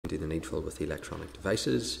do the needful with electronic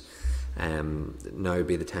devices. Now would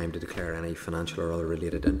be the time to declare any financial or other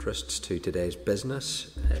related interests to today's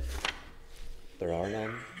business. If there are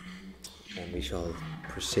none, then we shall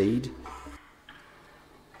proceed.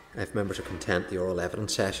 If members are content, the oral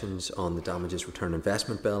evidence sessions on the Damages Return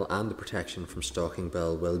Investment Bill and the Protection from Stalking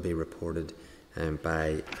Bill will be reported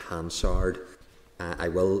by Hansard. I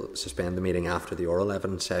will suspend the meeting after the oral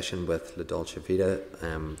evidence session with La Dolce Vita.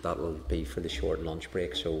 That will be for the short lunch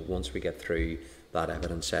break. So once we get through that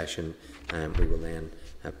evidence session, we will then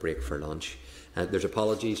break for lunch. There's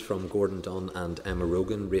apologies from Gordon Dunn and Emma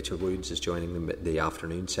Rogan. Rachel Woods is joining the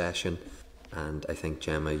afternoon session. And I think,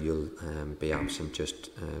 Gemma, you'll be absent just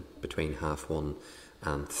between 1:30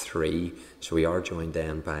 and 3. So we are joined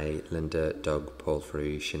then by Linda, Doug, Paul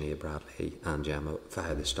Frew, Sinead Bradley and Gemma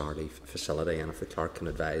via the Starley facility. And if the clerk can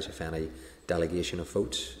advise if any delegation of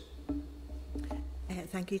votes.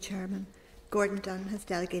 Thank you, Chairman. Gordon Dunn has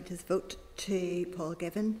delegated his vote to Paul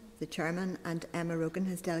Given, the Chairman, and Emma Rogan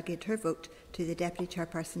has delegated her vote to the Deputy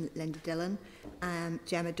Chairperson, Linda Dillon.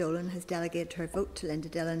 Gemma Dolan has delegated her vote to Linda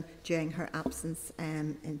Dillon during her absence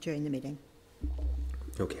during the meeting.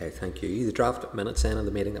 Okay, thank you. The draft minutes then of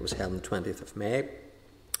the meeting that was held on the 20th of May.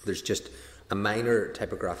 There's just a minor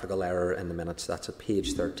typographical error in the minutes. That's at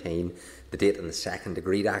page 13. The date and the second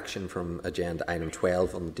agreed action from agenda item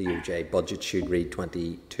 12 on the DOJ budget should read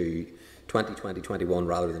 2020-21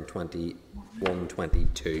 rather than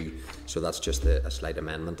 21-22. So that's just a slight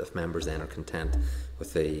amendment. If members then are content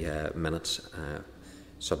with the minutes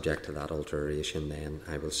subject to that alteration, then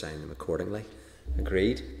I will sign them accordingly.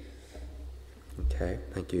 Agreed? Okay,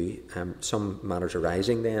 thank you. Some matters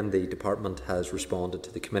arising then. The Department has responded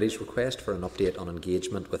to the Committee's request for an update on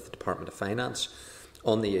engagement with the Department of Finance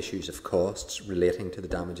on the issues of costs relating to the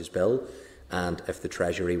Damages Bill and if the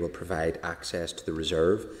Treasury will provide access to the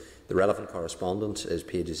reserve. The relevant correspondence is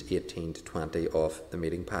pages 18 to 20 of the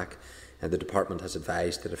meeting pack. And the Department has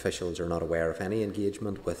advised that officials are not aware of any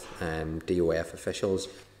engagement with DOF officials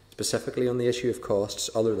specifically on the issue of costs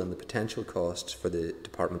other than the potential costs for the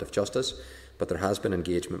Department of Justice. But there has been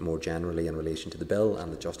engagement more generally in relation to the bill,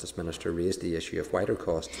 and the Justice Minister raised the issue of wider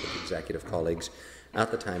costs with executive colleagues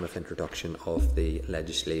at the time of introduction of the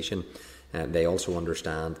legislation. They also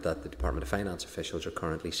understand that the Department of Finance officials are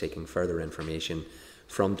currently seeking further information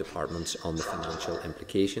from departments on the financial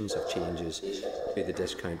implications of changes to the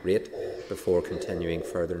discount rate before continuing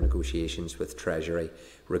further negotiations with Treasury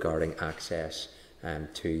regarding access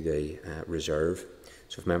to the reserve.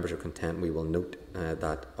 So if members are content, we will note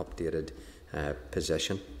that updated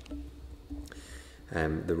position.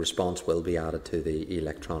 The response will be added to the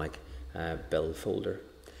electronic bill folder.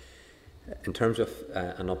 In terms of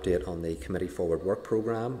an update on the Committee Forward Work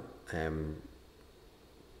Programme,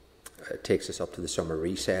 it takes us up to the summer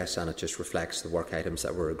recess, and it just reflects the work items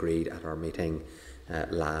that were agreed at our meeting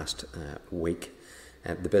last week.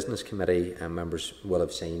 The Business Committee, members will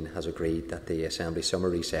have seen, has agreed that the Assembly summer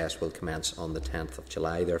recess will commence on the 10th of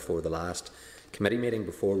July. Therefore, the last committee meeting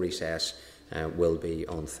before recess will be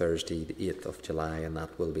on Thursday, the 8th of July, and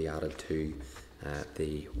that will be added to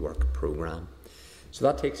the work programme. So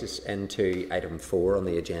that takes us into item 4 on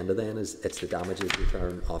the agenda then. It's the Damages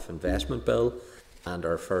Return of Investment Bill and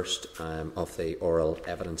our first of the oral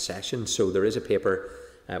evidence session. So there is a paper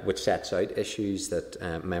which sets out issues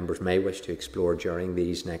that members may wish to explore during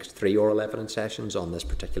these next 3 oral evidence sessions on this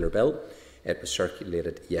particular bill. It was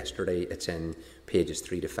circulated yesterday. It's in pages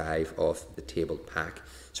 3 to 5 of the tabled pack.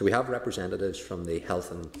 So we have representatives from the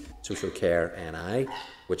Health and Social Care NI,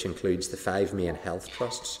 which includes the 5 main health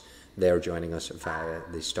trusts. They're joining us via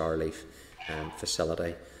the Starleaf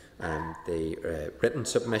facility. The written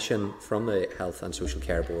submission from the Health and Social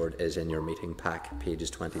Care Board is in your meeting pack, pages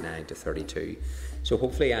 29 to 32. So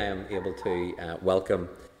hopefully I am able to welcome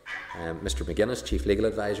Mr McGuinness, Chief Legal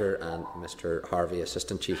Advisor, and Mr Harvey,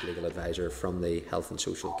 Assistant Chief Legal Advisor from the Health and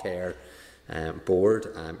Social Care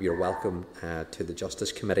Board. You're welcome to the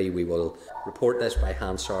Justice Committee. We will report this by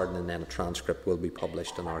Hansard, and then a transcript will be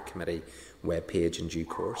published on our committee webpage in due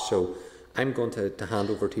course. So I'm going to hand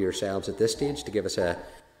over to yourselves at this stage to give us an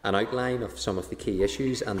outline of some of the key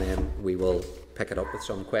issues, and then we will pick it up with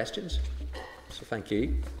some questions. So thank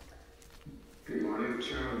you. Good morning,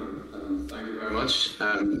 Chairman, and thank you very much.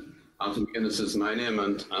 Anthony McGuinness is my name,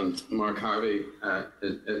 and Mark Harvey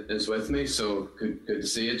is with me. So good to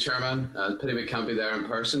see you, Chairman. Pity we can't be there in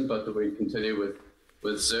person, but we continue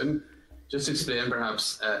with Zoom. Just explain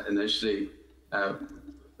perhaps initially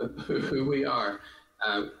who we are.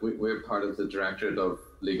 We're part of the Directorate of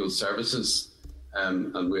Legal Services,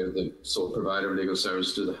 and we're the sole provider of legal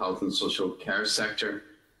services to the health and social care sector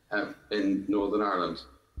in Northern Ireland.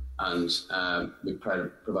 and we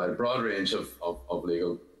provide a broad range of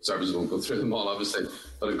legal services. I won't go through them all, obviously,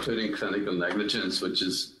 but including clinical negligence, which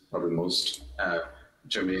is probably most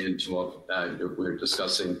germane to what we're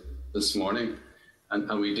discussing this morning.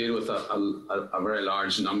 And we deal with a very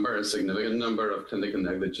large number, a significant number of clinical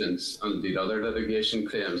negligence and indeed other litigation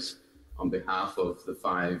claims on behalf of the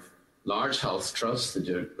 5 large health trusts, the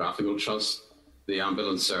geographical trust, the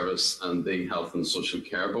ambulance service and the Health and Social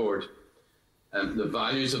Care Board. The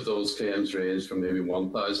values of those claims range from maybe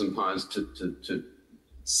 £1,000 to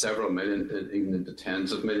several million, even into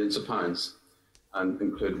tens of millions of pounds, and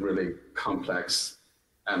include really complex,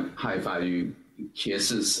 high-value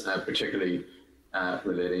cases, particularly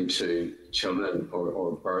relating to children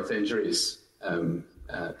or birth injuries,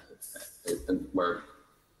 where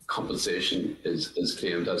compensation is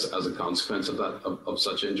claimed as a consequence of that of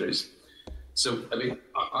such injuries. So, I mean,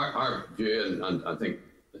 our view, and I think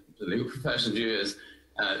the legal profession's view, is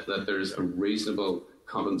that there is a reasonable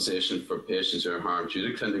compensation for patients who are harmed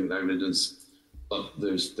due to clinical negligence, but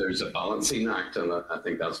there's a balancing act, and I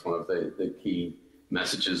think that's one of the key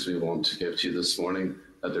messages we want to give to you this morning,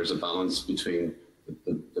 that there's a balance between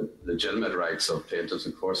the legitimate rights of plaintiffs,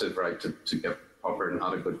 of course, the right to get proper and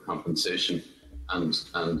adequate compensation, and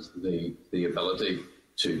the ability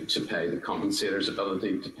to pay, the compensator's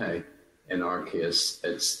ability to pay. In our case,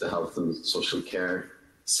 it's the health and social care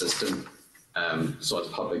system, so it's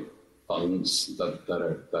public funds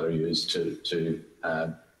that are used to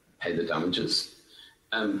pay the damages.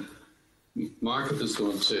 Margaret is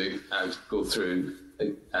going to go through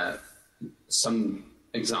some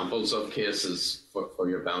examples of cases for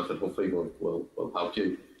your benefit. Hopefully will help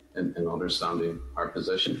you in understanding our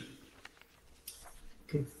position.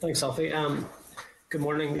 Okay, thanks, Alfie. Good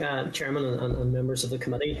morning, Chairman and members of the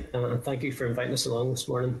committee. Thank you for inviting us along this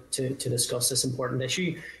morning to discuss this important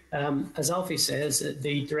issue. As Alfie says,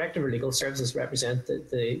 the Director of Legal Services represent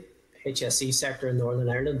the HSE sector in Northern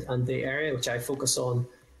Ireland, and the area which I focus on,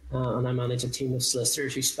 and I manage a team of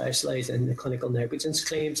solicitors who specialise in the clinical negligence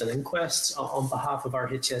claims and inquests on behalf of our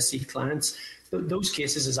HSE clients. Those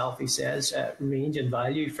cases, as Alfie says, range in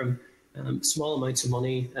value from small amounts of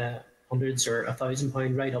money, hundreds or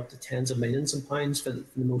 £1,000, right up to tens of millions of pounds for the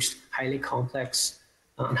most highly complex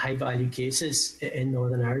and high-value cases in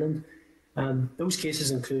Northern Ireland. Those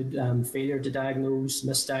cases include failure to diagnose,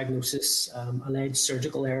 misdiagnosis, alleged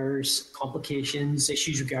surgical errors, complications,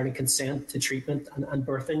 issues regarding consent to treatment, and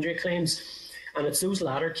birth injury claims. And it's those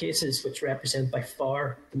latter cases which represent by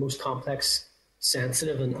far the most complex,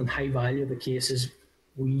 sensitive and high value of the cases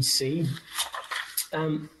we see.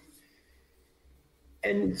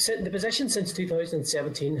 And the position since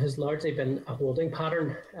 2017 has largely been a holding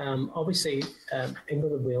pattern. Obviously,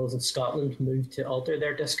 England and Wales and Scotland moved to alter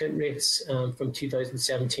their discount rates from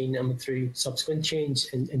 2017 and through subsequent change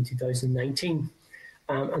in 2019.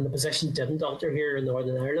 And the position didn't alter here in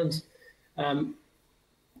Northern Ireland.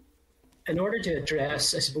 In order to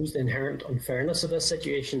address, I suppose, the inherent unfairness of this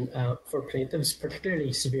situation for plaintiffs,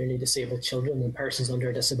 particularly severely disabled children and persons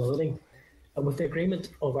under disability, with the agreement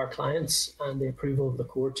of our clients and the approval of the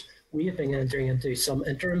court, we have been entering into some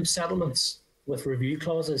interim settlements with review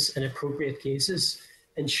clauses in appropriate cases,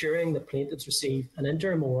 ensuring that plaintiffs receive an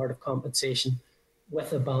interim award of compensation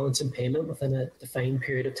with a balance in payment within a defined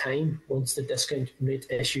period of time once the discount rate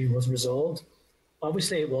issue was resolved.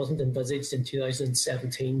 Obviously, it wasn't envisaged in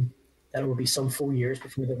 2017 that it would be some 4 years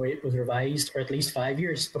before the rate was revised, or at least 5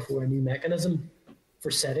 years before a new mechanism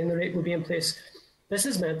for setting the rate would be in place. This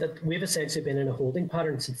has meant that we've essentially been in a holding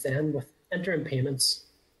pattern since then, with interim payments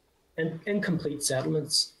and incomplete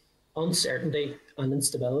settlements, uncertainty and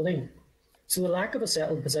instability. So the lack of a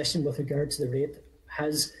settled position with regard to the rate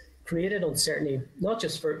has created uncertainty, not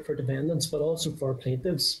just for defendants, but also for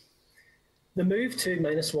plaintiffs. The move to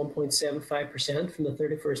minus 1.75% from the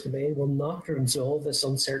 31st of May will not resolve this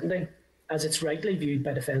uncertainty, as it's rightly viewed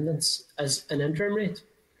by defendants as an interim rate.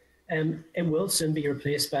 It will soon be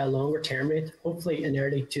replaced by a longer-term rate, hopefully in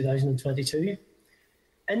early 2022.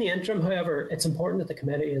 In the interim, however, it's important that the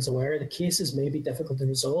committee is aware the cases may be difficult to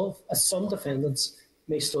resolve, as some defendants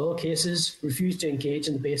may stall cases, refuse to engage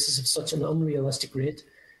on the basis of such an unrealistic rate,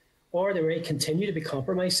 or there may continue to be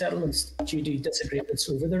compromise settlements due to disagreements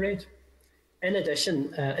over the rate. In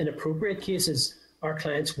addition, in appropriate cases, our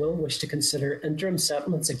clients will wish to consider interim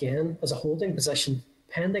settlements again as a holding position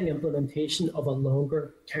pending implementation of a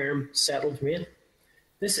longer-term settled rate.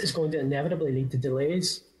 This is going to inevitably lead to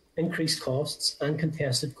delays, increased costs and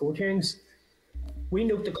contested court hearings. We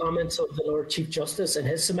note the comments of the Lord Chief Justice in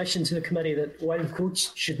his submission to the committee that while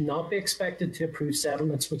courts should not be expected to approve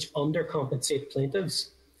settlements which undercompensate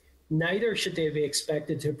plaintiffs, Neither should they be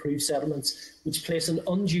expected to approve settlements which place an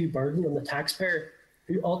undue burden on the taxpayer,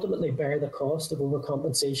 who ultimately bear the cost of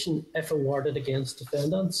overcompensation if awarded against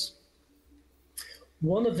defendants.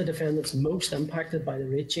 One of the defendants most impacted by the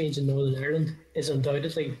rate change in Northern Ireland is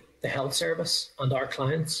undoubtedly the health service and our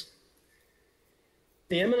clients.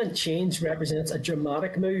 The imminent change represents a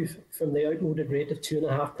dramatic move from the outmoded rate of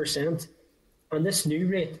 2.5%, and this new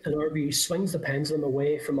rate, in our view, swings the pendulum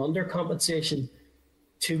away from undercompensation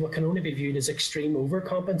to what can only be viewed as extreme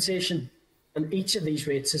overcompensation. And each of these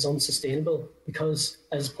rates is unsustainable because,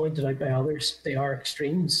 as pointed out by others, they are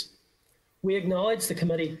extremes. We acknowledge the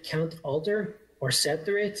committee can't alter or set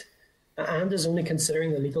the rate and is only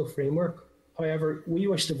considering the legal framework. However, we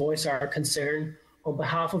wish to voice our concern on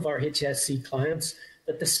behalf of our HSC clients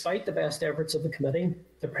that despite the best efforts of the committee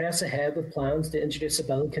to press ahead with plans to introduce a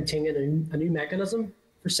bill containing a new mechanism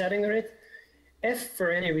for setting the rate, if for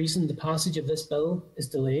any reason the passage of this bill is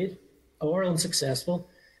delayed or unsuccessful,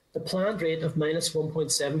 the planned rate of minus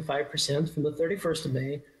 1.75% from the 31st of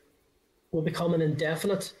May will become an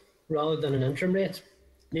indefinite rather than an interim rate,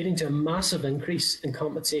 leading to a massive increase in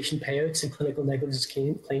compensation payouts and clinical negligence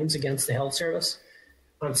claims against the health service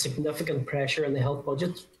and significant pressure on the health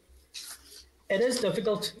budget. It is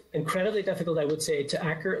difficult, incredibly difficult, I would say, to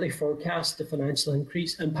accurately forecast the financial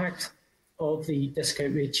impact of the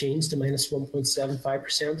discount rate change to minus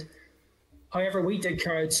 1.75%. However, we did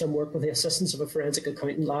carry out some work with the assistance of a forensic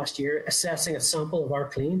accountant last year, assessing a sample of our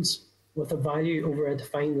claims with a value over a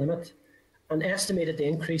defined limit, and estimated the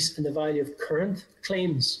increase in the value of current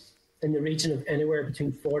claims in the region of anywhere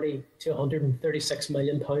between £40 to £136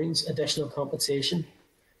 million additional compensation.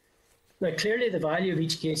 Now, clearly the value of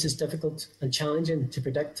each case is difficult and challenging to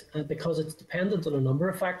predict because it's dependent on a number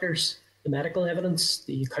of factors: the medical evidence,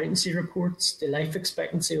 the accountancy reports, the life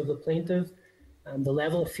expectancy of the plaintiff, and the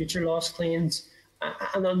level of future loss claims,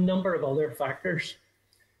 and a number of other factors.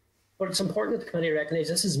 But it's important that the committee recognise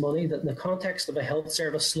this is money that, in the context of a health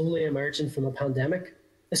service slowly emerging from a pandemic,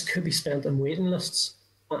 this could be spent on waiting lists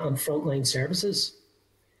and frontline services.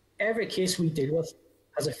 Every case we deal with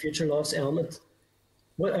has a future loss element.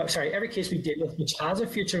 Every case we deal with which has a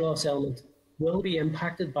future loss element will be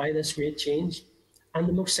impacted by this rate change, and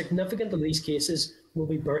the most significant of these cases will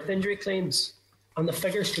be birth injury claims, and the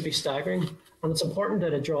figures could be staggering. And it's important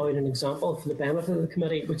that I draw out an example for the benefit of the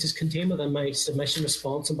committee, which is contained within my submission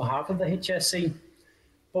response on behalf of the HSC.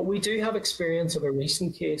 But we do have experience of a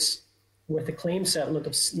recent case with a claim settlement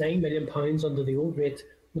of £9 million under the old rate,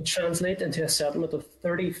 would translate into a settlement of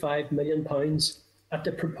 £35 million at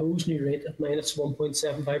the proposed new rate of minus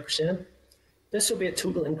 1.75%. This will be a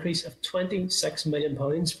total increase of £26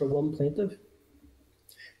 million for one plaintiff.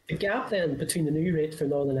 The gap then between the new rate for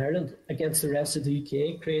Northern Ireland against the rest of the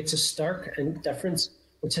UK creates a stark difference,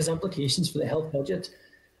 which has implications for the health budget.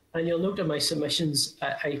 And you'll note in my submissions,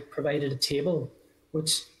 I provided a table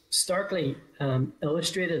which starkly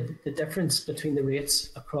illustrated the difference between the rates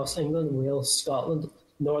across England, Wales, Scotland,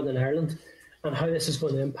 Northern Ireland, and how this is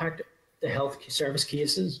going to impact the health service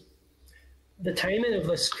cases. The timing of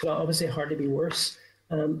this could obviously hardly be worse.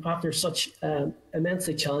 After such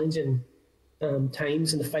immensely challenging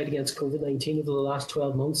times in the fight against COVID-19 over the last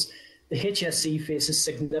 12 months, the HSC faces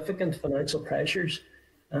significant financial pressures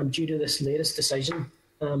due to this latest decision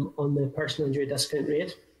on the personal injury discount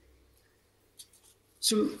rate.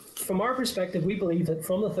 So from our perspective, we believe that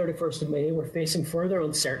from the 31st of May, we're facing further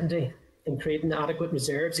uncertainty in creating adequate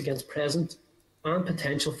reserves against present and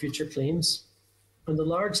potential future claims. And the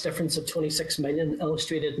large difference of 26 million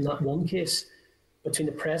illustrated in that one case between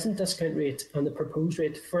the present discount rate and the proposed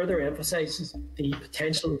rate further emphasises the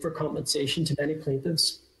potential overcompensation to many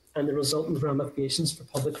plaintiffs and the resultant ramifications for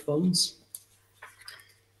public funds.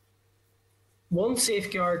 One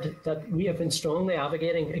safeguard that we have been strongly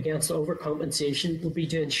advocating against overcompensation would be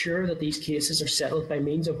to ensure that these cases are settled by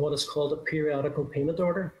means of what is called a periodical payment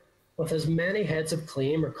order, with as many heads of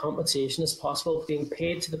claim or compensation as possible being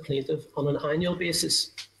paid to the plaintiff on an annual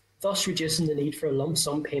basis, thus reducing the need for a lump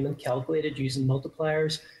sum payment calculated using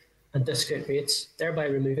multipliers and discount rates, thereby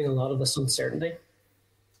removing a lot of this uncertainty.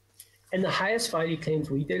 In the highest value claims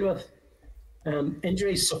we deal with,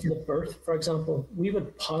 injuries suffered at birth, for example, we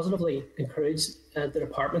would positively encourage the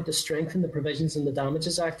department to strengthen the provisions in the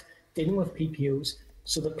Damages Act dealing with PPOs,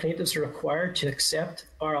 so that plaintiffs are required to accept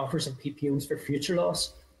our offers of PPOs for future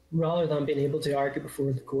loss, rather than being able to argue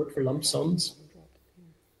before the court for lump sums.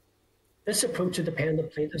 This approach would depend on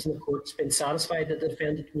plaintiffs in the courts being satisfied that the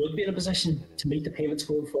defendant would be in a position to meet the payments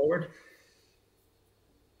going forward.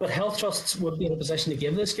 But health trusts would be in a position to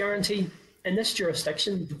give this guarantee, In this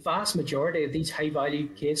jurisdiction, the vast majority of these high-value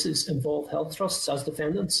cases involve health trusts as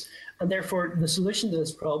defendants, and therefore the solution to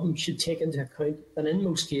this problem should take into account that in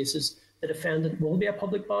most cases, the defendant will be a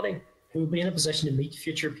public body who will be in a position to meet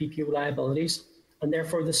future PPO liabilities, and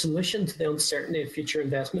therefore the solution to the uncertainty of future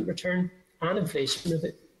investment return and inflation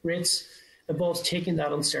rates involves taking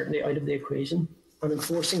that uncertainty out of the equation and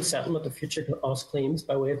enforcing settlement of future loss claims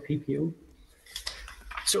by way of PPO.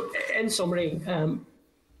 So, in summary,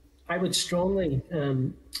 I would strongly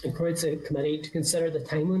encourage the committee to consider the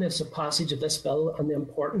timeliness of passage of this bill and the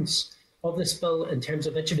importance of this bill in terms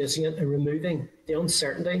of introducing it and removing the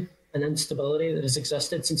uncertainty and instability that has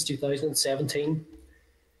existed since 2017.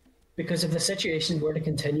 Because if the situation were to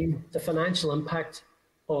continue, the financial impact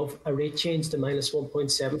of a rate change to minus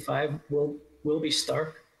 1.75 will be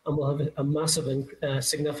stark and will have a massive,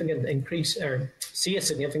 significant increase, or see a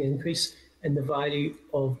significant increase in the value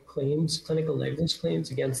of claims, clinical negligence claims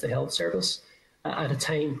against the health service at a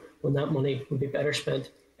time when that money would be better spent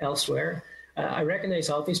elsewhere. I recognise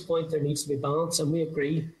Alfie's point, there needs to be balance, and we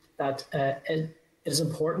agree that it is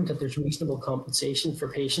important that there's reasonable compensation for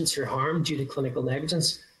patients who are harmed due to clinical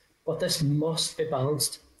negligence, but this must be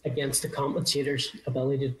balanced against the compensator's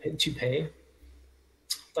ability to pay.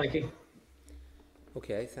 Thank you.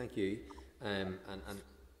 Okay, thank you. And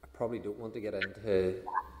I probably don't want to get into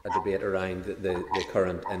a debate around the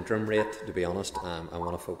current interim rate, to be honest. I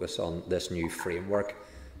want to focus on this new framework.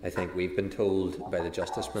 I think we've been told by the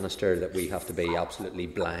Justice Minister that we have to be absolutely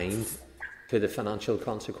blind to the financial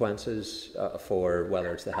consequences for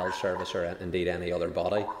whether it's the health service or indeed any other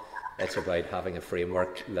body. It's about having a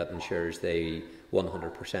framework that ensures the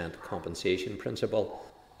 100% compensation principle.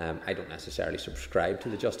 I don't necessarily subscribe to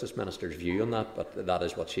the Justice Minister's view on that, but that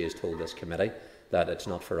is what she has told this committee, that it's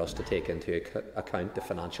not for us to take into account the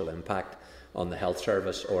financial impact on the health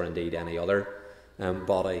service or indeed any other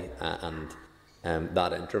body. And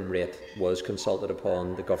that interim rate was consulted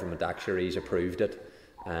upon, the government actuaries approved it,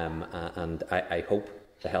 and I hope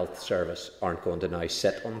the health service aren't going to now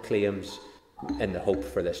sit on claims in the hope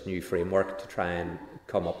for this new framework to try and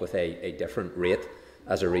come up with a different rate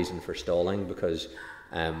as a reason for stalling, because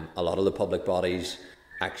a lot of the public bodies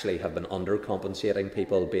actually have been undercompensating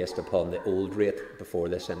people based upon the old rate before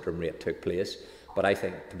this interim rate took place. But I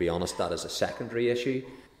think, to be honest, that is a secondary issue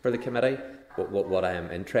for the committee. What I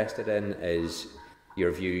am interested in is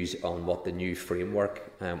your views on what the new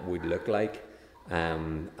framework would look like,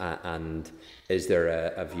 and is there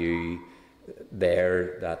a view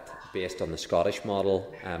there that, based on the Scottish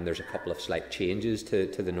model, there's a couple of slight changes to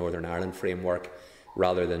the Northern Ireland framework,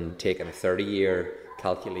 rather than taking a 30-year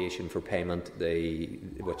calculation for payment,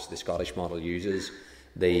 which the Scottish model uses.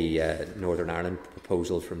 The Northern Ireland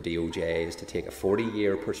proposal from DOJ is to take a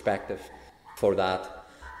 40-year perspective for that,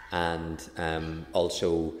 and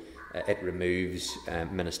also it removes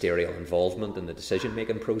ministerial involvement in the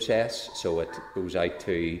decision-making process, so it goes out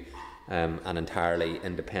to an entirely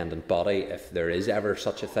independent body, if there is ever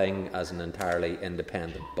such a thing as an entirely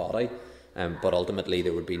independent body. But ultimately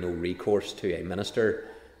there would be no recourse to a minister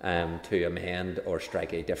to amend or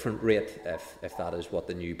strike a different rate if that is what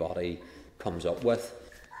the new body comes up with.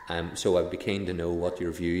 So I'd be keen to know what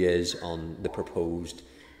your view is on the proposed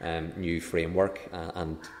new framework,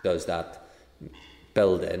 and does that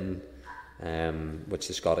build in, which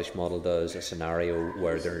the Scottish model does, a scenario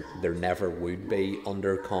where there never would be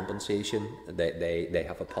undercompensation. They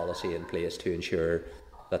have a policy in place to ensure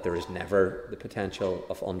that there is never the potential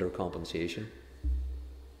of undercompensation.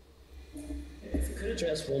 If I could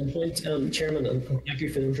address one point, Chairman, and thank you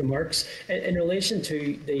for those remarks. In relation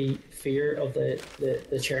to the fear of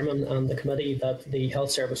the Chairman and the committee that the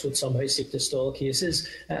health service would somehow seek to stall cases,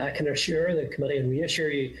 I can assure the committee and reassure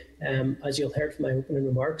you, as you'll heard from my opening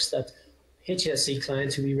remarks, that HSC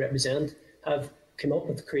clients who we represent have come up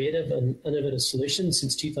with creative and innovative solutions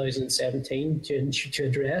since 2017 to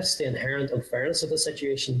address the inherent unfairness of the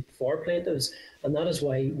situation for plaintiffs, and that is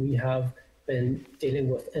why we have been dealing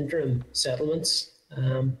with interim settlements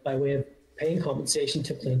by way of paying compensation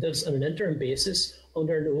to plaintiffs on an interim basis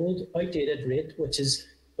under an old, outdated rate, which has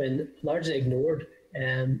been largely ignored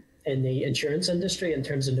in the insurance industry in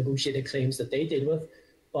terms of negotiated claims that they deal with.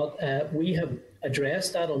 But we have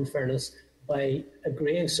addressed that unfairness by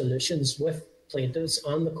agreeing solutions with plaintiffs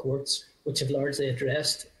and the courts, which have largely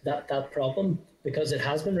addressed that problem, because it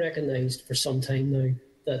has been recognised for some time now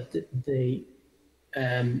that the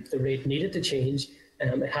rate needed to change.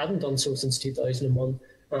 It hadn't done so since 2001,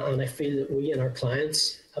 and I feel that we and our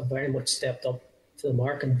clients have very much stepped up to the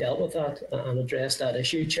mark and dealt with that and addressed that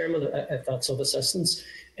issue, Chairman, if that's of assistance.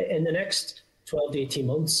 In the next 12 to 18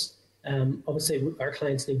 months, Obviously, our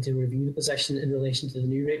clients need to review the position in relation to the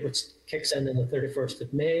new rate, which kicks in the 31st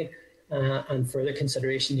of May, and further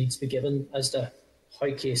consideration needs to be given as to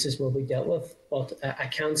how cases will be dealt with. But I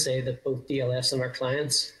can say that both DLS and our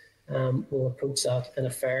clients will approach that in a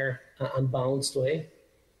fair and balanced way.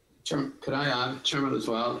 Chairman, could I add, Chairman, as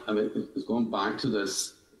well? I mean, it's going back to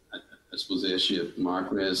this, I suppose, the issue that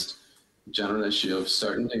Mark raised, general issue of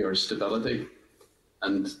certainty or stability.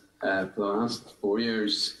 And for the last 4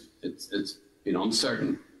 years, it's been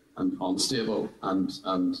uncertain and unstable. And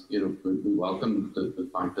we welcome the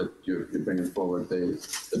fact that you're bringing forward the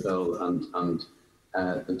bill and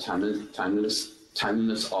the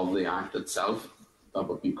timeliness of the Act itself. That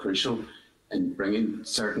would be crucial in bringing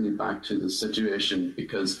certainty back to the situation,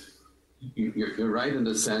 because you're right in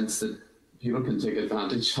the sense that people can take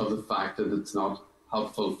advantage of the fact that it's not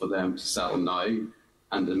helpful for them to settle now,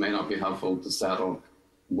 and it may not be helpful to settle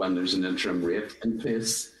when there's an interim rate in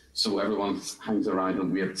place. So everyone hangs around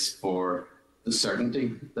and waits for the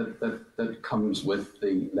certainty that comes with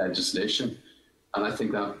the legislation. And I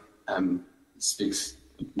think that speaks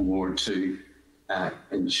more to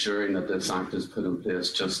ensuring that this Act is put in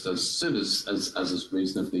place just as soon as is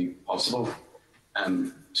reasonably possible,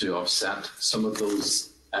 to offset some of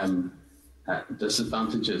those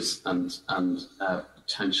disadvantages and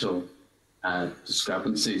potential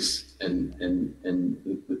discrepancies in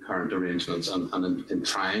the current arrangements, and in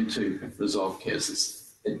trying to resolve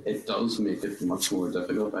cases. It does make it much more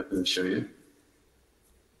difficult, I can assure you.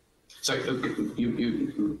 So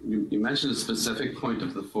you mentioned a specific point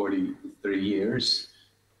of the 43 years.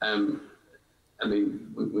 I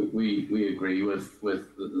mean, we agree with that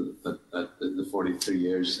the 43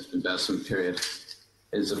 years investment period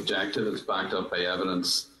is objective. It's backed up by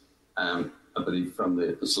evidence, I believe, from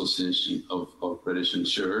the Association of British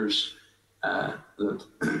Insurers, that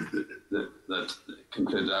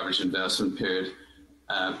concluded average investment period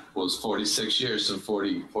was 46 years, so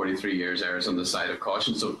 43 years errs on the side of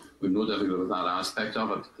caution. So we've no difficulty with that aspect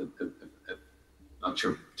of it. Not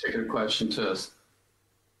your particular question to us.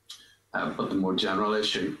 But the more general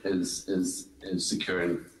issue is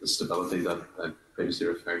securing the stability that I previously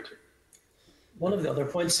referred to. One of the other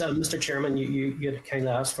points, Mr. Chairman, you had kindly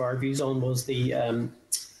asked for our views on was the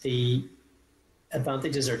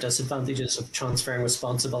advantages or disadvantages of transferring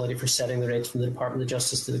responsibility for setting the rates from the Department of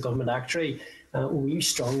Justice to the Government Actuary. We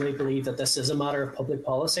strongly believe that this is a matter of public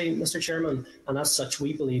policy, Mr. Chairman, and as such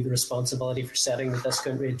we believe the responsibility for setting the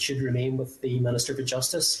discount rate should remain with the Minister for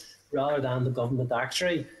Justice rather than the Government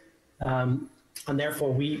Actuary. And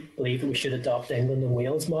therefore we believe that we should adopt the England and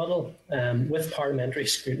Wales model with parliamentary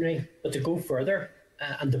scrutiny, but to go further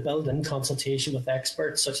and to build in consultation with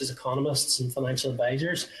experts such as economists and financial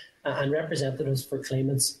advisors and representatives for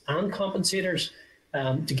claimants and compensators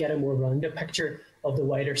to get a more rounded picture of the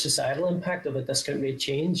wider societal impact of a discount rate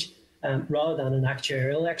change rather than an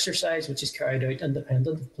actuarial exercise which is carried out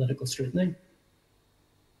independent of political scrutiny.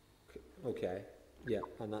 Okay. Yeah,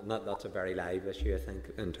 and that's a very live issue, I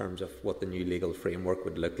think, in terms of what the new legal framework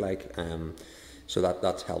would look like. So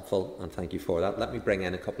that's helpful, and thank you for that. Let me bring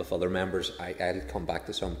in a couple of other members. I'll come back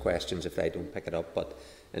to some questions if they don't pick it up, but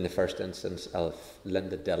in the first instance, I'll have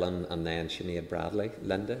Linda Dillon and then Sinead Bradley.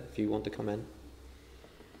 Linda, if you want to come in.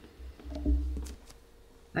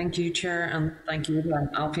 Thank you, Chair, and thank you,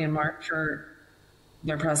 Alfie and Mark, for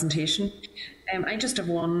their presentation. I just have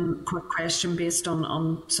one quick question based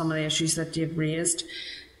on some of the issues that you've raised.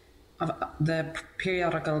 The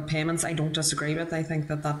periodical payments, I don't disagree with. I think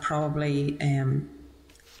that probably,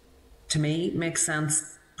 to me, makes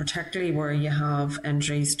sense, particularly where you have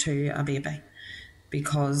injuries to a baby,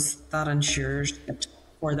 because that ensures that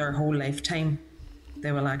for their whole lifetime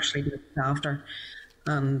they will actually be looked after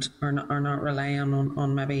and are not relying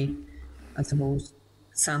on maybe, I suppose,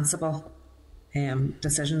 sensible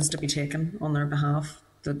decisions to be taken on their behalf,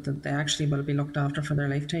 that they actually will be looked after for their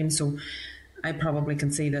lifetime. So I probably can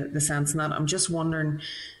see the sense in that. I'm just wondering,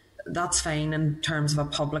 that's fine in terms of a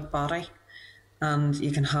public body, and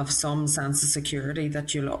you can have some sense of security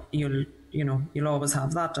that you'll always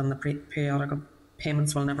have that, and the periodical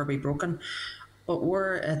payments will never be broken. But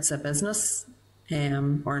where it's a business or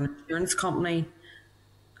an insurance company,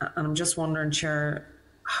 and I'm just wondering, Chair,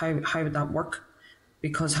 how would that work?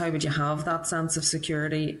 Because how would you have that sense of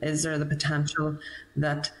security? Is there the potential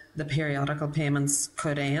that the periodical payments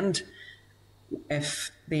could end if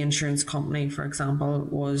the insurance company, for example,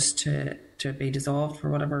 was to be dissolved for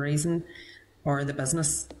whatever reason, or the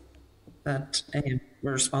business that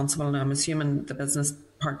were responsible? And I'm assuming the business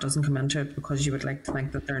part doesn't come into it because you would like to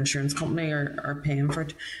think that their insurance company are paying for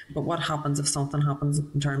it. But what happens if something happens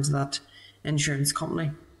in terms of that insurance company?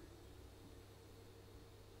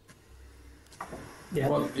 Yeah.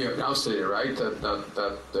 Well, you're absolutely right that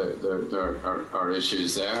there are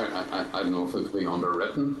issues there. I don't know if it could be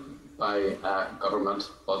underwritten by government,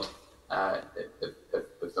 but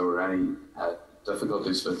if there were any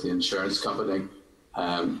difficulties with the insurance company,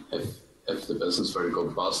 if the business were to go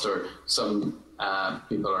bust, or some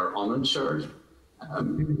people are uninsured,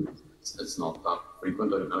 it's not that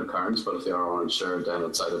frequent an occurrence, but if they are uninsured, then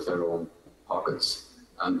it's out of their own pockets,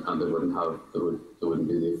 and they wouldn't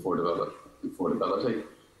be the affordability.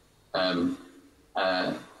 I mean,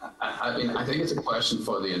 I think it's a question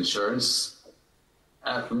for the insurance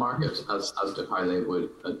market as to how they would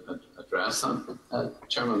address that,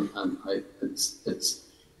 Chairman. And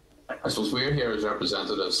I suppose we're here as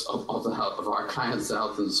representatives of the health of our clients'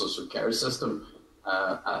 health and social care system,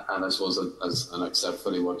 and I suppose as and accept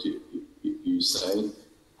fully what you say,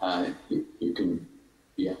 you can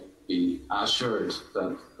be assured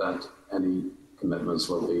that any commitments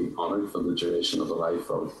will be honoured for the duration of the life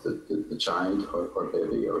of the child or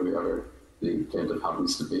baby or whoever the plaintiff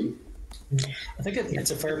happens to be. I think it's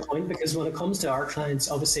a fair point, because when it comes to our clients,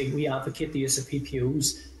 obviously we advocate the use of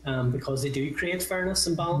PPOs because they do create fairness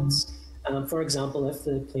and balance. For example, if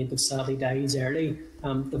the plaintiff sadly dies early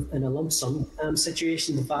in a lump sum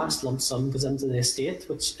situation, the vast lump sum goes into the estate,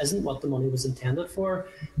 which isn't what the money was intended for.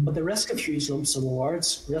 But the risk of huge lump sum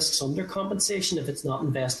awards risks undercompensation if it's not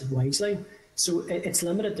invested wisely. So it's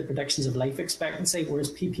limited to predictions of life expectancy,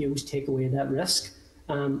 whereas PPOs take away that risk.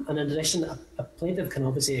 And in addition, a plaintiff can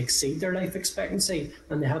obviously exceed their life expectancy,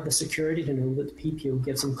 and they have the security to know that the PPO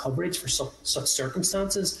gives them coverage for such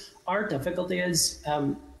circumstances. Our difficulty is,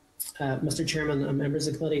 Mr. Chairman and members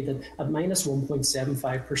of the committee, that at minus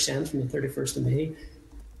 1.75% from the 31st of May,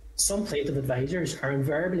 some plaintiff advisors are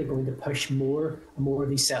invariably going to push more and more of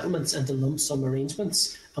these settlements into lump sum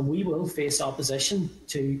arrangements, and we will face opposition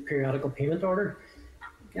to periodical payment order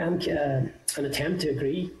and an attempt to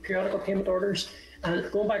agree periodical payment orders.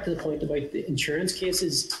 And going back to the point about the insurance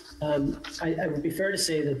cases, I would be fair to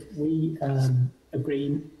say that we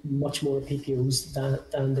agree much more PPOs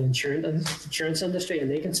than the insurance industry,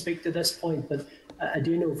 and they can speak to this point. But I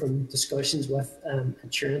do know from discussions with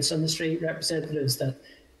insurance industry representatives that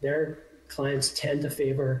their clients tend to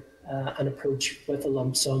favour an approach with a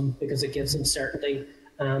lump sum because it gives them certainty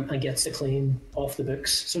and gets the claim off the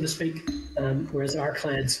books, so to speak, whereas our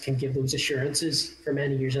clients can give those assurances for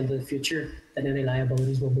many years into the future that any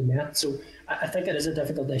liabilities will be met. So I think it is a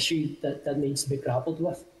difficult issue that needs to be grappled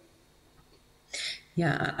with.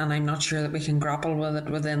 Yeah, and I'm not sure that we can grapple with it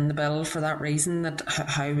within the bill for that reason. That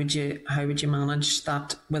how would you manage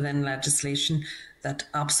that within legislation? That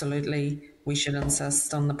absolutely we should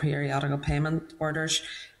insist on the periodical payment orders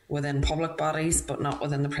within public bodies, but not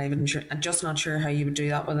within the private insurance. I'm just not sure how you would do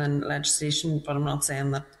that within legislation, but I'm not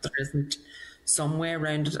saying that there isn't some way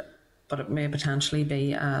around it, but it may potentially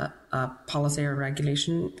be a policy or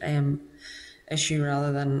regulation issue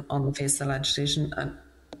rather than on the face of the legislation. And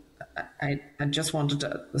I just wanted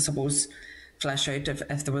to, I suppose, flesh out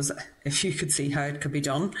if you could see how it could be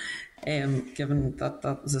done, given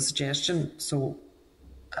that was a suggestion. So,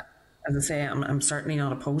 as I say, I'm certainly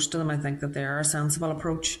not opposed to them. I think that they are a sensible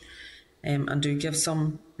approach and do give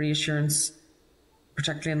some reassurance,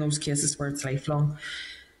 particularly in those cases where it's lifelong.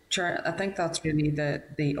 Chair, I think that's really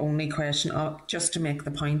the only question. Just to make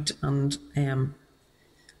the point, and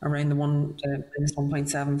around the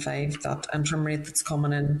 1.75, that interim rate that's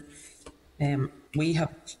coming in, we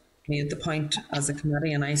have made the point as a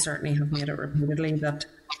committee, and I certainly have made it repeatedly, that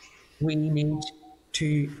we need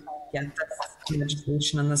to get this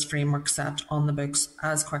legislation and this framework set on the books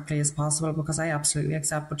as quickly as possible, because I absolutely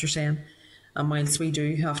accept what you're saying. And whilst we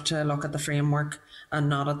do have to look at the framework and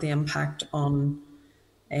not at the impact on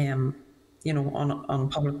on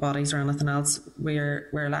public bodies or anything else, we're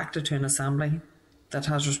elected to an assembly that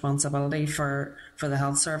has responsibility for the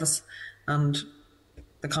health service, and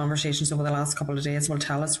the conversations over the last couple of days will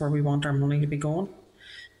tell us where we want our money to be going.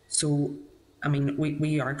 So, I mean,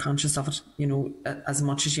 we are conscious of it, as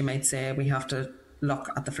much as you might say we have to look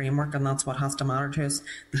at the framework, and that's what has to matter to us.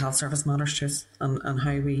 The health service matters to us, and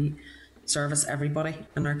how we service everybody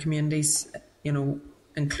in our communities,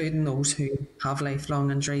 including those who have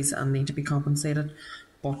lifelong injuries and need to be compensated.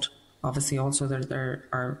 But obviously also there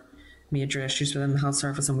are major issues within the health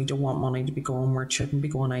service, and we don't want money to be going where it shouldn't be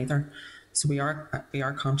going either. So we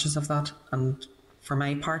are conscious of that, and for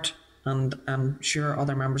my part, and I'm sure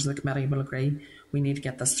other members of the committee will agree, we need to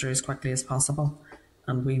get this through as quickly as possible,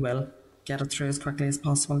 and we will get it through as quickly as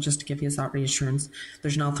possible. Just to give you that reassurance,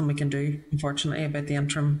 there's nothing we can do, unfortunately, about the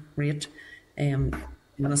interim rate. The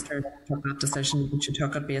Minister took that decision, but she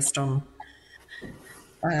took it based on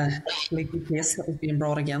legal case that was being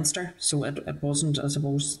brought against her. So it wasn't, I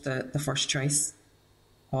suppose, the first choice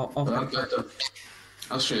of her.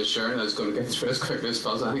 That's reassuring. I was going to get through as quickly as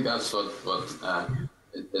possible. I think that's what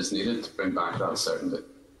is needed to bring back that certainty.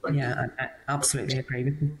 I absolutely agree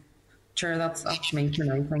with you. Chair, that's me for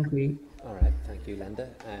now. Thank you. All right, thank you, Linda.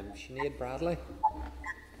 Sinead Bradley.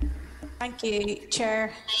 Thank you,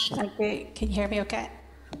 Chair. Thank you. Can you hear me okay?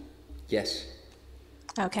 Yes.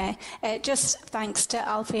 Okay. Just thanks to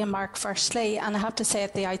Alfie and Mark firstly, and I have to say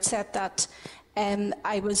at the outset that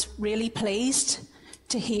I was really pleased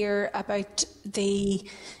to hear about the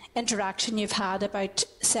interaction you've had about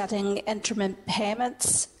setting interim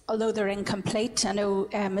payments, although they're incomplete. I know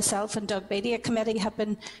myself and Doug Beattie Committee have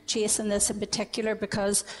been chasing this in particular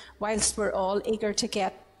because whilst we're all eager to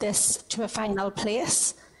get this to a final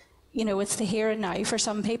place, you know, it's the here and now for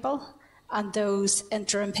some people, and those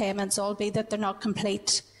interim payments, albeit that they're not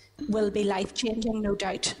complete, will be life-changing, no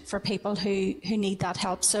doubt, for people who need that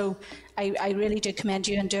help. So I really do commend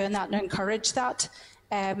you in doing that and encourage that.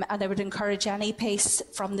 And I would encourage any piece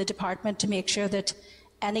from the department to make sure that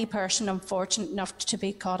any person unfortunate enough to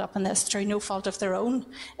be caught up in this through no fault of their own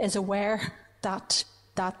is aware that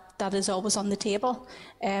is always on the table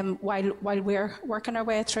while we're working our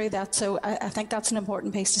way through that. So I think that's an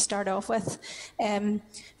important piece to start off with.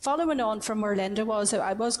 Following on from where Linda was,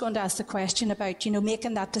 I was going to ask the question about, you know,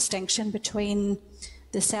 making that distinction between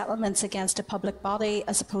the settlements against a public body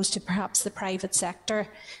as opposed to perhaps the private sector.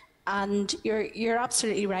 And you're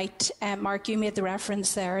absolutely right, Mark. You made the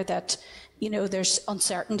reference there that, you know, there's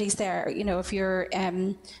uncertainties there. You know, if you're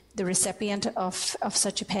the recipient of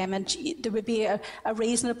such a payment, there would be a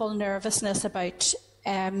reasonable nervousness about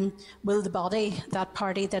will the body, that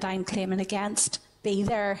party that I'm claiming against, be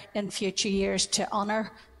there in future years to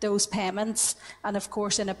honour those payments. And of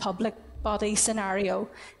course, in a public body scenario,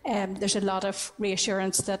 there's a lot of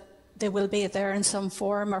reassurance that they will be there in some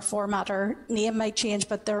form or format, or name might change,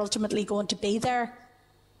 but they're ultimately going to be there.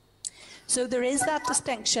 So there is that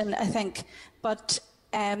distinction, I think, but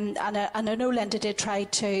and I know Linda did try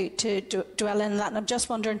to dwell in that, and I'm just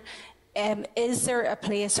wondering, is there a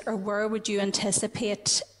place, or where would you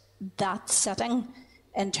anticipate that sitting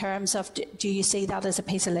in terms of, do you see that as a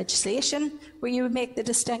piece of legislation where you would make the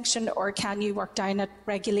distinction, or can you work down at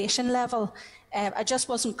regulation level? I just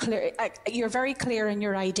wasn't clear. You're very clear in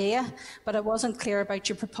your idea, but I wasn't clear about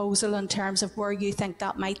your proposal in terms of where you think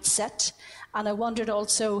that might sit. And I wondered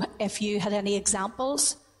also if you had any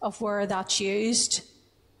examples of where that's used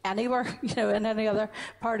anywhere, you know, in any other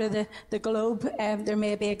part of the globe. There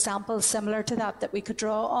may be examples similar to that we could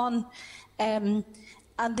draw on. And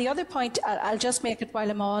the other point, I'll just make it while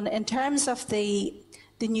I'm on, in terms of the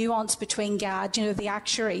nuance between GAD, you know, the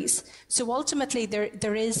actuaries. So ultimately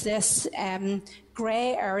there is this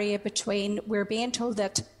grey area between, we're being told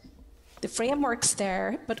that the framework's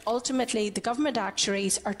there, but ultimately the government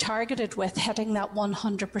actuaries are targeted with hitting that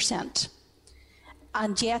 100%.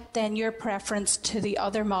 And yet then your preference to the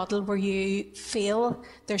other model where you feel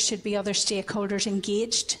there should be other stakeholders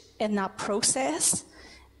engaged in that process.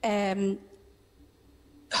 How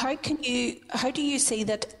do you see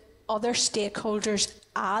that other stakeholders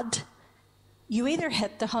add? You either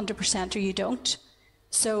hit the 100% or you don't.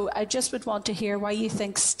 So I just would want to hear why you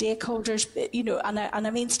think stakeholders, you know, and I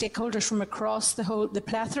mean stakeholders from across the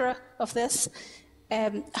plethora of this,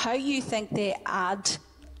 how you think they add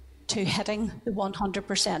to hitting the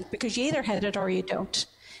 100%, because you either hit it or you don't.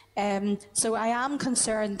 So I am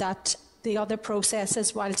concerned that the other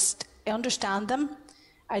processes, whilst I understand them,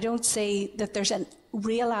 I don't see that there's a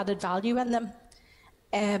real added value in them.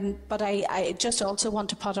 But I just also want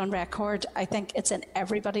to put on record, I think it's in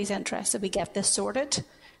everybody's interest that we get this sorted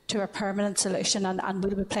to a permanent solution, and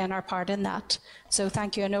we'll be playing our part in that. So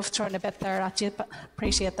thank you. I know I've thrown a bit there at you, but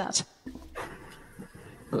appreciate that.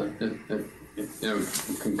 You know,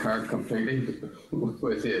 concur completely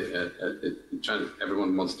with you.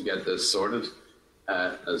 Everyone wants to get this sorted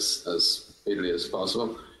as speedily as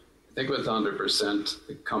possible. I think with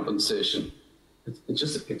 100% compensation, it's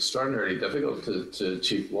just extraordinarily difficult to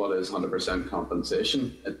achieve what is 100%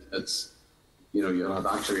 compensation. It's, you know, you'll have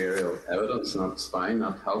actuarial evidence, and that's fine,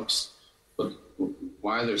 that helps. But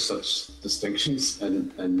why are there such distinctions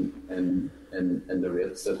in the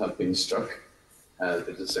rates that have been struck?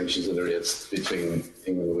 The distinctions in the rates between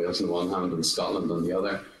England and Wales on the one hand and Scotland on the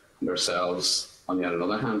other, and ourselves on the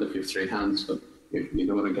other hand, if you have three hands, but you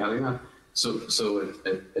know what I'm getting at. So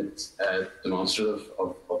it's demonstrative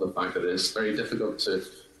of the fact that it is very difficult to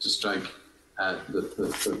strike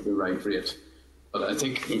the right rate. But I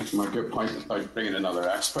think, Mark, your point about bringing in other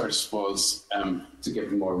experts was to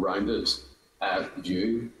give a more rounded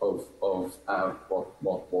view of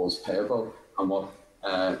what was payable and what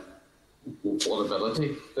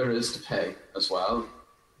ability there is to pay as well.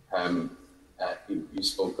 You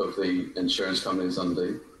spoke of the insurance companies and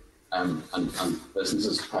the and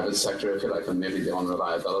businesses, private sector, if you like, and maybe the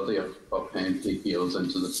unreliability of paying PPOs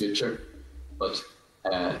into the future. But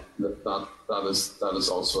that is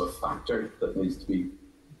also a factor that needs to be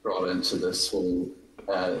brought into this whole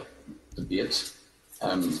debate.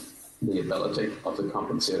 The ability of the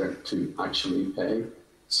compensator to actually pay.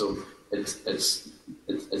 So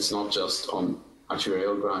it's not just on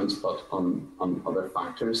actuarial grounds, but on other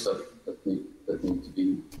factors that need to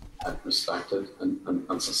be respected,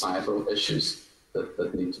 and societal issues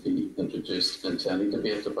that need to be introduced into any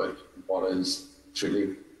debate about what is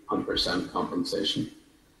truly 100% compensation.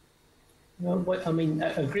 Well, I mean, I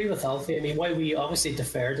agree with Alfie. I mean, while we obviously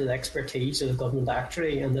defer to the expertise of the government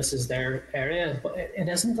actuary, and this is their area, but it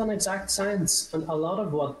isn't an exact science. And a lot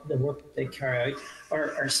of what the work they carry out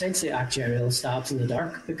are essentially actuarial stabs in the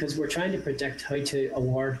dark, because we're trying to predict how to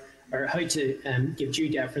award or how to give due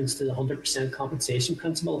deference to the 100% compensation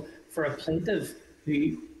principle for a plaintiff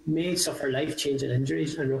who may suffer life-changing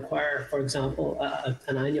injuries and require, for example,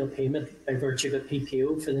 an annual payment by virtue of a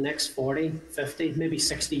PPO for the next 40, 50, maybe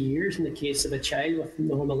 60 years in the case of a child with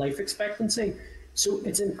normal life expectancy. So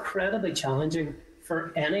it's incredibly challenging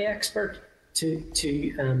for any expert to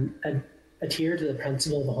adhere to the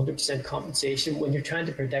principle of 100% compensation when you're trying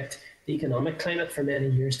to predict the economic climate for many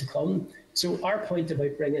years to come. So our point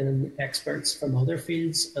about bringing in experts from other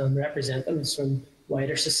fields and representatives from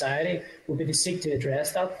wider society will be to seek to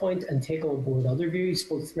address that point and take on board other views,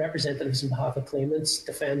 both representatives on behalf of claimants,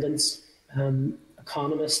 defendants,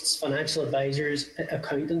 economists, financial advisors,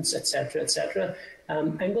 accountants, etc., etc.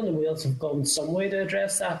 England and Wales have gone some way to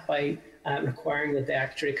address that by requiring that the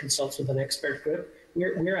actuary consults with an expert group.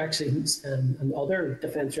 We're actually, and other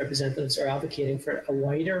defence representatives are advocating for a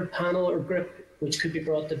wider panel or group which could be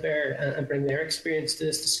brought to bear and bring their experience to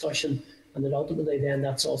this discussion, and that ultimately then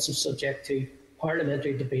that's also subject to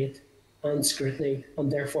parliamentary debate and scrutiny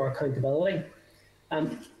and therefore accountability. Go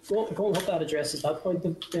and hope that addresses that point.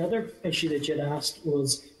 The other issue that you'd asked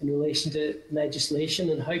was in relation to legislation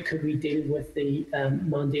and how could we deal with the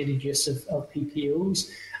mandated use of PPOs.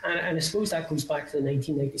 And I suppose that goes back to the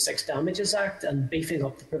 1996 Damages Act and beefing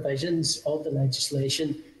up the provisions of the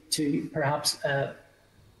legislation to perhaps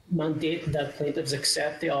mandate that plaintiffs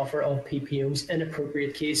accept the offer of PPOs in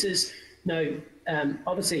appropriate cases. Now,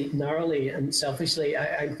 obviously, narrowly and selfishly,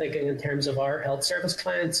 I'm thinking in terms of our health service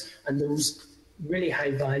clients and those really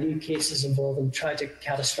high-value cases involving tragic,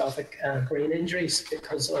 catastrophic brain injuries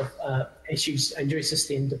because of injuries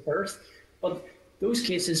sustained at birth. But those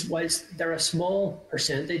cases, whilst they're a small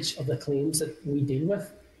percentage of the claims that we deal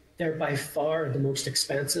with, they're by far the most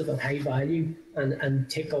expensive and high value and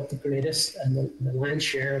take up the greatest and the lion's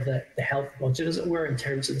share of the health budget, as it were, in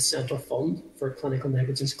terms of the central fund for clinical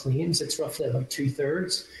negligence claims. It's roughly about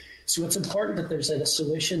 2/3. So it's important that there's a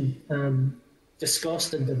solution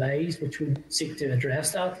discussed and devised which would seek to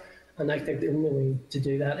address that. And I think the only way to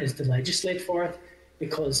do that is to legislate for it,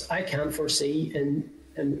 because I can foresee in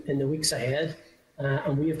the weeks ahead,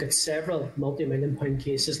 and we have got several multi-million-pound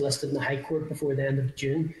cases listed in the High Court before the end of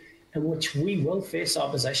June, in which we will face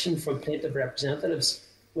opposition from plaintiff representatives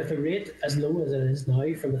with a rate as low as it is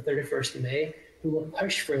now from the 31st of May, who will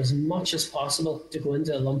push for as much as possible to go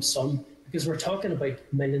into a lump sum, because we're talking about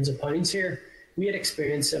millions of pounds here. We had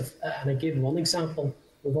experience of, and I gave one example,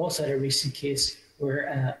 we've also had a recent case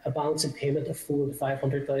where a balance in payment of £400,000 to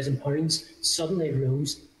 £500,000 suddenly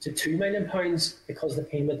rose to £2 million because the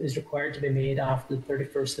payment is required to be made after the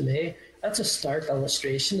 31st of May. That's a stark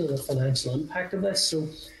illustration of the financial impact of this. So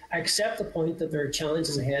I accept the point that there are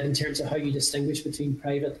challenges ahead in terms of how you distinguish between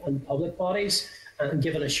private and public bodies, and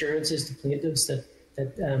given assurances to plaintiffs that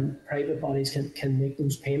private bodies can make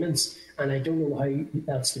those payments. And I don't know how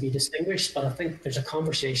that's to be distinguished, but I think there's a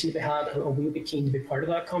conversation to be had, and we'll be keen to be part of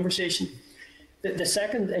that conversation. The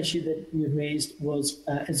second issue that you raised was,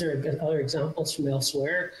 is there other examples from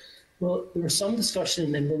elsewhere? Well, there was some discussion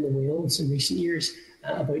in England and Wales in recent years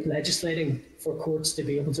about legislating for courts to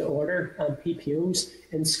be able to order PPOs.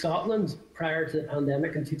 In Scotland, prior to the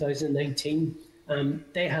pandemic in 2019,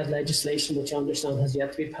 they had legislation, which I understand has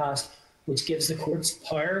yet to be passed, which gives the courts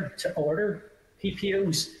power to order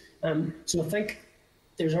PPOs. So I think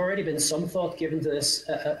there's already been some thought given to this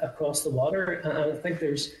across the water, and I think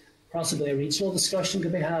there's possibly a regional discussion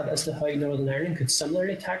could be had as to how Northern Ireland could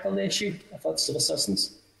similarly tackle the issue, if that's of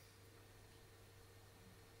assistance.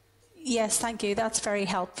 Yes, thank you. That's very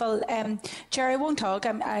helpful. Chair, I won't talk.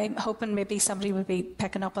 I'm hoping maybe somebody will be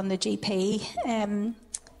picking up on the GP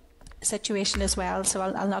situation as well, so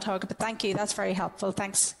I'll not hog it, but thank you, that's very helpful.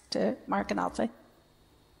 Thanks to Mark and Alfie.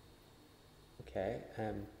 Okay,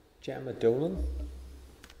 Gemma Dolan,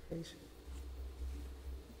 please.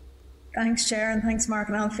 Thanks, Chair, and thanks, Mark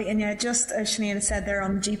and Alfie. And yeah, just as Sinead said there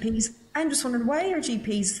on the GPs, I'm just wondering, why are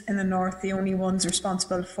GPs in the North the only ones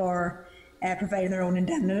responsible for providing their own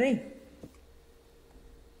indemnity?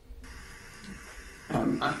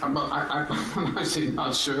 I'm actually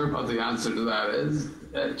not sure what the answer to that is,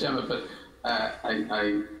 Gemma, but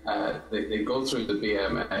they go through the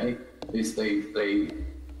BMA. They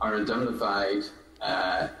are indemnified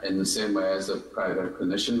in the same way as a private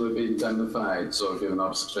clinician would be indemnified. So if you have an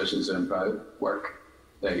obstetrician doing private work,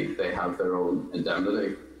 they have their own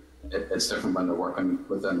indemnity. It's different when they're working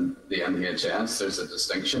within the NHS. There's a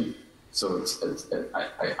distinction. So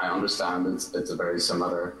I understand it's a very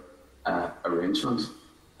similar arrangement.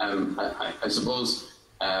 I suppose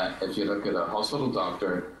if you look at a hospital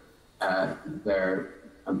doctor, they're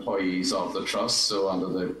employees of the trust. So under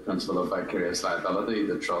the principle of vicarious liability,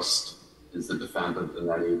 the trust is the defendant in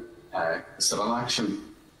any civil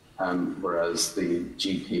action, whereas the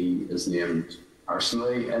GP is named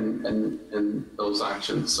personally in those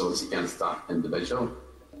actions. So it's against that individual,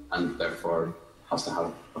 and therefore has to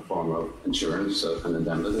have a form of insurance and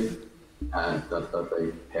indemnity that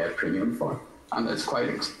they pay a premium for, and it's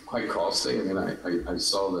quite costly. I mean, I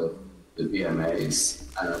saw the BMA's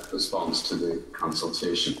response to the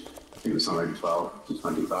consultation. I think it was something like 12 to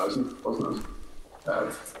 20,000, wasn't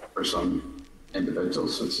it, for some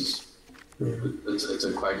individuals. So it's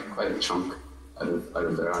a quite a chunk out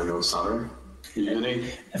of their annual salary.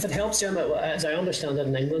 If it helps, Jim, as I understand it,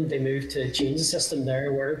 in England they moved to change the system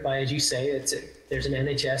there, whereby, as you say, there's an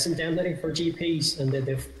NHS indemnity for GPs, and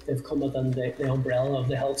they've come within the umbrella of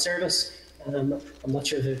the health service. I'm not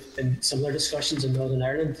sure there have been similar discussions in Northern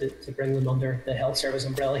Ireland to bring them under the health service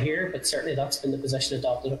umbrella here, but certainly that's been the position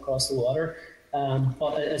adopted across the water.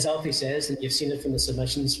 But as Alfie says, and you've seen it from the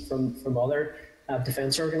submissions from other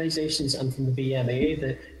defence organisations and from the BMA,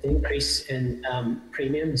 the increase in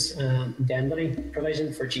premiums, indemnity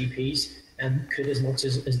provision for GPs could as much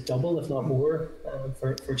as double, if not more,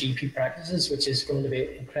 for GP practices, which is going to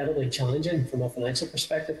be incredibly challenging from a financial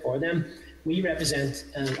perspective for them. We represent,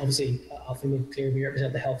 obviously, Alfie made clear, we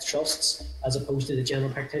represent the health trusts as opposed to the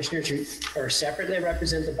general practitioners who are separately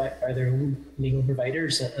represented by their own legal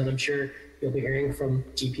providers, and I'm sure you'll be hearing from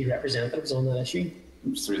GP representatives on that issue.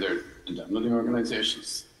 Through their indemnity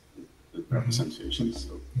organisations, the representations.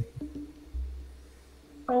 So.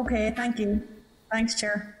 Okay, thank you. Thanks,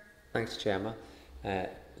 Chair. Thanks, Gemma.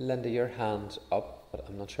 Linda, your hand's up, but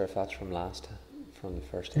I'm not sure if that's from the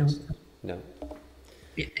first instance. No.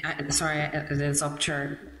 Sorry, it is up,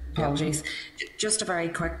 Chair. Apologies. Yeah. Just a very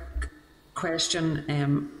quick question.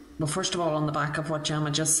 Well, first of all, on the back of what Gemma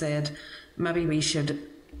just said, maybe we should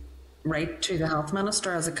write to the Health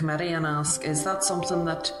Minister as a committee and ask, is that something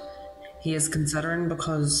that he is considering?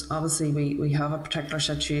 Because obviously we have a particular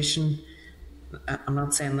situation. I'm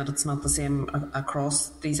not saying that it's not the same across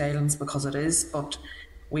these islands, because it is, but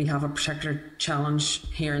we have a particular challenge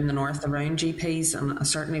here in the north around GPs, and I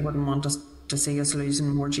certainly wouldn't want us to see us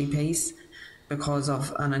losing more GPs because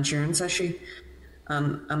of an insurance issue.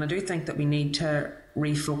 And I do think that we need to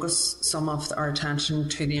refocus some of our attention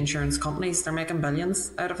to the insurance companies. They're making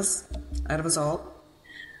billions out of us all,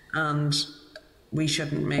 and we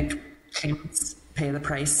shouldn't make claimants pay the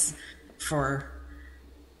price for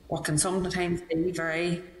what can sometimes be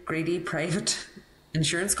very greedy private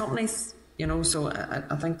insurance companies. So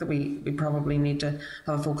I think that we probably need to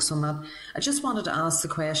have a focus on that. I just wanted to ask the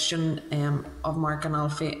question of Mark and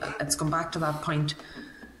Alfie. It's gone back to that point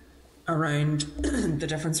around the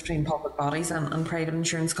difference between public bodies and private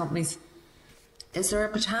insurance companies. Is there a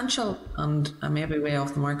potential, and I may be way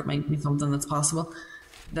off the mark, it might be something that's possible,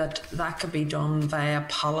 that could be done via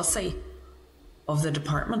policy of the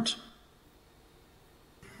department?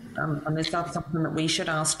 And is that something that we should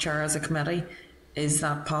ask, Chair, as a committee? Is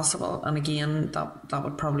that possible? And again, that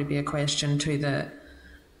would probably be a question to the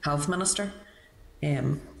Health Minister.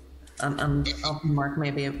 And Mark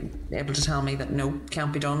may be able to tell me that no,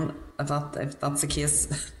 can't be done. If that's the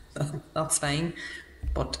case, that's fine.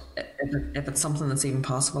 But if it's something that's even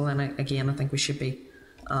possible, then again, I think we should be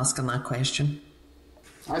asking that question.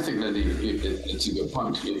 I think, Lindy, it's a good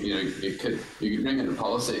point. You could bring in a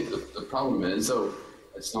policy. The problem is, though,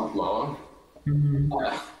 it's not law. Mm-hmm.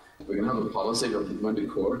 We can have a policy, but when went to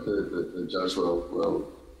court, the judge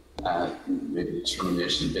will make a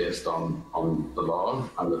determination based on the law,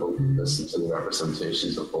 and they will listen to the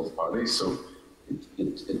representations of both parties. So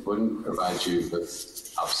it wouldn't provide you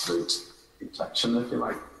with absolute protection, if you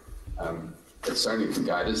like. it certainly can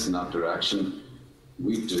guide us in that direction.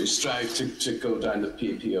 We do strive to go down the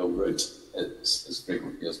PPO route as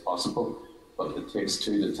frequently as possible, but it takes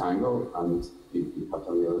two to tango, and you have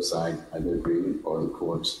on the other side either agreement or the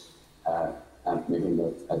courts and making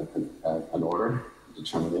an order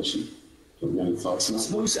determination. Do you have any thoughts on that? I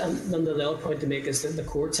suppose, and the other point to make is that the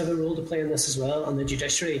courts have a role to play in this as well, and the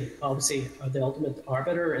judiciary obviously are the ultimate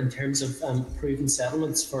arbiter in terms of approving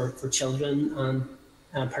settlements for children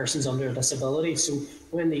and persons under a disability. So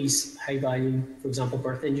when these high value, for example,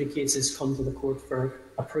 birth injury cases come to the court for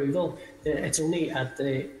approval, it's only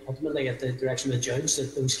ultimately at the direction of the judge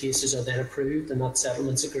that those cases are then approved and that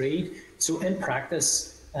settlement's agreed. So in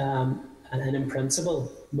practice and in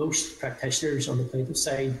principle, most practitioners on the plaintiff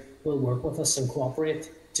side will work with us and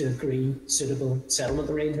cooperate to agree suitable settlement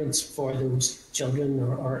arrangements for those children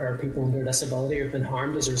or people under disability who have been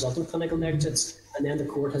harmed as a result of clinical negligence. And then the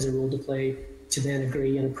court has a role to play to then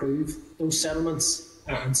agree and approve those settlements.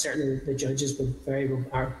 And certainly the judges will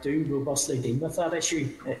do robustly deal with that issue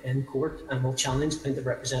in court and will challenge plaintiff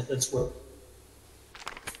representatives where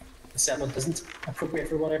the settlement isn't appropriate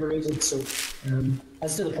for whatever reason. So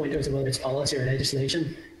as to the point of whether it's policy or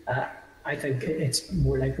legislation, I think it's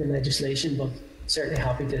more likely legislation, but certainly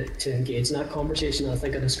happy to engage in that conversation. I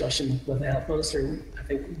think a discussion with the Health Minister, I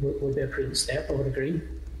think, would be a prudent step. I would agree.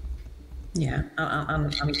 Yeah,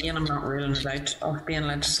 and again, I'm not ruling it out of being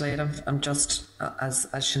legislative. I'm just, as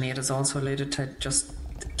Sinead has also alluded to, just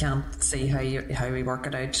can't see how we work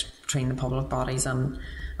it out between the public bodies and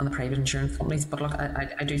the private insurance companies. But look,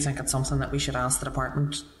 I do think it's something that we should ask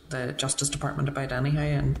the Justice Department about anyhow,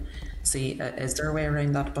 and see is there a way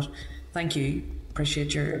around that. But thank you,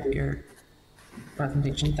 appreciate your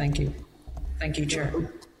presentation. Thank you, Chair.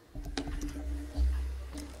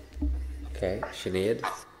 Okay, Sinead.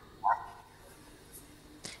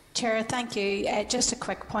 Chair, thank you. Just a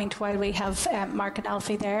quick point while we have Mark and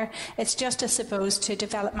Alfie there. It's just, I suppose, to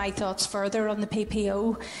develop my thoughts further on the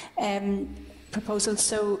PPO proposal.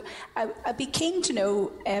 So I'd be keen to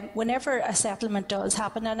know whenever a settlement does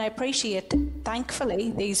happen, and I appreciate,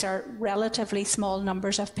 thankfully, these are relatively small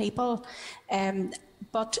numbers of people,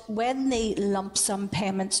 but when the lump sum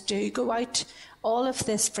payments do go out, all of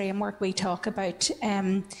this framework we talk about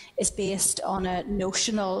is based on a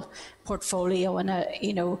notional portfolio and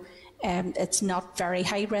it's not very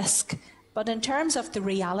high risk. But in terms of the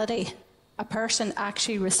reality, a person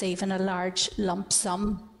actually receiving a large lump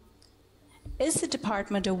sum, is the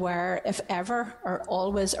department aware, if ever or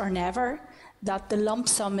always or never, that the lump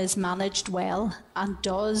sum is managed well and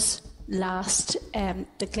does last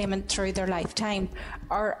the claimant through their lifetime?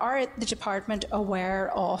 Or are the department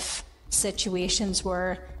aware of situations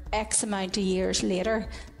where X amount of years later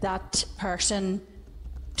that person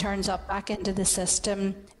turns up back into the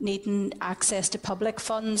system needing access to public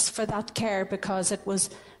funds for that care because it was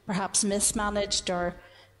perhaps mismanaged or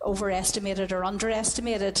overestimated or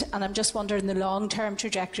underestimated? And I'm just wondering the long-term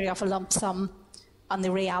trajectory of a lump sum and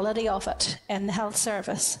the reality of it in the health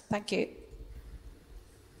service. Thank you.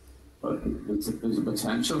 But there's a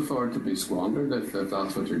potential for it to be squandered if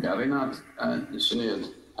that's what you're getting at,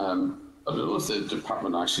 Sinead. I don't know if the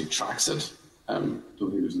department actually tracks it. Don't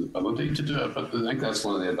think there's an ability to do it, but I think that's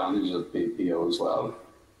one of the advantages of PPO as well,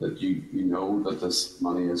 that you know that this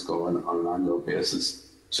money is going on an annual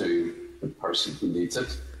basis to the person who needs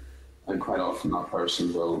it, and quite often that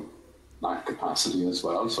person will lack capacity as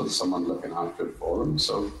well, so there's someone looking after it for them.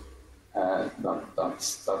 So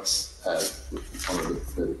that's one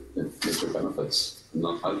of the major benefits,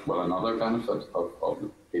 another benefit of the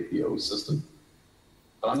PPO system.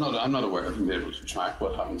 But I'm not aware of being able to track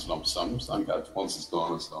what happens in lump sums. I think that once it's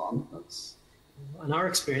gone, it's gone. And our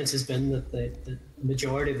experience has been that the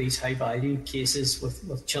majority of these high value cases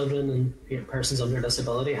with children and persons under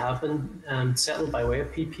disability have been settled by way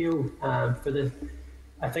of PPO.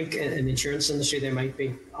 I think in the insurance industry there might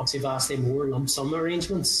be obviously vastly more lump sum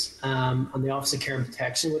arrangements, and the Office of Care and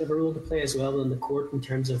Protection would have a role to play as well in the court in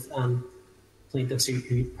terms of plaintiffs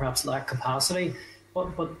who perhaps lack capacity.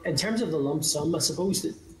 But in terms of the lump sum, I suppose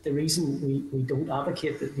that the reason we don't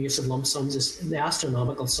advocate the use of lump sums is the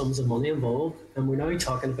astronomical sums of money involved, and we're now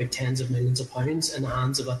talking about tens of millions of pounds in the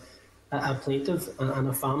hands of a plaintiff and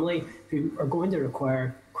a family who are going to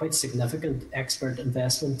require quite significant expert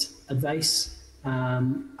investment advice,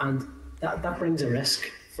 and that brings a risk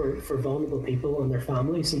for vulnerable people and their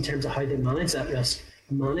families in terms of how they manage that risk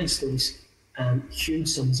and manage those huge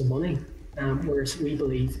sums of money. Whereas we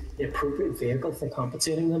believe the appropriate vehicle for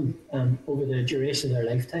compensating them over the duration of their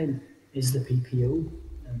lifetime is the PPO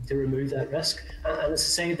to remove that risk. And as I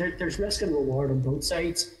say, there's risk and reward on both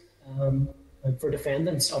sides. And for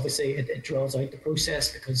defendants, obviously, it draws out the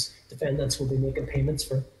process because defendants will be making payments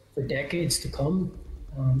for decades to come.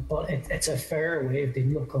 But it's a fair way of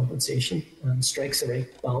dealing with compensation and strikes the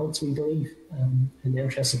right balance, we believe, in the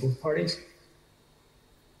interests of both parties.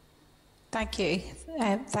 Thank you.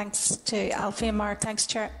 Thanks to Alfie and Mark. Thanks,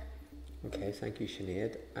 Chair. Okay, thank you,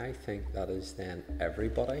 Sinead. I think that is then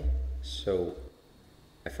everybody. So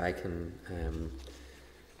if I can,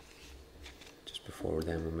 just before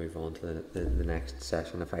then we move on to the next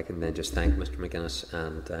session, if I can then just thank Mr McGuinness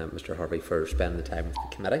and Mr Harvey for spending the time with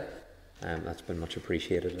the committee. That's been much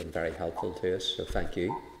appreciated and very helpful to us, so thank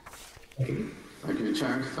you. Thank you. Thank you,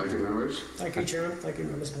 Chair. Thank you, members. Thank you, Chairman. Thank you,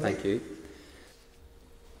 members. Thank you.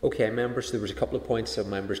 Okay, members, there was a couple of points that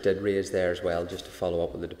members did raise there as well, just to follow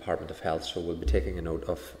up with the Department of Health, so we'll be taking a note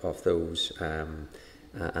of those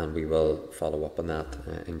and we will follow up on that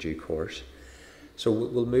in due course. So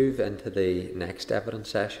we'll move into the next evidence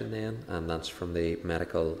session then, and that's from the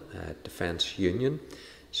Medical Defence Union.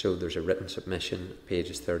 So there's a written submission,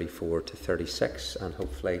 pages 34 to 36, and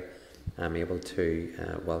hopefully I'm able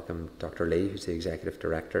to welcome Dr. Lee, who's the Executive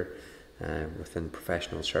Director within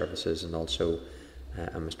Professional Services, and also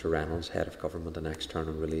and Mr Reynolds, Head of Government and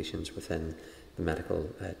External Relations within the Medical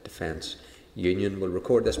Defence Union. We'll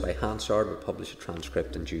record this by Hansard, we'll publish a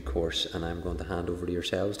transcript in due course, and I'm going to hand over to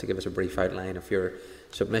yourselves to give us a brief outline of your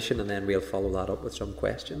submission, and then we'll follow that up with some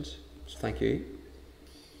questions. So thank you.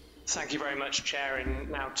 Thank you very much, Chair.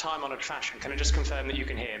 In now time-honoured fashion, can I just confirm that you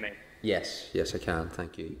can hear me? Yes, I can.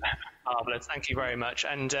 Thank you. Marvellous. Thank you very much.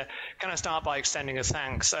 And can I start by extending a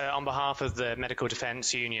thanks on behalf of the Medical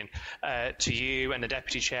Defence Union to you and the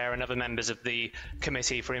Deputy Chair and other members of the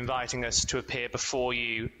committee for inviting us to appear before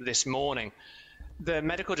you this morning. The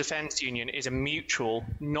Medical Defence Union is a mutual,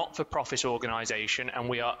 not-for-profit organisation, and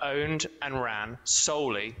we are owned and ran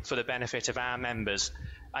solely for the benefit of our members.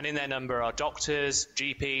 And in their number are doctors,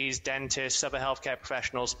 GPs, dentists, other healthcare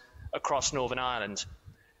professionals across Northern Ireland.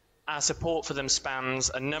 Our support for them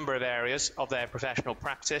spans a number of areas of their professional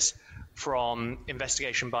practice, from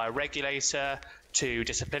investigation by a regulator to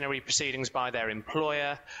disciplinary proceedings by their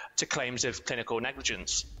employer to claims of clinical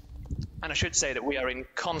negligence. And I should say that we are in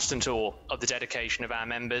constant awe of the dedication of our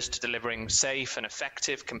members to delivering safe and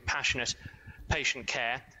effective, compassionate patient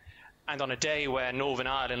care. And on a day where Northern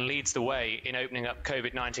Ireland leads the way in opening up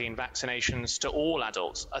COVID-19 vaccinations to all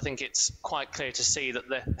adults, I think it's quite clear to see that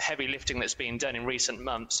the heavy lifting that's been done in recent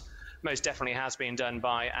months most definitely has been done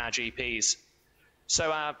by our GPs.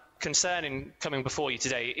 So our concern in coming before you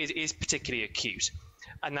today is particularly acute,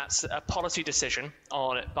 and that's a policy decision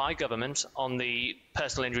by government on the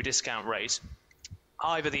personal injury discount rate,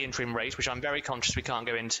 either the interim rate, which I'm very conscious we can't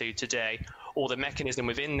go into today, or the mechanism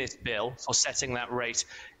within this bill for setting that rate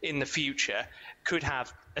in the future could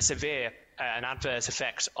have a severe and adverse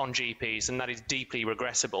effect on GPs, and that is deeply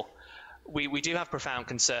regrettable. We do have profound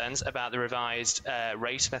concerns about the revised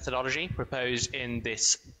rate methodology proposed in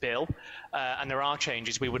this bill, and there are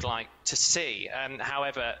changes we would like to see.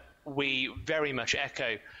 However, we very much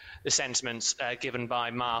echo the sentiments given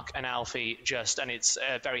by Mark and Alfie and it's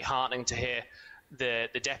very heartening to hear the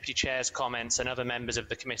Deputy Chair's comments and other members of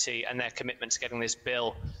the committee and their commitment to getting this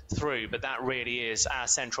bill through, but that really is our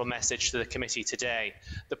central message to the committee today.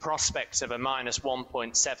 The prospect of a minus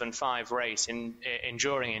 1.75 rate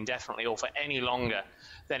enduring indefinitely or for any longer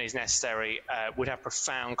than is necessary would have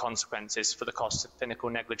profound consequences for the cost of clinical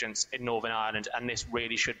negligence in Northern Ireland, and this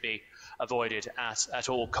really should be avoided at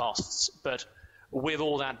all costs. But with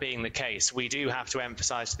all that being the case, we do have to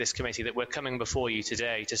emphasise to this committee that we're coming before you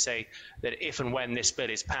today to say that if and when this bill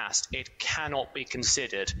is passed, it cannot be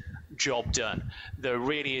considered job done. There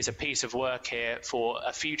really is a piece of work here for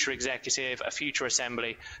a future executive, a future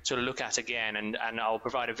assembly to look at again, and I'll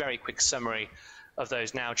provide a very quick summary of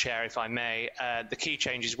those now, Chair, if I may. The key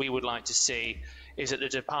changes we would like to see is that the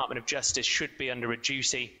Department of Justice should be under a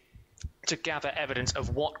duty to gather evidence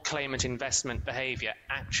of what claimant investment behaviour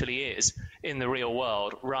actually is in the real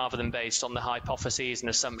world, rather than based on the hypotheses and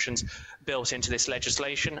assumptions built into this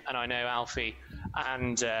legislation. And I know Alfie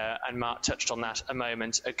and Mark touched on that a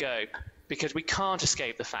moment ago, because we can't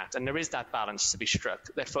escape the fact, and there is that balance to be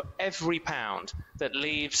struck, that for every pound that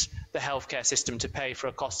leaves the healthcare system to pay for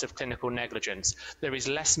a cost of clinical negligence, there is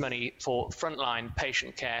less money for frontline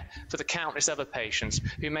patient care for the countless other patients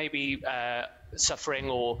who may be suffering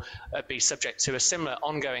or be subject to a similar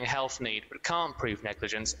ongoing health need but can't prove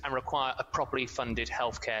negligence and require a properly funded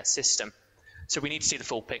healthcare system. So we need to see the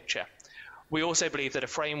full picture. We also believe that a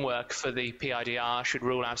framework for the PIDR should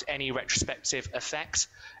rule out any retrospective effect.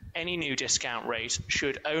 Any new discount rate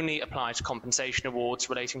should only apply to compensation awards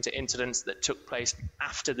relating to incidents that took place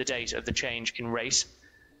after the date of the change in rate.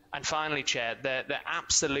 And finally, Chair, there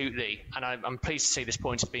absolutely, and I'm pleased to see this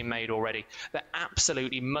point has been made already, there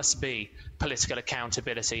absolutely must be political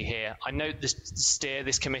accountability here. I note the steer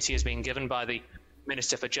this committee has been given by the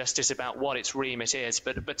Minister for Justice about what its remit is,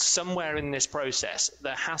 but somewhere in this process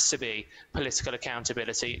there has to be political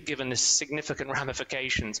accountability given the significant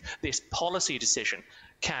ramifications this policy decision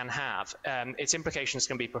can have. Its implications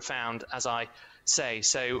can be profound, as I say.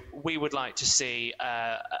 So we would like to see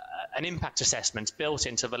an impact assessment built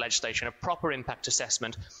into the legislation, a proper impact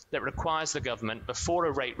assessment that requires the government, before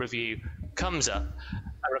a rate review comes up,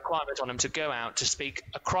 a requirement on them to go out to speak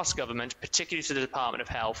across government, particularly to the Department of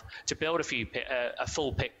Health, to build a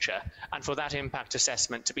full picture, and for that impact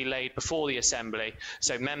assessment to be laid before the Assembly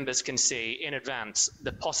so members can see in advance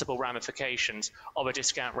the possible ramifications of a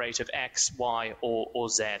discount rate of X, Y or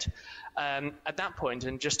Z. At that point,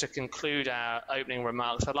 and just to conclude our opening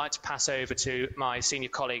remarks, I'd like to pass over to my senior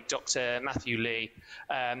colleague, Dr. Matthew Lee,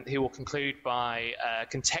 who will conclude by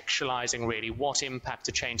contextualising really what impact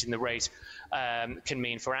a change in the rate can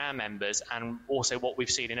mean for our members, and also what we've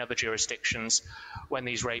seen in other jurisdictions when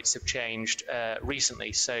these rates have changed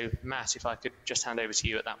recently. So, Matt, if I could just hand over to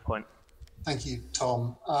you at that point. Thank you,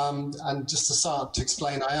 Tom. And just to start to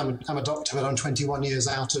explain, I'm a doctor, but I'm 21 years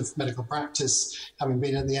out of medical practice, having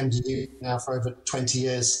been at the MDU now for over 20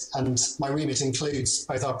 years. And my remit includes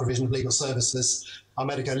both our provision of legal services, our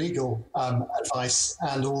medico-legal advice,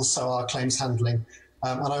 and also our claims handling.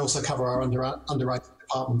 And I also cover our underwriting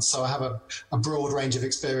department. So I have a broad range of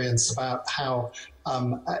experience about how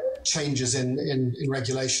changes in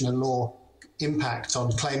regulation and law impact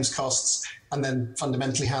on claims costs, and then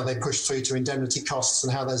fundamentally how they push through to indemnity costs,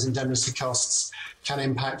 and how those indemnity costs can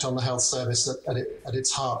impact on the health service at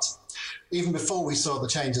its heart. Even before we saw the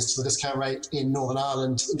changes to the discount rate in Northern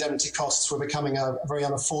Ireland, indemnity costs were becoming a very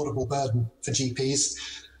unaffordable burden for GPs.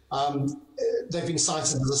 They've been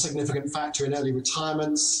cited as a significant factor in early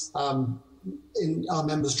retirements, in our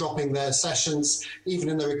members dropping their sessions, even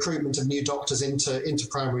in the recruitment of new doctors into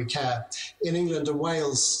primary care. In England and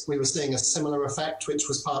Wales, we were seeing a similar effect, which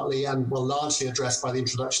was partly and largely addressed by the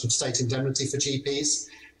introduction of state indemnity for GPs.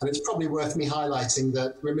 And it's probably worth me highlighting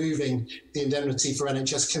that removing the indemnity for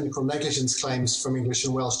NHS clinical negligence claims from English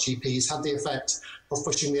and Welsh GPs had the effect of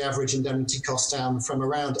pushing the average indemnity cost down from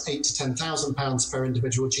around £8,000 to £10,000 per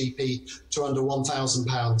individual GP to under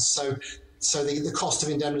 £1,000. So the cost of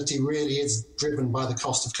indemnity really is driven by the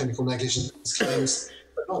cost of clinical negligence claims,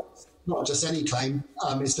 but not just any claim.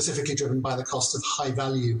 It's specifically driven by the cost of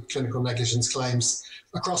high-value clinical negligence claims.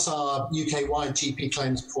 Across our UK-wide GP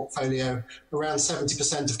claims portfolio, around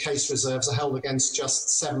 70% of case reserves are held against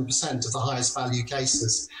just 7% of the highest value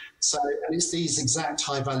cases. So, and it's these exact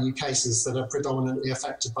high-value cases that are predominantly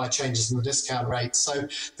affected by changes in the discount rate. So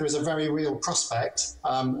there is a very real prospect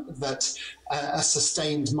that a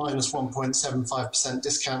sustained minus 1.75%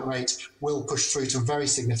 discount rate will push through to very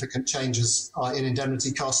significant changes in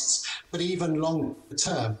indemnity costs. But even longer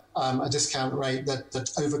term, a discount rate that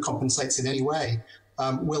overcompensates in any way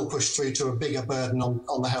will push through to a bigger burden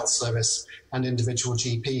on the health service and individual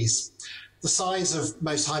GPs. The size of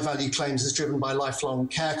most high-value claims is driven by lifelong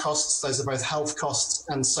care costs. Those are both health costs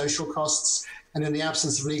and social costs. And in the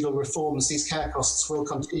absence of legal reforms, these care costs will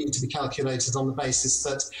continue to be calculated on the basis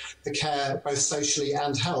that the care, both socially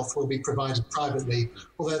and health, will be provided privately.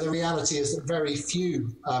 Although the reality is that very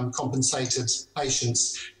few compensated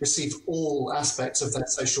patients receive all aspects of their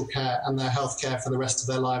social care and their health care for the rest of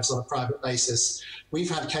their lives on a private basis. We've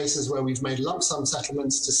had cases where we've made lump sum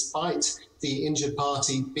settlements despite the injured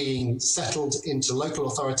party being settled into local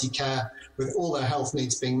authority care with all their health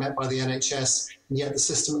needs being met by the NHS, and yet the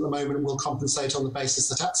system at the moment will compensate on the basis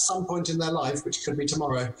that at some point in their life, which could be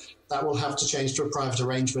tomorrow, that will have to change to a private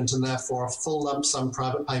arrangement, and therefore a full lump sum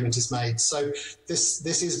private payment is made. So this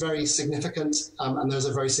is very significant, and there's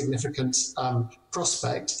a very significant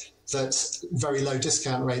prospect that very low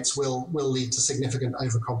discount rates will lead to significant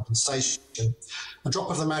overcompensation. A drop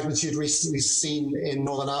of the magnitude recently seen in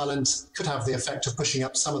Northern Ireland could have the effect of pushing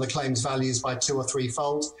up some of the claims values by 2 or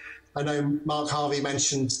 3-fold. I know Mark Harvey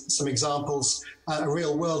mentioned some examples, a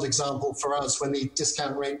real world example for us when the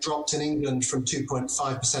discount rate dropped in England from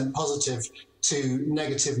 2.5% positive to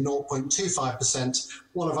negative 0.25%.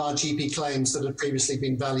 One of our GP claims that had previously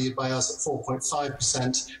been valued by us at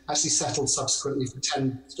 4.5% actually settled subsequently for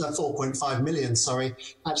 4.5 million,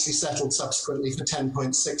 actually settled subsequently for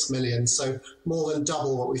 10.6 million. So more than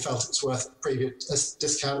double what we felt it was worth at the previous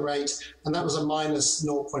discount rate. And that was a minus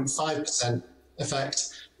 0.5%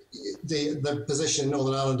 effect. The position in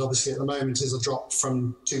Northern Ireland, obviously, at the moment is a drop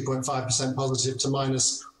from 2.5% positive to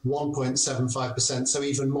minus 1.75%, so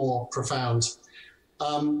even more profound.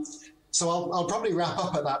 So I'll probably wrap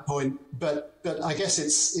up at that point, but I guess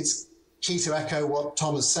it's key to echo what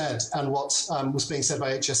Tom has said and what was being said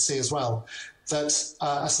by HSC as well, that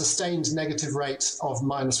a sustained negative rate of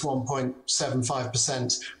minus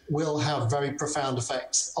 1.75% will have very profound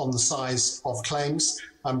effects on the size of claims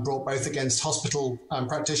brought both against hospital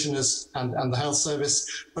practitioners and the health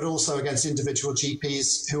service, but also against individual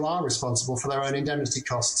GPs who are responsible for their own indemnity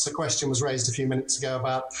costs. A question was raised a few minutes ago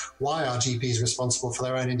about why are GPs responsible for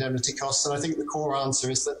their own indemnity costs, and I think the core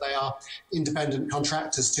answer is that they are independent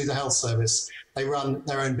contractors to the health service. They run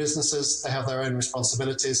their own businesses, they have their own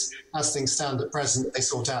responsibilities. As things stand at present, they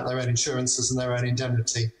sort out their own insurances and their own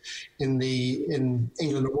indemnity. In England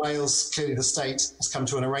and Wales, clearly the state has come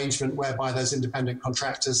to an arrangement whereby those independent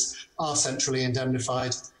contractors are centrally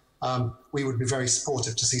indemnified. We would be very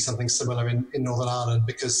supportive to see something similar in Northern Ireland,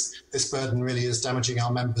 because this burden really is damaging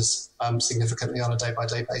our members significantly on a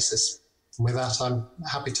day-by-day basis. And with that, I'm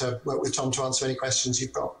happy to work with Tom to answer any questions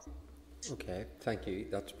you've got. Okay, thank you.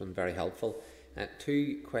 That's been very helpful.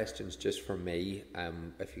 Two questions just from me.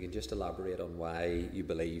 If you can just elaborate on why you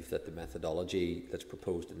believe that the methodology that's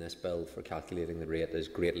proposed in this bill for calculating the rate is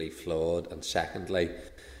greatly flawed. And secondly,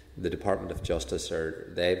 the Department of Justice,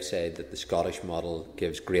 they've said that the Scottish model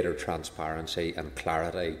gives greater transparency and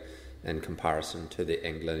clarity in comparison to the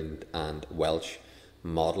England and Welsh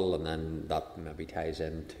model, and then that maybe ties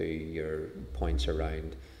into your points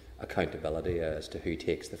around accountability as to who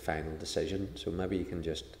takes the final decision. So maybe you can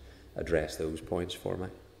just address those points for me.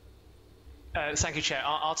 Thank you, Chair.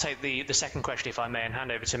 I'll take the second question, if I may, and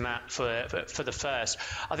hand over to Matt for the first.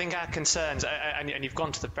 I think our concerns, and you've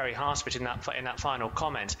gone to the very heart of it in that final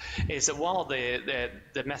comment, is that while the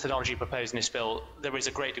methodology proposed in this bill, there is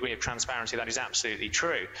a great degree of transparency. That is absolutely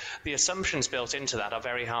true. The assumptions built into that are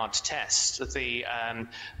very hard to test. The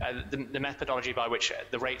methodology by which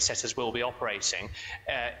the rate setters will be operating,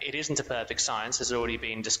 it isn't a perfect science, as has already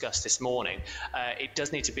been discussed this morning. It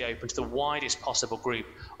does need to be open to the widest possible group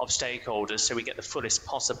of stakeholders, so we get the fullest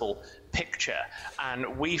possible picture.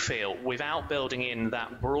 And we feel, without building in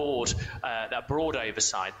that broad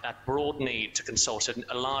oversight, that broad need to consult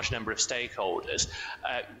a large number of stakeholders,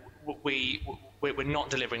 we're not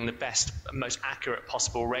delivering the best, most accurate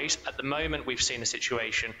possible rate. At the moment, we've seen a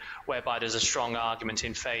situation whereby there's a strong argument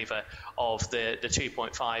in favour of the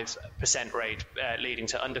 2.5% rate leading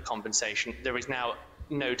to undercompensation. There is now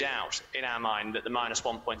no doubt in our mind that the minus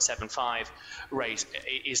 1.75 rate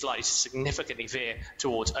is likely to significantly veer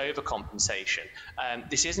towards overcompensation.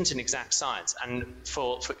 This isn't an exact science, and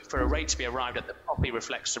for a rate to be arrived at that properly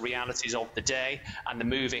reflects the realities of the day and the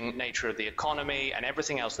moving nature of the economy and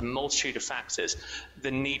everything else, the multitude of factors,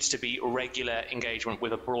 there needs to be regular engagement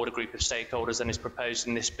with a broader group of stakeholders than is proposed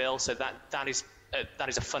in this bill. So that is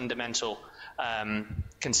a fundamental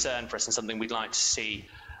concern for us, and something we'd like to see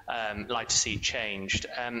changed.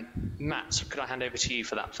 Matt, could I hand over to you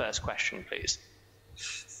for that first question, please?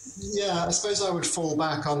 Yeah, I suppose I would fall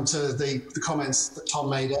back onto the comments that Tom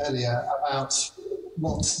made earlier about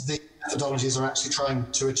what the methodologies are actually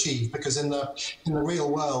trying to achieve, because in the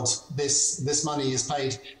real world, this money is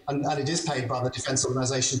paid, and it is paid by the defence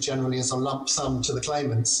organisations generally as a lump sum to the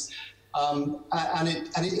claimants. And it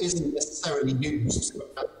isn't necessarily used to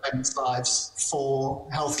claimants' lives for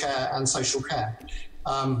healthcare and social care.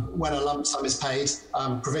 When a lump sum is paid,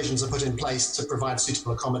 provisions are put in place to provide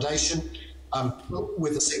suitable accommodation.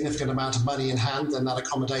 With a significant amount of money in hand, then that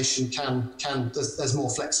accommodation there's more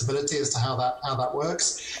flexibility as to how that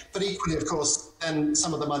works. But equally, of course, then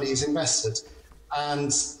some of the money is invested.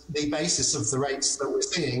 And the basis of the rates that we're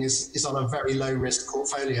seeing is on a very low risk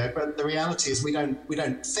portfolio. But the reality is we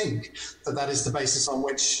don't think that is the basis on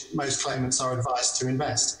which most claimants are advised to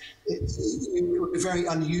invest. It would be very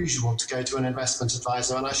unusual to go to an investment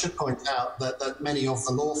advisor, and I should point out that many of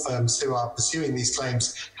the law firms who are pursuing these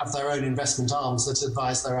claims have their own investment arms that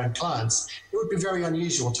advise their own clients. It would be very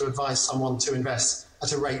unusual to advise someone to invest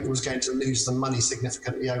at a rate that was going to lose them money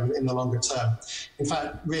significantly in the longer term. In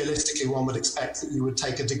fact, realistically, one would expect that you would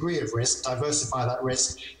take a degree of risk, diversify that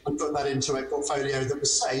risk, and put that into a portfolio that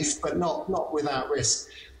was safe, but not without risk.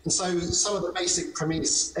 And so some of the basic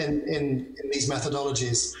premise in these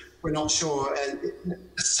methodologies, we're not sure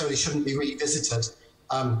necessarily shouldn't be revisited.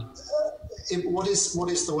 What is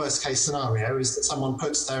the worst case scenario is that someone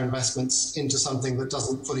puts their investments into something that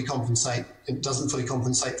doesn't fully compensate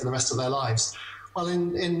for the rest of their lives. Well,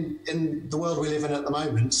 in the world we live in at the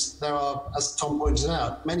moment, there are, as Tom pointed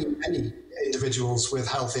out, many individuals with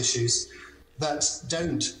health issues that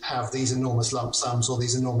don't have these enormous lump sums or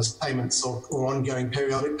these enormous payments or ongoing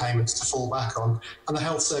periodic payments to fall back on, and the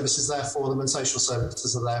health service is there for them and social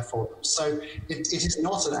services are there for them. So it is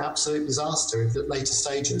not an absolute disaster if at later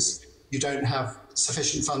stages you don't have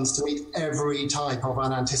sufficient funds to meet every type of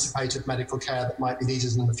unanticipated medical care that might be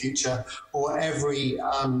needed in the future, or every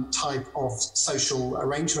type of social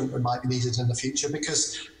arrangement that might be needed in the future,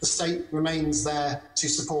 because the state remains there to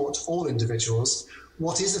support all individuals.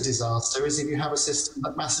 What is a disaster is if you have a system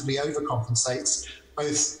that massively overcompensates,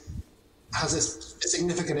 both has a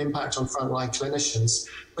significant impact on frontline clinicians,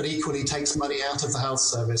 but equally takes money out of the health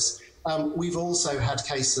service. We've also had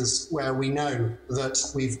cases where we know that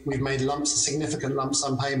we've made significant lump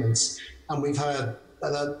sum payments, and we've heard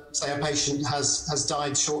that, say, a patient has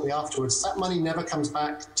died shortly afterwards. That money never comes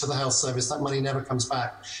back to the health service. That money never comes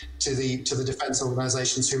back to the defence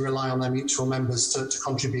organisations who rely on their mutual members to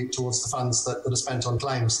contribute towards the funds that are spent on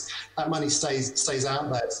claims. That money stays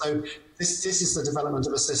out there. So this is the development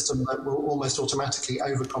of a system that will almost automatically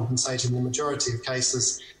overcompensate in the majority of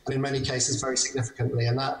cases, and in many cases very significantly,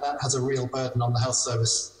 and that has a real burden on the health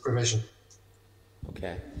service provision.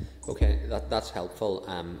 Okay, that's helpful.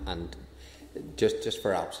 And just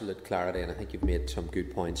for absolute clarity, and I think you've made some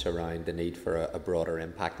good points around the need for a broader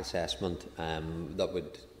impact assessment that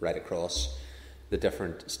would right across the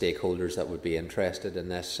different stakeholders that would be interested in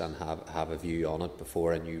this and have a view on it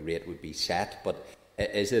before a new rate would be set. But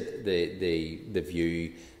is it the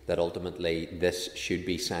view that ultimately this should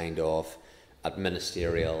be signed off at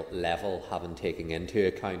ministerial level, having taken into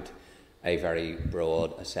account a very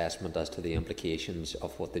broad assessment as to the implications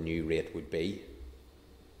of what the new rate would be?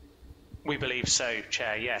 We believe so,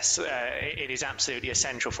 Chair. Yes, it is absolutely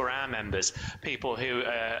essential for our members, people who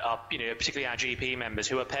are, particularly our GP members,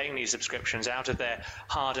 who are paying these subscriptions out of their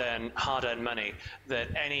hard-earned money, that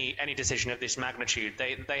any decision of this magnitude,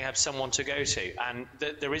 they have someone to go to, and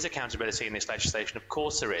there is accountability in this legislation. Of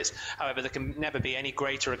course, there is. However, there can never be any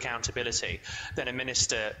greater accountability than a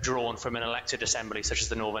minister drawn from an elected assembly, such as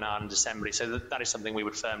the Northern Ireland Assembly. So that is something we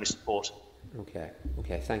would firmly support. Okay.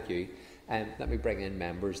 Thank you. Let me bring in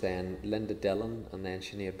members then. Linda Dillon and then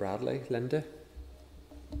Sinead Bradley. Linda.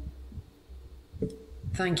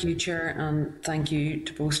 Thank you, Chair, and thank you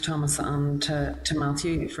to both Thomas and to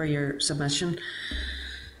Matthew for your submission.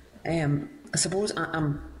 I suppose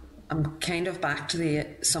I'm kind of back to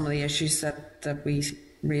some of the issues that we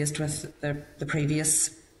raised with the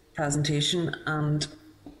previous presentation, and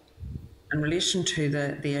in relation to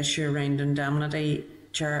the issue around indemnity,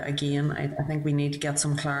 Chair, again, I think we need to get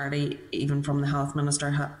some clarity, even from the Health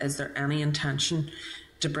Minister. Is there any intention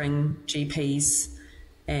to bring GPs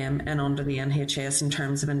in under the NHS in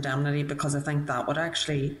terms of indemnity? Because I think that would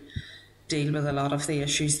actually deal with a lot of the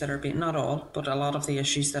issues that are being, not all, but a lot of the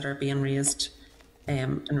issues that are being raised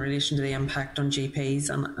in relation to the impact on GPs.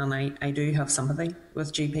 And I do have sympathy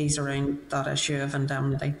with GPs around that issue of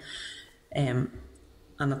indemnity.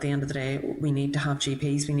 And at the end of the day, we need to have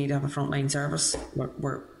GPs, we need to have a frontline service.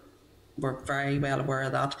 We're very well aware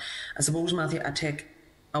of that. I suppose, Matthew, I take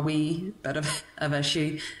a wee bit of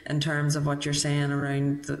issue in terms of what you're saying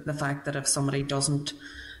around the fact that if somebody doesn't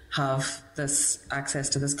have this access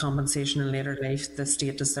to this compensation in later life, the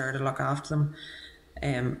state is there to look after them.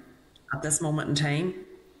 At this moment in time,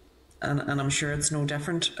 and I'm sure it's no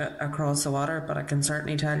different across the water, but I can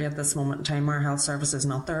certainly tell you at this moment in time, our health service is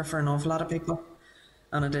not there for an awful lot of people.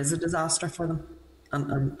 And it is a disaster for them.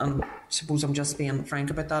 And I suppose I'm just being frank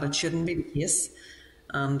about that. It shouldn't be the case.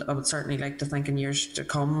 And I would certainly like to think in years to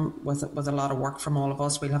come, with a lot of work from all of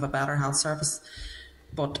us, we'll have a better health service.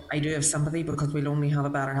 But I do have sympathy, because we'll only have a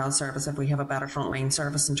better health service if we have a better frontline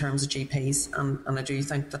service in terms of GPs. And I do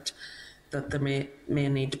think that there may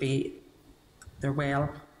need to be, there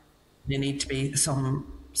need to be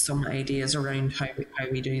some ideas around how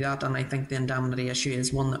we do that. And I think the indemnity issue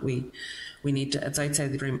is one that we need to, it's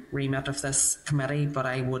outside the remit of this committee, but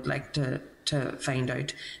I would like to find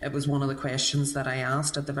out. It was one of the questions that I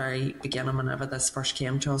asked at the very beginning whenever this first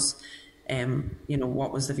came to us.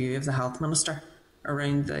 What was the view of the Health Minister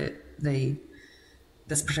around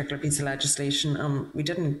this particular piece of legislation? We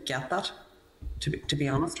didn't get that, to be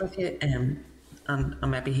honest with you. And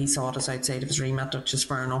maybe he saw it as outside of his remit, which is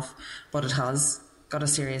fair enough, but it has got a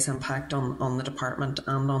serious impact on the department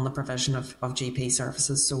and on the provision of GP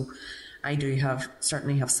services. So I do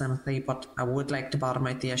certainly have sympathy, but I would like to bottom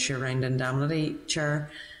out the issue around indemnity,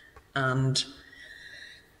 Chair. And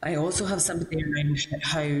I also have sympathy around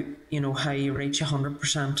how you reach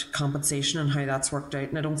 100% compensation and how that's worked out.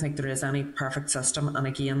 And I don't think there is any perfect system. And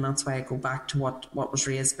again, that's why I go back to what was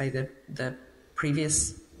raised by the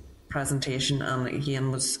previous presentation, and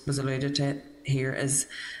again was alluded to here, is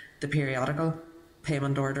the periodical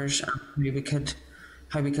payment orders, and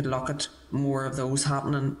how we could look at more of those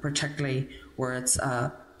happening, particularly where it's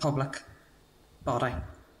a public body.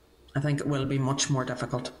 I think it will be much more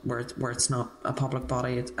difficult where it's not a public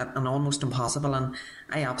body. It's and almost impossible, and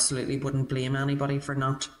I absolutely wouldn't blame anybody for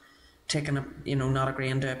not taking not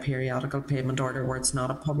agreeing to a periodical payment order where it's not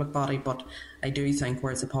a public body. But I do think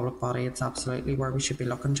where it's a public body, it's absolutely where we should be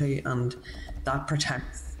looking to, and that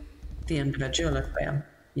protects the individual as well,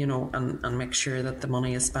 and make sure that the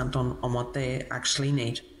money is spent on what they actually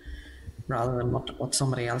need, rather than what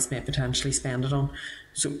somebody else may potentially spend it on.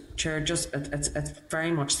 So, Chair, it's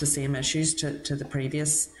very much the same issues to the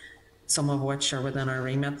previous, some of which are within our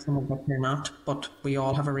remit, some of which are not, but we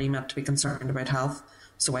all have a remit to be concerned about health.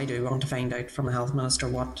 So I do want to find out from the Health Minister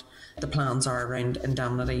what the plans are around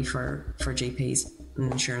indemnity for GPs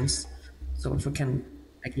and insurance. So if we can,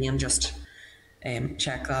 again, just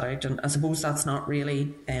check that out. And I suppose that's not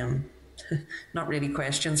really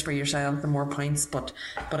questions for yourself, the more points, but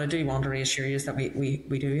I do want to reassure you that we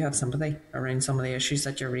do have sympathy around some of the issues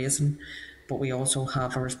that you're raising, but we also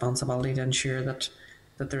have a responsibility to ensure that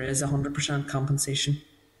there is 100% compensation.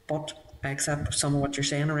 But I accept some of what you're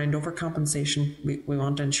saying around overcompensation. We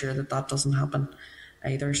want to ensure that doesn't happen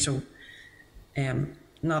either. So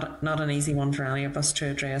not an easy one for any of us to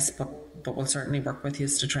address, but we'll certainly work with you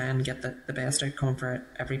to try and get the best outcome for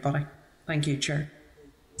everybody. Thank you, Chair.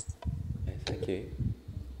 Thank you.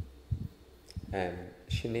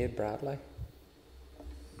 Sinead Bradley.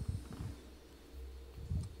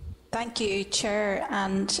 Thank you, Chair,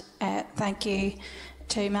 and thank you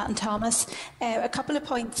to Matt and Thomas. A couple of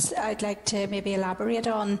points I'd like to maybe elaborate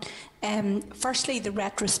on. Firstly, the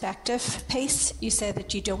retrospective piece. You said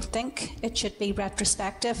that you don't think it should be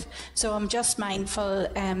retrospective. So I'm just mindful,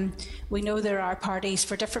 we know there are parties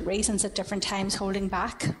for different reasons at different times holding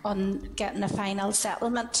back on getting a final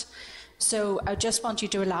settlement. So I just want you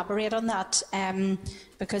to elaborate on that,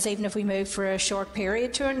 because even if we move for a short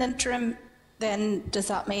period to an interim, then does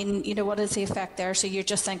that mean, what is the effect there? So you're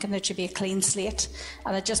just thinking there should be a clean slate,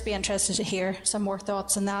 and I'd just be interested to hear some more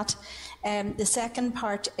thoughts on that. The second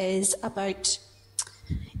part is about,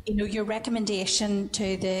 your recommendation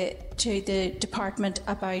to the department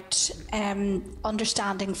about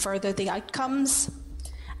understanding further the outcomes.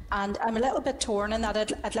 And I'm a little bit torn on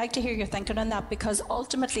that. I'd like to hear your thinking on that, because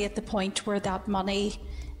ultimately at the point where that money,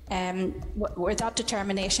 where that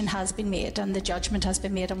determination has been made and the judgment has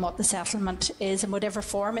been made on what the settlement is in whatever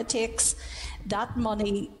form it takes, that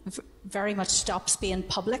money very much stops being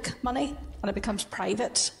public money and it becomes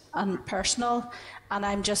private and personal. And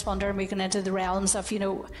I'm just wondering, we get into the realms of,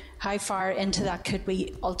 how far into that could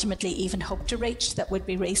we ultimately even hope to reach that would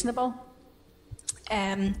be reasonable?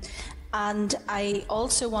 And I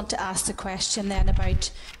also want to ask the question then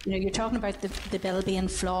about, you're talking about the bill being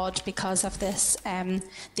flawed because of this,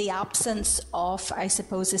 the absence of, I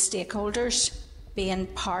suppose, the stakeholders being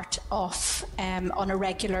part of, on a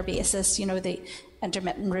regular basis, the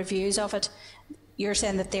intermittent reviews of it. You're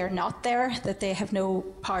saying that they're not there, that they have no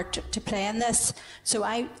part to play in this. So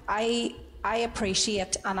I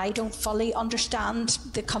appreciate, and I don't fully understand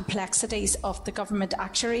the complexities of the government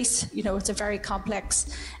actuaries. It's a very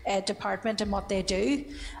complex department in what they do.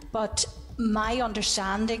 But my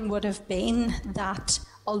understanding would have been that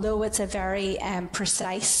although it's a very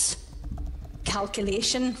precise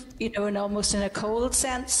calculation, and almost in a cold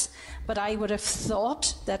sense, but I would have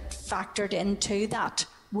thought that factored into that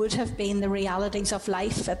would have been the realities of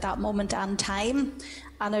life at that moment and time.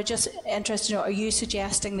 And I'm just interested, are you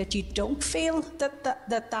suggesting that you don't feel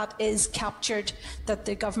that is captured, that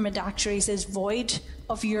the government actuaries is void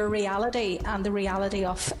of your reality and the reality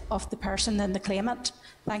of the person and the claimant?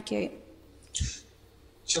 Thank you.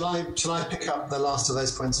 Shall I pick up the last of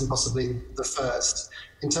those points and possibly the first?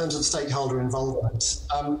 In terms of stakeholder involvement,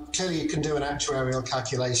 clearly you can do an actuarial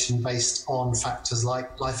calculation based on factors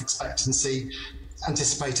like life expectancy,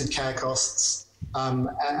 anticipated care costs,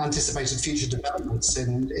 anticipated future developments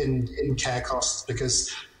in care costs,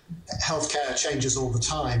 because healthcare changes all the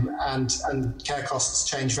time and care costs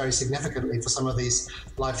change very significantly for some of these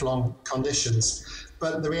lifelong conditions.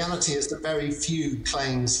 But the reality is that very few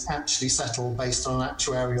claims actually settle based on an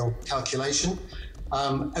actuarial calculation.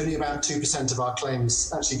 Only about 2% of our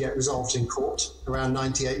claims actually get resolved in court. Around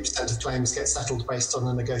 98% of claims get settled based on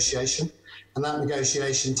a negotiation. And that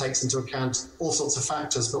negotiation takes into account all sorts of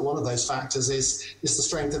factors, but one of those factors is the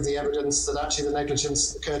strength of the evidence that actually the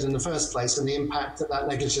negligence occurred in the first place, and the impact that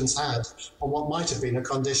negligence had on what might have been a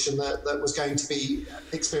condition that was going to be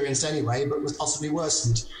experienced anyway, but was possibly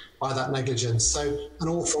worsened by that negligence. So an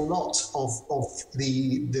awful lot of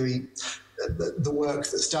the the work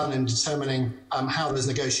that's done in determining how those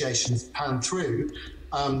negotiations pan through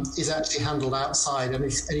is actually handled outside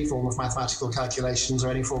any form of mathematical calculations or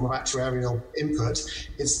any form of actuarial input.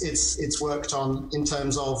 It's worked on in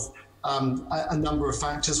terms of a number of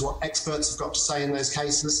factors, what experts have got to say in those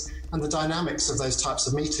cases, and the dynamics of those types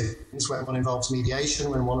of meetings, when one involves mediation,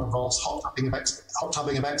 when one involves hot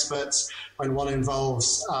tubbing of experts, when one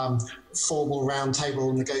involves formal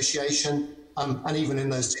roundtable negotiation, and even in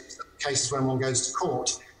those cases when one goes to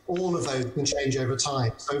court. All of those can change over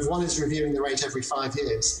time. So if one is reviewing the rate every 5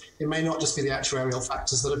 years, it may not just be the actuarial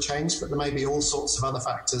factors that have changed, but there may be all sorts of other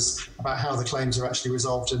factors about how the claims are actually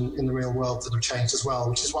resolved in the real world that have changed as well,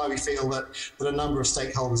 which is why we feel that a number of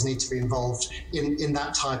stakeholders need to be involved in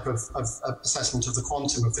that type of assessment of the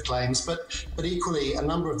quantum of the claims. But equally, a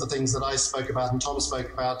number of the things that I spoke about and Tom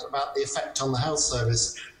spoke about the effect on the health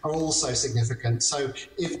service are also significant. So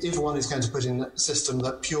if one is going to put in a system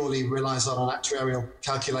that purely relies on an actuarial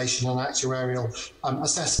calculation and actuarial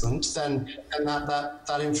assessment, then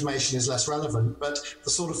that information is less relevant. But the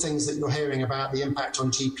sort of things that you're hearing about, the impact on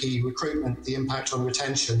GP recruitment, the impact on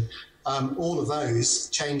retention, all of those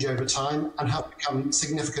change over time and have become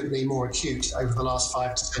significantly more acute over the last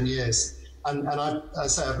 5 to 10 years. And I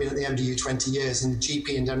say I've been at the MDU 20 years, and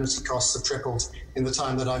GP indemnity costs have tripled in the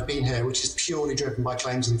time that I've been here, which is purely driven by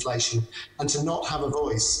claims inflation. And to not have a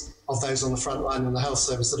voice of those on the front line in the health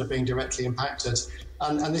service that are being directly impacted.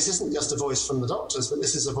 And this isn't just a voice from the doctors, but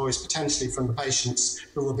this is a voice potentially from the patients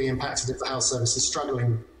who will be impacted if the health service is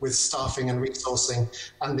struggling with staffing and resourcing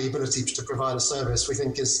and the ability to provide a service. We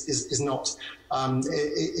think is not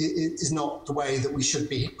the way that we should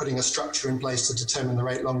be putting a structure in place to determine the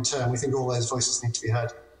rate long term. We think all those voices need to be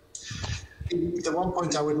heard. The one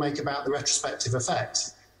point I would make about the retrospective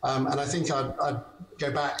effect, and I think I'd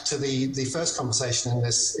go back to the first conversation in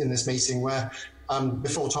this meeting where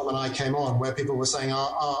before Tom and I came on, where people were saying,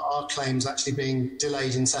 are claims actually being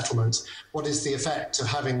delayed in settlement? What is the effect of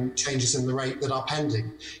having changes in the rate that are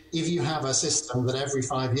pending? If you have a system that every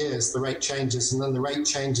 5 years the rate changes and then the rate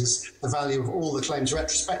changes the value of all the claims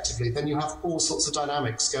retrospectively, then you have all sorts of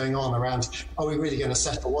dynamics going on around, are we really going to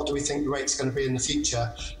settle? What do we think the rate's going to be in the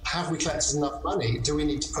future? Have we collected enough money? Do we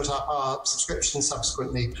need to put up our subscription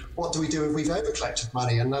subsequently? What do we do if we've over-collected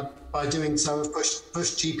money? And by doing so, have pushed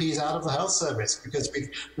GPs out of the health service because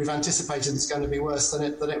we've anticipated it's going to be worse than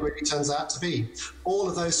it really turns out to be. All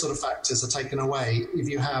of those sort of factors are taken away if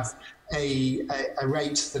you have a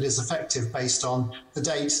rate that is effective based on the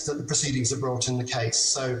date that the proceedings are brought in the case.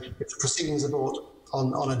 So if the proceedings are brought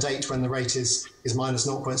on a date when the rate is minus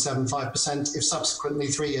 0.75%, if subsequently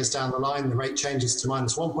 3 years down the line the rate changes to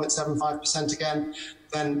minus 1.75% again,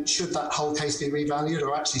 then should that whole case be revalued,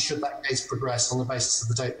 or actually should that case progress on the basis of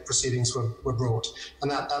the date the proceedings were brought?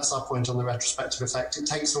 And that's our point on the retrospective effect. It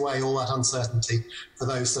takes away all that uncertainty for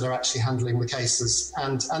those that are actually handling the cases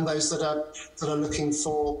and those that are looking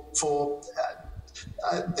for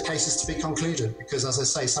the cases to be concluded, because, as I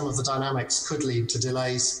say, some of the dynamics could lead to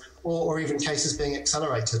delays or even cases being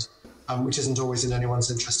accelerated, which isn't always in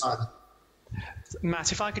anyone's interest either.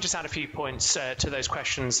 Matt, if I could just add a few points to those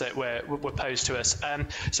questions that were posed to us.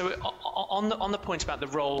 So on the point about the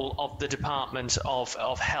role of the Department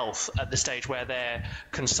of Health at the stage where they're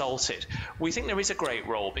consulted, we think there is a great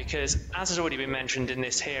role because, as has already been mentioned in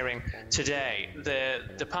this hearing today, the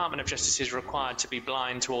Department of Justice is required to be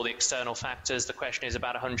blind to all the external factors. The question is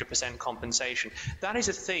about 100% compensation. That is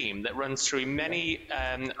a theme that runs through many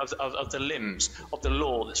of the limbs of the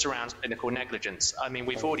law that surrounds clinical negligence. I mean,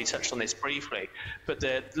 we've already touched on this briefly, but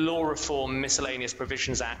the Law Reform Miscellaneous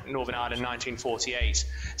Provisions Act, Northern Ireland 1948,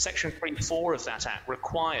 Section 3.4 of that Act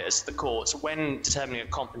requires the courts, when determining a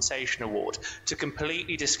compensation award, to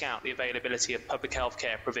completely discount the availability of public health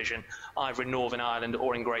care provision either in Northern Ireland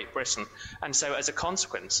or in Great Britain. And so as a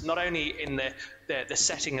consequence, not only in the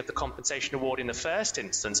setting of the compensation award in the first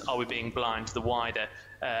instance are we being blind to the wider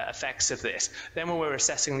effects of this, then when we're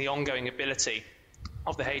assessing the ongoing ability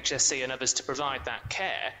of the HSC and others to provide that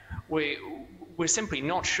care, we're simply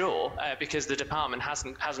not sure because the department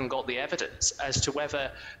hasn't got the evidence as to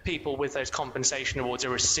whether people with those compensation awards are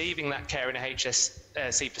receiving that care in a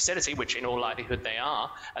HSC facility, which in all likelihood they are,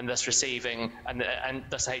 and thus receiving, and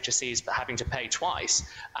thus the HSC is having to pay twice.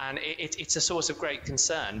 And it's a source of great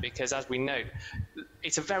concern because, as we know,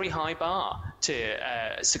 it's a very high bar to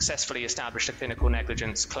successfully establish a clinical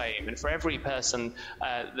negligence claim. And for every person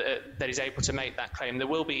that is able to make that claim, there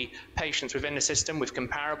will be patients within the system with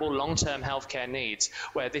comparable long-term healthcare needs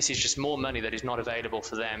where this is just more money that is not available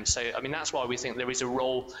for them. So, I mean, that's why we think there is a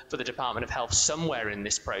role for the Department of Health somewhere in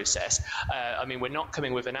this process. I mean, we're not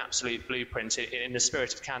coming with an absolute blueprint. In the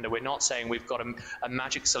spirit of candour, we're not saying we've got a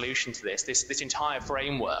magic solution to this. This entire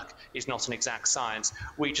framework is not an exact science.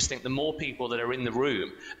 We just think the more people that are in the room,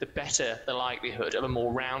 the better the likelihood of a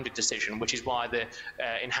more rounded decision, which is why the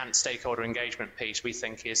enhanced stakeholder engagement piece we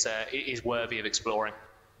think is worthy of exploring.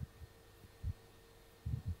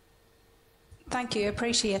 Thank you. I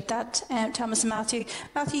appreciate that, Thomas and Matthew.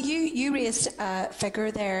 Matthew, you raised a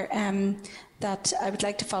figure there that I would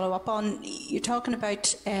like to follow up on. You're talking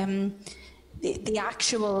about the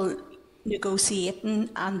actual negotiating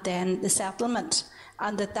and then the settlement,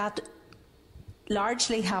 and that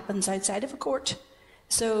largely happens outside of a court.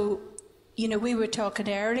 So, you know, we were talking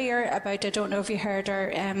earlier about, I don't know if you heard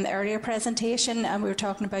our earlier presentation, and we were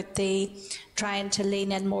talking about trying to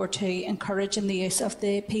lean in more to encouraging the use of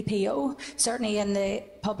the PPO, certainly in the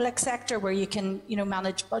public sector where you can, you know,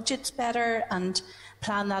 manage budgets better and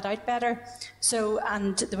plan that out better. So,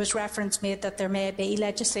 and there was reference made that there may be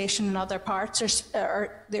legislation in other parts,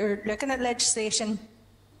 or they're looking at legislation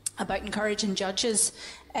about encouraging judges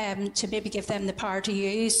to maybe give them the power to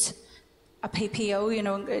use a PPO, you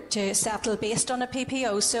know, to settle based on a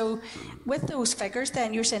PPO. So with those figures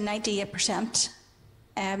then, you're saying 98%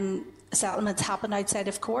 settlements happen outside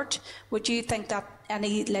of court. Would you think that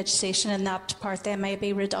any legislation in that part then may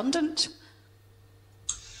be redundant?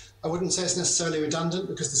 I wouldn't say it's necessarily redundant,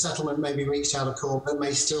 because the settlement may be reached out of court, but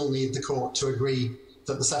may still need the court to agree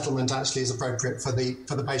that the settlement actually is appropriate for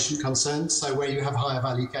the patient concerned. So where you have higher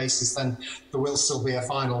value cases, then there will still be a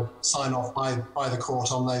final sign off by the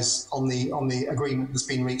court on the agreement that's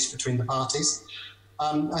been reached between the parties.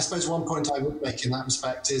 I suppose one point I would make in that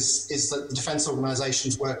respect is that the defence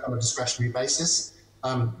organisations work on a discretionary basis.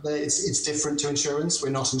 It's different to insurance. We're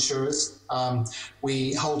not insurers.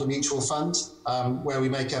 We hold a mutual fund where we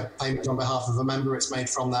make a payment on behalf of a member. It's made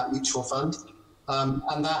from that mutual fund.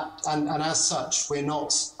 And as such, we're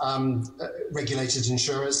not regulated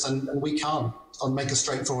insurers, and we can't make a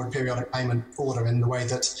straightforward periodic payment order in the way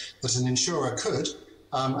that an insurer could,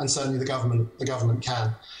 and certainly the government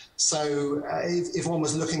can. So if one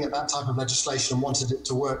was looking at that type of legislation and wanted it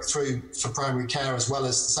to work through for primary care as well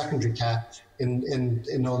as secondary care in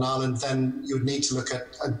Northern Ireland, then you would need to look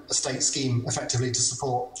at a state scheme effectively to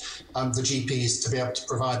support the GPs to be able to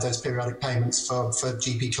provide those periodic payments for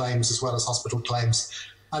GP claims as well as hospital claims.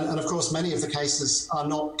 And of course, many of the cases are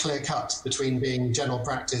not clear-cut between being general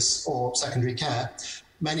practice or secondary care.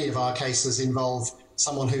 Many of our cases involve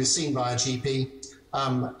someone who is seen by a GP,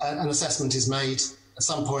 an assessment is made. At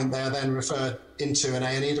some point, they are then referred into an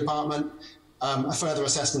A&E department. A further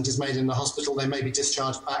assessment is made in the hospital. They may be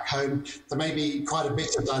discharged back home. There may be quite a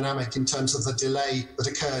bit of dynamic in terms of the delay that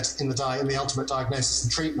occurred in the ultimate diagnosis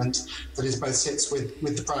and treatment that is both sits with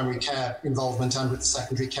the primary care involvement and with the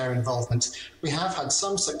secondary care involvement. We have had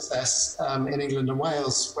some success in England and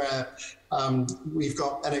Wales where we've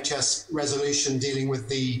got NHS resolution dealing with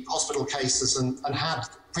the hospital cases and had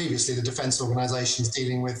previously the defence organisations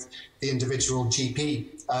dealing with the individual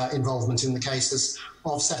GP involvement in the cases,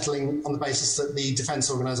 of settling on the basis that the defence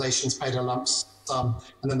organisations paid a lump sum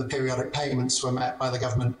and then the periodic payments were met by the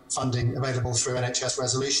government funding available through NHS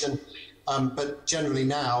resolution. But generally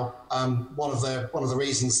now, one of the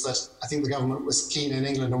reasons that I think the government was keen in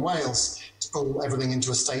England and Wales to pull everything into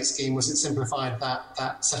a state scheme was it simplified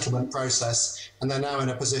that settlement process. And they're now in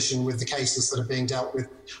a position with the cases that are being dealt with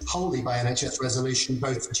wholly by NHS resolution,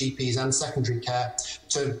 both for GPs and secondary care,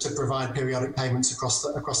 to provide periodic payments across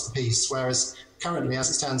the piece. Whereas currently, as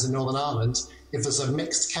it stands in Northern Ireland, if there's a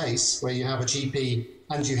mixed case where you have a GP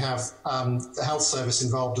and you have the health service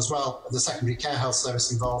involved as well, the secondary care health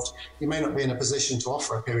service involved, you may not be in a position to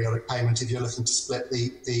offer a periodic payment if you're looking to split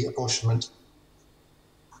the apportionment.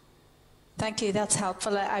 Thank you, that's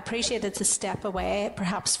helpful. I appreciate it's a step away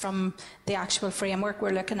perhaps from the actual framework we're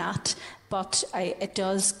looking at, but it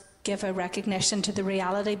does give a recognition to the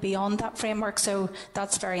reality beyond that framework, so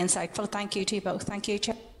that's very insightful. Thank you to you both. Thank you,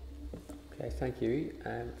 Chair. Okay, thank you. If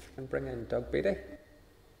I can bring in Doug Beattie.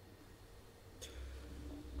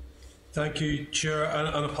 Thank you, Chair,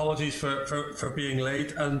 and apologies for being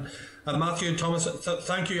late. And Matthew and Thomas,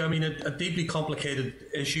 thank you. I mean, a deeply complicated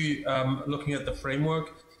issue, looking at the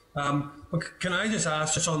framework. But can I just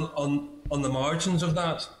ask, just on the margins of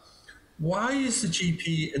that, why is the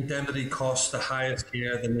GP indemnity costs the highest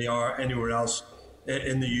here than they are anywhere else?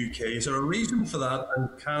 in the UK. Is there a reason for that, and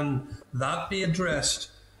can that be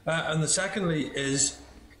addressed? And the secondly is,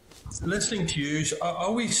 listening to you,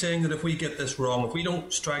 are we saying that if we get this wrong, if we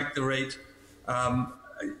don't strike the rate,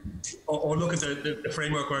 or look at the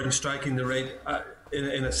framework around striking the rate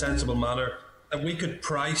in a sensible manner, that we could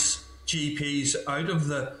price GPs out of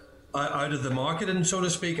the market, and so to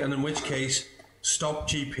speak, and in which case stop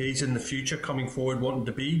GPs in the future coming forward wanting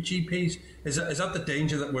to be GPs? Is that the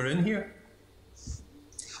danger that we're in here?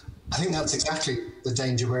 I think that's exactly the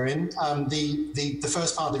danger we're in. The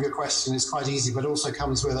first part of your question is quite easy, but also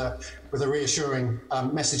comes with a reassuring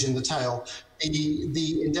message in the tail.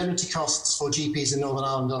 The indemnity costs for GPs in Northern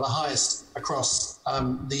Ireland are the highest across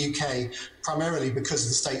the UK, primarily because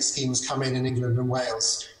the state schemes come in England and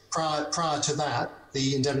Wales. Prior to that,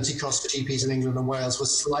 the indemnity cost for GPs in England and Wales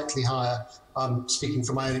was slightly higher, speaking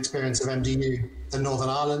from my own experience of MDU, than Northern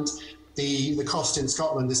Ireland. The cost in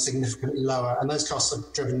Scotland is significantly lower, and those costs are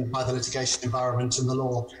driven by the litigation environment and the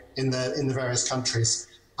law in the various countries.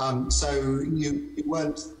 So you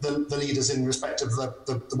weren't the leaders in respect of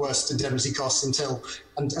the worst indemnity costs until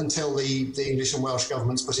the English and Welsh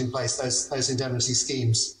governments put in place those indemnity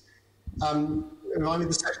schemes. Remind me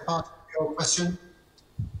the second part of your question.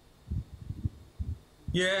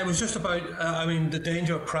 Yeah, it was just about, the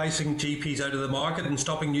danger of pricing GPs out of the market and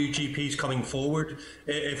stopping new GPs coming forward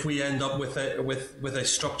if we end up with a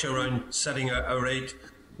structure around setting a rate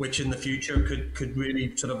which in the future could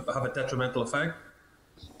really sort of have a detrimental effect.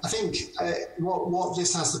 I think what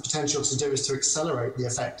this has the potential to do is to accelerate the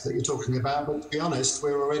effect that you're talking about. But to be honest,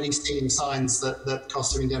 we're already seeing signs that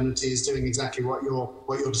cost of indemnity is doing exactly what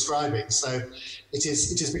you're describing. So it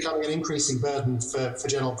is becoming an increasing burden for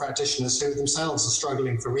general practitioners who themselves are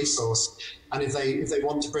struggling for resource. And if they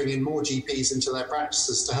want to bring in more GPs into their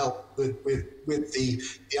practices to help with the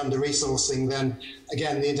under-resourcing, then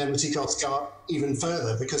again the indemnity costs go up even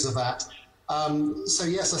further because of that. So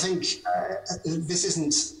yes, I think this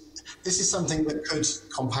is something that could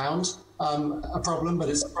compound a problem, but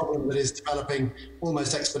it's a problem that is developing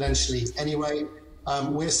almost exponentially anyway.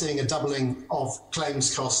 We're seeing a doubling of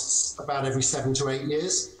claims costs about every 7 to 8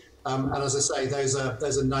 years, and as I say, those are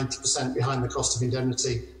 90% behind the cost of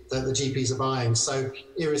indemnity that the GPs are buying. So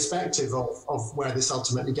irrespective of where this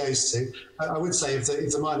ultimately goes to, I would say if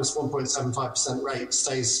the minus 1.75% rate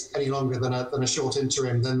stays any longer than a short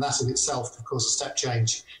interim, then that in itself could cause a step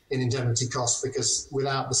change in indemnity costs, because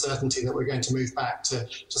without the certainty that we're going to move back to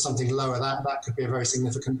something lower, that could be a very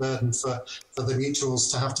significant burden for the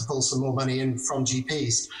mutuals to have to pull some more money in from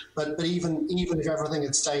GPs. But even if everything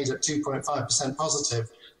had stayed at 2.5%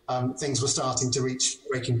 positive, things were starting to reach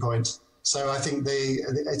breaking point. So I think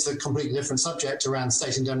it's a completely different subject around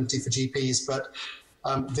state indemnity for GPs, but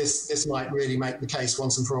this might really make the case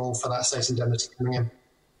once and for all for that state indemnity coming in.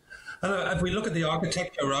 And if we look at the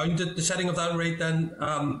architecture around the setting of that rate, then,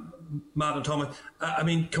 Matt and Thomas,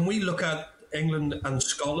 can we look at England and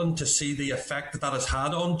Scotland to see the effect that has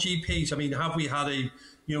had on GPs? I mean, have we had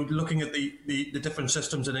looking at the different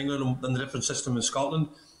systems in England and the different system in Scotland,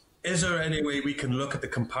 is there any way we can look at the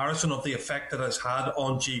comparison of the effect that has had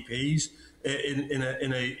on GPs in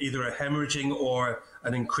either a hemorrhaging or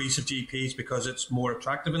an increase of GPs because it's more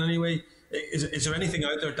attractive in any way? Is there anything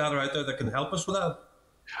data out there that can help us with that?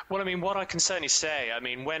 Well, what I can certainly say,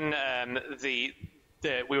 when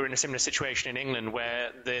we were in a similar situation in England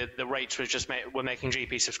where the rates were making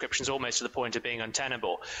GP subscriptions almost to the point of being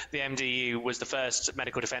untenable. The MDU was the first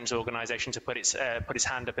medical defence organisation to put its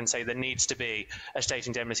hand up and say there needs to be a state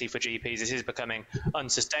indemnity for GPs. This is becoming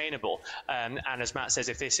unsustainable. And as Matt says,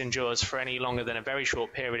 if this endures for any longer than a very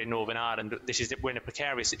short period in Northern Ireland, we're in a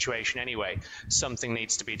precarious situation anyway. Something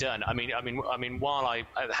needs to be done. While I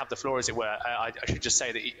have the floor, as it were, I should just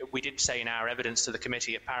say that we did say in our evidence to the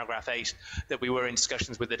committee at paragraph 8 that we were in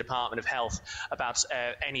discussions with the Department of Health about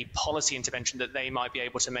any policy intervention that they might be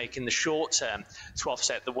able to make in the short term to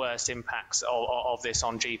offset the worst impacts of this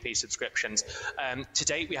on GP subscriptions. To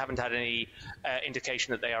date, we haven't had any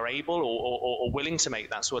indication that they are able or willing to make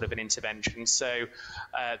that sort of an intervention. So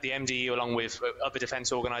the MDU, along with other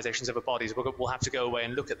defence organisations, other bodies, will have to go away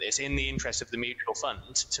and look at this in the interest of the mutual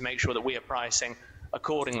fund to make sure that we are pricing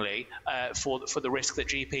accordingly for the risk that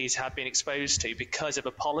GPs have been exposed to because of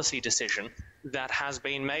a policy decision that has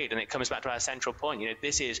been made. And it comes back to our central point.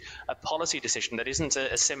 This is a policy decision that isn't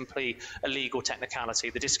simply a legal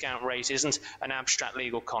technicality. The discount rate isn't an abstract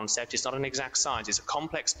legal concept. It's not an exact science. It's a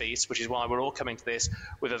complex beast, which is why we're all coming to this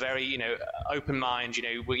with a very open mind.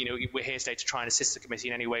 We're here today to try and assist the committee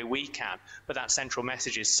in any way we can. But that central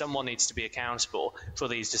message is someone needs to be accountable for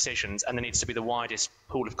these decisions, and there needs to be the widest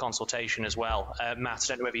pool of consultation as well. Matt, I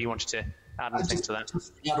don't know whether you wanted to add anything to that?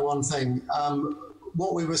 Just add one thing.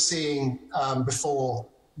 What we were seeing before,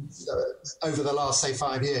 over the last, say,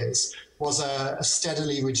 5 years, was a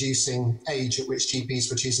steadily reducing age at which GPs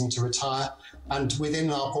were choosing to retire. And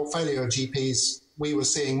within our portfolio of GPs, we were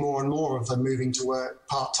seeing more and more of them moving to work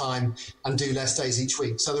part-time and do less days each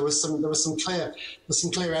week. So there was some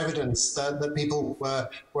clear evidence that people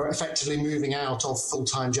were effectively moving out of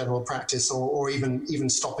full-time general practice or even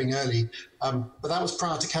stopping early. But that was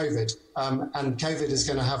prior to COVID, and COVID is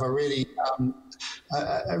going to have a really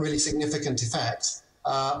significant effect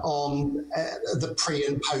on the pre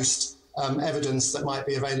and post evidence that might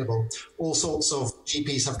be available. All sorts of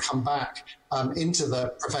GPs have come back into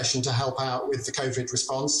the profession to help out with the COVID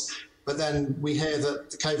response, but then we hear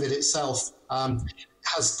that the COVID itself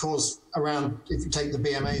has caused around, if you take the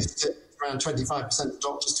BMAs, around 25% of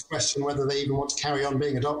doctors to question whether they even want to carry on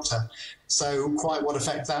being a doctor. So quite what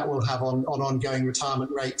effect that will have on ongoing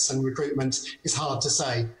retirement rates and recruitment is hard to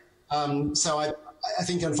say. So I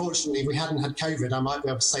think, unfortunately, if we hadn't had COVID, I might be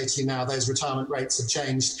able to say to you now those retirement rates had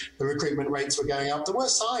changed, the recruitment rates were going up. There were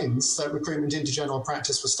signs that recruitment into general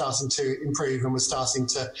practice was starting to improve and was starting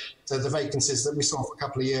to the vacancies that we saw for a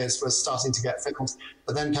couple of years was starting to get filled.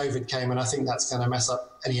 But then COVID came, and I think that's going to mess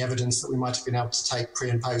up any evidence that we might have been able to take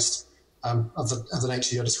pre and post of the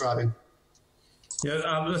nature you're describing.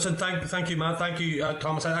 Yeah, listen, thank you, Matt. Thank you,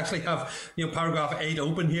 Thomas. I actually have paragraph 8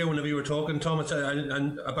 open here whenever you were talking, Thomas,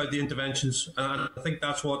 and about the interventions. And I think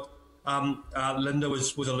that's what Linda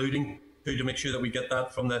was alluding to make sure that we get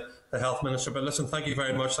that from the Health Minister. But listen, thank you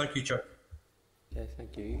very much. Thank you, Chair. Yeah,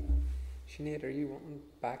 thank you. Sinead, are you wanting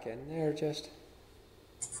back in there just?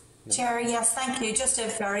 No. Chair, yes, thank you. Just a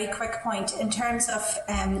very quick point in terms of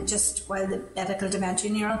just while the medical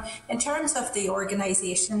dimension you're on, in terms of the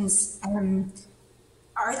organisations,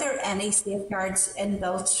 are there any safeguards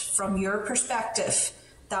inbuilt from your perspective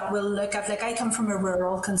that will look at, like I come from a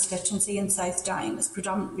rural constituency in South Down, it's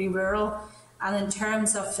predominantly rural, and in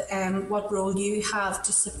terms of what role you have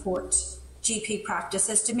to support GP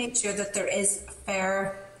practices to make sure that there is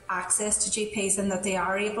fair access to GPs and that they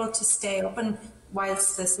are able to stay open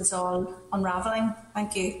whilst this is all unravelling?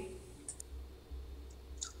 Thank you.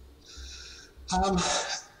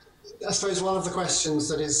 I suppose one of the questions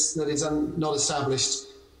that is not established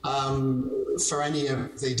for any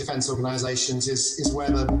of the defence organisations is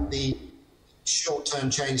whether the short-term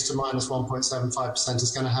change to minus 1.75%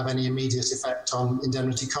 is going to have any immediate effect on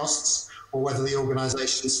indemnity costs, or whether the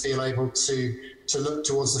organisations feel able to look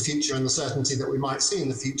towards the future and the certainty that we might see in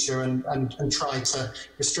the future and try to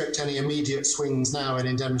restrict any immediate swings now in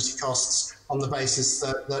indemnity costs on the basis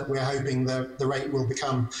that we're hoping the rate will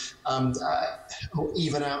become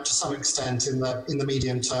even out to some extent in the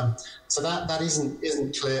medium term. So that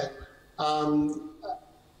isn't clear.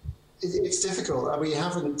 It's difficult. We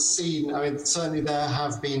haven't seen. I mean, certainly there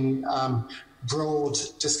have been broad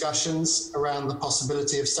discussions around the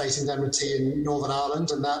possibility of state indemnity in Northern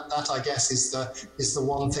Ireland, and that I guess is the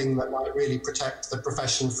one thing that might really protect the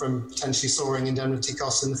profession from potentially soaring indemnity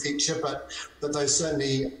costs in the future. But those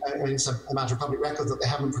certainly, it's a matter of public record that they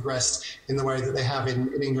haven't progressed in the way that they have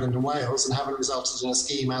in England and Wales, and haven't resulted in a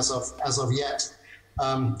scheme as of yet.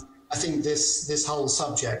 I think this whole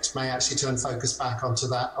subject may actually turn focus back onto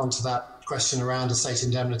that question around a state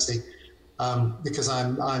indemnity. Because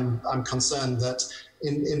I'm concerned that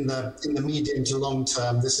in the medium to long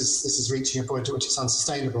term, this is reaching a point at which it's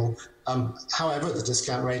unsustainable. However the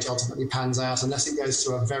discount rate ultimately pans out, unless it goes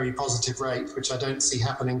to a very positive rate, which I don't see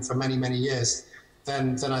happening for many, many years,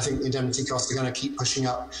 then I think the indemnity costs are going to keep pushing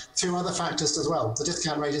up through other factors as well. The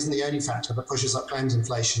discount rate isn't the only factor that pushes up claims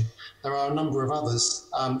inflation. There are a number of others,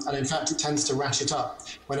 and in fact it tends to ratchet up.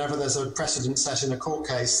 Whenever there's a precedent set in a court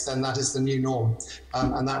case, then that is the new norm,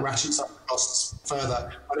 and that ratchets up the costs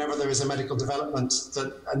further. Whenever there is a medical development,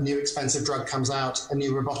 that a new expensive drug comes out, a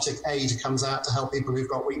new robotic aid comes out to help people who've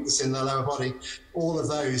got weakness in their lower body, all of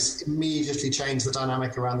those immediately change the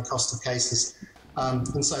dynamic around the cost of cases.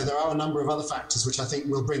 And so there are a number of other factors which I think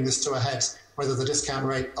will bring this to a head, whether the discount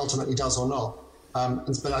rate ultimately does or not.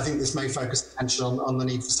 But I think this may focus attention on the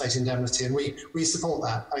need for state indemnity, and we support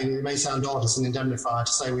that. I mean, it may sound odd as an indemnifier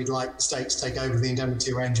to say we'd like the state to take over the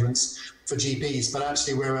indemnity arrangements for GPs, but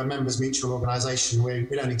actually we're a members' mutual organisation. We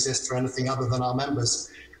don't exist for anything other than our members.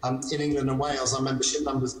 In England and Wales, our membership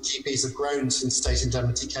numbers of GPs have grown since state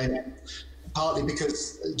indemnity came in, partly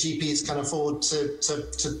because GPs can afford to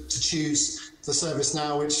choose the service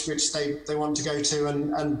now which they want to go to,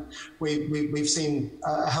 and we've seen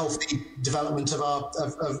a healthy development of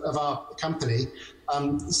our company,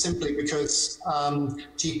 simply because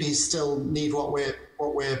GPs still need what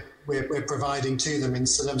we're providing to them in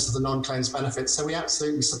terms of the non-claims benefits. So we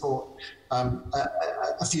absolutely support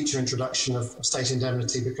a future introduction of state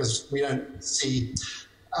indemnity, because we don't see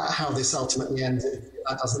how this ultimately ends if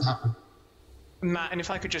that doesn't happen. Matt, and if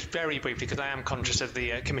I could just very briefly, because I am conscious of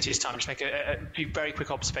the committee's time, just make a few very quick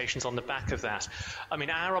observations on the back of that. I mean,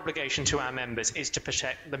 our obligation to our members is to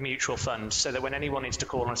protect the mutual fund so that when anyone needs to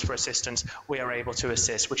call on us for assistance, we are able to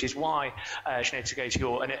assist, which is why, Sinead, to go to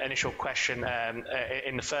your initial question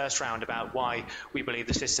in the first round about why we believe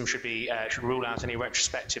the system should rule out any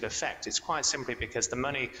retrospective effect. It's quite simply because the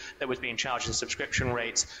money that was being charged in subscription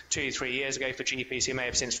rates 2-3 years ago for GPs who may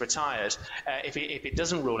have since retired, if it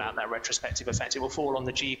doesn't rule out that retrospective effect, it will fall on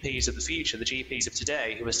the GPs of the future, the GPs of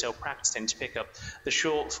today who are still practicing, to pick up the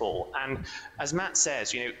shortfall. And as Matt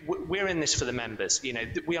says, we're in this for the members.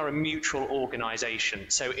 We are a mutual organisation,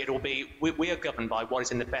 so we are governed by what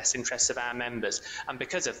is in the best interests of our members. And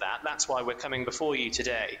because of that, that's why we're coming before you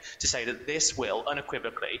today to say that this will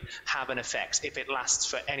unequivocally have an effect if it lasts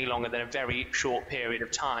for any longer than a very short period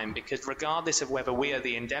of time, because regardless of whether we are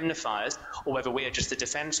the indemnifiers or whether we are just a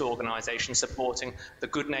defence organisation supporting the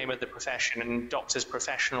good name of the profession and doctors'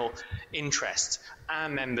 professional interests, our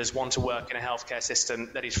members want to work in a healthcare system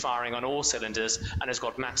that is firing on all cylinders and has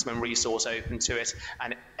got maximum resource open to it,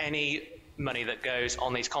 and any money that goes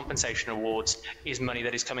on these compensation awards is money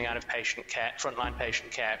that is coming out of patient care, frontline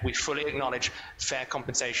patient care. We fully acknowledge fair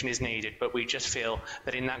compensation is needed, but we just feel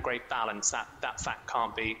that in that great balance, that fact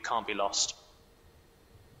can't be lost.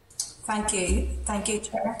 Thank you,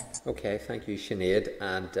 Chair. Okay, thank you, Sinead.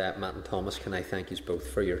 And Matt and Thomas, can I thank you both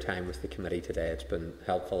for your time with the committee today? It's been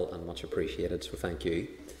helpful and much appreciated, so thank you.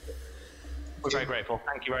 We're very grateful.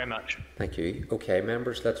 Thank you very much. Thank you. Okay,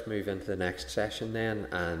 members, let's move into the next session then,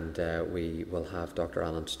 and we will have Dr.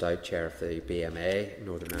 Alan Stout, Chair of the BMA,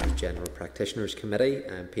 Northern Ireland General Practitioners Committee,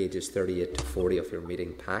 and pages 38 to 40 of your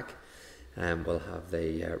meeting pack. We'll have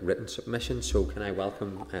the written submission, so can I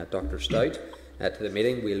welcome Dr. Stout to the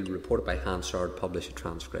meeting. We'll report it by Hansard, publish a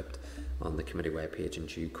transcript on the committee webpage in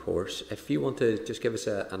due course. If you want to just give us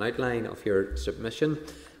an outline of your submission,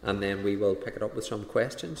 and then we will pick it up with some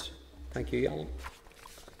questions. Thank you, Alan.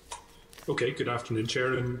 Okay, good afternoon,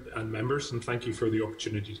 Chair and members, and thank you for the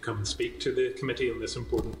opportunity to come and speak to the committee on this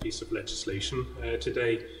important piece of legislation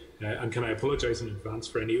today. And can I apologise in advance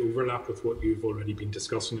for any overlap with what you've already been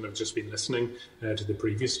discussing, and I've just been listening to the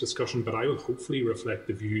previous discussion, but I will hopefully reflect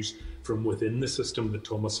the views from within the system that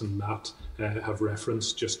Thomas and Matt have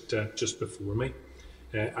referenced just before me.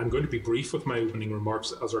 I'm going to be brief with my opening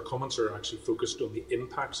remarks, as our comments are actually focused on the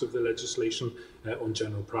impacts of the legislation on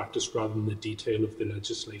general practice rather than the detail of the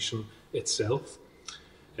legislation itself.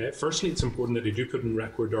 Firstly, it's important that I do put on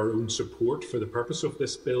record our own support for the purpose of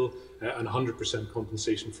this bill, and 100%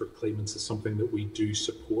 compensation for claimants is something that we do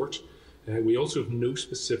support. We also have no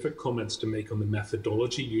specific comments to make on the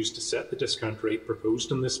methodology used to set the discount rate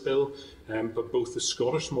proposed in this bill, but both the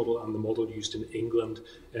Scottish model and the model used in England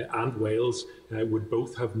and Wales would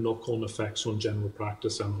both have knock-on effects on general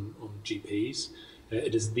practice and on GPs.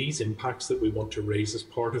 It is these impacts that we want to raise as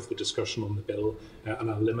part of the discussion on the bill, and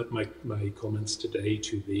I'll limit my comments today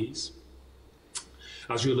to these.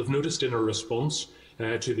 As you'll have noticed in our response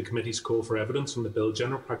to the committee's call for evidence on the bill,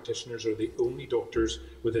 general practitioners are the only doctors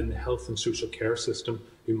within the health and social care system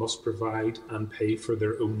who must provide and pay for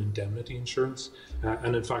their own indemnity insurance.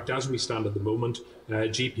 And in fact, as we stand at the moment,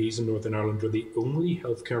 GPs in Northern Ireland are the only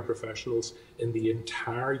healthcare professionals in the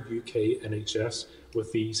entire UK NHS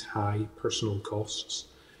with these high personal costs.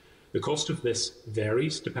 The cost of this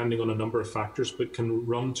varies depending on a number of factors, but can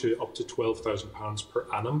run to up to £12,000 per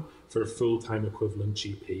annum for a full-time equivalent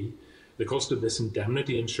GP. The cost of this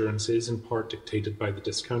indemnity insurance is in part dictated by the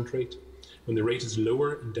discount rate. When the rate is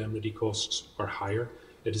lower, indemnity costs are higher.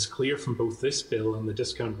 It is clear from both this bill and the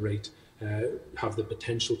discount rate have the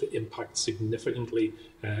potential to impact significantly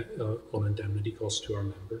on indemnity costs to our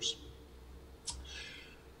members.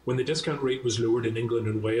 When the discount rate was lowered in England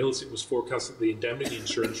and Wales, it was forecast that the indemnity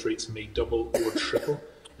insurance rates may double or triple,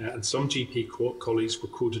 and some GP colleagues were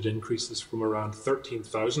quoted increases from around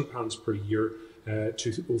 £13,000 per year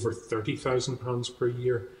to over £30,000 per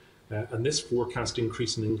year. And this forecast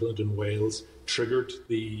increase in England and Wales triggered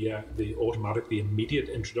the immediate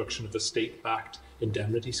introduction of a state-backed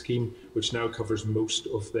indemnity scheme, which now covers most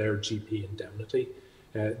of their GP indemnity.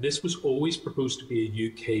 This was always proposed to be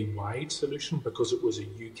a UK-wide solution because it was a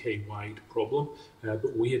UK-wide problem,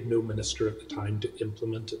 but we had no minister at the time to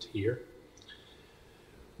implement it here.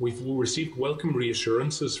 We've received welcome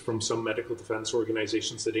reassurances from some medical defence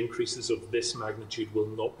organisations that increases of this magnitude will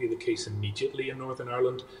not be the case immediately in Northern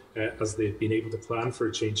Ireland, as they've been able to plan for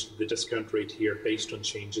a change to the discount rate here based on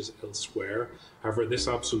changes elsewhere. However, this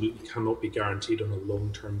absolutely cannot be guaranteed on a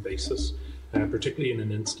long-term basis. particularly in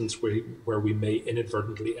an instance where we may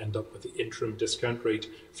inadvertently end up with the interim discount rate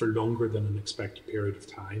for longer than an expected period of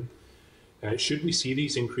time. Should we see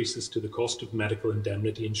these increases to the cost of medical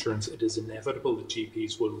indemnity insurance, it is inevitable that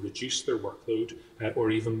GPs will reduce their workload or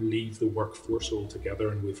even leave the workforce altogether,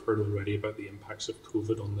 and we've heard already about the impacts of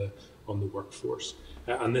COVID on the workforce.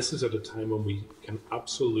 And this is at a time when we can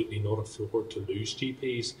absolutely not afford to lose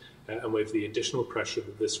GPs, and with the additional pressure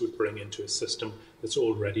that this would bring into a system that's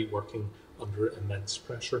already working under immense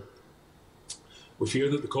pressure. We fear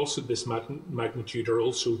that the costs of this magnitude are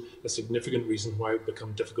also a significant reason why it would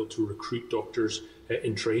become difficult to recruit doctors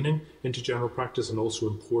in training into general practice, and also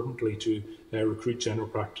importantly to recruit general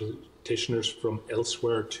practitioners from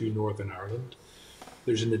elsewhere to Northern Ireland.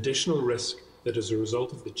 There's an additional risk that as a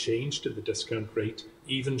result of the change to the discount rate,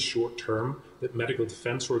 even short term, that medical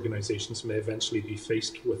defence organisations may eventually be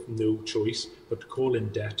faced with no choice but to call in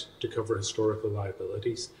debt to cover historical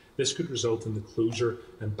liabilities. This could result in the closure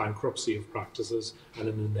and bankruptcy of practices and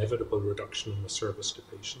an inevitable reduction in the service to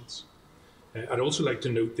patients. I'd also like to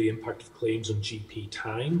note the impact of claims on GP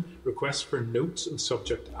time. Requests for notes and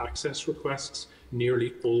subject access requests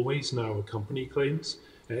nearly always now accompany claims.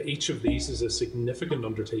 Each of these is a significant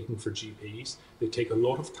undertaking for GPs. They take a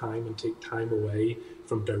lot of time and take time away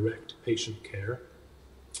from direct patient care.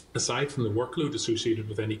 Aside from the workload associated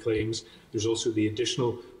with any claims, there's also the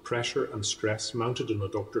additional pressure and stress mounted on a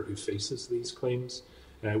doctor who faces these claims.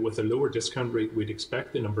 With a lower discount rate, we'd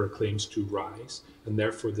expect the number of claims to rise, and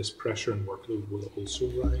therefore this pressure and workload will also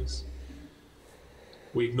rise.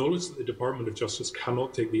 We acknowledge that the Department of Justice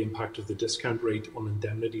cannot take the impact of the discount rate on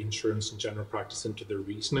indemnity insurance and general practice into their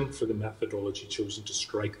reasoning for the methodology chosen to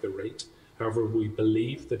strike the rate. However, we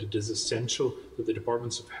believe that it is essential that the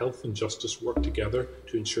Departments of Health and Justice work together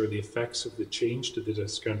to ensure the effects of the change to the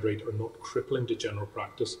discount rate are not crippling to general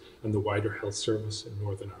practice and the wider health service in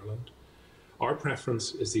Northern Ireland. Our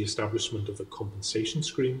preference is the establishment of a compensation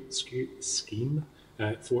scheme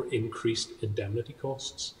for increased indemnity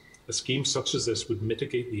costs. A scheme such as this would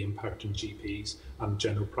mitigate the impact on GPs and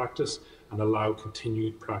general practice and allow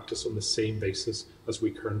continued practice on the same basis as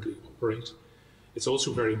we currently operate. It's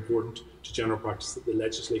also very important to general practice that the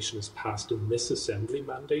legislation is passed in this Assembly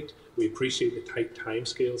mandate. We appreciate the tight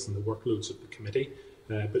timescales and the workloads of the committee,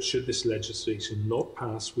 but should this legislation not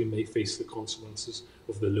pass, we may face the consequences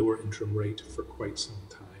of the lower interim rate for quite some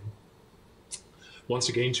time. Once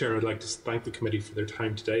again, Chair, I'd like to thank the committee for their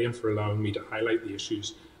time today and for allowing me to highlight the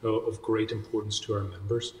issues of great importance to our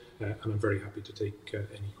members, and I'm very happy to take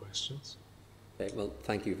any questions. Okay, well,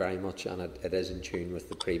 thank you very much, and it is in tune with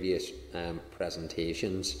the previous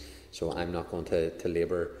presentations, so I'm not going to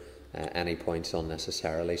labour any points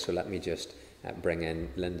unnecessarily. So let me just bring in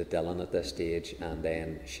Linda Dillon at this stage, and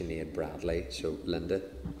then Sinead Bradley. So Linda.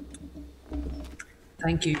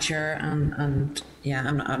 Thank you, Chair, and yeah,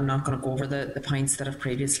 I'm not going to go over the points that I've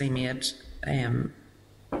previously made,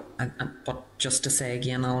 but just to say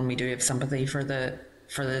again, Alan, we do have sympathy for the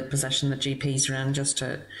position that GPs are in, just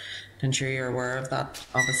to ensure you're aware of that.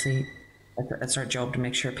 Obviously, it's our job to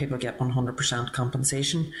make sure people get 100%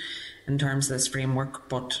 compensation in terms of this framework,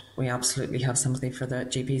 but we absolutely have sympathy for the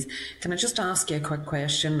GPs. Can I just ask you a quick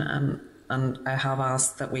question? And I have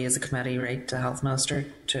asked that we as a committee write to Health Minister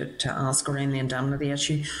to ask around the indemnity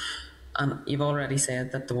issue. And you've already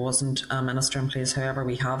said that there wasn't a minister in place. However,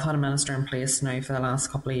 we have had a minister in place now for the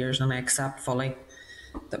last couple of years, and I accept fully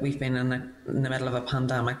that we've been in the middle of a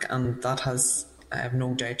pandemic, and that has, I have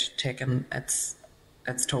no doubt, taken its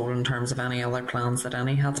toll in terms of any other plans that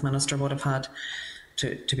any health minister would have had,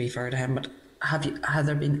 to be fair to him. But have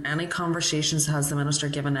there been any conversations? Has the minister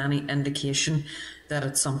given any indication that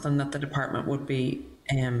it's something that the department would be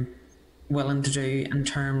willing to do in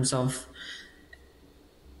terms of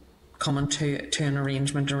coming to an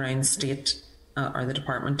arrangement around state or the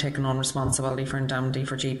department taking on responsibility for indemnity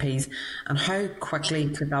for GPs? And how quickly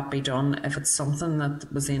could that be done if it's something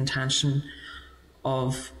that was the intention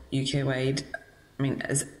of UK-wide? I mean,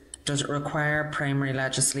 does it require primary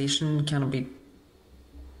legislation? Can it be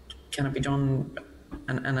done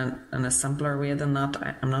in a simpler way than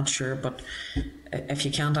that? I'm not sure, but if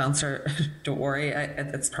you can't answer, don't worry.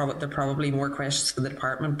 There are probably more questions for the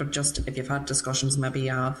department, but just if you've had discussions, maybe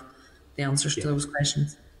you have the answers to those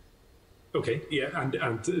questions. Okay, yeah, and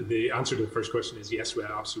the answer to the first question is yes, we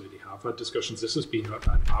absolutely have had discussions. This has been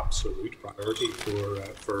an absolute priority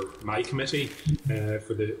for my committee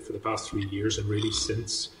for the past 3 years, and really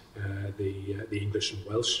since the English and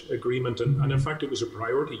Welsh agreement, and in fact it was a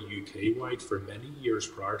priority UK-wide for many years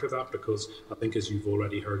prior to that, because I think, as you've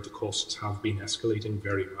already heard, the costs have been escalating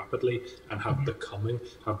very rapidly and have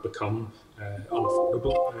become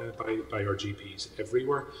unaffordable by our GPs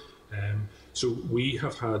everywhere. So we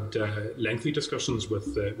have had lengthy discussions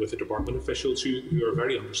with the department officials who are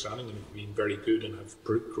very understanding and have been very good and have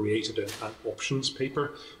created an options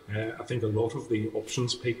paper. I think a lot of the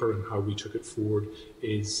options paper and how we took it forward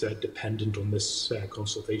is dependent on this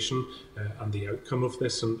consultation and the outcome of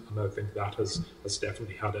this, and I think that has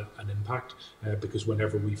definitely had an impact because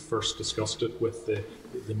whenever we first discussed it with the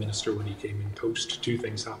Minister when he came in post, two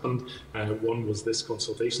things happened. One was this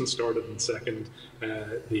consultation started, and second,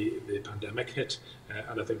 the pandemic hit,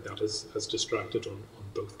 and I think that has distracted on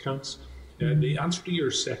both counts. The answer to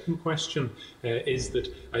your second question is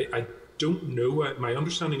that I don't know. My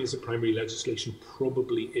understanding is that primary legislation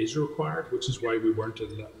probably is required, which is why we weren't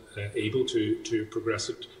able to progress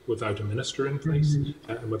it without a minister in place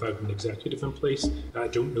and without an executive in place. I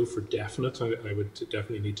don't know for definite. I would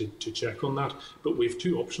definitely need to check on that. But we have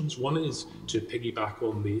two options. One is to piggyback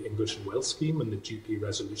on the English and Welsh scheme and the GP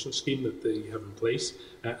resolution scheme that they have in place,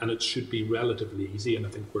 and it should be relatively easy. And I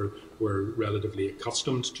think we're relatively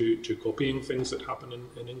accustomed to copying things that happen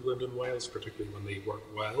in England and Wales, particularly when they work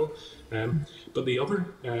well. But the other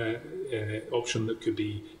option that could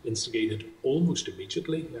be instigated almost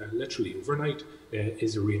immediately, literally overnight,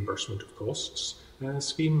 is a reimbursement of costs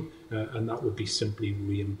scheme, and that would be simply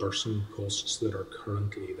reimbursing costs that are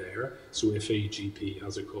currently there. So if a GP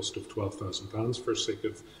has a cost of £12,000 for sake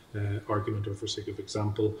of argument or for sake of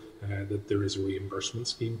example, that there is a reimbursement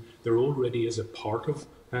scheme. There already is a part of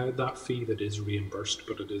that fee that is reimbursed,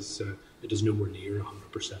 but it is nowhere near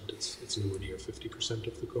 100%. It's nowhere near 50%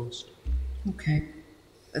 of the cost. Okay.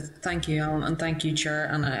 Thank you, Alan, and thank you, Chair,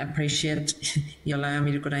 and I appreciate you allowing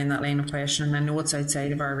me to go down that line of questioning. I know it's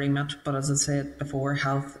outside of our remit, but as I said before,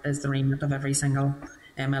 health is the remit of every single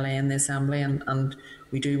MLA in the Assembly, and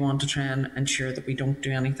we do want to try and ensure that we don't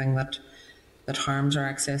do anything that harms our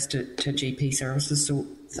access to GP services. So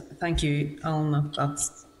thank you, Alan.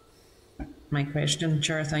 That's my question.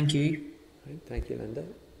 Chair, thank you. Right, thank you, Linda.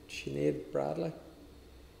 Sinead Bradley.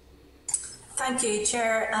 Thank you,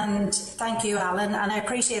 Chair, and thank you, Alan. And I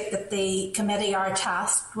appreciate that the committee are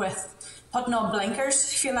tasked with putting on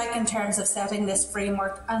blinkers, if you like, in terms of setting this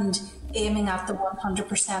framework and aiming at the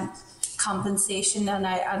 100% compensation. And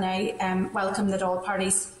I welcome that all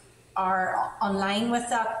parties are online with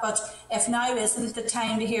that. But if now isn't the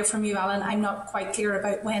time to hear from you, Alan, I'm not quite clear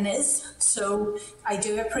about when is. So I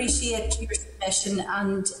do appreciate your submission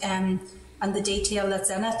and the detail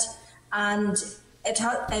that's in it. And it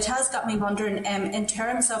has got me wondering, in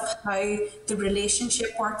terms of how the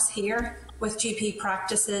relationship works here with GP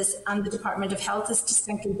practices and the Department of Health is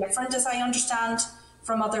distinctly different, as I understand,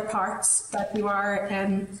 from other parts, that you are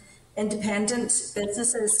independent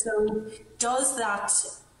businesses. So does that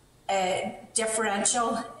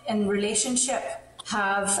differential in relationship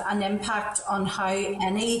have an impact on how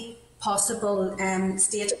any possible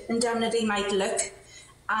state indemnity might look?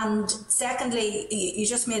 And secondly, you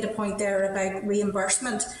just made a point there about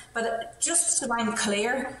reimbursement, but just so I'm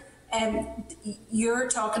clear, you're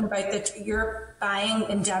talking about that you're buying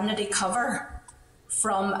indemnity cover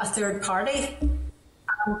from a third party,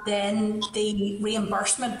 and then the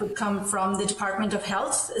reimbursement would come from the Department of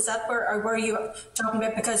Health. Is that where you talking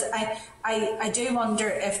about? Because I do wonder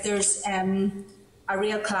if there's a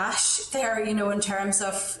real clash there, you know, in terms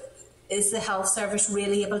of, is the health service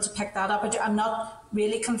really able to pick that up? I'm not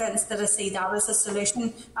really convinced that I see that as a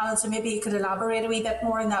solution, Alan, so maybe you could elaborate a wee bit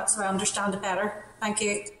more on that so I understand it better. Thank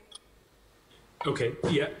you. Okay,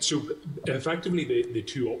 yeah, so effectively the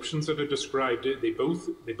two options that are described, they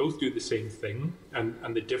both do the same thing,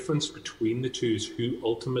 and the difference between the two is who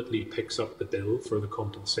ultimately picks up the bill for the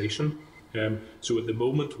compensation. So at the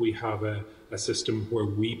moment we have a system where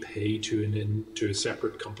we pay to a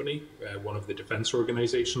separate company, one of the defence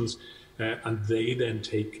organisations, and they then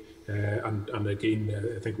take, and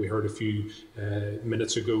again, I think we heard a few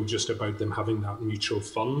minutes ago just about them having that mutual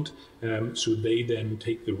fund. So they then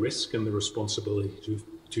take the risk and the responsibility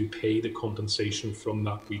to pay the compensation from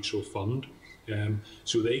that mutual fund.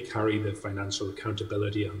 So they carry the financial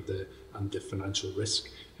accountability and the financial risk.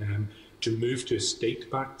 To move to a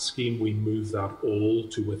state-backed scheme, we move that all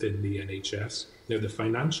to within the NHS. Now, the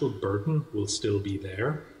financial burden will still be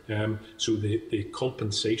there. So the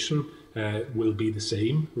compensation will be the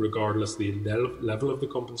same regardless. The level of the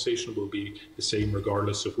compensation will be the same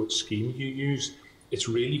regardless of which scheme you use. It's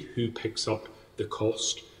really who picks up the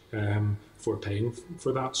cost for paying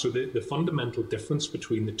for that. So the fundamental difference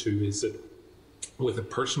between the two is that with a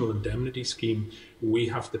personal indemnity scheme, we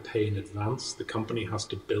have to pay in advance. The company has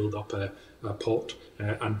to build up a pot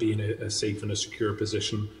and be in a safe and a secure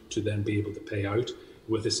position to then be able to pay out.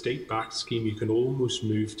 With a state-backed scheme, you can almost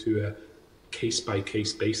move to a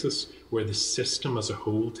case-by-case basis where the system as a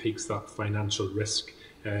whole takes that financial risk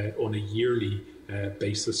on a yearly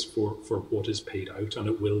basis for what is paid out, and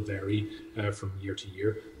it will vary from year to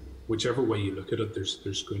year. Whichever way you look at it,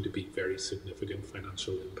 there's going to be very significant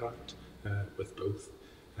financial impact with both.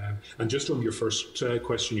 And just on your first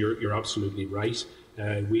question, you're absolutely right.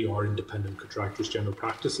 We are independent contractors. General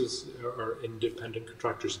practices are independent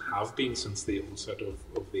contractors and have been since the onset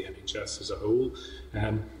of the NHS as a whole.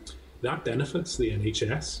 That benefits the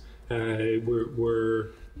NHS.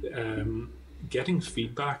 We're getting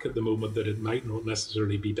feedback at the moment that it might not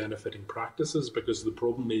necessarily be benefiting practices, because the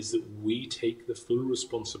problem is that we take the full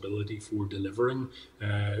responsibility for delivering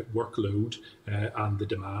workload and the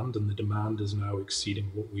demand is now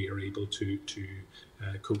exceeding what we are able to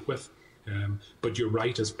cope with. But you're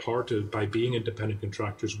right, as part of, by being independent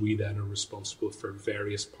contractors, we then are responsible for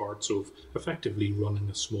various parts of effectively running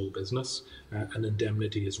a small business, and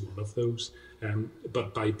indemnity is one of those.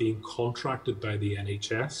 But by being contracted by the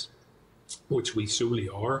NHS, which we solely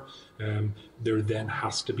are, there then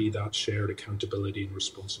has to be that shared accountability and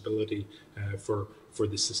responsibility for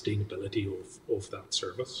the sustainability of that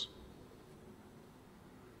service.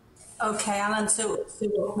 Okay, Alan, so is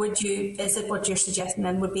it what you're suggesting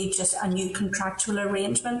then would be just a new contractual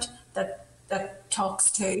arrangement that talks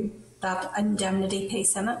to that indemnity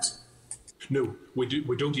piece in it? No, we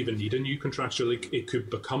don't even need a new contractual. It could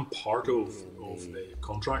become part of the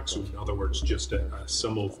contract. So in other words, just a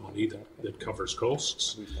sum of money that covers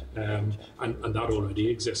costs, and that already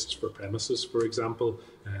exists for premises, for example,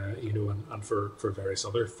 and for various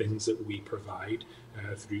other things that we provide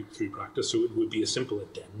through practice. So it would be a simple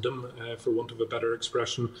addendum, for want of a better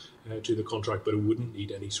expression, to the contract, but it wouldn't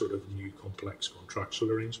need any sort of new complex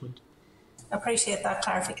contractual arrangement. Appreciate that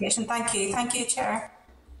clarification. Thank you, Chair.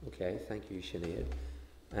 Okay, thank you, Sinead.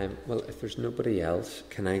 Well, if there's nobody else,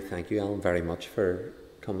 can I thank you, Alan, very much for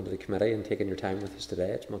coming to the committee and taking your time with us today.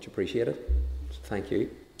 It's much appreciated. So thank you.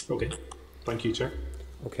 Okay, thank you, Chair.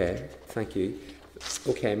 Okay, thank you.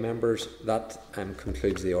 Okay, members, that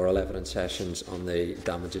concludes the oral evidence sessions on the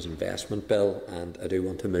Damages Investment Bill, and I do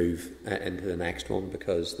want to move into the next one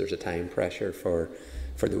because there's a time pressure for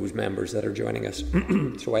those members that are joining us.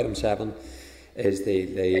 So item 7 is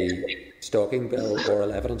the Stalking Bill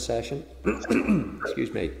oral evidence session,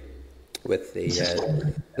 excuse me, with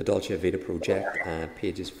the Dolce Vita project,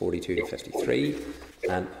 pages 42 to 53,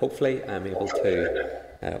 and hopefully I'm able to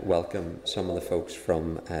welcome some of the folks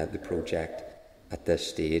from the project at this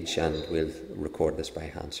stage, and we'll record this by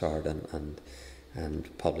Hansard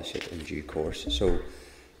and publish it in due course. So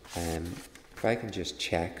if I can just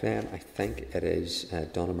check then, I think it is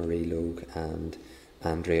Donna Marie Logue and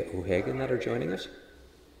Andrea O'Hagan that are joining us.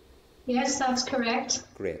 Yes, that's correct.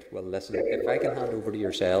 Great. Well, listen, if I can hand over to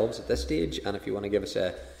yourselves at this stage, and if you want to give us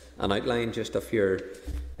an outline just of your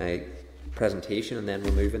presentation, and then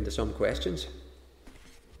we'll move into some questions.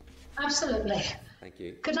 Absolutely. Thank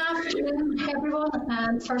you. Good afternoon, everyone.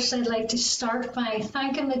 And first, I'd like to start by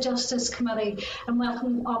thanking the Justice Committee and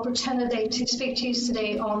welcoming the opportunity to speak to you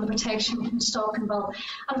today on the protection from Stalking Bill.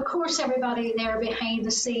 And of course, everybody there behind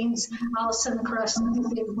the scenes, Alison and Chris,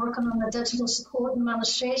 who've been working on the digital support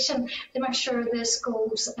administration to make sure this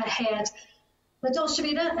goes ahead. The Dolce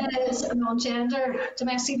Vita is a non-gender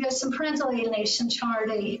domestic abuse and parental alienation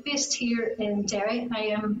charity based here in Derry. I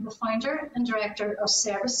am the founder and director of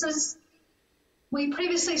services. We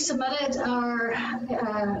previously submitted our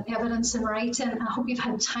evidence in writing. I hope you've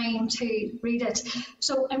had time to read it.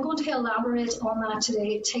 So I'm going to elaborate on that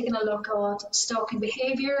today, taking a look at stalking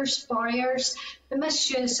behaviours, barriers, the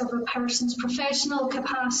misuse of a person's professional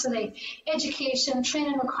capacity, education,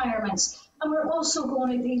 training requirements. And we're also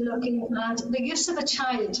going to be looking at the use of a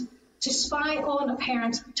child to spy on a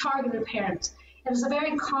parent, target a parent. It is a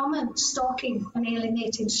very common stalking and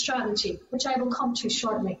alienating strategy, which I will come to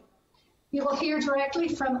shortly. You will hear directly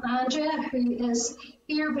from Andrea, who is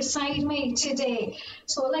here beside me today.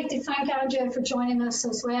 So I'd like to thank Andrea for joining us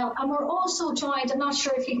as well. And we're also joined, I'm not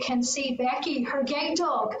sure if you can see Becky, her guide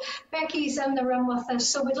dog. Becky's in the room with us.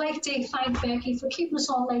 So we'd like to thank Becky for keeping us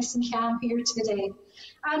all nice and calm here today.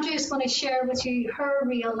 Andrea's going to share with you her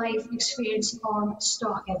real life experience on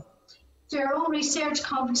stalking. Through our own research,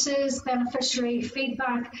 conferences, beneficiary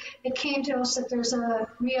feedback, it came to us that there's a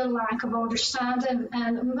real lack of understanding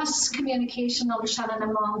and miscommunication understanding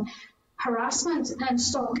among harassment and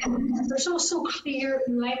stalking. There's also clear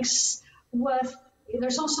links with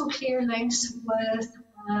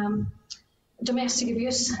domestic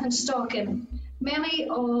abuse and stalking. Many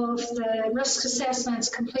of the risk assessments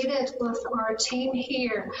completed with our team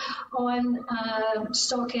here on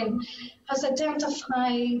stalking has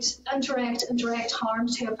identified indirect and direct harm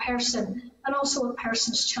to a person and also a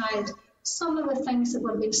person's child. Some of the things that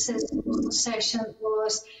would have been said in the session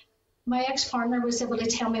was my ex-partner was able to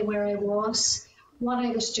tell me where I was, what I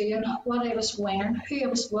was doing, what I was wearing, who I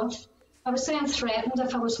was with. I was then threatened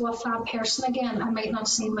if I was with that person again, I might not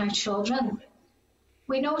see my children.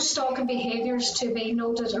 We know stalking behaviours to be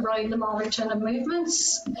noted around the monitoring of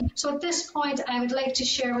movements. So at this point, I would like to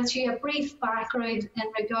share with you a brief background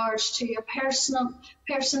in regards to a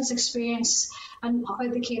person's experience and how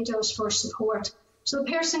they came to us for support. So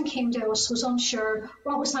the person came to us, was unsure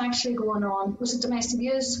what was actually going on. Was it domestic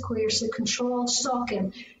abuse, coercive control,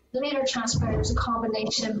 stalking? Later transpired as a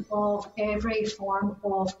combination of every form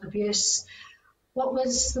of abuse. What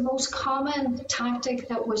was the most common tactic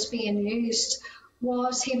that was being used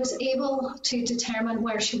was he was able to determine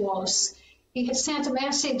where she was. He had sent a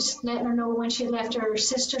message letting her know when she had left her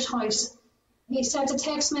sister's house. He sent a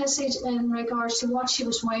text message in regards to what she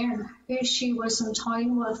was wearing, who she was in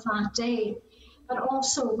town with that day, but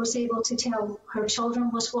also was able to tell her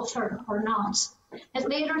children was with her or not. It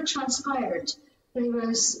later transpired that he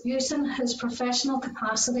was using his professional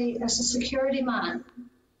capacity as a security man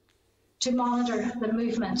to monitor the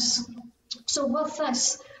movements. So with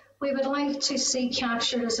this, we would like to see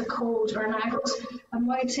captured as a code or an act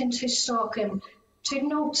amounting to stalking to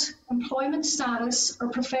note employment status or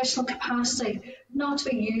professional capacity not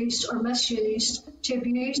to be used or misused to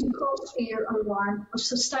abuse, cause fear or alarm or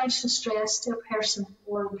substantial stress to a person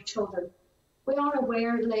or their children. We are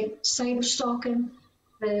aware that cyber stalking,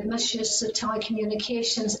 the misuse of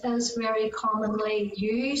telecommunications is very commonly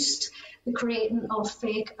used, the creating of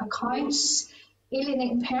fake accounts.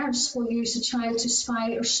 Alienating parents will use a child to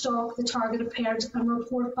spy or stalk the targeted parent and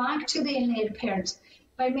report back to the alienated parent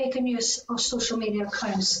by making use of social media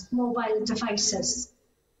accounts, mobile devices.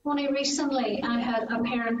 Only recently, I had a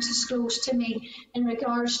parent disclose to me in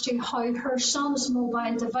regards to how her son's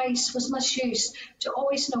mobile device was misused to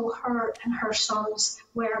always know her and her son's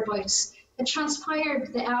whereabouts. It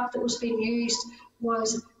transpired the app that was being used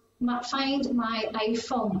was Find My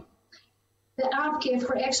iPhone. The app gave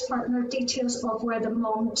her ex-partner details of where the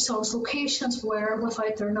mum's son's locations were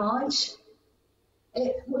without their knowledge.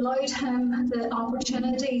 It allowed him the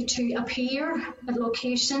opportunity to appear at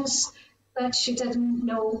locations that she didn't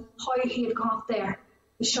know how he had got there.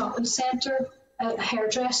 The shopping centre,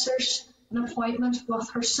 hairdressers, an appointment with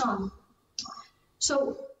her son.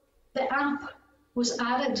 So the app was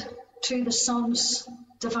added to the son's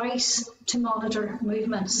device to monitor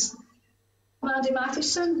movements. Mandy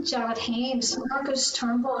Mathewson, Janet Haynes, Marcus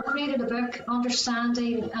Turnbull created a book,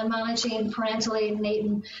 Understanding and Managing Parental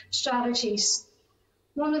Alienating Strategies.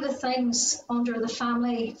 One of the things under the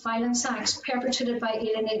Family Violence Acts perpetrated by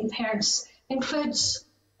alienating parents includes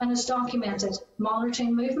and is documented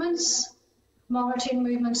monitoring movements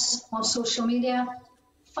on social media,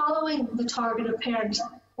 following the targeted parent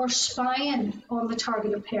or spying on the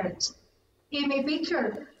targeted parent. Amy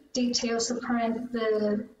Beaker details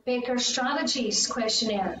the Baker Strategies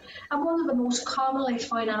questionnaire, and one of the most commonly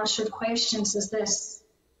found answered questions is this.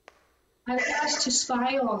 I was asked to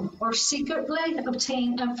spy on or secretly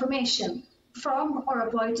obtain information from or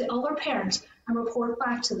about the other parent and report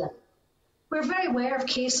back to them. We're very aware of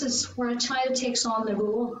cases where a child takes on the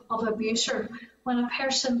role of abuser when a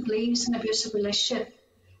person leaves an abusive relationship.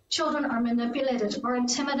 Children are manipulated or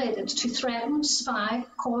intimidated to threaten, spy,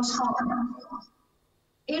 cause harm.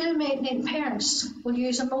 Alienating parents will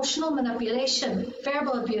use emotional manipulation,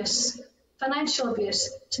 verbal abuse, financial abuse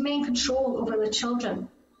to maintain control over the children.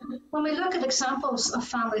 When we look at examples of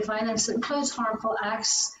family violence, it includes harmful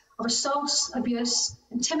acts of assault, abuse,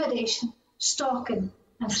 intimidation, stalking,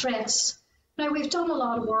 and threats. Now, we've done a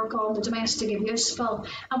lot of work on the domestic abuse bill,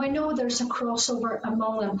 and we know there's a crossover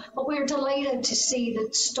among them, but we're delighted to see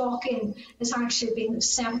that stalking is actually being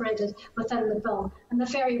separated within the bill, and the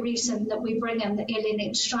very reason that we bring in the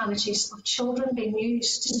alienating strategies of children being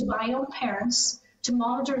used to spy on parents, to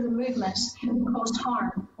monitor the movements and cause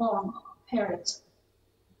harm on parents.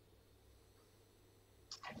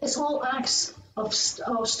 It's all acts of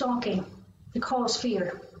stalking to cause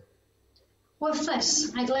fear. With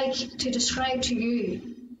this, I'd like to describe to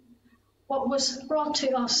you what was brought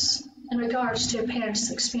to us in regards to a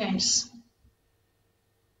parent's experience.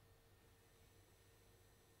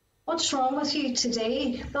 What's wrong with you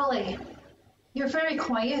today, Billy? You're very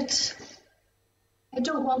quiet. I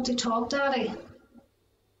don't want to talk, Daddy.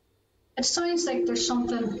 It sounds like there's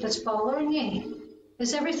something that's bothering you.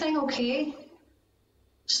 Is everything okay?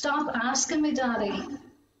 Stop asking me, Daddy.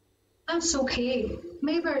 That's okay.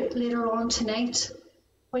 Maybe later on tonight,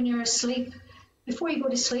 when you're asleep, before you go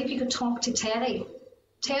to sleep, you could talk to Teddy.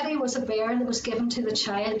 Teddy was a bear that was given to the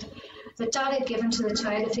child, that Daddy had given to the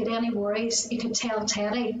child. If he had any worries, he could tell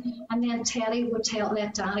Teddy, and then Teddy would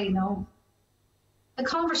let Daddy know. The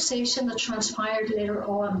conversation that transpired later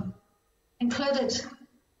on included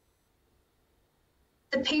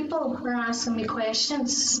the people were asking me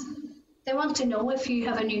questions. They want to know if you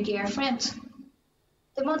have a new girlfriend.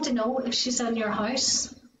 They want to know if she's in your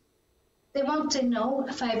house. They want to know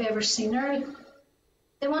if I've ever seen her.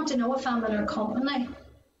 They want to know if I'm in her company.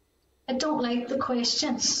 I don't like the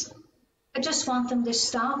questions. I just want them to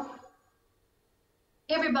stop.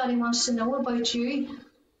 Everybody wants to know about you,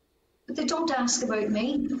 but they don't ask about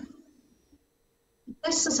me.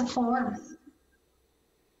 This is a form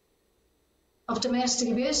of domestic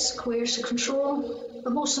abuse, coercive control,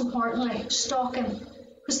 but most importantly, stalking,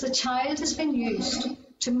 because the child has been used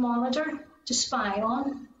to monitor, to spy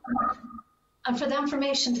on, and for the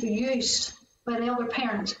information to be used by the other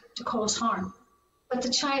parent to cause harm. But the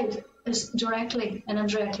child is directly and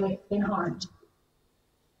indirectly being harmed.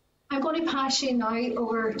 I'm going to pass you now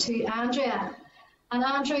over to Andrea, and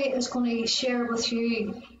Andrea is going to share with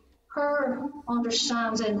you her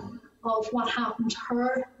understanding of what happened to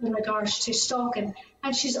her in regards to stalking,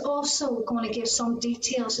 and she's also going to give some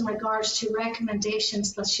details in regards to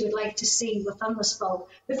recommendations that she would like to see within this bill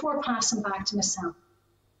before passing back to myself.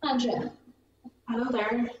 Andrea. Hello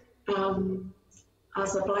there.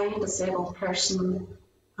 As a blind disabled person,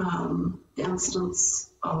 the incidents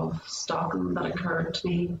of stalking that occurred to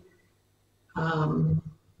me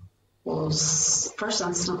first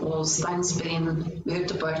incident was things being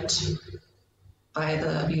moved about by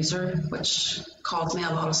the abuser, which caused me a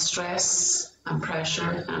lot of stress and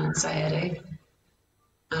pressure and anxiety.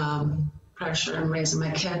 Pressure in raising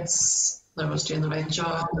my kids, that I was doing the right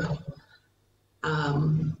job,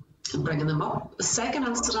 and bringing them up. The second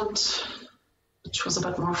incident, which was a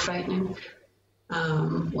bit more frightening,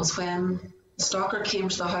 was when the stalker came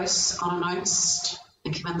to the house unannounced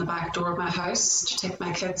and came in the back door of my house to take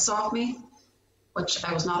my kids off me, which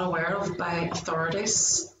I was not aware of by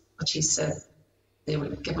authorities, which he said they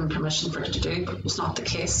would give him permission for it to do, but it was not the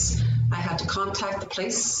case. I had to contact the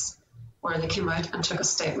police, where they came out and took a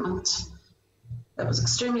statement. It was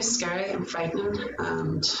extremely scary and frightening,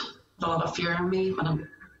 and a lot of fear in me when I'm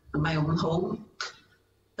in my own home.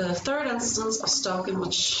 The third instance of stalking,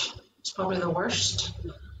 which was probably the worst,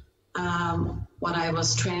 when I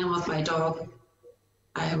was training with my dog,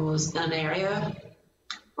 I was in an area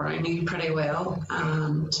where I knew pretty well,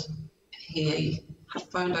 and he had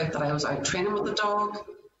found out that I was out training with the dog.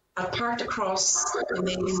 I parked across the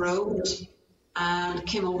main road and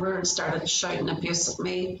came over and started shouting abuse at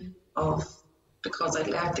me because I'd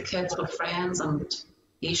left the kids with friends and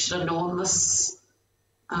he should have known this.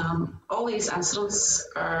 All these incidents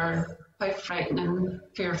are quite frightening,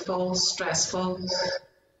 fearful, stressful,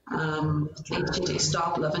 lead you to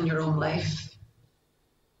stop living your own life.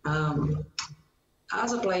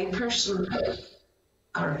 As a blind person,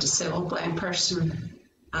 or a disabled blind person,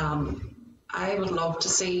 I would love to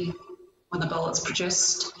see, when the bill is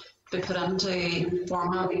produced, be put into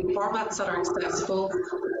formats that are accessible,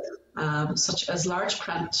 such as large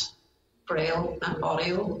print, braille and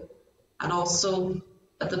audio, and also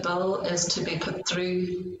that the bill is to be put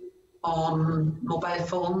through on mobile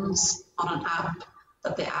phones on an app,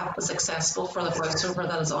 that the app is accessible for the voiceover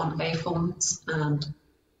that is on iPhones and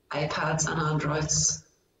iPads and Androids.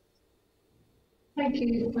 Thank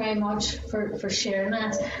you very much for sharing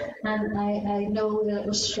that, and I know that it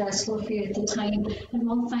was stressful for you at the time. And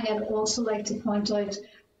one thing I'd also like to point out,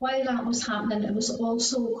 while that was happening, it was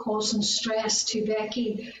also causing stress to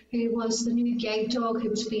Becky, who was the new guide dog who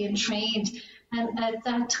was being trained. And at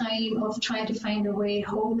that time of trying to find her way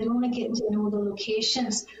home, they only getting to know the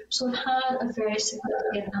locations. So it had a very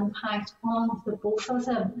significant impact on the both of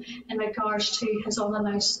them in regards to his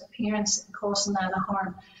unannounced appearance and causing that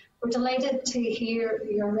harm. We're delighted to hear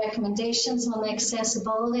your recommendations on the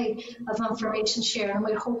accessibility of information sharing, and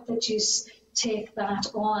we hope that you take that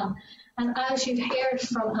on. And as you've heard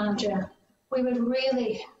from Andrea, we would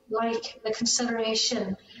really like the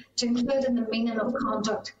consideration to include in the meaning of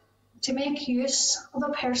conduct to make use of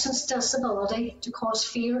a person's disability to cause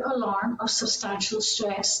fear, alarm, or substantial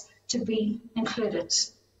stress to be included.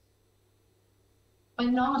 By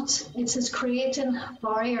not, it is creating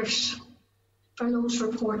barriers for those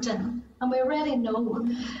reporting. And we already know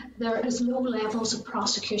there is low levels of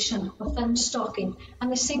prosecution within stalking,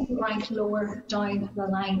 and they seem to rank lower down the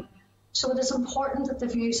line. So it is important that the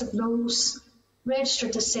views of those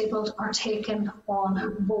registered disabled are taken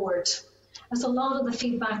on board. as a lot of the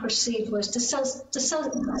feedback received was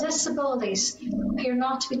disabilities appear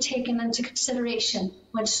not to be taken into consideration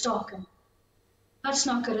when stalking. That's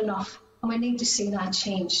not good enough, and we need to see that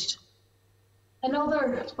changed.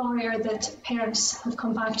 Another barrier that parents have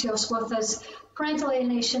come back to us with is parental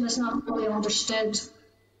alienation is not fully understood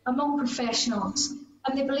among professionals,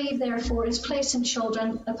 and they believe, therefore, is placing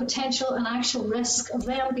children at potential and actual risk of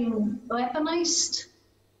them being weaponised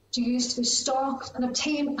to use to be stalked and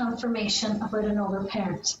obtain information about another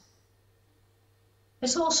parent.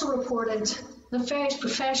 It's also reported that various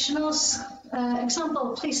professionals,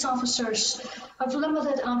 example, police officers, have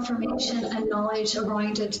limited information and knowledge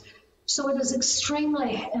around it. So it is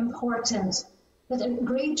extremely important that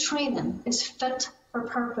agreed training is fit for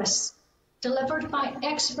purpose, delivered by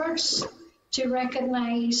experts to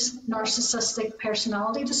recognise narcissistic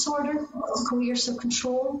personality disorder, coercive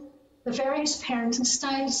control, the various parenting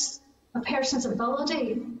styles, a person's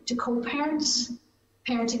ability to co-parent,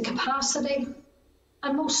 parenting capacity,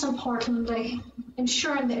 and most importantly,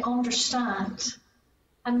 ensuring they understand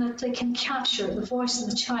and that they can capture the voice of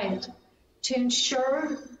the child to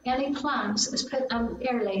ensure any plans is put in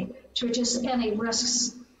early to reduce any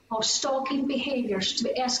risks of stalking behaviours to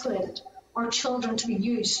be escalated or children to be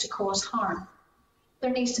used to cause harm. There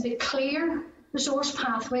needs to be clear resource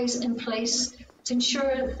pathways in place to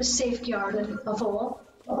ensure the safeguarding of all.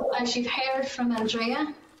 As you've heard from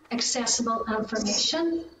Andrea, accessible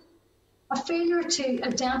information. A failure to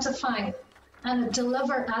identify and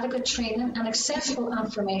deliver adequate training and accessible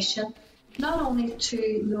information, not only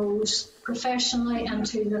to those professionally and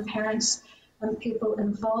to the parents and people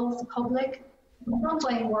involved, the public,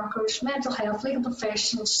 frontline workers, mental health, legal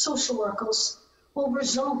professionals, social workers, will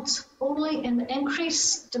result only in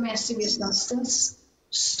increased domestic abuse incidents,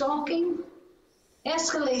 stalking,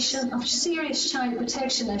 escalation of serious child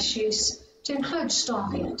protection issues to include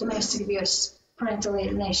stalking, domestic abuse, parental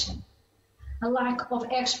alienation. A lack of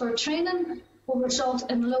expert training will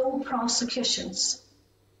result in low prosecutions.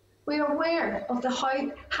 We are aware of the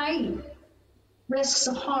high risks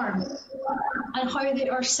of harm and how they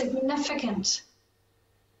are significant,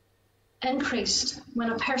 increased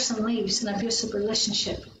when a person leaves an abusive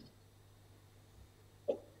relationship.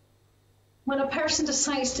 When a person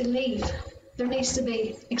decides to leave, there needs to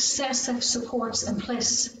be excessive supports in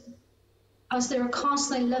place, as they are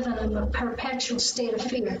constantly living in a perpetual state of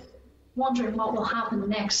fear, wondering what will happen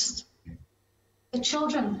next. The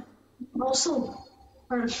children also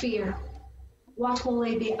are in fear. What will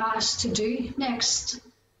they be asked to do next?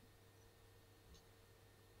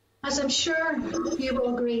 As I'm sure you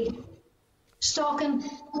will agree, stalking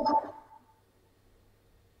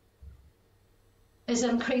is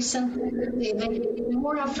increasing daily. The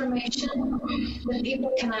more information that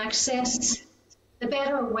people can access, the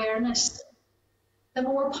better awareness, the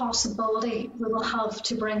more possibility we will have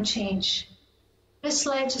to bring change. This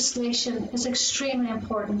legislation is extremely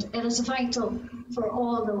important. It is vital for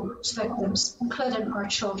all those victims, including our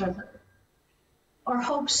children. Our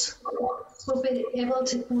hopes will be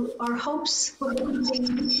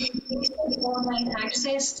online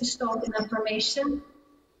access to stalking information,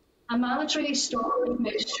 a mandatory stalking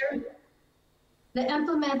measure, the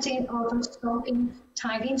implementing of a stalking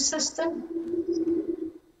tagging system,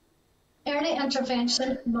 early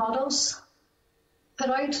intervention models put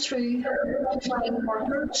out through frontline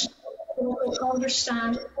workers who will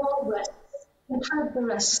understand all risks, include the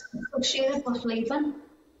risks associated with leaving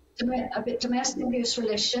domestic abuse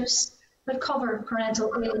relationships that cover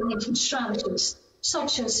parental alienation strategies,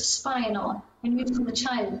 such as spying on and using the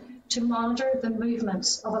child to monitor the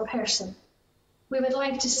movements of a person. We would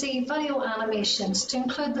like to see video animations to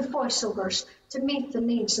include the voiceovers to meet the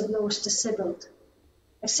needs of those disabled.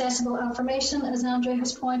 Accessible information, as Andrea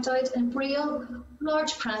has pointed out, in Braille,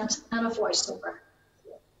 large print and a voiceover.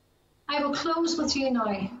 I will close with you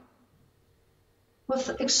now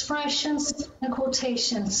with expressions and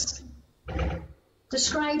quotations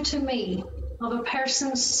described to me of a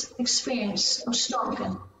person's experience of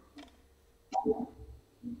stalking.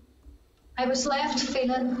 I was left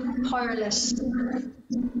feeling powerless.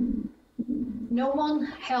 No one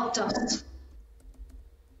helped us.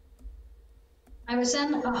 I was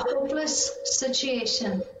in a hopeless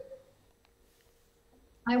situation.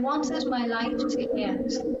 I wanted my life to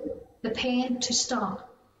end, the pain to stop.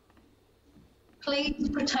 Please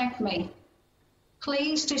protect me.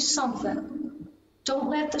 Please do something. Don't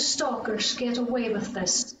let the stalkers get away with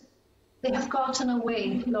this. They have gotten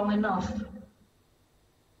away long enough.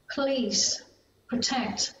 Please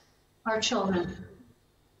protect our children.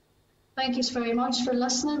 Thank you very much for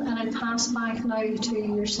listening, and I'll pass back now to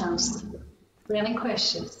yourselves for any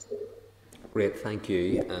questions. Great, thank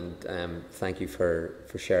you, and thank you for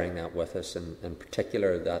sharing that with us, and in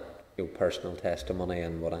particular that personal testimony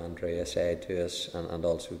and what Andrea said to us, and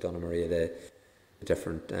also Donna Maria, the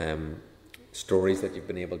different stories that you've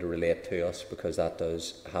been able to relate to us, because that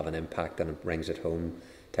does have an impact and it brings it home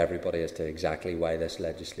to everybody as to exactly why this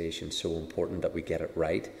legislation is so important that we get it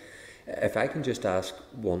right. If I can just ask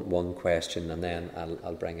one question, and then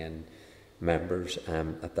I'll bring in members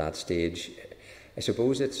at that stage. I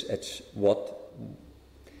suppose it's what,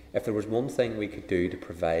 if there was one thing we could do to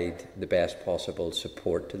provide the best possible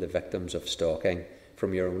support to the victims of stalking,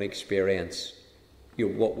 from your own experience,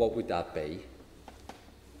 what would that be?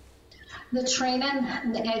 The training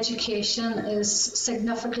and the education is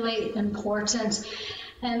significantly important,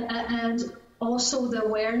 and also the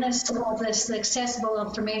awareness of this, the accessible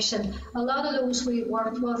information. A lot of those we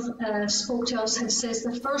worked with spoke to us and says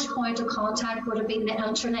the first point of contact would have been the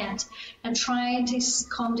internet and trying to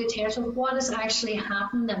come to terms with what is actually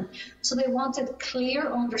happening. So they wanted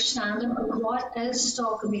clear understanding of what is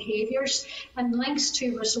stalking behaviours and links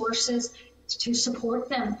to resources to support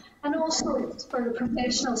them, and also for the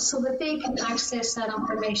professionals so that they can access that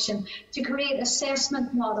information, to create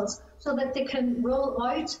assessment models so that they can roll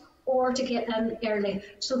out or to get in early.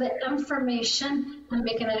 So the information and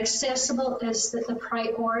making it accessible is the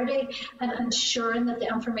priority, and ensuring that the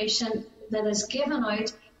information that is given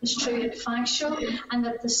out is true and factual, and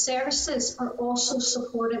that the services are also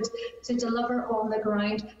supported to deliver on the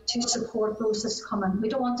ground to support those that's coming. We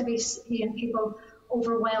don't want to be seeing people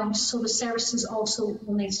overwhelmed, so the services also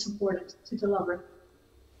will need support to deliver.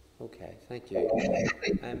 Okay, thank you.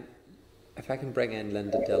 If I can bring in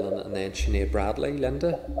Linda Dillon and then Sinead Bradley.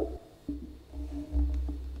 Linda?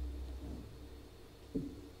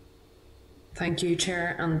 Thank you,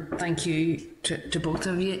 Chair, and thank you to both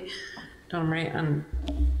of you, Donna Marie. And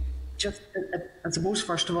just, I suppose,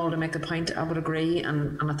 first of all, to make the point, I would agree,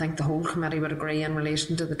 and I think the whole committee would agree in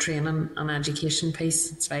relation to the training and education piece.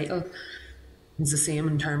 It's vital. It's the same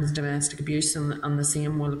in terms of domestic abuse, and the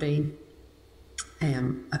same will be,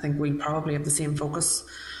 I think we probably have the same focus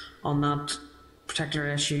on that particular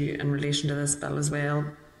issue in relation to this bill as well.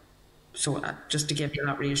 So just to give you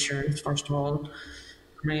that reassurance, first of all,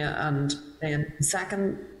 Maria, and then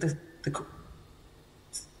second, the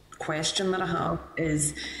question that I have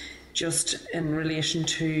is just in relation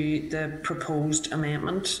to the proposed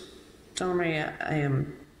amendment, Donna Maria,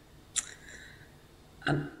 and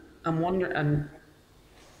I'm wondering, and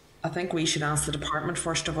I think we should ask the department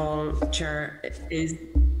first of all, Chair, is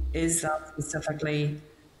that specifically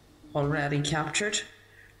already captured,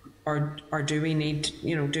 or do we need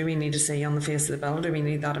to see on the face of the bill, do we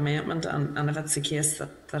need that amendment? And if it's the case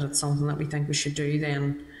that it's something that we think we should do,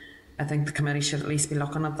 then I think the committee should at least be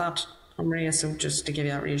looking at that, Maria. So just to give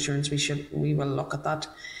you that reassurance, we will look at that.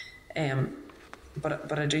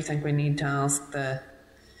 But I do think we need to ask the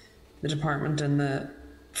department in the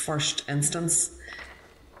first instance,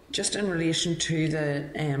 just in relation to the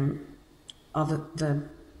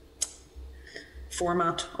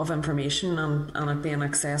format of information and it being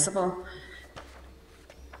accessible.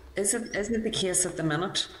 Is it the case at the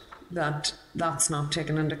minute that that's not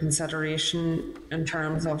taken into consideration in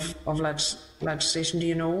terms of legislation? Do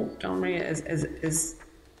you know, Donna Maria, is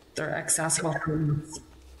there accessible formats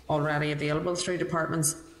already available through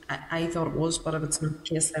departments? I thought it was, but if it's not the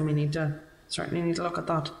case, then we certainly need to look at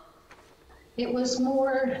that. It was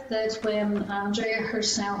more that when Andrea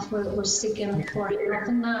herself was seeking for help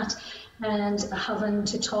in that, and having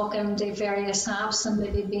to talk into various apps and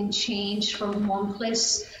maybe being changed from one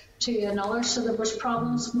place to another. So there was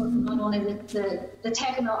problems with not only the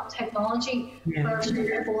technology first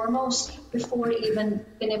and foremost before even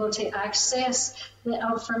being able to access the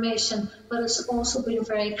information, but it's also been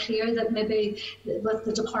very clear that maybe what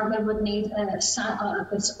the department would need its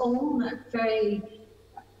own very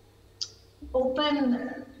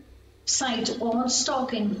open site on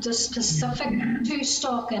stalking, just specific to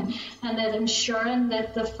stalking, and then ensuring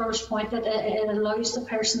that the first point that it allows the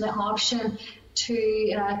person the option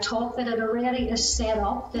to talk, that it already is set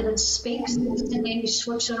up, that it speaks, and then you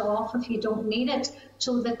switch it off if you don't need it,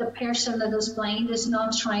 so that the person that is blind is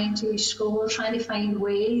not trying to scroll, trying to find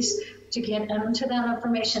ways to get into that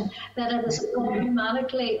information, that it is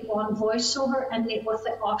automatically on voiceover and with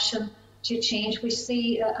the option to change. We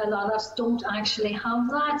see a lot of us don't actually have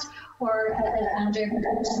that, or Andrew,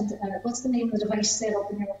 what's the name of the device set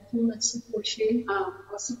up in your phone that supports you?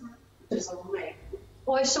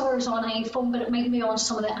 VoiceOver is on iPhone, but it might be on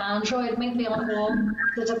some of the Android, it might be on all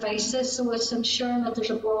the devices, so it's ensuring that there's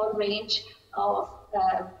a broad range of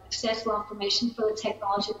accessible information for the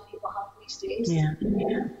technology that people have these days.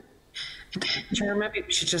 Chair, maybe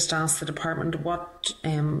we should just ask the department what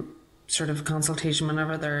sort of consultation,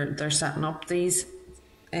 whenever they're setting up these,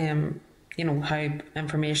 how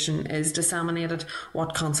information is disseminated,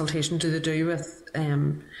 what consultation do they do with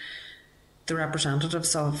the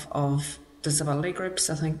representatives of disability groups?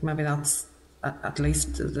 I think maybe that's at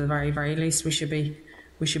least the very, very least we should be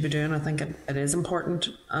doing. I think it is important,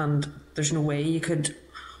 and there's no way you could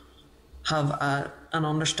have an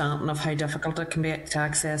understanding of how difficult it can be to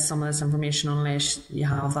access some of this information unless you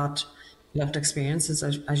have that lived experiences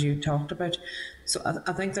as you talked about. So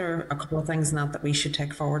I think there are a couple of things in that we should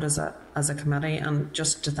take forward as a committee, and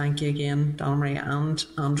just to thank you again, Donna Marie and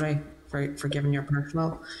Andre, for giving your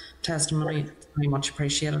personal testimony. It's very much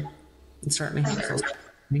appreciated, and certainly helpful.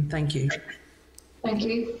 Thank you. Thank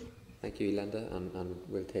you. Thank you, Linda, and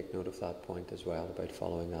we'll take note of that point as well about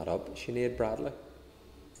following that up. Sinead Bradley.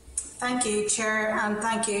 Thank you, Chair, and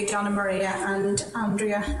thank you, Donna Maria and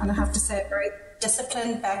Andrea. And I have to say, very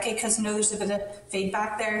disciplined, Becky, because I know there's a bit of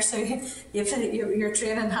feedback there, so your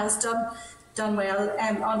training has done well,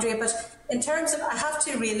 Andrea. But in terms of, I have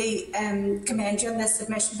to really commend you on this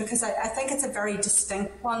submission, because I think it's a very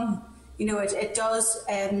distinct one. It does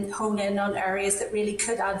hone in on areas that really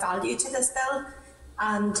could add value to this bill,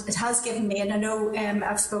 and it has given me, and I know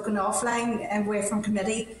I've spoken offline away from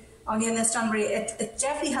committee on this, Donna Marie, it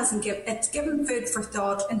definitely hasn't it's given food for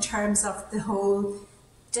thought in terms of the whole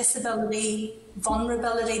disability,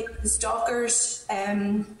 vulnerability, the stalkers.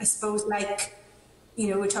 I suppose,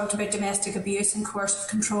 we talked about domestic abuse and coercive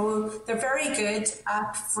control. They're very good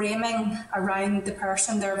at framing around the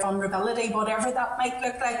person their vulnerability, whatever that might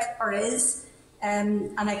look like or is.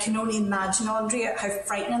 And I can only imagine, Andrea, how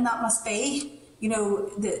frightening that must be.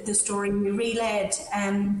 The story you relayed.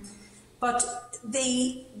 But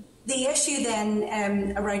the issue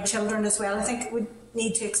then around children as well, I think we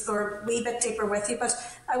need to explore a wee bit deeper with you. But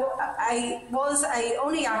I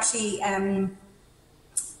only actually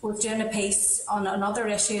was doing a piece on another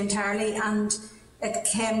issue entirely, and it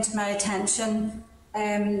came to my attention.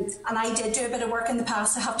 And I did do a bit of work in the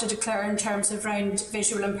past, I have to declare, in terms of around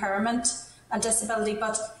visual impairment and disability,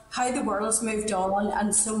 but how the world's moved on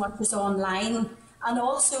and so much is online. And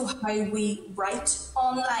also how we write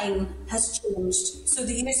online has changed. So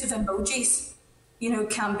the use of emojis,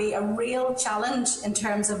 can be a real challenge in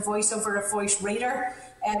terms of voice over a voice reader.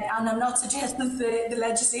 And I'm not suggesting the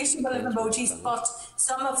legislation will have emojis, but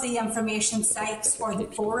some of the information sites or the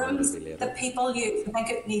forums that people use, I think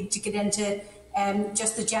it needs to get into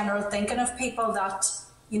just the general thinking of people that,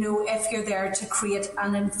 if you're there to create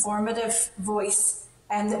an informative voice,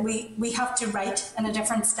 and that we have to write in a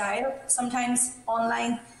different style sometimes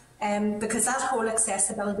online, because that whole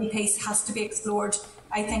accessibility piece has to be explored,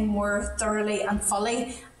 I think, more thoroughly and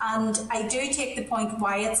fully. And I do take the point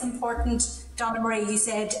why it's important, Donna Marie, you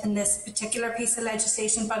said in this particular piece of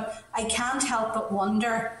legislation, but I can't help but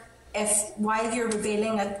wonder if, while you're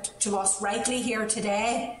revealing it to us rightly here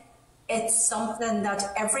today, it's something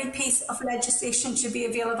that every piece of legislation should be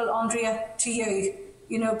available, Andrea, to you.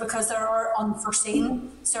 Because there are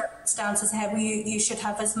unforeseen circumstances ahead where you should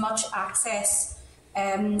have as much access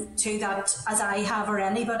to that as I have or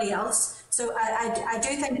anybody else. So I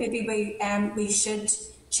do think maybe we should,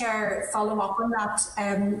 Chair, follow up on that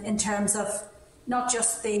in terms of not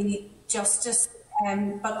just the Justice,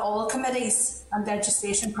 but all committees and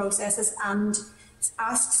legislation processes, and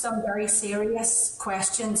ask some very serious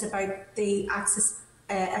questions about the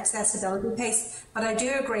accessibility piece. But I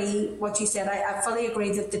do agree what you said. I fully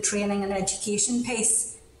agree that the training and education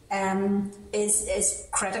piece is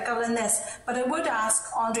critical in this. But I would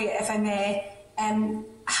ask, Andrea, if I may,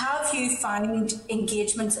 have you found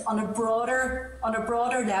engagements on a broader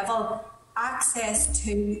level, access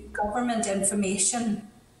to government information?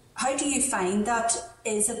 How do you find that?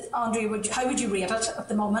 Is it, Andrea, how would you rate it at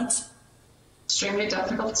the moment? Extremely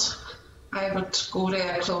difficult. I would go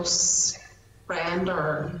to a close friend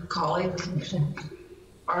or colleague,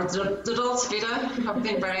 or the adults have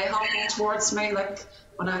been very helpful towards me, like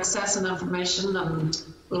when accessing information and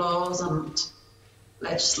laws and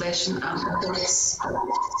legislation, and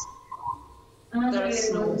there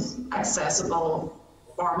is no accessible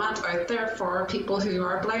format out there for people who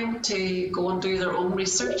are blind to go and do their own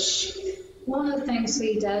research. One of the things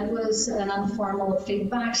we did was an informal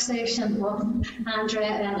feedback session with Andrea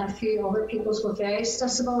and a few other people with various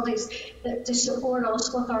disabilities to support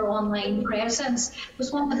us with our online presence. It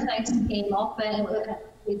was one of the things that came up, and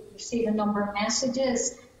we received a number of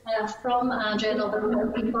messages from Andrea and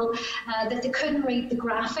other people that they couldn't read the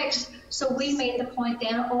graphics. So we made the point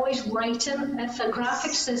then always writing. If a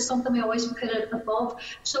graphics is something, we always put it above.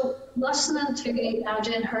 So listening to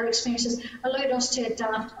Andrea and her experiences allowed us to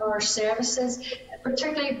adapt our services,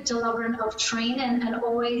 particularly delivering of training, and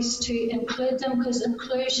always to include them, because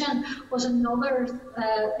inclusion was another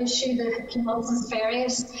issue that came up with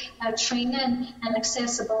various training and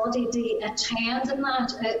accessibility to attend in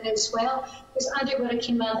that as well. Because Andrew would have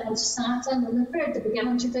came in and sat in the very at the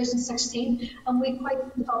beginning of 2016, and we quite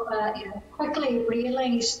quickly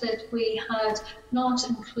realised that we had not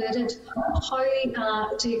included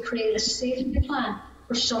how to create a safety plan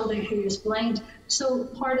for somebody who is blind. So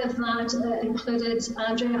part of that included,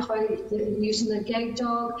 Andrea, how using the gig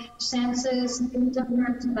dog senses,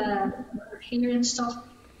 different hearing stuff,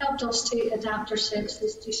 helped us to adapt our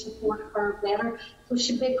services to support her better. So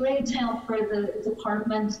she'd be a great help for the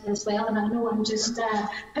department as well. And I know I'm just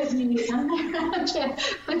putting you in there,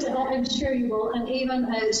 but I'm sure you will. And even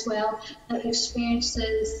as well,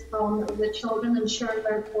 experiences from the children, ensure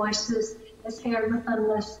their voices is heard within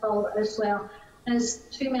this bill as well, as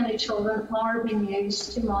too many children are being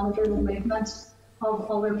used to monitor the movements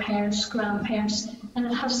of other parents, grandparents, and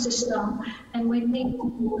it has to stop. And we need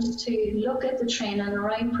to look at the training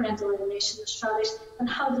around parental alienation strategies and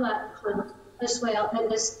have that included as well.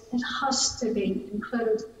 It has to be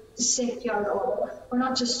included to safeguard all. We're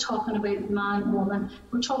not just talking about man, woman,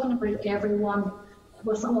 we're talking about everyone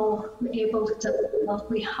with all able to.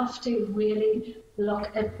 We have to really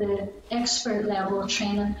look at the expert level of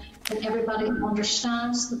training, that everybody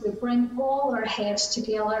understands, that we bring all our heads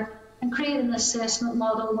together and create an assessment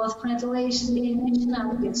model with parental alienation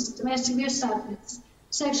advocates, domestic abuse advocates,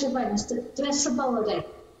 sexual violence, disability.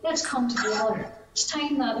 Let's come together. It's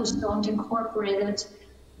time that was done to incorporate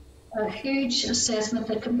a huge assessment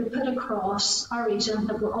that can be put across our region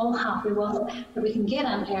that we're all happy with, that we can get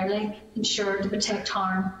in early, ensure to protect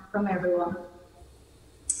harm from everyone.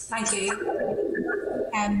 Thank you.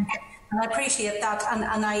 And I appreciate that.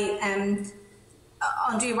 And I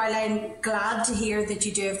Andrea, while I'm glad to hear that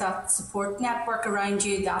you do have that support network around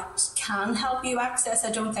you that can help you access,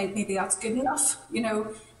 I don't think maybe that's good enough,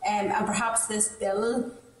 and perhaps this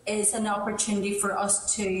bill is an opportunity for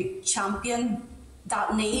us to champion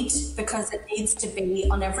that need, because it needs to be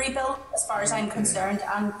on every bill as far as I'm concerned,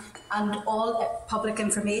 and all public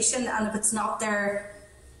information, and if it's not there,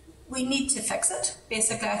 we need to fix it.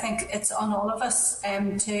 Basically, I think it's on all of us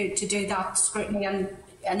to do that scrutiny, and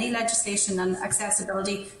any legislation and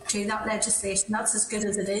accessibility to that legislation. That's as good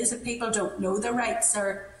as it is. If people don't know their rights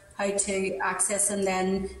or how to access, and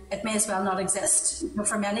then it may as well not exist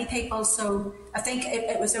for many people. So I think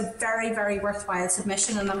it was a very, very worthwhile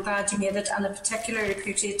submission, and I'm glad you made it, and I particularly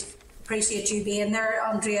appreciate you being there,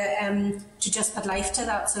 Andrea, to just put life to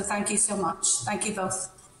that. So thank you so much. Thank you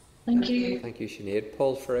both. Thank you. Thank you, Sinead.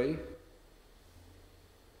 Paul Frew.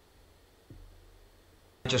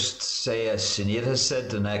 Just say, as Sinead has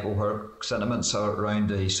said, and echo her sentiments around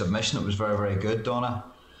the submission. It was very, very good, Donna,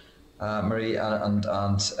 Marie, and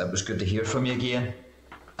it was good to hear from you again.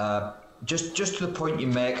 Just to the point you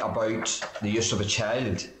make about the use of a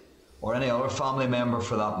child or any other family member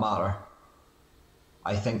for that matter,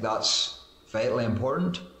 I think that's vitally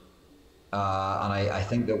important, and I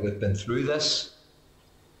think that we've been through this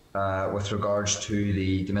with regards to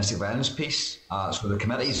the domestic violence piece. So the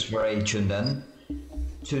committee is very tuned in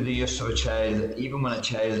to the use of a child, even when a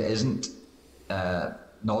child isn't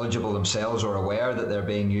knowledgeable themselves or aware that they're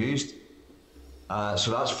being used.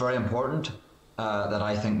 So that's very important, that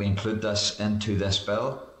I think we include this into this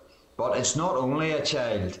bill. But it's not only a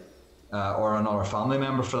child or another family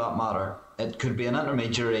member for that matter. It could be an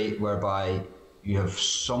intermediary whereby you have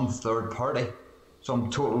some third party,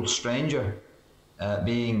 some total stranger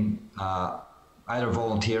being either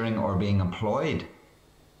volunteering or being employed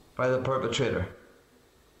by the perpetrator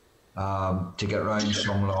to get around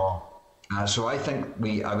some law. So I think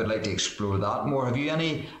I would like to explore that more. Have you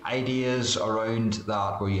any ideas around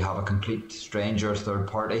that, where you have a complete stranger, third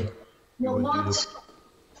party? Well,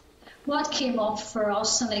 what came up for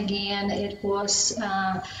us, and again, it was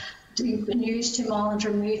been used to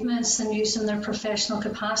monitor movements and use in their professional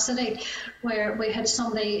capacity, where we had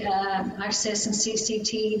somebody accessing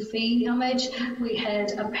CCTV image. We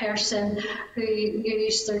had a person who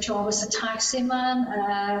used their job as a taxi man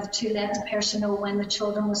to let the person know when the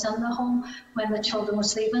children was in the home, when the children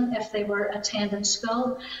was leaving, if they were attending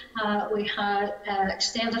school. We had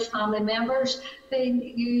extended family members being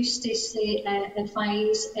used to say,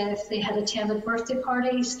 advise if they had attended birthday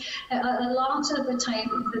parties. A lot of the time,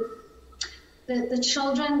 the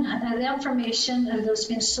children, the information that has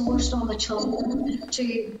been sourced on the children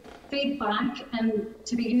to feed back and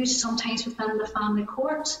to be used sometimes within the family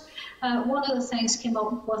court. One of the things came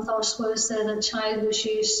up with us was that a child was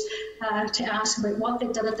used to ask about what they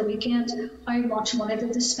did at the weekend, how much money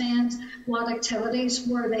did they spend, what activities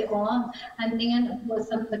were they on, and then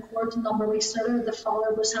within the court a number of weeks later the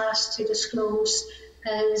father was asked to disclose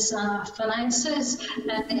his finances, and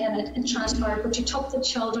then it transpired, but you took the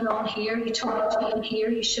children on here, you took it on here,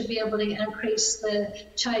 you should be able to increase the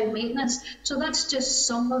child maintenance. So that's just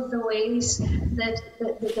some of the ways that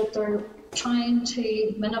they're trying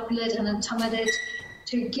to manipulate and intimidate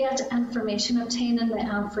to get information, obtaining the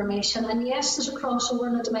information. And yes, there's a crossover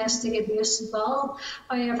in the domestic abuse bill.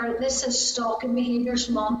 However, this is stalking behaviours,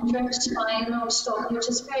 monitoring, spying on stalking, which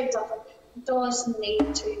is very different. It does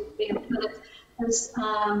need to be implemented. There's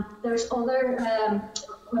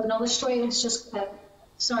another story that's just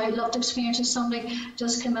lived experience of somebody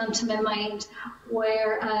just came into my mind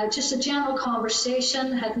where just a general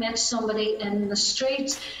conversation, had met somebody in the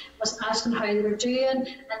street, was asking how they were doing, and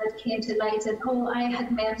it came to light that, I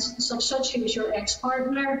had met such, who was your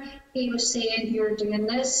ex-partner. He was saying you're doing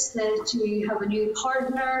this, that you have a new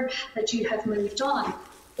partner, that you have moved on.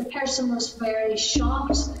 The person was very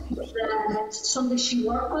shocked that somebody she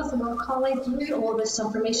worked with, a work colleague, knew all this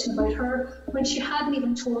information about her when she hadn't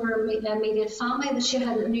even told her immediate family that she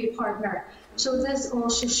had a new partner. So this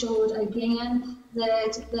also showed again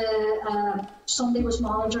that somebody was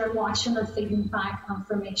monitoring, watching and feeding back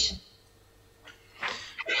information.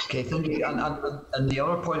 Okay, thank you. And the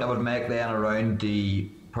other point I would make then around the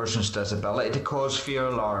person's disability to cause fear,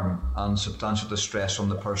 alarm and substantial distress on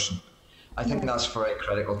the person. I think that's very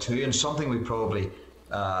critical too, and something we probably,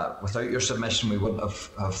 without your submission, we wouldn't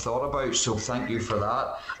have thought about, so thank you for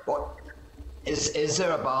that. But is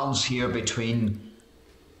there a balance here between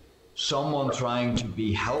someone trying to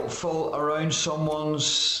be helpful around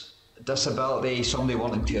someone's disability, somebody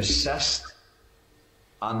wanting to assist,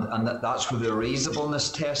 and that's where the reasonableness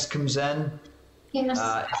test comes in? Yes.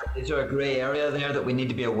 Is there a grey area there that we need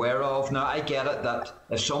to be aware of? Now, I get it that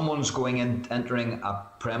if someone's going in, entering a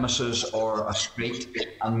premises or a street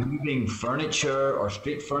and moving furniture or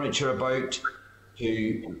street furniture about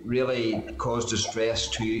to really cause distress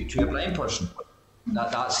to a blind person,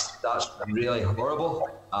 that's really horrible,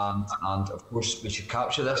 and of course we should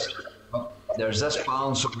capture this. But there's this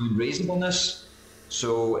balance of reasonableness.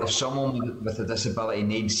 So if someone with a disability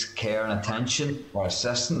needs care and attention or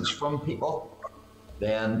assistance from people,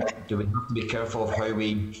 then do we have to be careful of how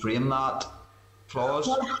we frame that clause?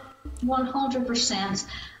 100%,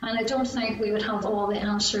 and I don't think we would have all the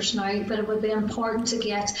answers now, but it would be important to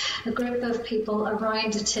get a group of people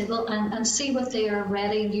around the table and see what they are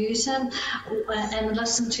already using, and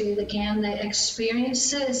listen to again the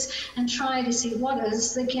experiences and try to see what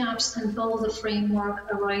is the gaps and build the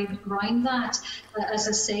framework around that. As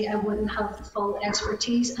I say, I wouldn't have the full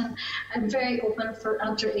expertise, and I'm very open for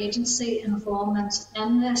interagency involvement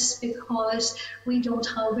in this because we don't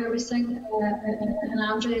have everything. And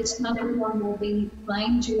Andrew, not everyone will be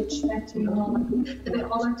blind due to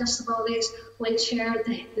other disabilities, wheelchair,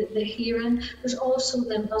 the hearing. There's also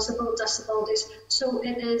the invisible disabilities. So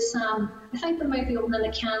it is, I think we might be opening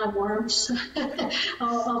a can of worms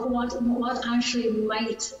of what actually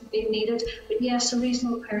might be needed. But yes, a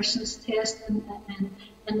reasonable person's test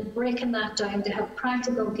and breaking that down to have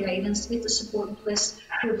practical guidance to get the support in place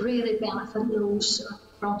would really benefit those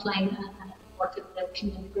frontline and working with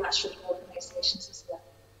community grassroots organisations as well.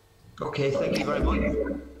 Okay, thank you very much.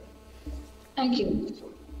 Thank you.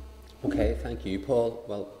 Okay, thank you, Paul.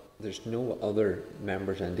 Well, there's no other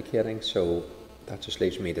members indicating, so that just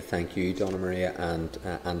leaves me to thank you, Donna Maria and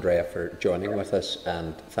Andrea, for joining with us,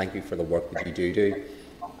 and thank you for the work that you do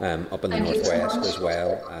up in the Northwest as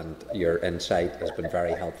well, and your insight has been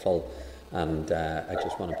very helpful, and I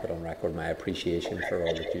just want to put on record my appreciation for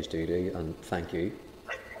all that you do, and thank you.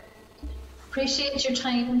 Appreciate your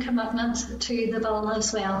time and commitment to the bill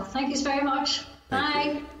as well. Thank you very much.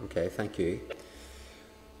 Bye. Okay, thank you.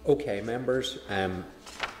 Okay, members,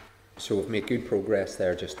 so we've made good progress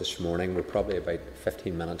there just this morning. We're probably about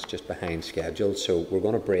 15 minutes just behind schedule, so we're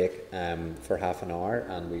going to break for half an hour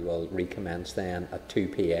and we will recommence then at 2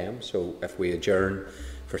 p.m. So if we adjourn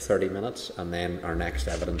for 30 minutes and then our next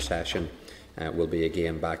evidence session will be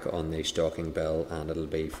again back on the Stalking Bill, and it'll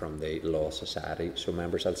be from the Law Society. So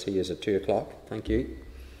members, I'll see you at 2 o'clock. Thank you.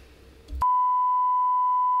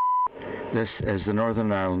 This is the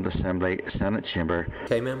Northern Ireland Assembly Senate Chamber.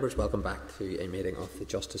 Okay, members, welcome back to a meeting of the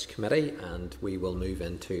Justice Committee, and we will move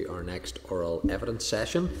into our next oral evidence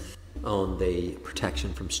session on the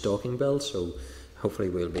Protection from Stalking Bill. So hopefully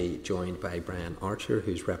we'll be joined by Brian Archer,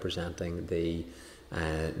 who's representing the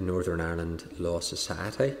Northern Ireland Law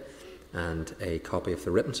Society, and a copy of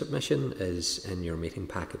the written submission is in your meeting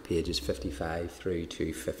packet, pages 55 through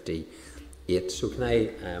to 58. So can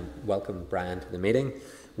I welcome Brian to the meeting?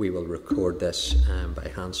 We will record this by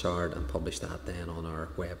Hansard and publish that then on our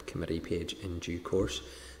web committee page in due course.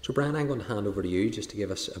 So Brian, I'm going to hand over to you just to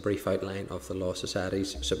give us a brief outline of the Law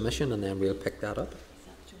Society's submission, and then we'll pick that up.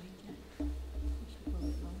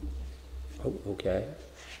 Oh, okay.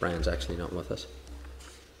 Brian's actually not with us.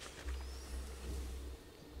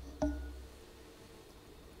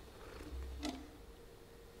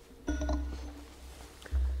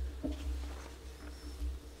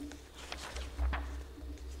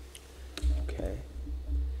 Okay.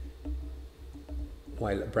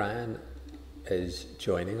 While Brian is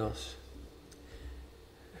joining us,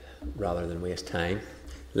 rather than waste time,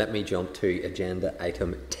 let me jump to agenda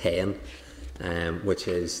item 10, which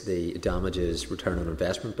is the Damages Return on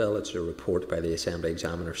Investment Bill. It's a report by the Assembly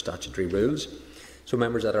Examiner Statutory Rules. So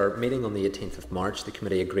members, at our meeting on the 18th of March, the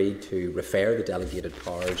committee agreed to refer the Delegated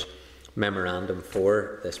Powers memorandum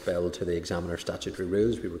for this bill to the Examiner Statutory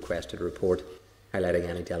Rules. We requested a report highlighting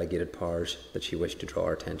any delegated powers that she wished to draw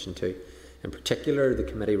our attention to. In particular, the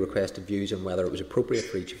committee requested views on whether it was appropriate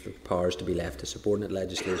for each of the powers to be left to subordinate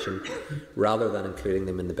legislation rather than including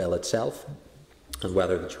them in the bill itself, and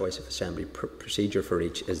whether the choice of assembly procedure for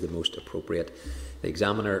each is the most appropriate. The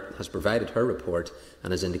examiner has provided her report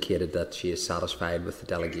and has indicated that she is satisfied with the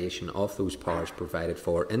delegation of those powers provided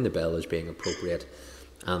for in the bill as being appropriate,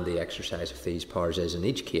 and the exercise of these powers is in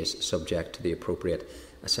each case subject to the appropriate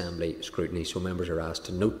assembly scrutiny. So members are asked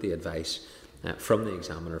to note the advice from the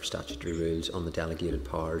Examiner of Statutory Rules on the delegated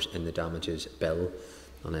powers in the Damages Bill.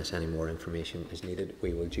 Unless any more information is needed,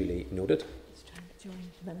 we will duly note it.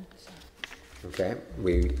 Okay,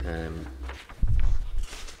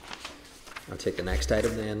 I'll take the next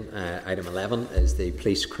item then. Item 11 is the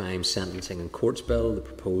Police Crime Sentencing and Courts Bill, the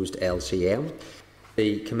proposed LCM.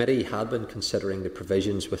 The committee had been considering the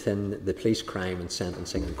provisions within the Police Crime and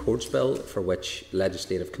Sentencing and Courts Bill for which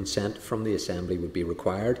legislative consent from the Assembly would be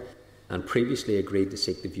required, and previously agreed to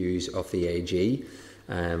seek the views of the AG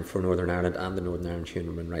for Northern Ireland and the Northern Ireland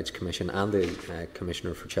Human Rights Commission and the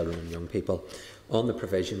Commissioner for Children and Young People on the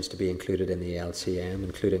provisions to be included in the LCM,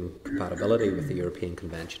 including compatibility with the European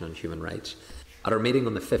Convention on Human Rights. At our meeting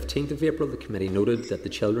on the 15th of April, the committee noted that the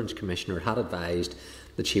Children's Commissioner had advised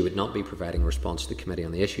that she would not be providing a response to the committee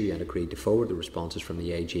on the issue, and agreed to forward the responses from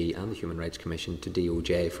the AG and the Human Rights Commission to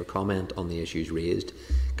DOJ for comment on the issues raised.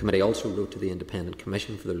 The committee also wrote to the Independent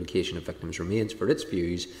Commission for the Location of Victims' Remains for its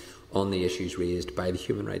views on the issues raised by the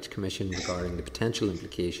Human Rights Commission regarding the potential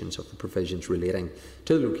implications of the provisions relating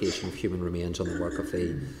to the location of human remains on the work of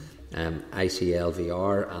the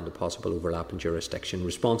ICLVR and a possible overlap in jurisdiction.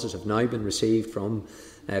 Responses have now been received from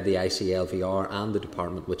the ICLVR and the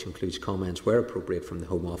Department, which includes comments where appropriate from the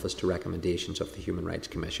Home Office to recommendations of the Human Rights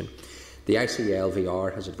Commission. The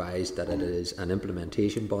ICLVR has advised that it is an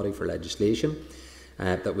implementation body for legislation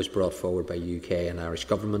that was brought forward by UK and Irish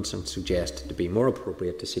governments, and suggested to be more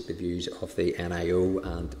appropriate to seek the views of the NIO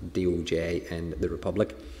and DOJ in the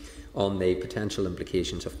Republic on the potential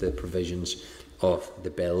implications of the provisions of the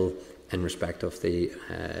bill in respect of the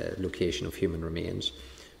location of human remains.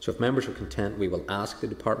 So if members are content, we will ask the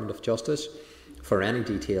Department of Justice for any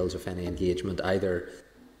details of any engagement either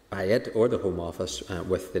by it or the Home Office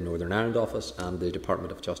with the Northern Ireland Office and the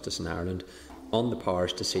Department of Justice in Ireland on the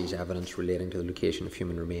powers to seize evidence relating to the location of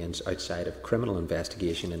human remains outside of criminal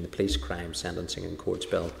investigation in the Police Crime Sentencing and Courts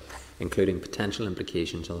Bill, including potential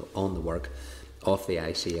implications on the work of the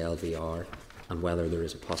ICLVR and whether there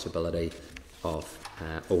is a possibility of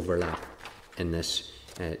overlap in this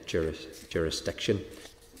jurisdiction.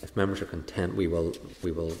 If members are content, we will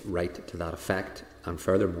write to that effect. And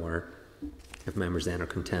furthermore, if members then are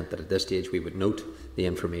content that at this stage we would note the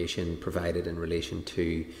information provided in relation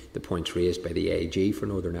to the points raised by the AG for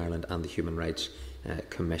Northern Ireland and the Human Rights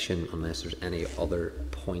Commission, unless there's any other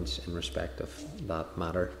points in respect of that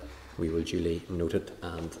matter, we will duly note it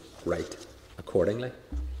and write accordingly.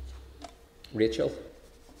 Rachel?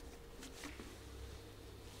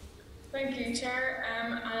 Thank you, Chair,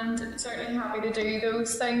 and certainly happy to do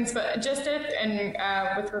those things. But just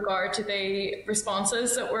with regard to the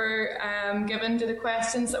responses that were given to the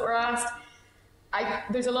questions that were asked,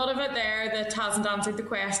 there's a lot of it there that hasn't answered the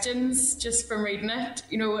questions just from reading it.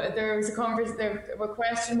 You know, there was a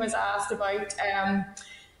question was asked about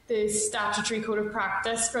the statutory code of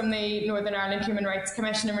practice from the Northern Ireland Human Rights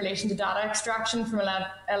Commission in relation to data extraction from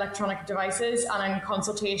electronic devices and in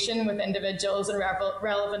consultation with individuals and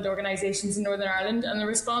relevant organisations in Northern Ireland. And the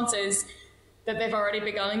response is that they've already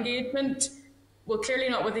begun engagement. Well, clearly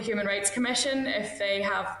not with the Human Rights Commission if they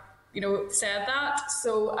have, said that.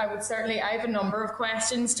 So I have a number of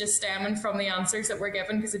questions just stemming from the answers that were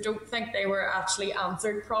given, because I don't think they were actually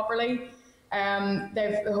answered properly.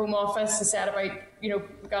 The Home Office has said about,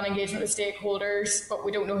 begun engagement with stakeholders, but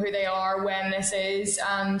we don't know who they are, when this is,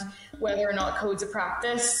 and whether or not codes of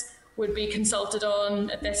practice would be consulted on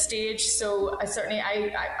at this stage. So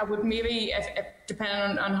I would maybe, if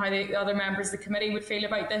depending on how the other members of the committee would feel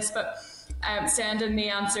about this, but send in the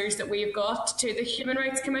answers that we've got to the Human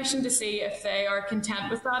Rights Commission to see if they are content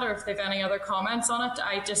with that or if they've any other comments on it.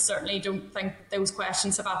 I just certainly don't think those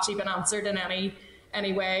questions have actually been answered in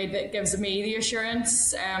any way that gives me the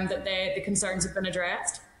assurance that the concerns have been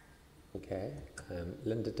addressed. Okay.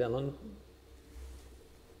 Linda Dillon.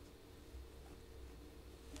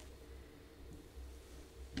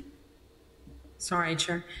 Sorry,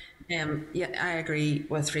 Chair. Yeah, I agree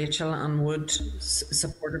with Rachel and would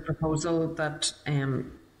support a proposal that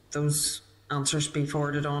those answers be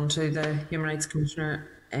forwarded on to the Human Rights Commissioner.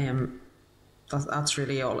 That's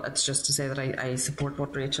really all. It's just to say that I support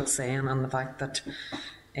what Rachel's saying and the fact that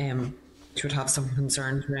she would have some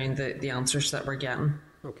concerns around the answers that we're getting.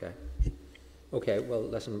 Okay. Okay, well,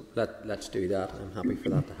 listen, let's do that. I'm happy for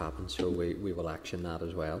that to happen, so we will action that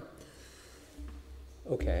as well.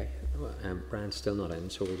 Okay, Brian's still not in,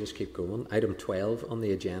 so we'll just keep going. Item 12 on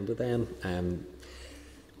the agenda then.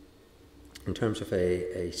 In terms of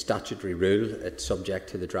a statutory rule, it's subject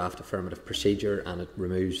to the draft affirmative procedure, and it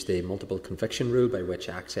removes the multiple conviction rule by which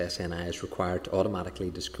Access NI is required to automatically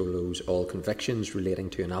disclose all convictions relating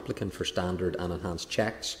to an applicant for standard and enhanced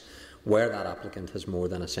checks where that applicant has more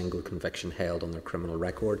than a single conviction held on their criminal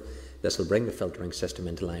record. This will bring the filtering system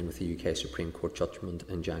into line with the UK Supreme Court judgment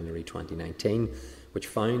in January 2019, which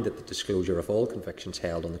found that the disclosure of all convictions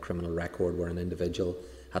held on the criminal record where an individual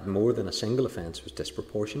had more than a single offence was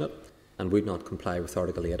disproportionate and would not comply with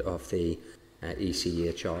Article 8 of the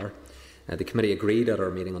ECHR. The committee agreed at our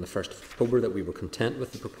meeting on the 1st of October that we were content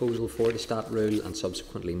with the proposal for the stat rule, and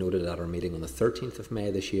subsequently noted at our meeting on the 13th of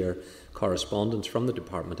May this year correspondence from the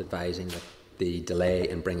department advising that the delay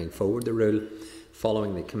in bringing forward the rule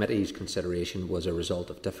following the committee's consideration was a result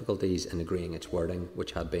of difficulties in agreeing its wording,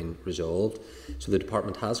 which had been resolved. So the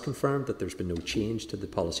department has confirmed that there has been no change to the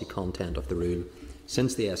policy content of the rule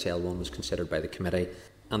since the SL1 was considered by the committee,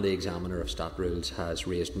 and the examiner of stat rules has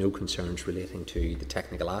raised no concerns relating to the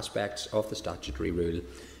technical aspects of the statutory rule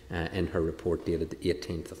in her report dated the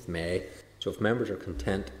 18th of May. So if members are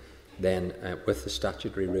content then with the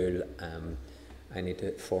statutory rule, I need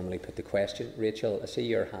to formally put the question. Rachel, I see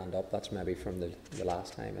your hand up. That's maybe from the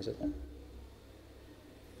last time, is it?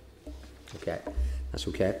 Okay, that's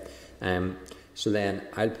okay. So then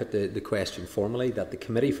I'll put the question formally that the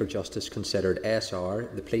Committee for Justice considered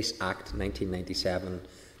SR, the Police Act 1997,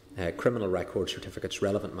 Criminal Record Certificates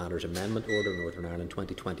Relevant Matters Amendment Order Northern Ireland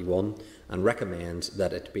 2021, and recommends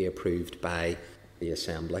that it be approved by the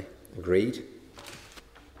Assembly. Agreed?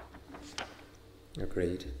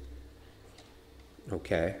 Agreed.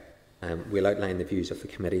 Okay. We'll outline the views of the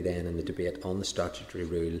committee then in the debate on the statutory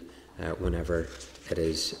rule whenever it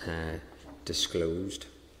is disclosed.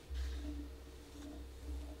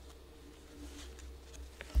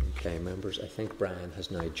 Okay, members, I think Brian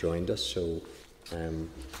has now joined us, so I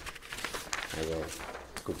will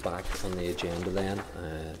go back on the agenda then.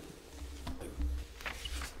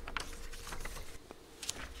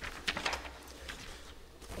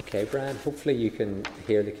 Okay, Brian, hopefully you can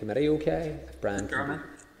hear the committee okay. Brian,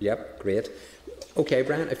 yep, great. Okay,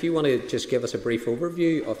 Brian, if you want to just give us a brief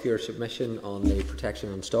overview of your submission on the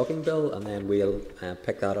Protection and Stalking Bill, and then we'll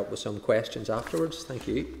pick that up with some questions afterwards. Thank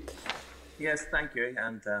you. Yes, thank you,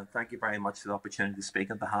 and thank you very much for the opportunity to speak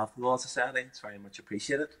on behalf of the Law Society. It's very much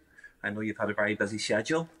appreciated. I know you've had a very busy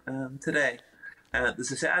schedule today. The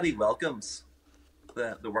Society welcomes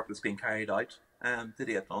the work that's been carried out to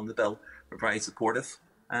date on the bill. We're very supportive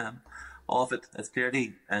of it. It's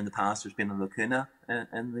clearly in the past there's been a lacuna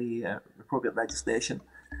in the appropriate legislation,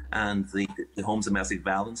 and the Homes and Domestic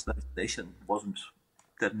Violence legislation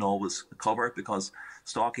didn't always cover it, because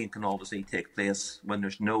stalking can obviously take place when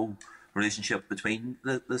there's no relationship between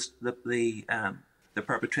the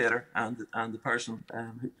perpetrator and the person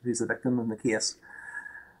who's the victim in the case.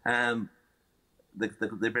 The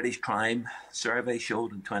British Crime Survey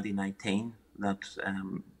showed in 2019 that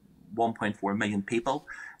 1.4 million people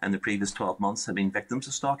in the previous 12 months have been victims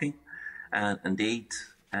of stalking, and indeed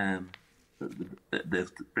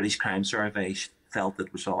the British Crime Survey felt that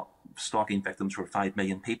stalking victims were 5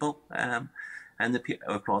 million people, and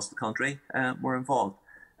across the country were involved.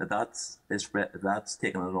 that's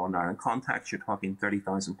taken in Northern Ireland context, you're talking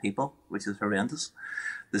 30,000 people, which is horrendous.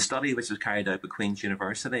 The study, which was carried out by Queen's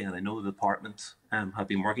University, and I know the department have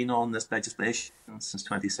been working on this legislation since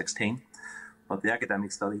 2016, but the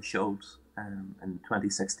academic study showed in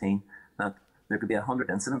 2016 that there could be 100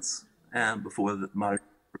 incidents before the matter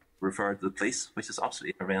referred to the police, which is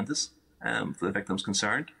absolutely horrendous for the victims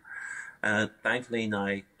concerned. Thankfully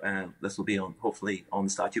now, this will be hopefully on the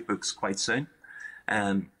statute books quite soon.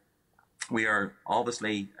 We are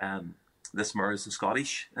obviously, this mirrors the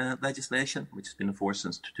Scottish legislation, which has been enforced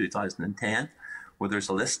since 2010, where there's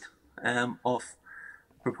a list of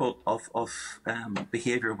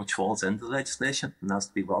behaviour which falls into the legislation and has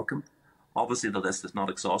to be welcomed. Obviously, the list is not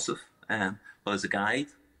exhaustive, but as a guide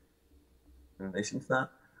in relation to that,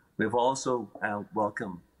 we've also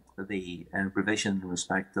welcomed the provision in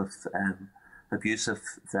respect of abusive,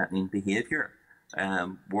 threatening behaviour,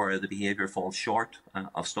 where the behaviour falls short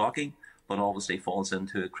of stalking, but obviously falls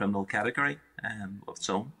into a criminal category of its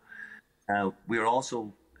own. We are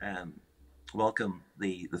also welcome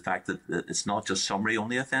the fact that it's not just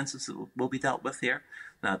summary-only offences that will be dealt with here,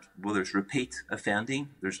 that where there's repeat offending,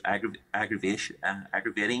 there's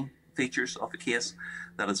aggravating features of the case,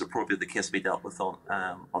 that it's appropriate the case be dealt with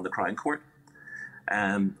on the Crown Court.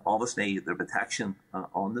 Obviously, the protection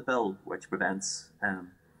on the bill, which prevents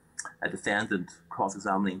a defendant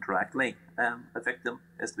cross-examining directly a victim,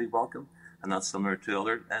 is to be welcomed, and that's similar to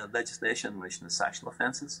other legislation in relation to sexual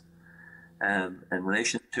offences. In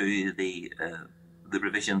relation to the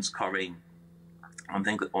provisions covering,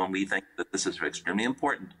 we think that this is extremely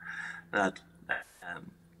important, that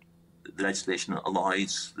the legislation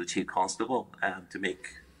allows the Chief Constable to make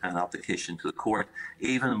an application to the court,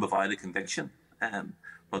 even without a conviction,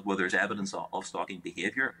 but where there's evidence of stalking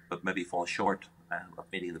behaviour, but maybe falls short of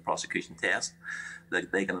meeting the prosecution test,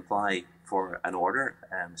 that they can apply for an order,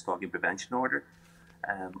 stalking prevention order,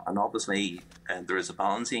 and obviously there is a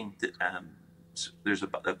balancing. There's a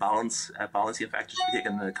balancing factors to be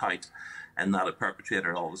taken into account, and that a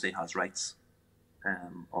perpetrator obviously has rights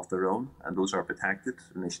of their own, and those are protected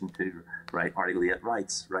in relation to Article 8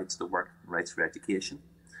 rights to work, rights for education.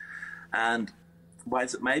 And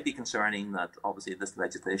whilst it might be concerning that obviously this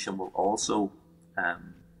legislation will also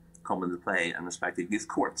come into play in respect of youth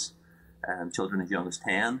courts, children as young as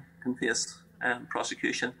 10 can face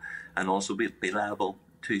prosecution and also be liable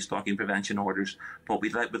to stalking prevention orders. But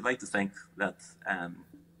we'd like to think that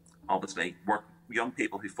obviously young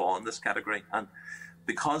people who fall in this category, and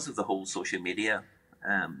because of the whole social media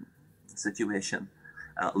situation,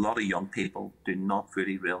 a lot of young people do not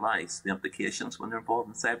fully realise the implications when they're involved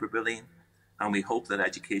in cyberbullying, and we hope that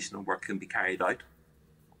educational work can be carried out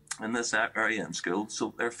in this area in schools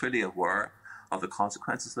so they're fully aware of the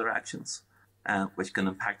consequences of their actions, which can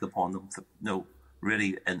impact upon them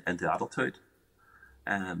really into adulthood.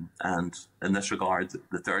 And in this regard,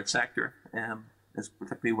 the third sector is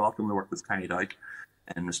particularly welcome, the work that's carried out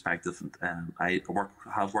in respect of, I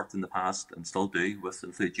have worked in the past and still do with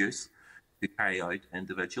Include Youth to carry out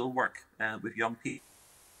individual work with young people.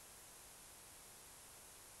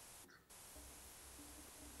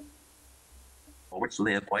 Which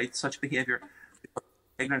they avoid such behaviour.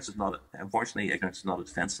 Unfortunately, ignorance is not a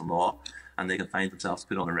defence in law, and they can find themselves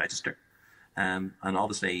put on a register. And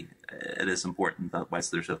obviously, it is important that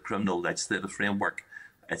whilst there's a criminal legislative framework,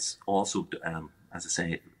 it's also, as I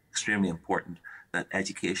say, extremely important that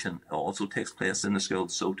education also takes place in the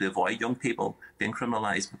schools, so to avoid young people being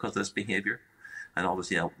criminalised because of this behaviour. And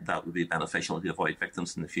obviously, that would be beneficial to avoid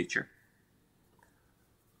victims in the future.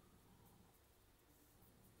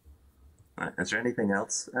 Is there anything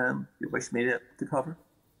else you wish me to cover?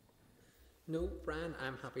 No, Brian,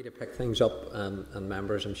 I'm happy to pick things up, and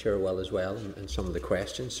members I'm sure will as well in some of the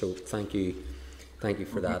questions. So thank you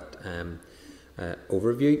for that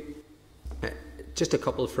overview. Just a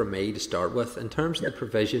couple from me to start with. In terms of the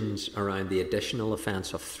provisions around the additional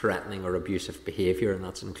offence of threatening or abusive behaviour, and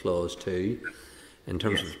that's in clause 2, in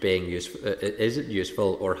terms of being useful, is it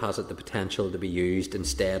useful or has it the potential to be used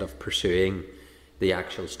instead of pursuing the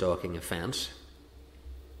actual stalking offence?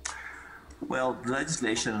 Well, the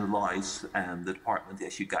legislation allows the department to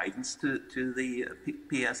issue guidance to the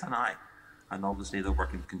PSNI, and obviously they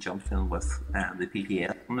work in conjunction with the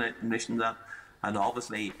PTA in relation to that. And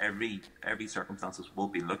obviously, every circumstances will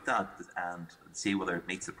be looked at and see whether it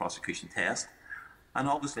meets the prosecution test. And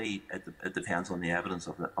obviously, it depends on the evidence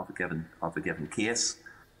of a given case.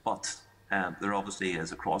 But there obviously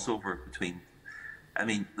is a crossover between. I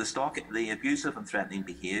mean, the abusive and threatening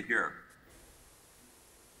behaviour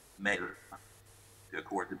may to a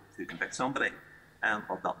court to convict somebody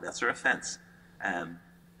of that lesser offence.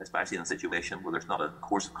 especially in a situation where there's not a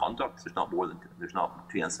course of conduct, there's not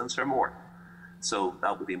 2 incidents or more. So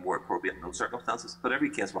that would be more appropriate in those circumstances. But every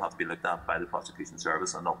case will have to be looked at by the prosecution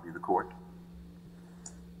service and not by the court.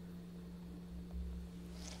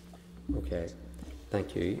 Okay,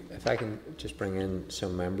 thank you. If I can just bring in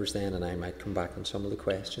some members then, and I might come back on some of the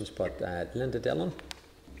questions, but Linda Dillon.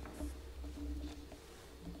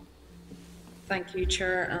 Thank you,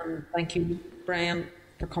 Chair, and thank you, Brian,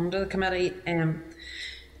 for coming to the committee.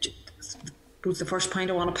 The first point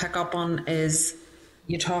I want to pick up on is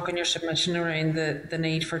you talk in your submission around the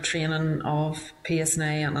need for training of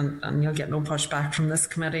PSNA, and you'll get no pushback from this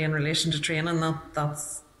committee in relation to training.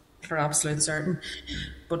 That's for absolute certain.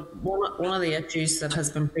 But one of the issues that has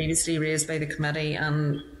been previously raised by the committee,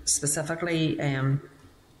 and specifically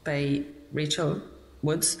by Rachel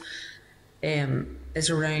Woods, is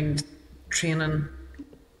around training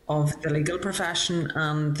of the legal profession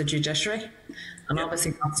and the judiciary. And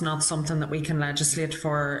obviously that's not something that we can legislate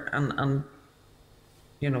for, and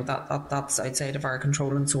you know, that's outside of our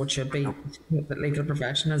control, and so it should be. The legal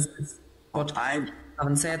profession is. But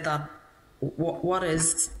having said that,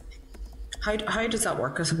 how does that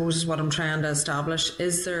work, I suppose, is what I'm trying to establish.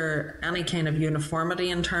 Is there any kind of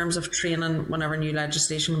uniformity in terms of training whenever new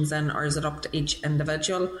legislation comes in, or is it up to each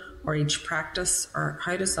individual or each practice, or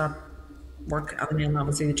how does that work? And then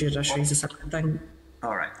obviously the judiciary is a separate thing.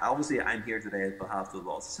 All right. Obviously, I'm here today on behalf of the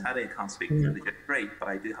Law Society. I can't speak to the judiciary, but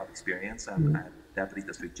I do have experience. I'm a deputy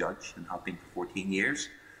district judge and have been for 14 years.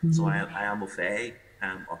 So I am au fait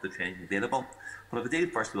of the training available. But if I deal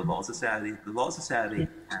first with the Law Society,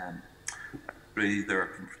 through their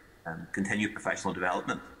continued professional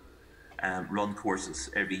development, run courses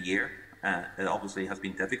every year. It obviously has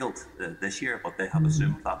been difficult this year, but they have a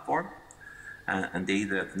Zoom platform. Indeed,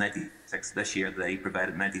 the 96 this year, they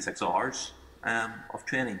provided 96 hours of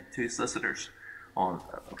training to solicitors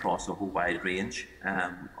across a whole wide range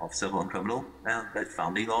of civil and criminal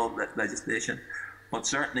family law legislation. But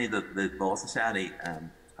certainly the Law Society,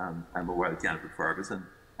 I'm aware of Jennifer Ferguson,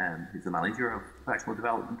 who's the manager of professional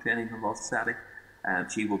development training in the Law Society,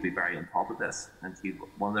 and she will be very on top of this, and she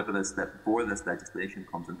whenever before this legislation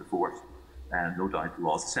comes into force, no doubt the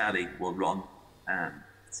Law Society will run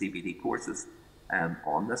CBD courses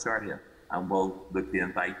on this area, and will look to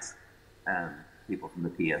invite people from the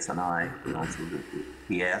PSNI and also the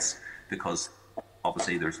PS, because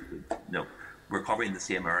obviously we're covering the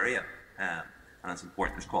same area, and it's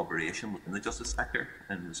important there's cooperation within the justice sector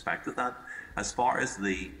in respect of that. As far as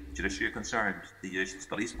the judiciary are concerned, the Judicial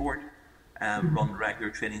Studies Board run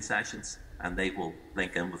regular training sessions, and they will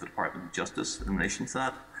link in with the Department of Justice in relation to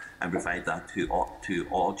that, and provide that to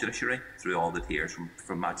all judiciary through all the tiers,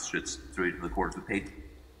 from magistrates through to the Court of Appeal.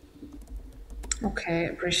 Okay,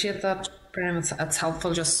 appreciate that, Brian. It's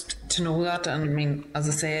helpful just to know that, and I mean, as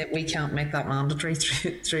I say, we can't make that mandatory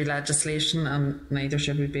through legislation, and neither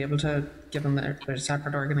should we be able to, given that they're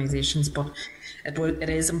separate organisations. But it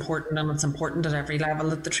is important, and it's important at every level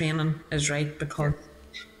that the training is right, because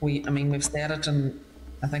we've said it, and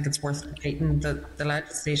I think it's worth repeating that the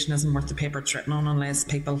legislation isn't worth the paper it's written on unless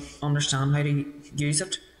people understand how to use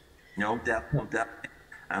it. No, definitely.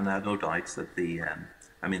 And I have no doubts that the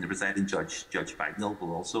presiding judge, Judge Bagnall,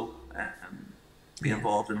 will also be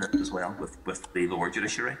involved in it as well with the lower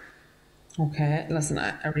judiciary. Okay, listen,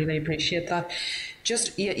 I really appreciate that.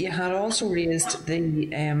 Just, you had also raised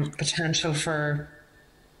the potential for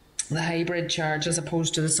the hybrid charge as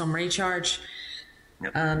opposed to the summary charge.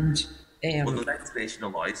 Yep. And well, the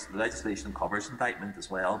legislation covers indictment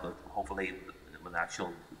as well, but hopefully when the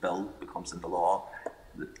actual bill becomes into law,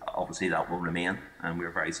 obviously that will remain, and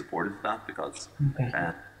we're very supportive of that, because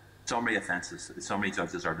summary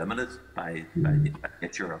judges are limited by the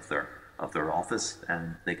nature of their office,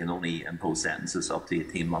 and they can only impose sentences up to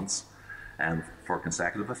 18 months for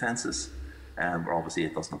consecutive offences, where obviously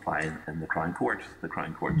it doesn't apply in the Crown Court. The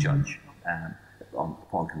Crown Court judge,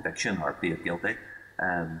 upon conviction or plead guilty,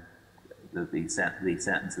 the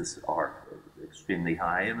sentences are extremely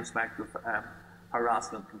high in respect of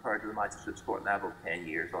harassment compared to the Magistrates Court level, 10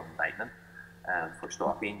 years on indictment for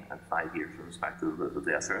stalking, and 5 years in respect of the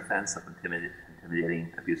lesser offence of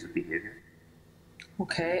intimidating abusive behaviour.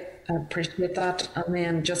 Okay, I appreciate that. And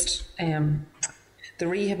then just the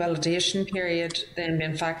rehabilitation period then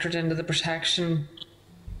being factored into the protection.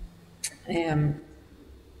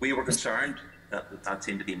 We were concerned that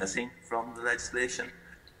seemed to be missing from the legislation.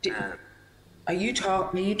 Are you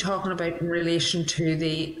talking about in relation to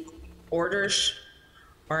the orders,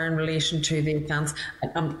 or in relation to the offence?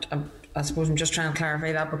 I suppose I'm just trying to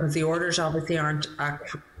clarify that, because the orders obviously aren't.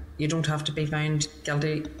 You don't have to be found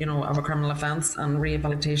guilty, of a criminal offence, and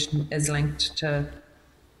rehabilitation is linked to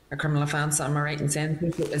a criminal offence. Am I right in saying?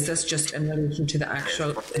 Is this just in relation to the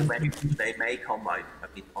actual? They may come out,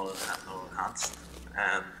 on an enhanced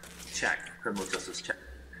check, criminal justice check.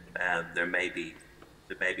 There may be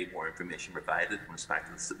more information provided in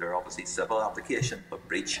respect to their obviously civil application, but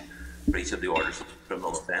breach of the orders of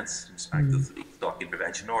criminal offence in respect of the stalking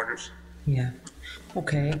prevention orders. Yeah.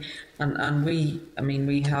 Okay. And we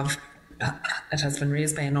have, it has been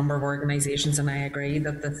raised by a number of organisations, and I agree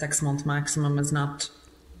that the 6 month maximum is not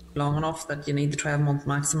long enough, that you need the 12-month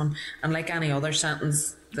maximum. And like any other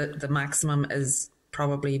sentence, the maximum is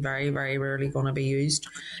probably very, very rarely going to be used.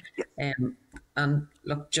 And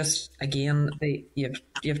look, just again,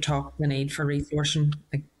 you've talked the need for resourcing.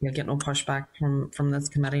 You'll get no pushback from this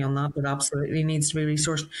committee on that. It absolutely needs to be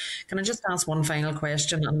resourced. Can I just ask one final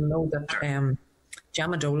question? I know that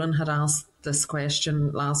Gemma Dolan had asked this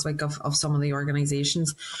question last week of some of the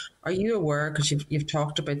organisations. Are you aware, because you've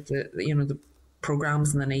talked about the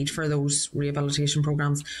programmes and the need for those rehabilitation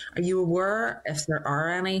programmes, are you aware if there are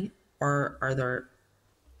any, or are there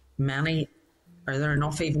many? Are there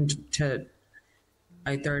enough even to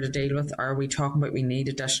out there to deal with? Are we talking about we need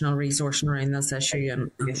additional resourcing around this issue? And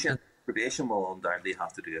probation will undoubtedly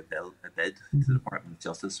have to do a bid to the Department of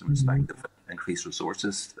Justice in respect of increased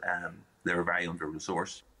resources. They're a very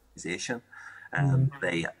under-resourced organisation.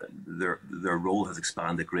 Their role has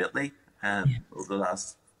expanded greatly over the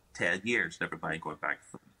last 10 years, never mind going back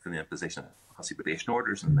from the imposition of Hussey probation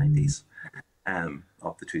orders in the 90s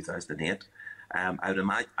up to 2008. I'm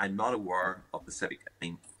not aware of the civic.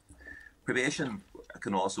 Probation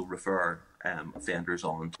can also refer offenders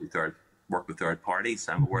on to work with third parties.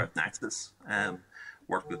 I'm aware of Nexus,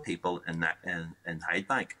 worked with people in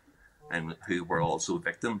Hydebank, and who were also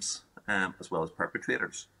victims as well as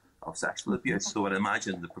perpetrators of sexual abuse. So I'd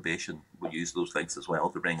imagine the probation will use those links as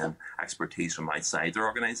well to bring in expertise from outside their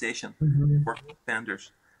organisation, work with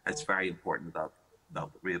offenders. It's very important that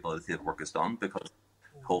rehabilitative work is done, because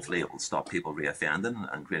hopefully it will stop people reoffending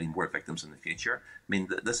and creating more victims in the future.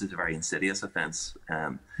 This is a very insidious offence.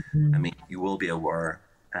 You will be aware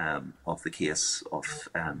of the case of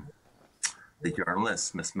the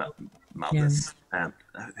journalist, Miss Malthus,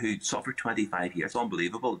 who suffered 25 years,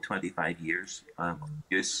 unbelievable, 25 years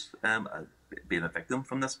abuse, being a victim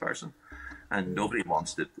from this person. And nobody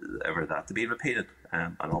wants that to be repeated.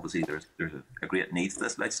 And obviously there's a great need for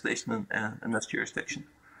this legislation in this jurisdiction.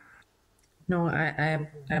 No, I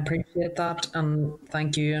appreciate that, and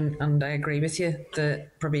thank you, and I agree with you. The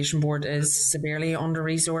probation board is severely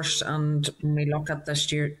under-resourced, and when we look at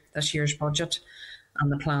this year's budget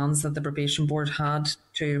and the plans that the probation board had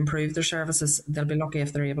to improve their services, they'll be lucky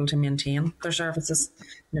if they're able to maintain their services,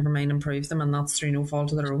 never mind improve them, and that's through no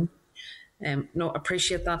fault of their own. No,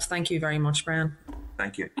 appreciate that. Thank you very much, Brian.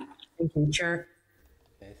 Thank you. Thank you, Chair.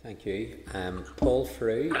 Okay, thank you. Paul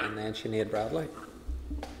Frew and then Sinead Bradley.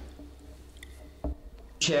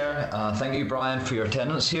 Chair, thank you, Brian, for your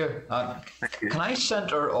attendance here. Can I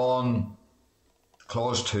centre on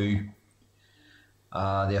Clause 2,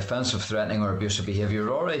 the offence of threatening or abusive behaviour?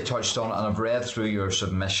 You've already touched on it, and I've read through your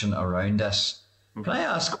submission around this. Can I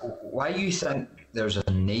ask why you think there's a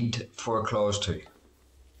need for Clause 2?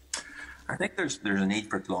 I think there's a need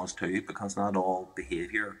for Clause 2 because not all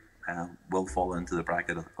behaviour will fall into the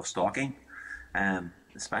bracket of stalking,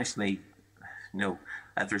 especially,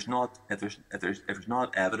 if there's not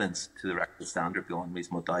evidence to the requisite standard beyond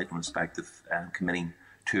reasonable doubt in respect of committing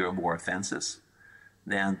 2 or more offences,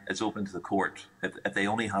 then it's open to the court if they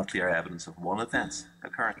only have clear evidence of one offence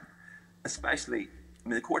occurring. Especially,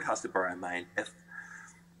 the court has to bear in mind if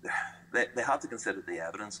they have to consider the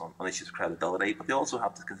evidence on issues of credibility, but they also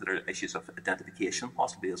have to consider issues of identification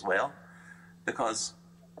possibly as well, because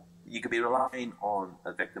you could be relying on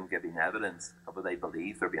a victim giving evidence of what they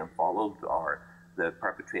believe they're being followed, or the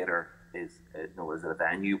perpetrator is at a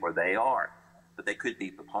venue where they are, but they could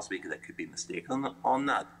be mistaken on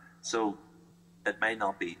that. So it may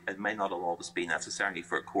not always be necessary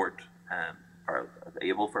for a court or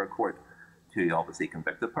able for a court to obviously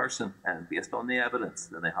convict a person based on the evidence.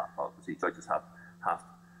 Then obviously judges have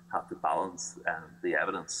to balance the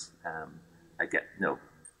evidence. It's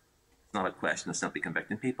not a question of simply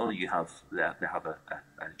convicting people. They have a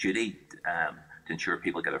duty to ensure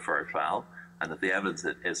people get a fair trial, and if the evidence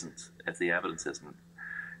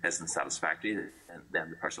isn't satisfactory, then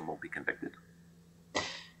the person won't be convicted.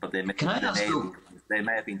 But they may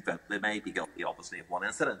be guilty, obviously, of one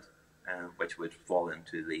incident, which would fall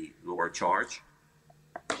into the lower charge.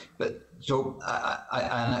 But so,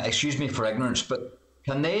 excuse me for ignorance, but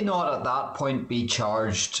can they not at that point be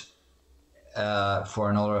charged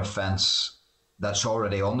for another offence that's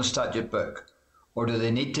already on the statute book, or do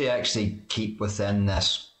they need to actually keep within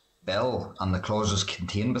this bill and the clauses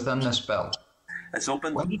contained within this bill. It's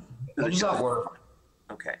open. How does that work?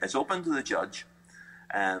 Okay, it's open to the judge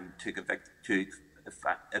to convict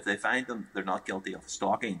if they find them they're not guilty of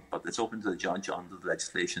stalking, but it's open to the judge under the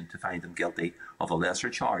legislation to find them guilty of a lesser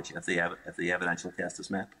charge if the evidential test is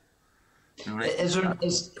met.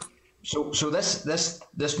 So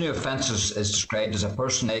this new offence is described as a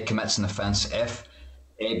person A commits an offence if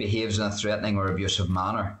A behaves in a threatening or abusive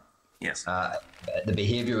manner. Yes. The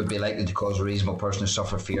behaviour would be likely to cause a reasonable person to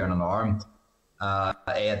suffer fear and alarm.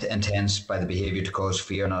 A intends by the behaviour to cause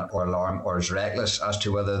fear or alarm, or is reckless as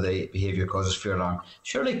to whether the behaviour causes fear or alarm.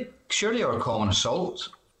 Surely our common assault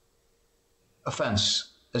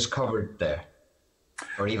offence is covered there,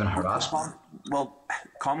 or even harassment. Well,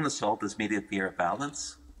 common assault is immediate fear of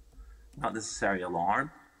violence, not necessarily alarm.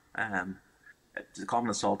 The common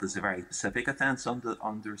assault is a very specific offence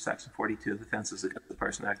under Section 42 of the Offences Against the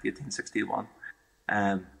Person Act 1861.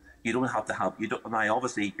 You don't have to have. Now,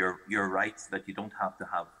 obviously, you're right that you don't have to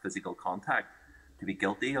have physical contact to be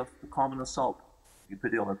guilty of the common assault. You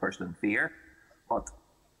put the other person in fear, but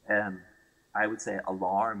I would say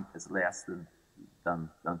alarm is less than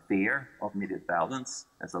fear of immediate violence.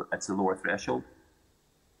 It's a lower threshold.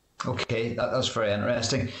 Okay, that's very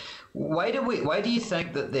interesting. Why do you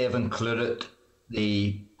think that they've included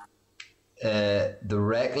the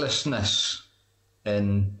recklessness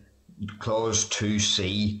in clause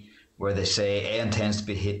 2C, where they say A intends to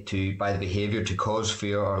be hit by the behaviour to cause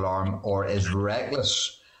fear or alarm, or is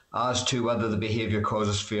reckless as to whether the behaviour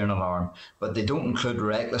causes fear and alarm, but they don't include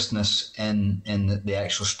recklessness in the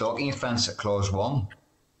actual stalking offence at clause 1?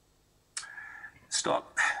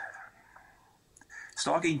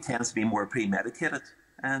 Stalking tends to be more premeditated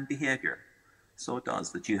behaviour, so it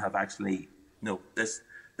does that you have actually this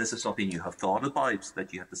is something you have thought about,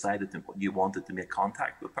 that you have decided that you wanted to make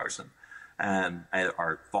contact with a person,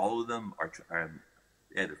 or follow them, or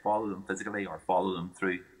either follow them physically or follow them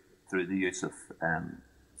through the use of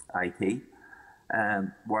IT.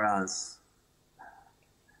 Whereas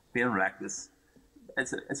being reckless,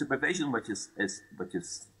 it's a provision which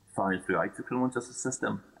is found throughout the criminal justice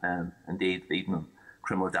system, indeed even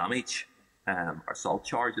criminal damage or assault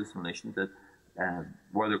charges in relation to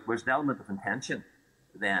where there's an element of intention.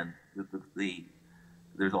 Then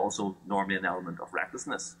there's also normally an element of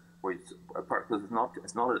recklessness, where it's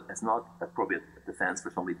not appropriate defence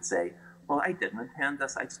for somebody to say, "Well, I didn't intend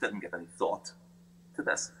this. I just didn't give any thought to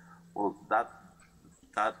this." Well, that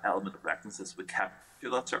element of recklessness would capture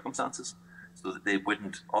that circumstances, so that they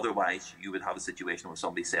wouldn't. Otherwise, you would have a situation where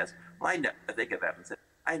somebody says, "Well, if they give evidence,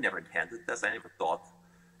 I never intended this. I never thought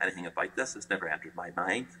anything about this. It's never entered my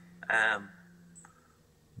mind."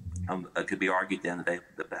 And it could be argued then that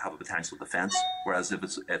they have a potential defence, whereas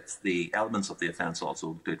if the elements of the offence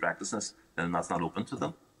also include recklessness, then that's not open to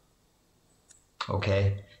them.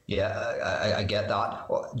 Okay, yeah, I get that.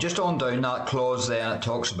 Just on down that clause then, it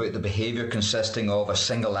talks about the behaviour consisting of a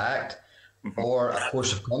single act or a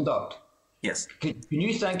course of conduct. Yes. Can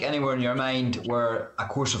you think anywhere in your mind where a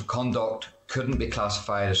course of conduct couldn't be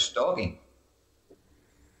classified as stalking?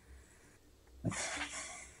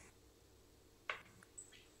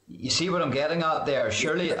 You see what I'm getting at there?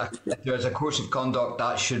 Surely if there's a course of conduct,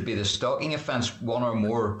 that should be the stalking offence, one or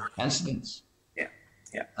more incidents.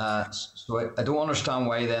 Yeah. So I don't understand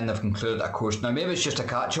why then they've concluded a course. Now maybe it's just a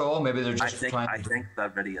catch-all, maybe they're just I think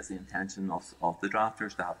that really is the intention of the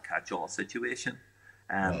drafters, to have a catch-all situation.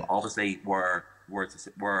 Obviously where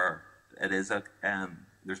it is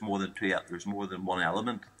there's more than one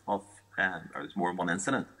element of or there's more than one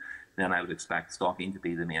incident, then I would expect stalking to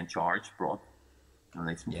be the main charge brought in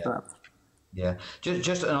relation to that. Yeah.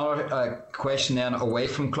 Just another question then, away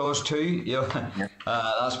from clause 2.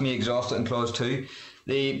 That's me exhausted in clause 2.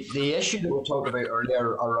 The issue that we talked about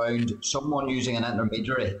earlier around someone using an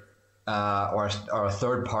intermediary or a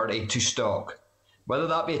third party to stalk, whether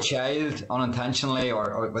that be a child unintentionally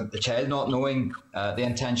or with the child not knowing the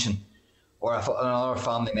intention, or another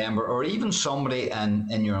family member, or even somebody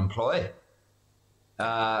in your employ,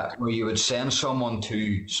 where you would send someone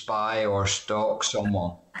to spy or stalk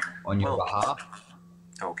someone on your behalf.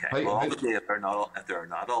 Okay. Obviously, if they're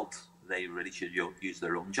an adult, they really should use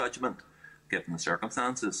their own judgment, given the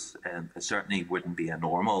circumstances. It certainly wouldn't be a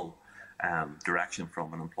normal direction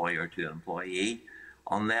from an employer to an employee,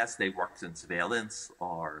 unless they worked in surveillance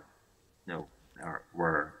or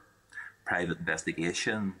were private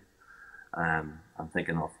investigation. I'm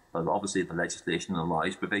thinking of, obviously, the legislation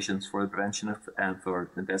allows provisions for the prevention of for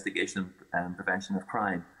investigation and prevention of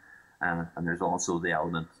crime, and there's also the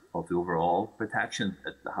element of the overall protection.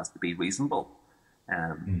 It has to be reasonable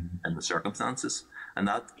in the circumstances, and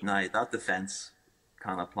that defence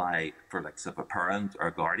can apply for, like, if a parent or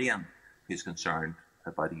a guardian who's concerned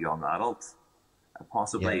about a young adult,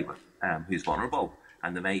 possibly who's vulnerable,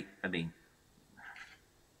 and they may, I mean,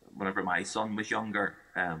 whenever my son was younger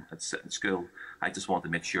at school, I just wanted to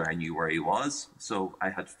make sure I knew where he was, so I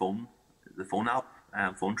had the phone app,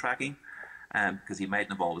 phone tracking, because he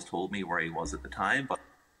mightn't have always told me where he was at the time, but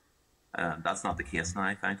that's not the case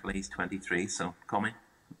now. Thankfully, he's 23, so coming.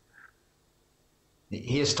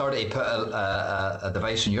 He has started to put a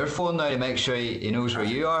device on your phone now to make sure he knows where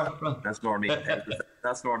you are. That's normally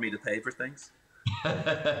to pay for things.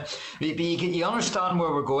 But you understand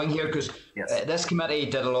where we're going here, because this committee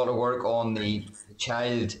did a lot of work on the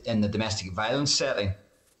child in the domestic violence setting.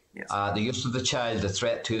 Yes. The use of the child, the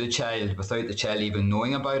threat to the child, without the child even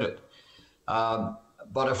knowing about it.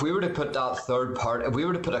 But if we were to put if we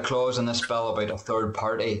were to put a clause in this bill about a third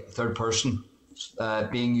person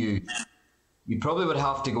being used, you probably would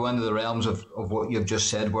have to go into the realms of what you've just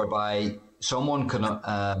said, whereby someone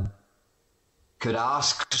could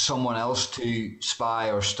ask someone else to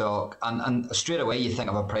spy or stalk, and straight away you think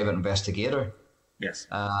of a private investigator. Yes.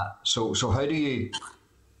 So how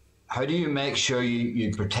do you make sure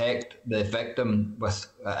you protect the victim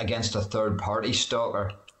against a third party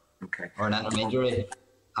stalker? Okay. Or an intermediary?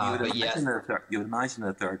 You would imagine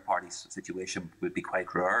a third party situation would be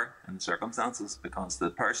quite rare in the circumstances, because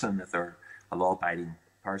the person, if they're a law-abiding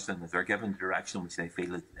person, if they're given direction which they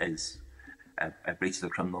feel is a breach of the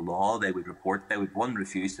criminal law, they would report. They would, one,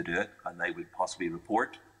 refuse to do it, and they would possibly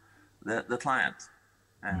report the client.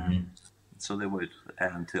 So they would,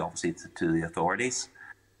 to the authorities.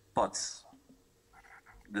 But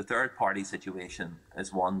the third party situation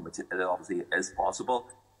is one which obviously is possible,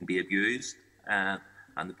 can be abused, and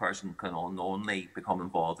the person can unknowingly become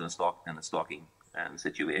involved in a stalking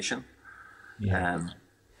situation. Yeah.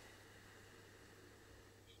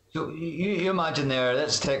 So you imagine there.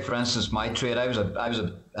 Let's take, for instance, my trade. I was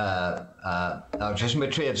an electrician by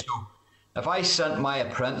trade. So if I sent my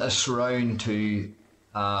apprentice round to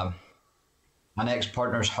an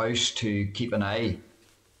ex-partner's house to keep an eye,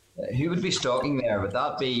 who would be stalking there? Would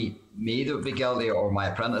that be me that would be guilty, or my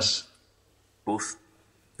apprentice? Both.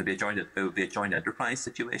 It would be a joint enterprise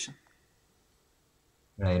situation.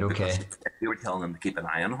 Right. Okay. Because if you were telling him to keep an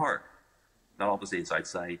eye on her, that obviously is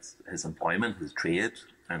outside his employment, his trade,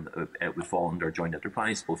 and it would fall under joint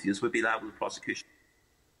enterprise. Both of you would be liable to prosecution.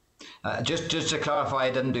 Just to clarify,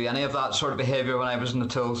 I didn't do any of that sort of behaviour when I was in the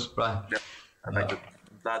tools, Brian. Yeah, I'm glad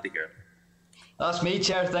to hear it. That's me,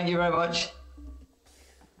 Chair. Thank you very much.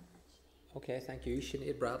 Okay, thank you.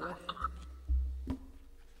 Sinead Bradley.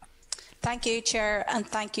 Thank you, Chair, and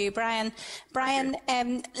thank you, Brian. Brian,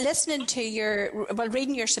 listening to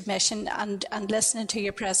reading your submission and listening to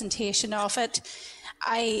your presentation of it,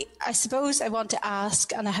 I suppose I want to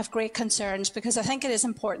ask, and I have great concerns, because I think it is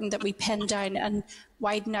important that we pin down and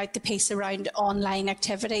widen out the piece around online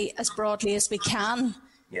activity as broadly as we can.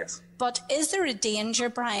 Yes. But is there a danger,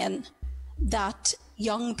 Brian, that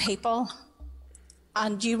young people,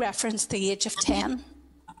 and you referenced the age of 10,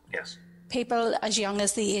 yes, people as young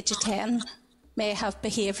as the age of 10 may have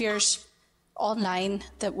behaviours online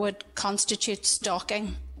that would constitute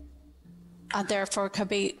stalking, and therefore could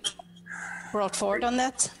be brought forward on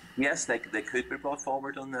that? Yes, they could be brought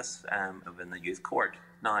forward on this in the youth court.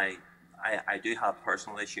 Now, I do have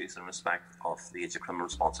personal issues in respect of the age of criminal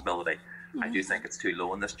responsibility. I do think it's too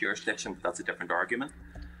low in this jurisdiction, but that's a different argument.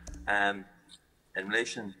 In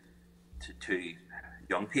relation to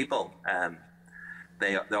young people,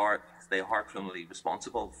 they are criminally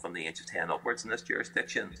responsible from the age of 10 upwards in this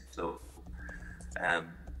jurisdiction, so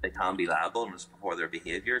they can be liable for their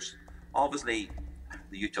behaviours. Obviously,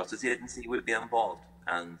 the Youth Justice Agency would be involved,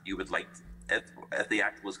 and you would like, if the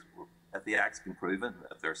act's been proven,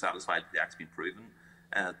 if they're satisfied that the act's been proven,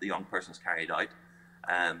 the young person's carried out,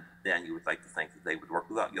 then you would like to think that they would work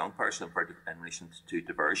with that young person in relation to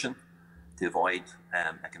diversion to avoid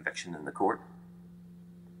a conviction in the court.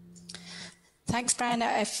 Thanks, Brian.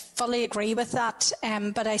 I fully agree with that.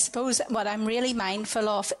 But I suppose what I'm really mindful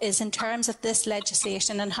of is in terms of this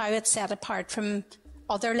legislation and how it's set apart from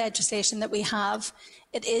other legislation that we have,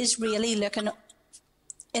 it is really looking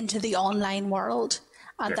into the online world.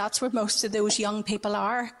 And that's where most of those young people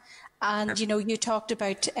are. And, you know, you talked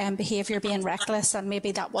about behaviour being reckless, and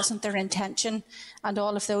maybe that wasn't their intention, and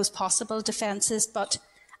all of those possible defences. But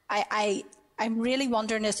I'm really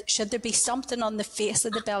wondering, should there be something on the face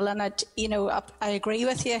of the bill? And I agree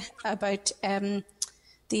with you about the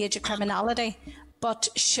age of criminality, but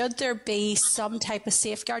should there be some type of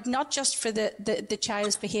safeguard, not just for the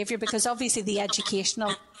child's behaviour, because obviously the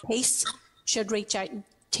educational piece should reach out and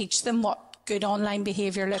teach them what good online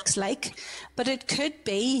behaviour looks like. But it could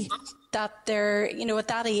be that they're, at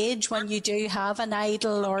that age when you do have an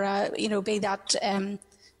idol or be that,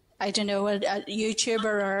 I don't know, a YouTuber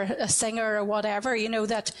or a singer or whatever,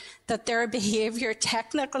 that their behaviour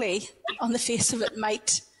technically on the face of it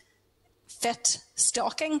might fit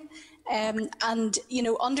stalking. And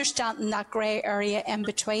understanding that grey area in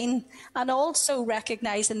between, and also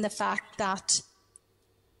recognising the fact that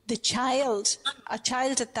a child at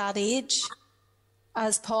that age,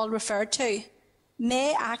 as Paul referred to,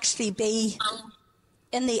 may actually be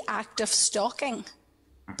in the act of stalking,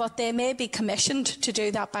 but they may be commissioned to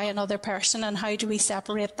do that by another person, and how do we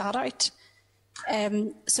separate that out?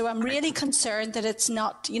 So I'm really concerned that it's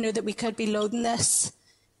not, that we could be loading this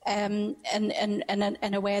in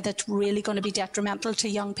a way that's really going to be detrimental to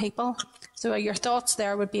young people. So your thoughts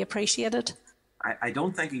there would be appreciated. I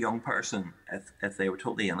don't think a young person, if they were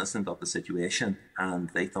totally innocent of the situation and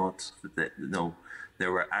they thought that they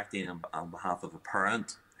were acting on behalf of a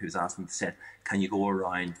parent who's asked them to say, can you go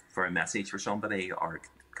around for a message for somebody, or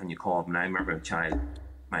can you call them? And I remember a child,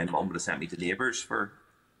 my mum would have sent me to neighbours for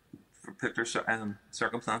particular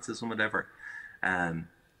circumstances and whatever.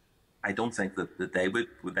 I don't think that they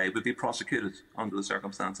would be prosecuted under the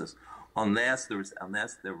circumstances, unless there was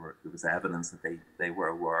evidence that they were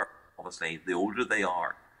aware. Obviously, the older they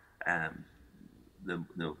are, then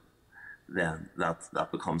that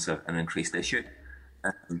becomes an increased issue.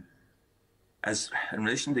 As in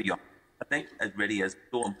relation to young, I think it really is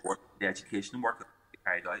so important, the education work that we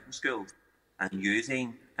carried out in schools, and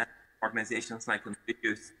using organisations like the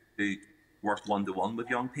Youth to work one-to-one with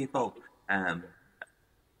young people,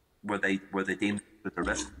 where they deem with the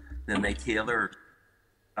risk, then they tailor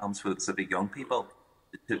for the specific young people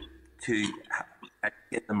to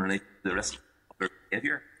educate them related to the risk of their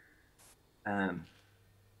behaviour.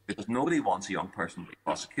 Because nobody wants a young person to be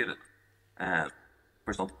prosecuted.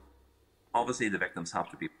 Obviously the victims have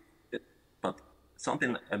to be prosecuted, but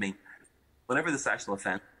whenever the sexual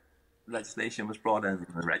offence legislation was brought in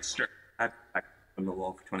the register, I've been in the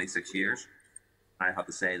law for 26 years. I have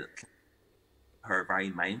to say that are very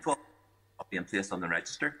mindful of being placed on the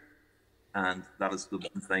register, and that is the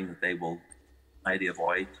one thing that they will try to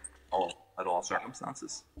avoid at all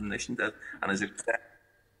circumstances. In addition to, and as you said,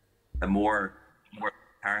 the more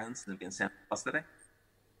parents than being sent to custody.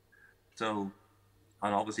 So,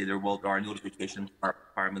 and obviously there are notification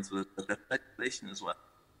requirements with this legislation as well,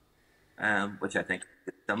 which I think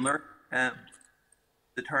is similar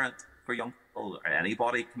deterrent for young people or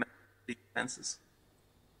anybody committing these offences.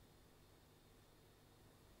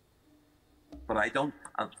 But I don't,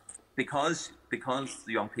 because the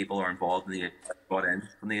young people are involved in brought in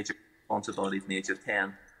from the age of responsibility from the age of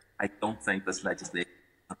 10, I don't think this legislation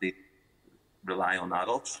they rely on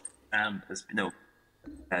adults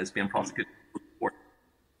as being prosecuted.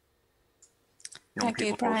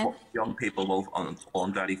 Young people will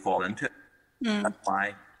undoubtedly fall into it. That's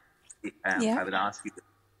why I would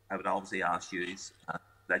obviously ask you as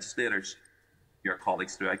legislators, your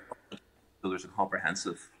colleagues throughout, so there's a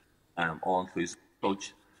comprehensive all-inclusive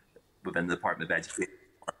approach within the Department of Education,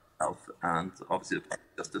 Health, and obviously the Department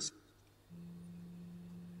of Justice.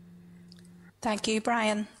 Thank you,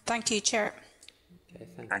 Brian. Thank you, Chair. Okay,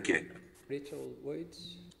 thank you. Rachel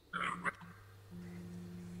Woods.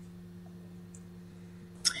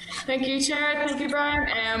 Thank you, Chair. Thank you,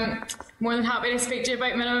 Brian. More than happy to speak to you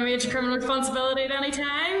about minimum age of criminal responsibility at any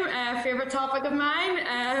time. Favourite topic of mine.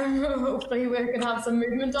 Hopefully we can have some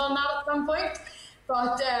movement on that at some point.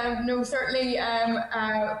 But no, certainly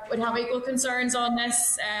would have equal concerns on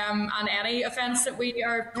this and any offence that we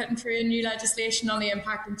are putting through new legislation on the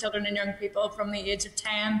impact on children and young people from the age of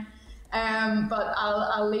 10. But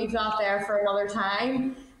I'll leave that there for another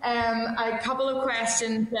time. A couple of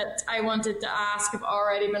questions that I wanted to ask have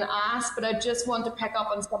already been asked, but I just want to pick up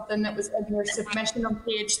on something that was in your submission on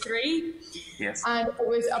page 3. Yes. And it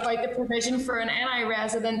was about the provision for an NI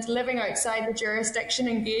resident living outside the jurisdiction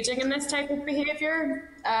engaging in this type of behaviour.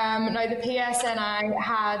 Now, the PSNI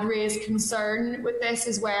had raised concern with this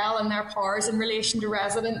as well and their powers in relation to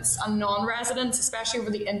residents and non-residents, especially over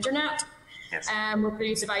the internet. Yes. With the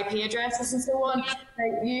use of IP addresses and so on.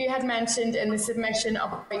 Now, you had mentioned in the submission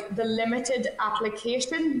about the limited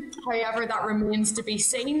application, however that remains to be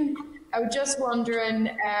seen. I was just wondering,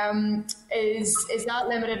 is that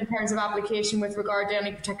limited in terms of application with regard to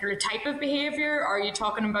any particular type of behaviour? Are you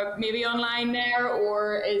talking about maybe online there,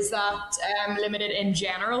 or is that limited in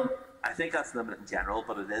general? I think that's limited in general,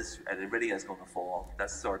 but it really is going to fall.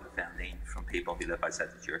 That's sort of offending from people who live outside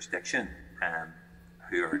the jurisdiction,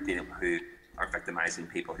 who are victimising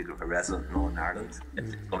people who are resident in Northern Ireland.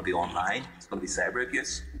 It's going to be online. It's going to be cyber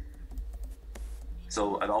abuse.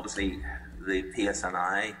 So, and obviously, the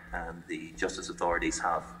PSNI and the justice authorities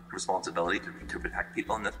have responsibility to protect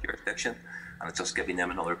people in this jurisdiction, and it's just giving them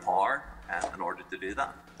another power in order to do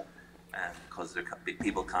that, because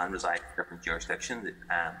people can reside in different jurisdictions,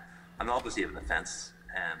 and obviously if an offence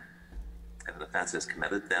is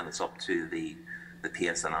committed, then it's up to the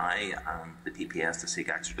PSNI and the DPS to seek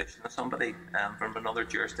extradition of somebody from another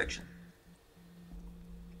jurisdiction.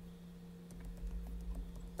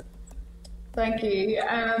 Thank you.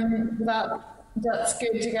 That's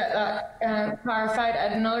good to get that clarified. I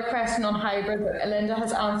had another question on hybrid, but Linda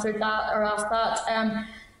has answered that or asked that.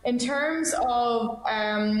 In terms of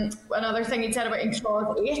another thing you said about in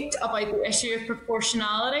clause 8 about the issue of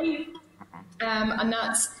proportionality, and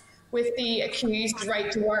that's with the accused's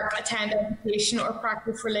right to work, attend education or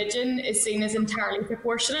practice religion is seen as entirely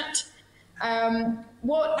proportionate.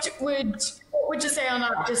 What would you say on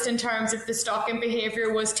that, just in terms of the stalking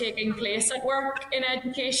behaviour was taking place at work, in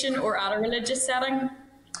education, or at a religious setting?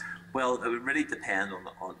 Well, it would really depend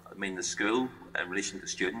on I mean, the school, in relation to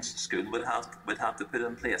students, the school would have to put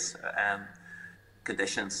in place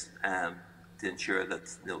conditions to ensure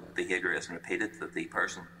that behaviour isn't repeated, that the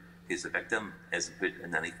person who's the victim isn't put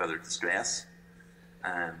in any further distress.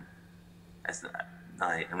 Now,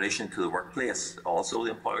 in relation to the workplace, also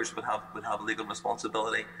the employers would have a legal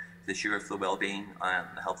responsibility to ensure for the well-being and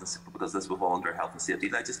health and safety, because this will fall under health and safety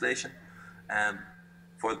legislation.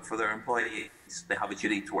 For their employees, they have a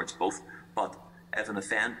duty towards both. But if an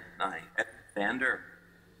offender,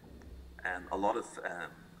 a lot of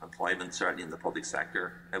employment, certainly in the public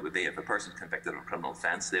sector, it would be if a person convicted of a criminal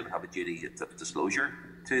offence, they would have a duty of disclosure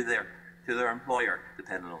to their employer,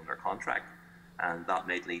 depending on their contract, and that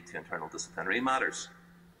may lead to internal disciplinary matters,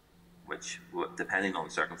 which, depending on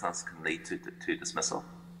the circumstances, can lead to dismissal.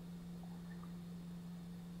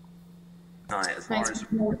 Now,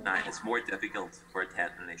 it's more difficult for in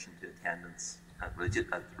relation to attendance at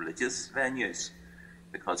religious venues,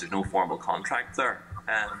 because there's no formal contract there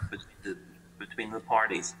between the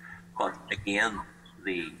parties. But again,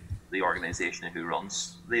 the organisation who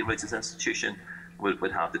runs the religious institution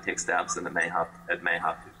would have to take steps, and it may have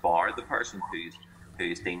to bar the person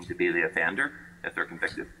who's deemed to be the offender if they're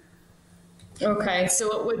convicted. Okay,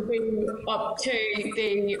 so it would be up to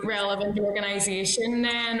the relevant organisation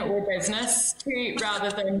then, or business,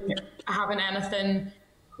 rather than having anything,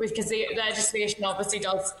 because the legislation obviously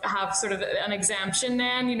does have sort of an exemption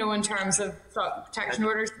then, in terms of protection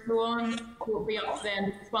orders to go on. It would be up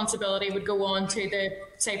then, the responsibility would go on to the,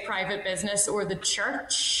 say, private business or the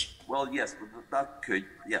church. Well, yes, that could,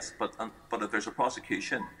 yes, but if there's a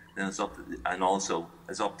prosecution, then it's up to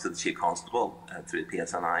the Chief Constable through the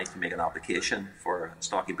PSNI to make an application for a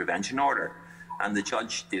stalking prevention order, and the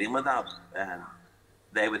judge dealing with that,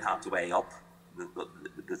 they would have to weigh up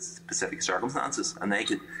the specific circumstances, and they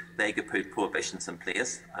could put prohibitions in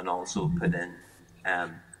place and also put in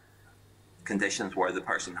conditions where the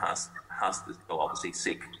person has to obviously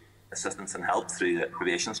seek assistance and help through the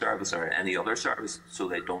probation service or any other service, so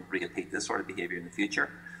they don't repeat this sort of behaviour in the future.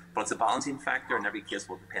 But it's a balancing factor, and every case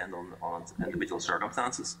will depend on individual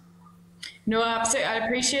circumstances. No, absolutely. I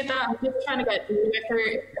appreciate that. I'm just trying to get to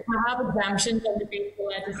if I have exemptions under the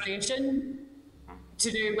legislation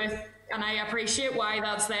to do with, and I appreciate why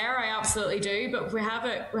that's there. I absolutely do. But if we have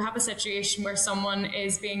a situation where someone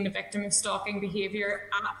is being the victim of stalking behaviour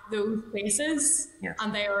at those places, yes,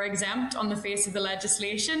 and they are exempt on the face of the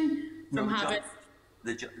legislation from having.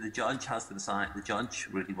 The judge has to decide. The judge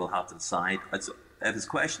really will have to decide. It's a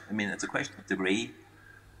question of degree.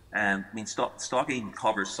 Stalking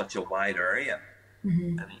covers such a wide area.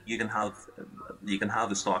 Mm-hmm. I mean, you can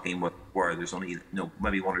have a stalking where there's only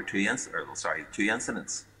maybe one or two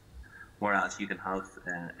incidents, whereas you can have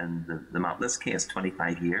in the Matlis case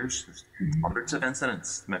 25 years, there's hundreds of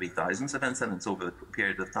incidents, maybe thousands of incidents over the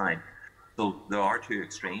period of time. So there are two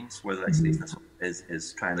extremes where the legislation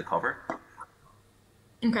is trying to cover.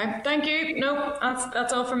 Okay, thank you. No,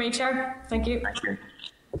 that's all for me, Chair. Thank you. Thank you.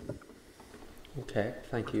 Okay,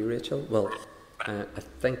 thank you, Rachel. Well, I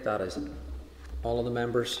think that is all of the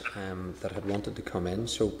members that had wanted to come in.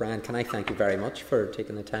 So, Brian, can I thank you very much for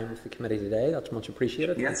taking the time with the committee today? That's much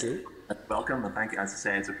appreciated. Yes, thank you. Welcome, and thank you. As I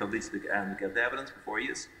say, it's a privilege to give the evidence before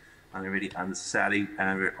you, and the society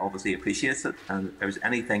obviously appreciates it. And if there's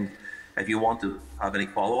anything, if you want to have any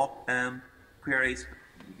follow-up queries,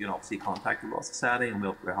 you can obviously contact the Law Society, and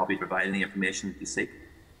we're happy to provide any information that you seek.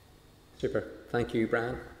 Super. Thank you,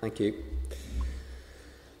 Brian. Thank you.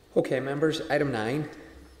 Okay, members, item 9,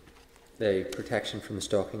 the protection from the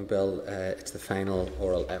Stalking Bill. It's the final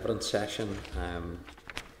oral evidence session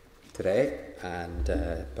today, and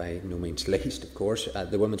by no means least, of course,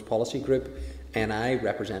 the Women's Policy Group NI,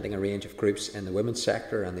 representing a range of groups in the women's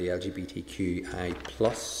sector and the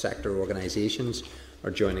LGBTQI+ sector organisations,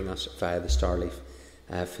 are joining us via the Starleaf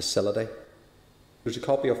facility. There's a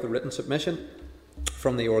copy of the written submission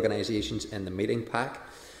from the organisations in the meeting pack.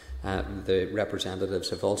 The representatives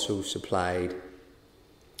have also supplied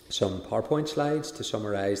some PowerPoint slides to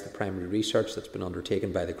summarise the primary research that's been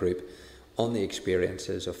undertaken by the group on the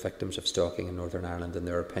experiences of victims of stalking in Northern Ireland and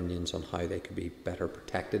their opinions on how they could be better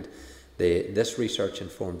protected. This research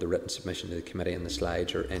informed the written submission to the committee, and the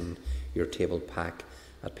slides are in your tabled pack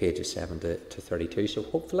at pages 7 to 32. So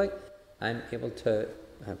hopefully I'm able to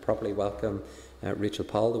properly welcome Rachel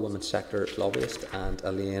Powell, the Women's Sector Lobbyist, and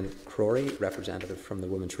Elaine Crory, representative from the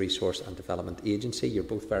Women's Resource and Development Agency. You're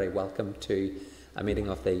both very welcome to a meeting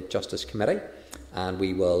of the Justice Committee, and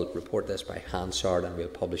we will report this by Hansard, and we'll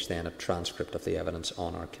publish then a transcript of the evidence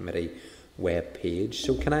on our committee web page.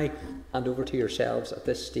 So can I hand over to yourselves at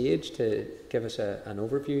this stage to give us an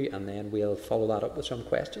overview, and then we'll follow that up with some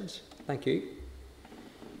questions. Thank you.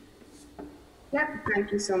 Yep,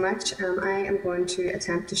 thank you so much. I am going to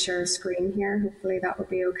attempt to share a screen here. Hopefully that will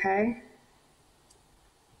be okay.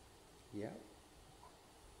 Yeah.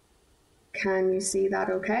 Can you see that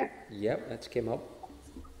okay? Yep, that came up.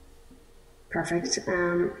 Perfect.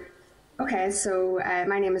 Okay, so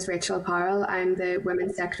my name is Rachel Powell. I'm the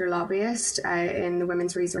Women's Sector Lobbyist in the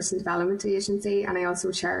Women's Resource and Development Agency, and I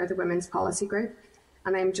also chair the Women's Policy Group.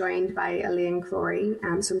 And I'm joined by Elaine Crory.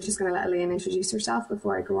 So I'm just going to let Elaine introduce herself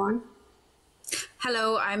before I go on.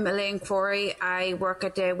 Hello, I'm Elaine Crory. I work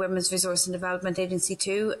at the Women's Resource and Development Agency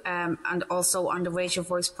too, and also on the Raise Your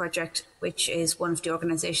Voice project, which is one of the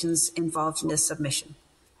organisations involved in this submission.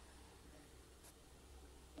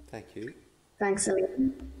 Thank you. Thanks,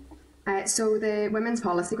 Elaine. So the Women's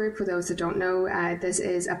Policy Group, for those that don't know, this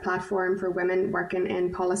is a platform for women working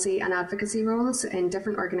in policy and advocacy roles in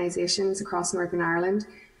different organisations across Northern Ireland.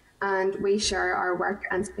 And we share our work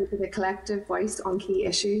and speak with a collective voice on key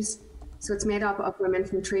issues. So it's made up of women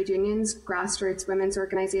from trade unions, grassroots women's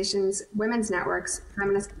organisations, women's networks,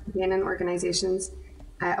 feminist campaigning organisations,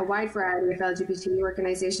 a wide variety of LGBT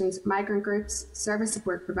organisations, migrant groups, service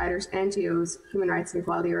support providers, NGOs, human rights and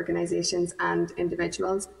equality organisations, and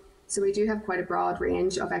individuals. So we do have quite a broad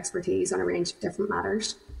range of expertise on a range of different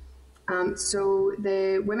matters. So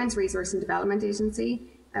the Women's Resource and Development Agency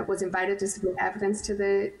was invited to submit evidence to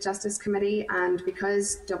the Justice Committee, and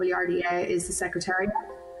because WRDA is the secretariat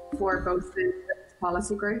for both the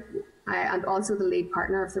policy group and also the lead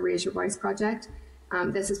partner of the Raise Your Voice project,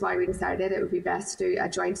 this is why we decided it would be best to do a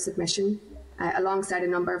joint submission alongside a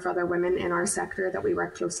number of other women in our sector that we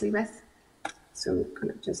work closely with. So I'm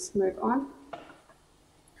going to just move on.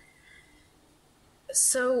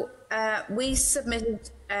 So we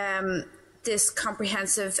submitted this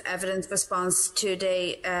comprehensive evidence response to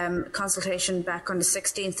the consultation back on the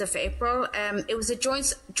 16th of April. It was a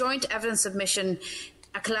joint evidence submission,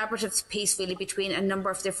 a collaborative piece really between a number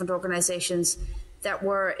of different organisations that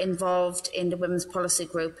were involved in the Women's Policy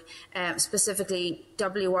Group, specifically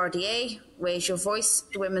WRDA, Raise Your Voice,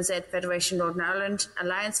 the Women's Aid Federation Northern Ireland,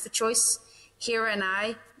 Alliance for Choice, Here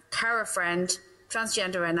NI, Cara Friend,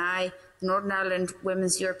 Transgender NI, Northern Ireland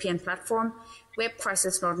Women's European Platform, Rape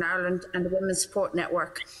Crisis Northern Ireland, and the Women's Support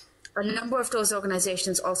Network. A number of those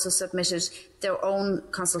organisations also submitted their own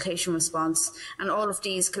consultation response, and all of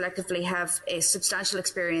these collectively have a substantial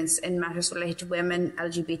experience in matters related to women,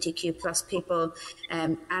 LGBTQ+ people,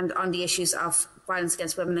 and on the issues of violence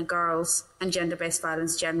against women and girls and gender-based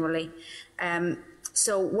violence generally.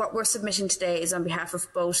 So what we're submitting today is on behalf of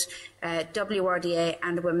both WRDA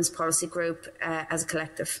and the Women's Policy Group as a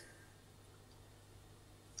collective.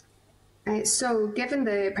 So given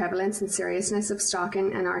the prevalence and seriousness of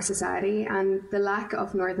stalking in our society and the lack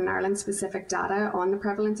of Northern Ireland specific data on the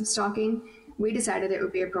prevalence of stalking, we decided it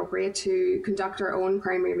would be appropriate to conduct our own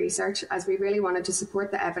primary research, as we really wanted to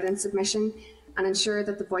support the evidence submission and ensure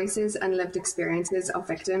that the voices and lived experiences of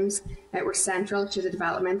victims were central to the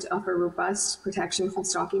development of a robust protection from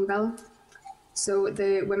stalking bill. So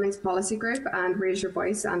the Women's Policy Group and Raise Your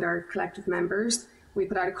Voice and our collective members, we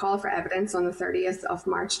put out a call for evidence on the 30th of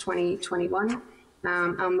March 2021,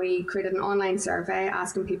 and we created an online survey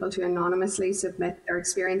asking people to anonymously submit their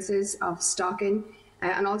experiences of stalking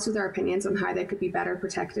and also their opinions on how they could be better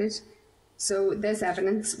protected. So this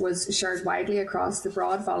evidence was shared widely across the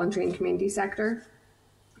broad voluntary and community sector,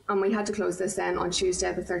 and we had to close this then on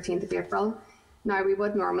Tuesday the 13th of April. Now, we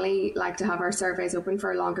would normally like to have our surveys open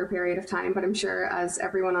for a longer period of time, but I'm sure, as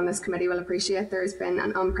everyone on this committee will appreciate, there's been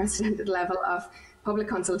an unprecedented level of public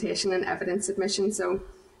consultation and evidence submission. So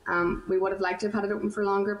we would have liked to have had it open for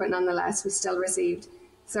longer, but nonetheless, we still received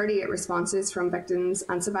 38 responses from victims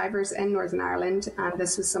and survivors in Northern Ireland, and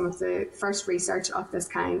this was some of the first research of this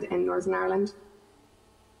kind in Northern Ireland.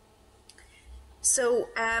 So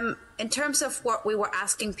in terms of what we were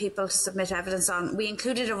asking people to submit evidence on, we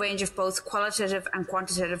included a range of both qualitative and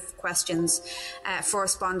quantitative questions for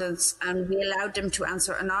respondents, and we allowed them to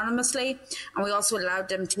answer anonymously, and we also allowed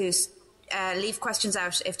them to leave questions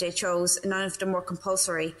out if they chose. None of them were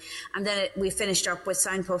compulsory. And then we finished up with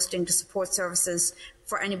signposting to support services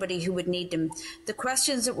for anybody who would need them. The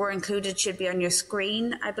questions that were included should be on your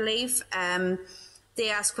screen, I believe. They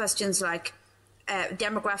ask questions like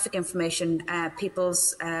demographic information,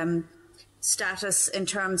 people's status in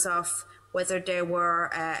terms of whether they were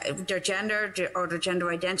their gender or their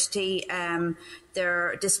gender identity,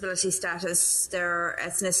 their disability status, their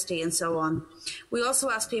ethnicity, and so on. We also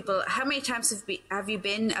asked people, how many times have you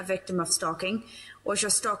been a victim of stalking? Was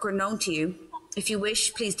your stalker known to you? If you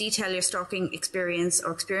wish, please detail your stalking experience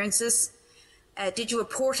or experiences. Did you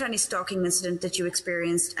report any stalking incident that you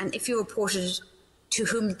experienced? And if you reported, to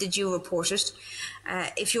whom did you report it?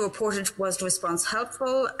 If you reported, was the response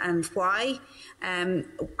helpful, and why?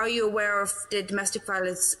 Are you aware of the Domestic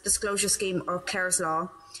Violence Disclosure Scheme or CARES law?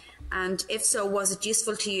 And if so, was it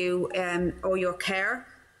useful to you or your care?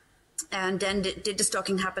 And then did the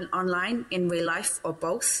stalking happen online, in real life, or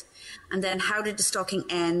both? And then how did the stalking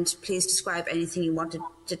end? Please describe anything you wanted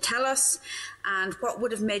to tell us. And what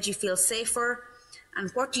would have made you feel safer? And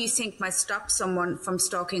what do you think might stop someone from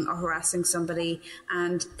stalking or harassing somebody?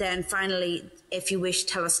 And then finally, if you wish,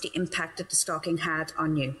 tell us the impact that the stalking had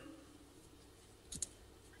on you.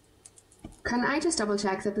 Can I just double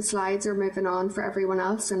check that the slides are moving on for everyone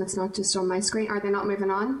else and it's not just on my screen? Are they not moving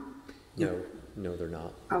on? No, they're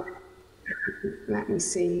not. Okay. Let me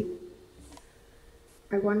see.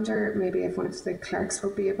 I wonder maybe if one of the clerks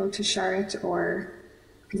will be able to share it, or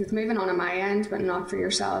because it's moving on my end but not for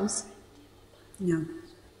yourselves. No.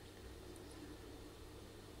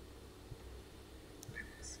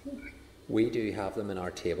 We do have them in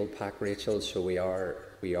our table pack, Rachel, so we are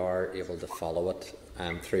able to follow it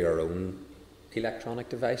through our own electronic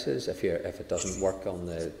devices if it doesn't work on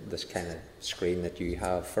this kind of screen that you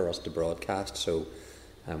have for us to broadcast. So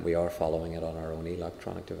we are following it on our own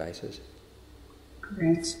electronic devices.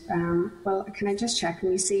 Great. Well, can I just check?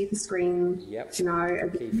 Can you see the screen now?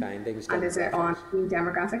 Key findings. And is it on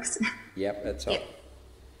demographics? Yep, it's up.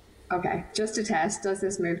 Okay, just to test, does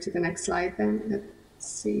this move to the next slide then? Let's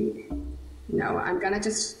see. No, I'm going to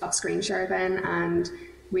just stop screen share then, and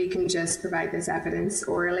we can just provide this evidence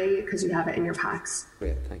orally because you have it in your packs.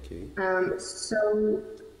 Great, thank you. So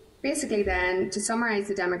basically then, to summarise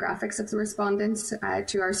the demographics of the respondents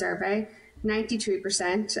to our survey,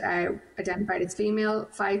 92% identified as female,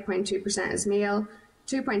 5.2% as male,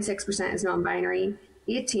 2.6% as non-binary,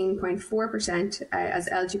 18.4% as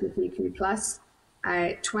LGBTQ+,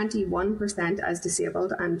 21% as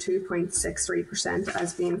disabled, and 2.63%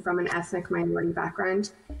 as being from an ethnic minority background.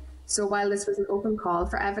 So while this was an open call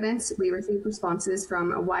for evidence, we received responses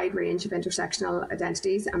from a wide range of intersectional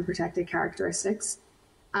identities and protected characteristics.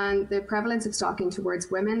 And the prevalence of stalking towards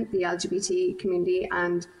women, the LGBT community,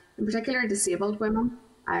 and in particular disabled women,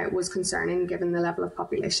 was concerning given the level of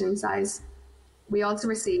population size. We also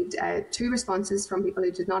received 2 responses from people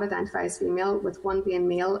who did not identify as female, with one being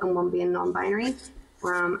male and one being non-binary.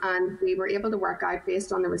 And we were able to work out,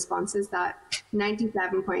 based on the responses, that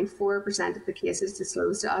 97.4% of the cases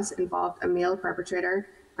disclosed to us involved a male perpetrator,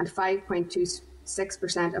 and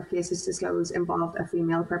 5.26% of cases disclosed involved a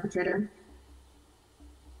female perpetrator.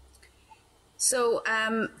 So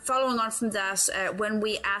following on from that, when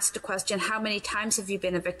we asked the question, how many times have you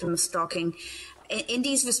been a victim of stalking? In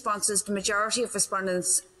these responses, the majority of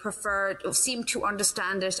respondents seemed to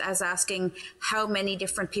understand it as asking how many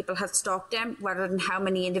different people had stalked them, rather than how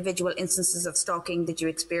many individual instances of stalking did you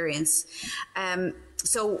experience.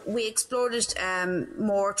 So we explored it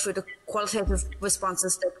more through the qualitative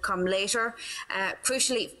responses that come later.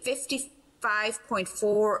 Crucially,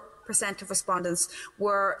 55.4% of respondents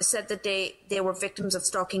said that they were victims of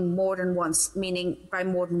stalking more than once, meaning by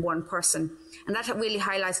more than one person. And that really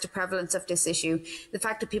highlights the prevalence of this issue. The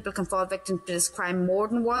fact that people can fall victim to this crime more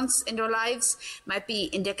than once in their lives might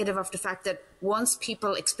be indicative of the fact that once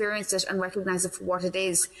people experience it and recognise it for what it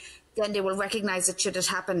is, then they will recognise it should it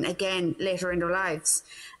happen again later in their lives.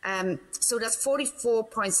 So that's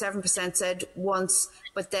 44.7% said once,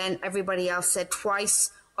 but then everybody else said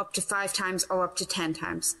twice, up to 5 times, or up to 10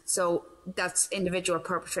 times. So that's individual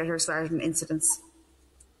perpetrators rather than incidents.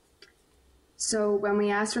 So when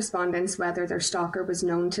we asked respondents whether their stalker was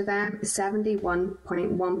known to them,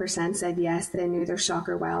 71.1% said yes, they knew their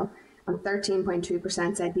stalker well, and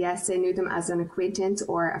 13.2% said yes, they knew them as an acquaintance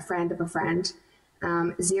or a friend of a friend.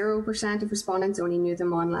 0% of respondents only knew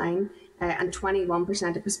them online, and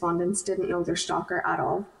 21% of respondents didn't know their stalker at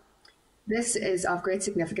all. This is of great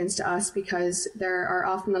significance to us because there are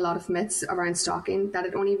often a lot of myths around stalking, that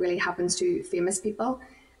it only really happens to famous people,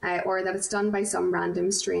 or that it's done by some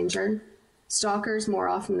random stranger. Stalkers, more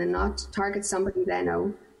often than not, target somebody they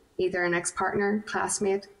know, either an ex-partner,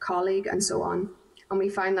 classmate, colleague, and so on. And we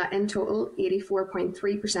found that in total,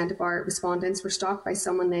 84.3% of our respondents were stalked by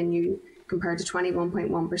someone they knew, compared to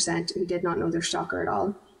 21.1% who did not know their stalker at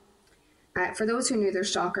all. For those who knew their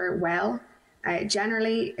stalker well,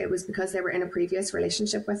 generally it was because they were in a previous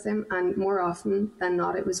relationship with them, and more often than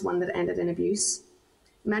not it was one that ended in abuse.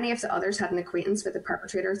 Many of the others had an acquaintance with the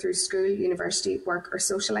perpetrator through school, university, work or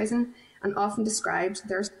socialising, and often described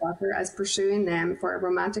their stalker as pursuing them for a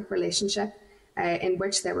romantic relationship in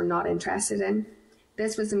which they were not interested in.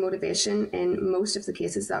 This was the motivation in most of the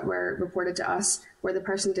cases that were reported to us, where the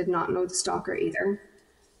person did not know the stalker either.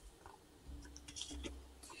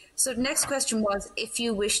 So the next question was, if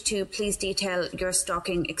you wish to, please detail your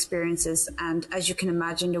stalking experiences. And as you can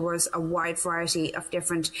imagine, there was a wide variety of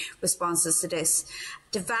different responses to this.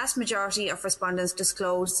 The vast majority of respondents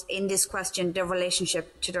disclosed in this question their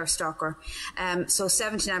relationship to their stalker. So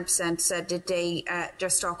 79% said that their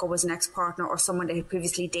stalker was an ex-partner or someone they had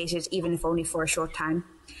previously dated, even if only for a short time.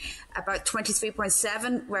 About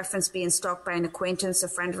 23.7% referenced being stalked by an acquaintance, a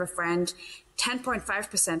friend of a friend.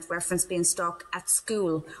 10.5% referenced being stalked at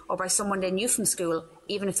school or by someone they knew from school,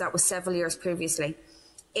 even if that was several years previously.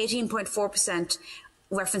 18.4%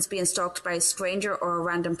 referenced being stalked by a stranger or a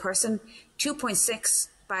random person. 2.6%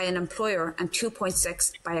 by an employer and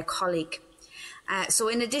 2.6% by a colleague. So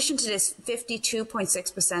in addition to this,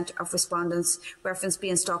 52.6% of respondents referenced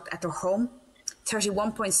being stalked at their home,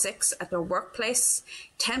 31.6% at their workplace,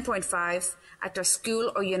 10.5% at their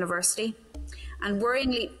school or university, and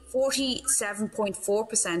worryingly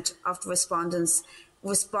 47.4% of the respondents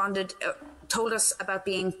told us about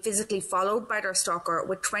being physically followed by their stalker,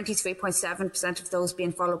 with 23.7% of those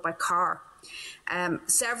being followed by car.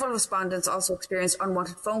 Several respondents also experienced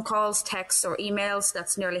unwanted phone calls, texts or emails.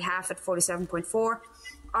 That's nearly half at 47.4%.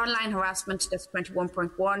 Online harassment, that's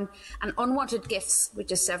 21.1%, and unwanted gifts,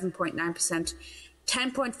 which is 7.9%.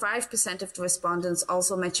 10.5% of the respondents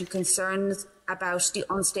also mentioned concerns about the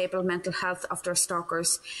unstable mental health of their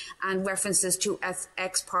stalkers and references to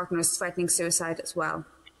ex-partners threatening suicide as well.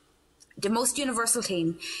 The most universal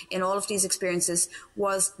theme in all of these experiences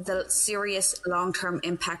was the serious long-term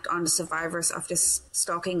impact on the survivors of this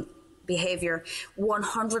stalking behaviour.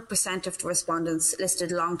 100% of the respondents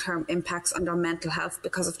listed long-term impacts on their mental health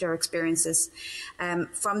because of their experiences,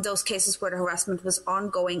 from those cases where the harassment was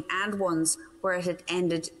ongoing and ones where it had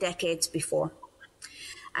ended decades before.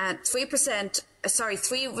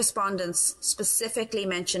 3 respondents specifically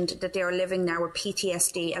mentioned that they are living now with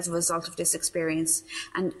PTSD as a result of this experience,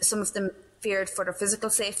 and some of them feared for their physical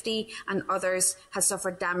safety, and others had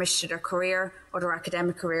suffered damage to their career or their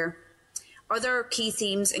academic career. Other key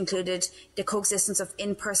themes included the coexistence of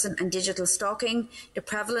in-person and digital stalking, the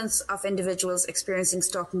prevalence of individuals experiencing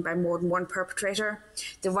stalking by more than one perpetrator,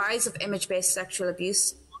 the rise of image-based sexual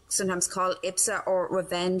abuse, sometimes called IPSA or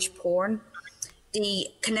revenge porn, the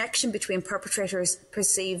connection between perpetrators'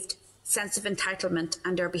 perceived sense of entitlement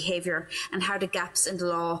and their behaviour, and how the gaps in the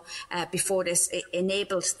law before this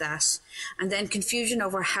enabled that, and then confusion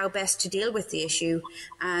over how best to deal with the issue,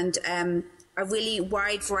 and a really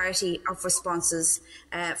wide variety of responses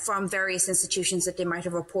from various institutions that they might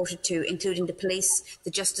have reported to, including the police,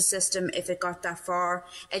 the justice system, if it got that far,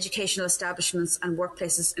 educational establishments and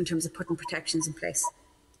workplaces in terms of putting protections in place.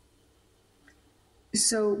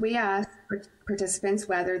 So we asked participants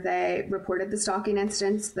whether they reported the stalking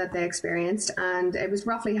incidents that they experienced, and it was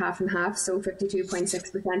roughly half and half. So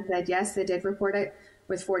 52.6% said yes, they did report it,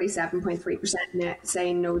 with 47.3%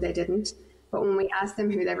 saying no, they didn't. But when we asked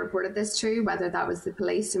them who they reported this to, whether that was the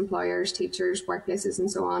police, employers, teachers, workplaces and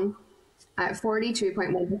so on,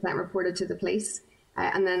 42.1% reported to the police.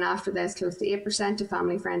 And then after this, close to 8% to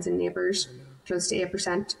family, friends and neighbours, close to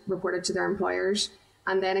 8% reported to their employers.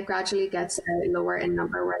 And then it gradually gets lower in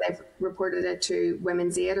number, where they've reported it to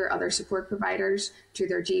Women's Aid or other support providers, to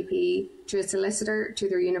their GP, to a solicitor, to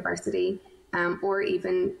their university, or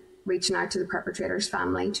even reaching out to the perpetrator's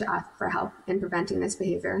family to ask for help in preventing this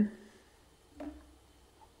behaviour.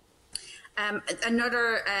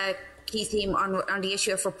 Another key theme on the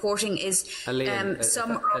issue of reporting is Elaine,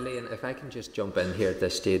 Elaine, if I can just jump in here at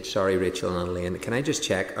this stage. Sorry, Rachel and Elaine. Can I just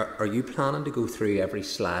check, are you planning to go through every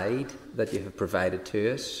slide that you have provided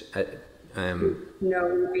to us?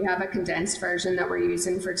 No, we have a condensed version that we're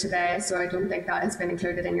using for today, so I don't think that has been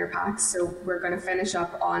included in your packs. So we're going to finish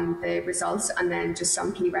up on the results and then just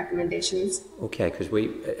some key recommendations. Okay, because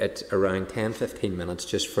it's around 10-15 minutes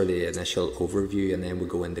just for the initial overview, and then we'll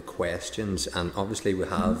go into questions, and obviously we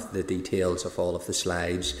have the details of all of the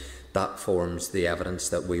slides. That forms the evidence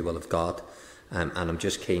that we will have got, and I'm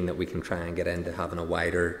just keen that we can try and get into having a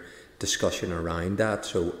wider discussion around that.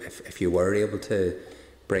 So if you were able to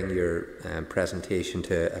bring your presentation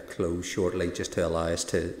to a close shortly, just to allow us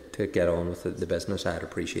to get on with the business, I'd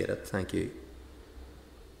appreciate it. Thank you.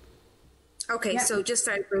 Okay, so just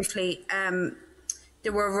very briefly,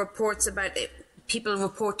 there were reports about it. People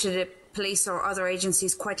report to the police or other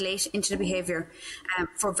agencies quite late into the behaviour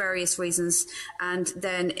for various reasons, and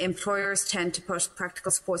then employers tend to put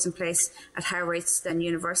practical supports in place at higher rates than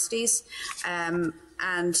universities.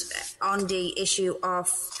 And on the issue of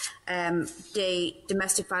the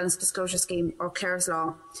Domestic Violence Disclosure Scheme, or Clare's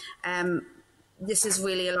Law, this is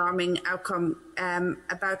really alarming outcome.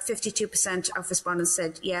 About 52% of respondents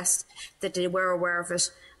said yes, that they were aware of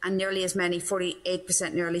it, and nearly as many,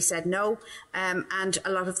 48% nearly, said no, and a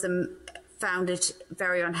lot of them found it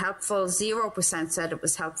very unhelpful. 0% said it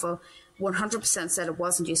was helpful. 100% said it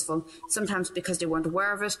wasn't useful, sometimes because they weren't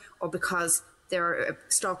aware of it or because their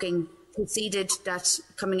stalking preceded that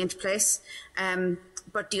coming into place,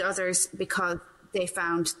 but the others because they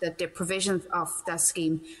found that the provisions of that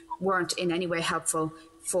scheme weren't in any way helpful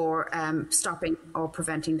for stopping or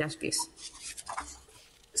preventing that abuse.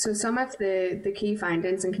 So some of the key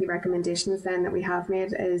findings and key recommendations then that we have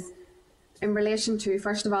made is in relation to,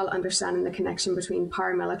 first of all, understanding the connection between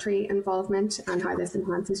paramilitary involvement and how this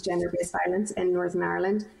enhances gender-based violence in Northern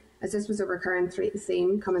Ireland, as this was a recurrent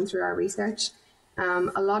theme coming through our research.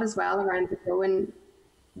 A lot as well around the growing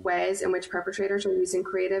ways in which perpetrators are using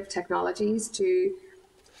creative technologies to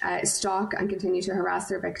stalk and continue to harass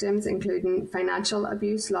their victims, including financial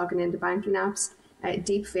abuse, logging into banking apps,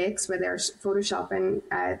 deep fakes where they're photoshopping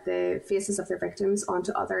the faces of their victims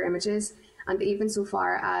onto other images, and even so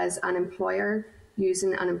far as an employer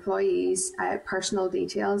using an employee's personal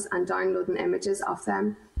details and downloading images of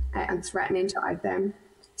them and threatening to out them.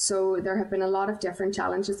 So there have been a lot of different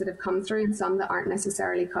challenges that have come through, and some that aren't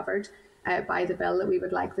necessarily covered by the bill that we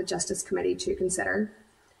would like the Justice Committee to consider.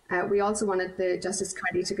 We also wanted the Justice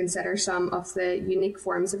Committee to consider some of the unique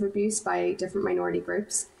forms of abuse by different minority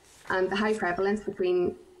groups and the high prevalence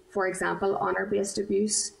between, for example, honour-based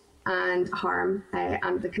abuse and harm,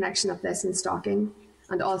 and the connection of this in stalking,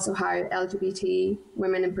 and also how LGBT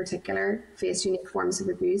women in particular face unique forms of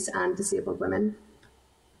abuse, and disabled women.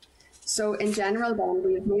 So in general then,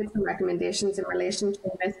 we've made some recommendations in relation to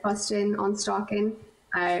myth busting on stalking,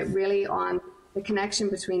 really on the connection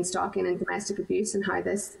between stalking and domestic abuse and how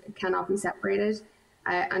this cannot be separated,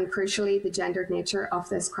 and crucially the gendered nature of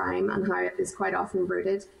this crime and how it is quite often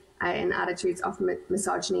rooted in attitudes of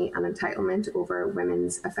misogyny and entitlement over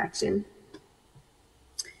women's affection.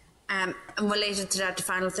 And related to that, the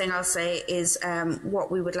final thing I'll say is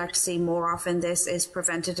what we would like to see more of in this is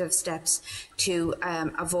preventative steps to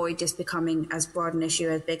avoid this becoming as broad an issue,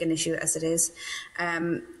 as big an issue as it is.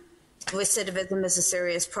 Recidivism is a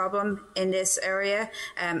serious problem in this area,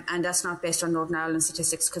 and that's not based on Northern Ireland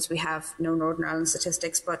statistics because we have no Northern Ireland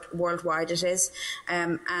statistics, but worldwide it is.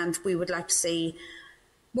 And we would like to see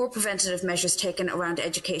more preventative measures taken around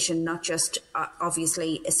education, not just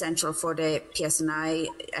obviously essential for the PSNI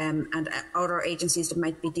and other agencies that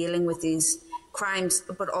might be dealing with these crimes,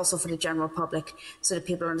 but also for the general public, so that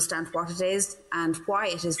people understand what it is and why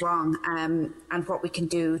it is wrong, and what we can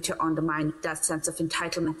do to undermine that sense of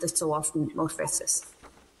entitlement that so often motivates us.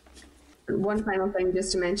 One final thing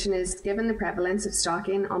just to mention is, given the prevalence of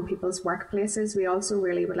stalking on people's workplaces, we also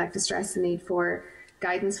really would like to stress the need for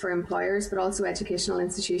guidance for employers, but also educational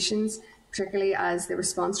institutions, particularly as the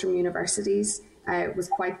response from universities was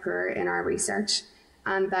quite poor in our research,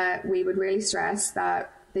 and that we would really stress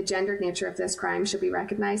that the gendered nature of this crime should be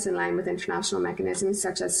recognised in line with international mechanisms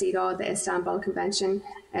such as CEDAW, the Istanbul Convention,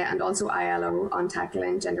 and also ILO on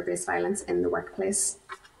tackling gender-based violence in the workplace.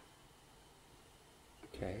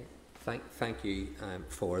 Okay. Thank you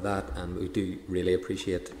for that, and we do really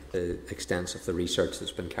appreciate the extent of the research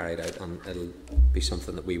that's been carried out, and it'll be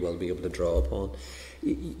something that we will be able to draw upon.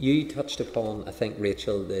 You touched upon, I think,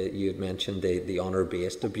 Rachel, you had mentioned the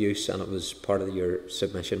honour-based abuse, and it was part of your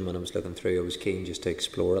submission when I was looking through. I was keen just to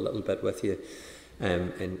explore a little bit with you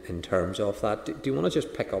in terms of that. Do you want to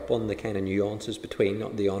just pick up on the kind of nuances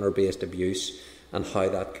between the honour-based abuse and how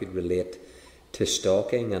that could relate to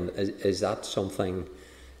stalking, and is that something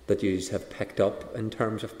that you have picked up in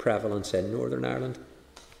terms of prevalence in Northern Ireland?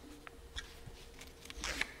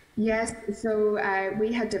 Yes, so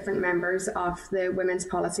we had different members of the women's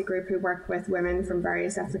policy group who work with women from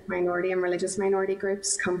various ethnic minority and religious minority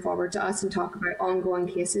groups come forward to us and talk about ongoing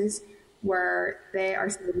cases where they are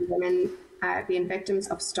seeing women being victims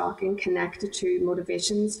of stalking connected to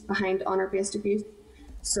motivations behind honour-based abuse.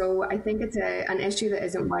 So I think it's an issue that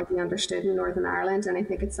isn't widely understood in Northern Ireland, and I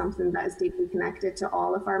think it's something that is deeply connected to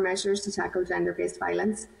all of our measures to tackle gender-based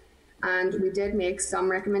violence. And we did make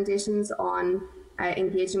some recommendations on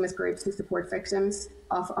engaging with groups to support victims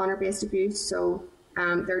of honour-based abuse. So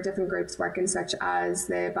there are different groups working, such as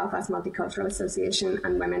the Belfast Multicultural Association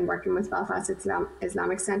and Women Working with Belfast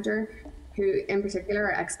Islamic Centre, who in particular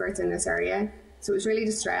are experts in this area. So it was really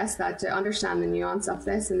to stress that to understand the nuance of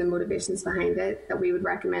this and the motivations behind it, that we would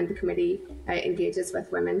recommend the committee engages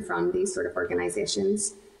with women from these sort of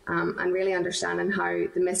organisations and really understanding how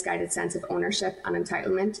the misguided sense of ownership and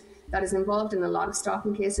entitlement that is involved in a lot of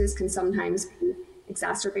stalking cases can sometimes be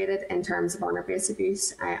exacerbated in terms of honour-based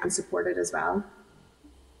abuse and supported as well.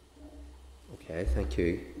 Okay, thank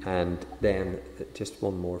you. And then just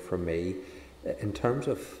one more from me. In terms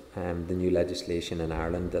of the new legislation in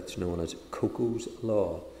Ireland that's known as Coco's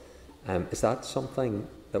Law, is that something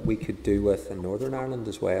that we could do with in Northern Ireland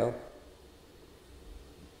as well?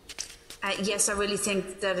 Yes, I really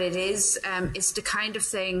think that it is. It's the kind of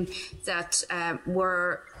thing that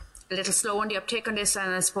we're a little slow on the uptake on this,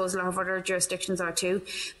 and I suppose a lot of other jurisdictions are too,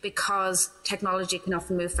 because technology can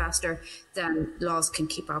often move faster than laws can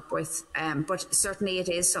keep up with. But certainly it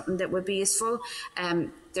is something that would be useful.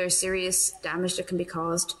 There's serious damage that can be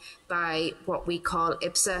caused by what we call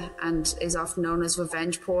IPSA, and is often known as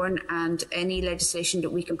revenge porn, and any legislation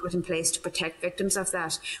that we can put in place to protect victims of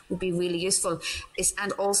that would be really useful.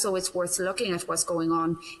 And also it's worth looking at what's going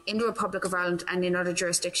on in the Republic of Ireland and in other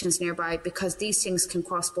jurisdictions nearby, because these things can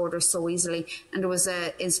cross borders so easily. And there was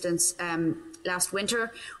an instance last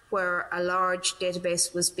winter where a large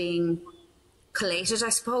database was being collated, I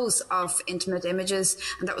suppose, of intimate images,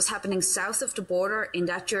 and that was happening south of the border in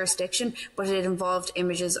that jurisdiction, but it involved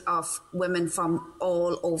images of women from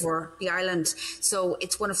all over the island. So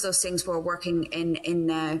it's one of those things where working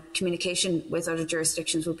in communication with other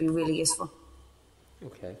jurisdictions would be really useful.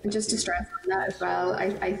 Okay. And just to stress on that as well,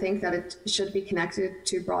 I think that it should be connected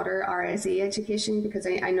to broader RSE education, because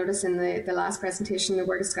I noticed in the last presentation there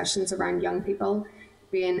were discussions around young people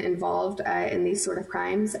being involved in these sort of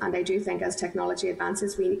crimes, and I do think as technology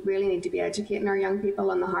advances we really need to be educating our young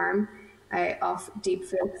people on the harm of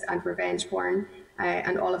deepfakes and revenge porn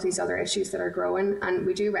and all of these other issues that are growing. And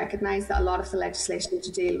we do recognise that a lot of the legislation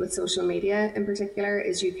to deal with social media in particular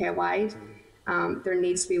is UK wide. There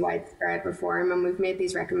needs to be widespread reform, and we've made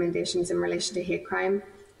these recommendations in relation to hate crime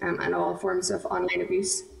and all forms of online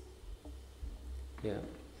abuse. Yeah.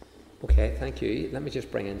 Okay, thank you. Let me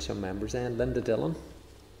just bring in some members then. Linda Dillon.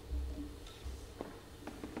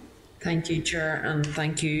 Thank you, Chair, and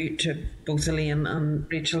thank you to both Elaine and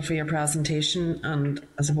Rachel for your presentation. And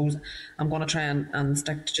I suppose I'm going to try and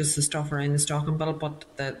stick to just the stuff around the Stalking Bill, but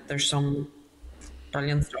there's some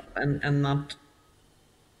brilliant stuff in that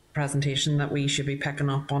presentation that we should be picking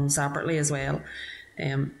up on separately as well.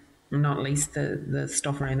 Not least the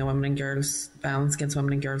stuff around the women and girls, violence against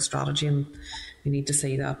women and girls strategy, and we need to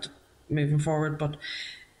see that moving forward. But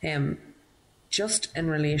just in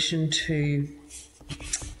relation to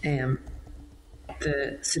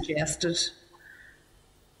the suggested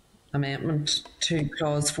amendment to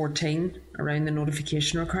clause 14 around the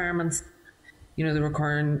notification requirements, the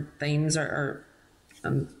recurring themes are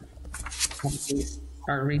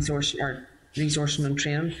resourcing and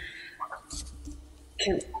training.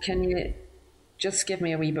 Can you just give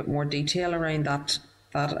me a wee bit more detail around that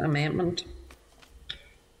amendment?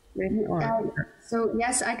 So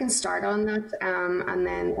yes, I can start on that, and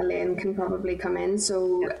then Elaine can probably come in.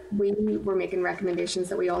 So we were making recommendations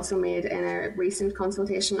that we also made in a recent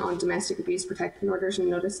consultation on domestic abuse protection orders and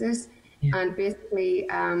notices. Yeah. And basically,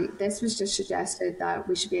 this was just suggested that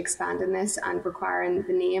we should be expanding this and requiring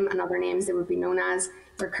the name and other names that would be known as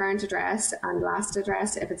their current address and last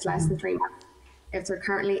address if it's less than 3 months, if they're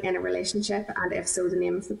currently in a relationship, and if so, the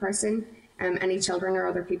name of the person, any children or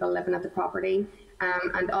other people living at the property,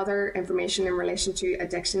 and other information in relation to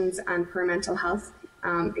addictions and poor mental health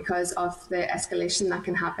because of the escalation that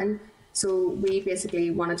can happen. So we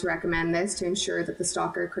basically wanted to recommend this to ensure that the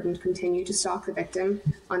stalker couldn't continue to stalk the victim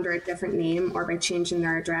under a different name or by changing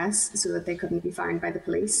their address so that they couldn't be found by the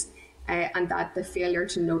police, and that the failure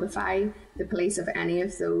to notify the police of any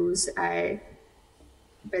of those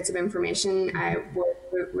bits of information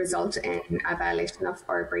would result in a violation of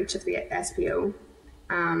or a breach of the SPO.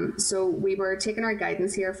 So we were taking our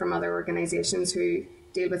guidance here from other organisations who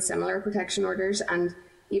deal with similar protection orders, and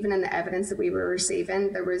even in the evidence that we were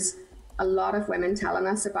receiving, there was a lot of women telling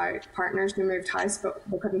us about partners who moved house, but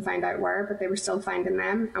we couldn't find out where, but they were still finding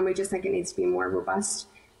them. And we just think it needs to be more robust.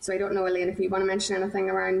 So I don't know, Elaine, if you want to mention anything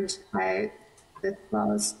around how this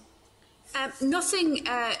was. Nothing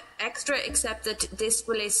extra, except that this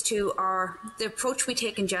relates to the approach we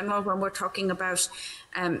take in general when we're talking about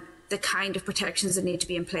the kind of protections that need to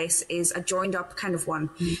be in place is a joined up kind of one.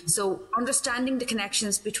 Mm-hmm. So understanding the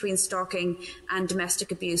connections between stalking and domestic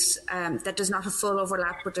abuse that does not have full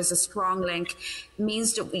overlap, but there's a strong link,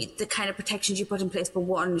 means that the kind of protections you put in place for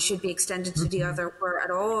one should be extended to the other where at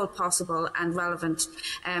all possible and relevant.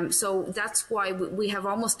 So that's why we have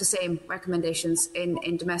almost the same recommendations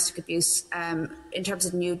in domestic abuse in terms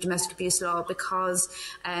of the new domestic abuse law, because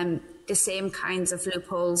the same kinds of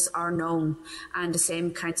loopholes are known and the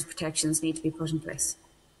same kinds of protections need to be put in place.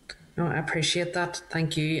 No, I appreciate that.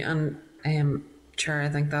 Thank you. And Chair, I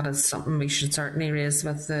think that is something we should certainly raise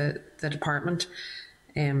with the department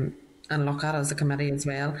and look at as a committee as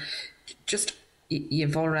well. Just,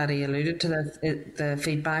 you've already alluded to the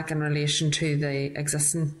feedback in relation to the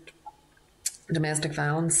existing domestic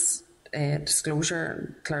violence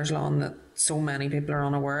disclosure, Clare's Law, that so many people are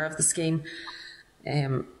unaware of the scheme.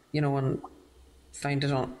 And find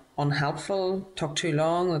it unhelpful, took too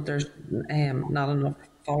long, that there's not enough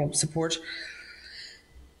follow-up support.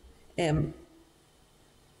 Can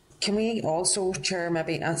we also, Chair,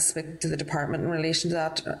 maybe speak to the department in relation to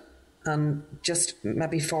that and just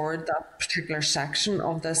maybe forward that particular section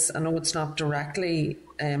of this? I know it's not directly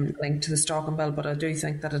linked to the Stalking Bill, but I do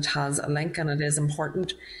think that it has a link and it is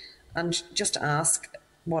important. And just ask,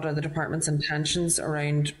 what are the department's intentions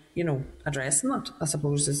around, addressing that? I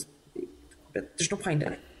suppose but there's no point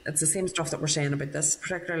in it. It's the same stuff that we're saying about this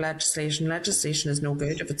particular legislation. Legislation is no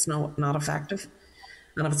good if it's not effective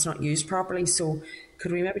and if it's not used properly. So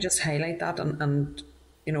could we maybe just highlight that and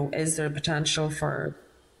is there potential for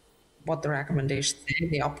what the recommendations say,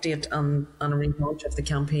 the update and a relaunch of the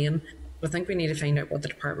campaign? I think we need to find out what the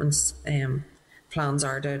department's plans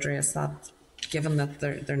are to address that, given that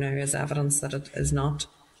there now is evidence that it is not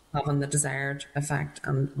having the desired effect.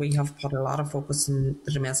 And we have put a lot of focus in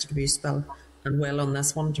the domestic abuse bill and will on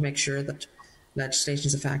this one to make sure that legislation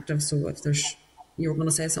is effective. So if you were going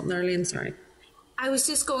to say something there, Elaine, sorry. I was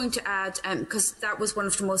just going to add, because that was one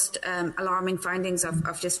of the most alarming findings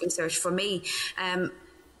of this research for me.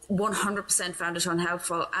 100% found it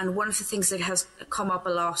unhelpful. And one of the things that has come up a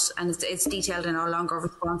lot, and it's detailed in our longer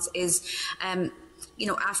response, is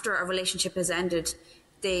after a relationship has ended,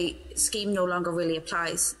 the scheme no longer really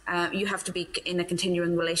applies. You have to be in a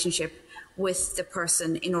continuing relationship with the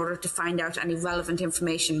person in order to find out any relevant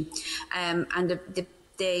information. And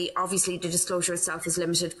obviously the disclosure itself is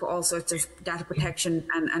limited for all sorts of data protection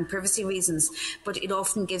and privacy reasons, but it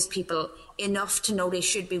often gives people enough to know they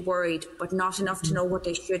should be worried, but not enough to know what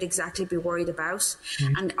they should exactly be worried about.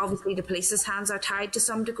 And obviously the police's hands are tied to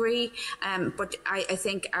some degree, but I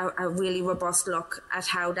think a really robust look at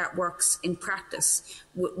how that works in practice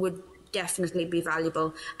would definitely be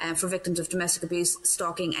valuable for victims of domestic abuse,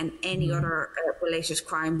 stalking and any other related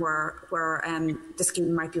crime where the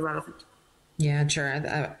scheme might be relevant. Yeah,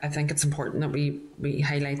 sure. I think it's important that we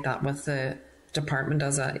highlight that with the department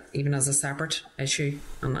even as a separate issue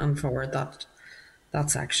and forward that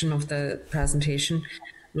section of the presentation.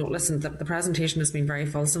 No, listen, the presentation has been very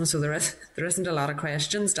fulsome, so there isn't a lot of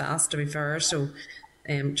questions to ask, to be fair. So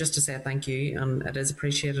just to say thank you, and it is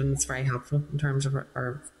appreciated and it's very helpful in terms of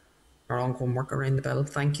our ongoing work around the bill.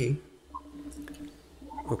 Thank you.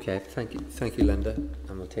 Okay, thank you, Linda,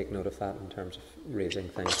 and we'll take note of that in terms of raising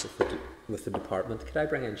things with the department. Could I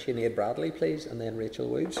bring in Sinead Bradley, please, and then Rachel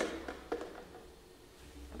Woods?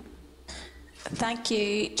 Thank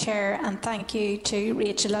you, Chair, and thank you to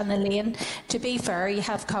Rachel and Elaine. To be fair, you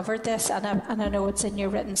have covered this, and I know it's in your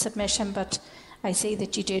written submission, but I see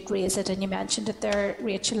that you did raise it, and you mentioned it there,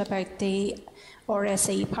 Rachel, about the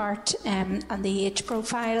RSE part and the age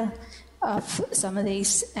profile of some of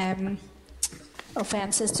these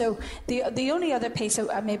offences. So the only other piece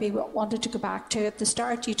I maybe wanted to go back to at the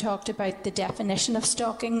start, you talked about the definition of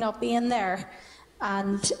stalking not being there,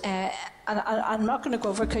 and I'm not going to go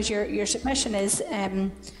over because your submission is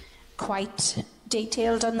quite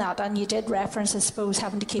detailed on that, and you did reference, I suppose,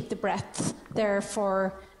 having to keep the breadth there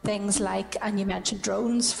for things like, and you mentioned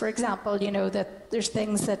drones, for example. That there's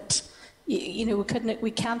things that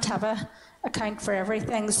we can't have a account for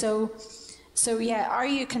everything. So yeah, are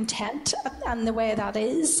you content and the way that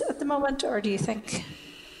is at the moment, or do you think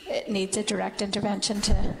it needs a direct intervention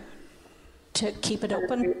to keep it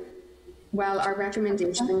open? Well, our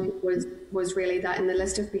recommendation was really that in the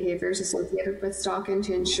list of behaviours associated with stalking,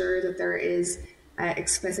 to ensure that there is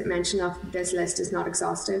explicit mention of this list is not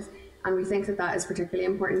exhaustive. And we think that that is particularly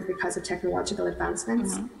important because of technological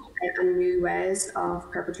advancements and new ways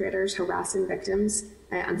of perpetrators harassing victims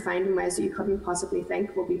and finding ways that you couldn't possibly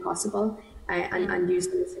think will be possible and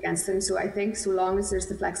using this against them. So I think so long as there's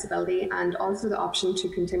the flexibility and also the option to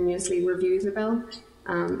continuously review the bill,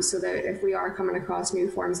 so that if we are coming across new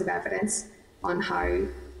forms of evidence on how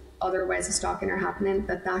other ways of stalking are happening,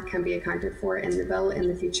 that can be accounted for in the bill in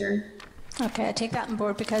the future. Okay, I take that on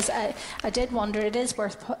board, because I did wonder, it is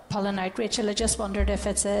worth pulling out, Rachel. I just wondered if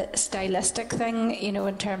it's a stylistic thing,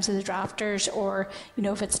 in terms of the drafters, or,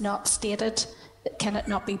 if it's not stated, can it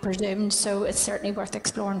not be presumed? So it's certainly worth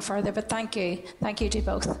exploring further, but thank you. Thank you to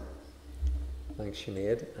both. Thanks,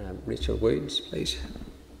 Sinead. Rachel Woods, please.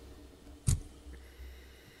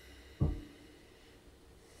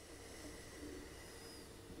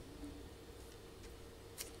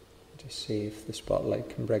 See if the spotlight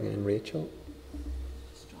can bring in Rachel.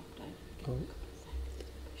 Oh.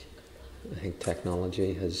 I think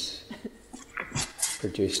technology has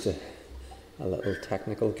produced a little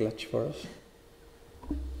technical glitch for us.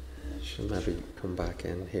 She'll maybe come back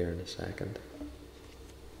in here in a second.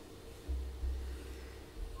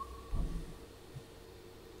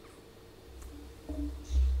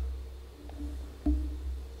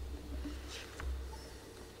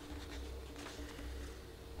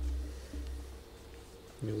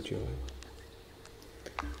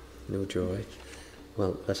 No joy.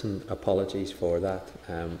 Well, listen, apologies for that,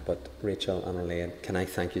 but Rachel and Elaine, can I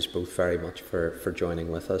thank you both very much for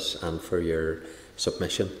joining with us and for your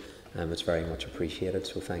submission. It's very much appreciated,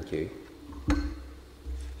 so thank you.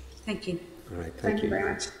 Thank you. All right, thank you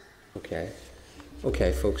very much.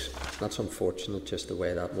 Okay, folks, that's unfortunate, just the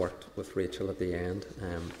way that worked with Rachel at the end,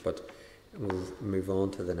 but we'll move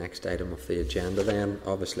on to the next item of the agenda then.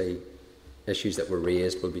 Obviously, issues that were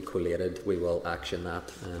raised will be collated. We will action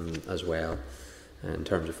that as well in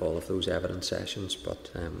terms of all of those evidence sessions. But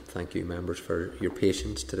thank you, members, for your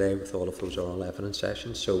patience today with all of those oral evidence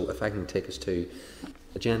sessions. So if I can take us to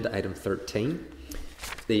agenda item 13.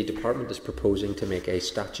 The Department is proposing to make a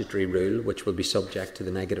statutory rule which will be subject to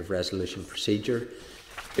the negative resolution procedure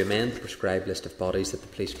to amend the prescribed list of bodies that the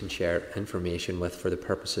police can share information with for the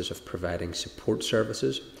purposes of providing support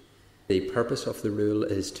services. The purpose of the rule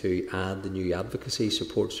is to add the new advocacy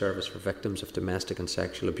support service for victims of domestic and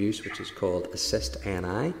sexual abuse, which is called Assist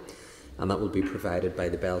NI, and that will be provided by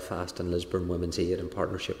the Belfast and Lisburn Women's Aid in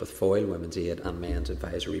partnership with Foyle Women's Aid and Men's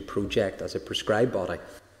Advisory Project as a prescribed body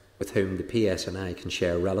with whom the PSNI can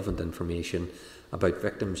share relevant information about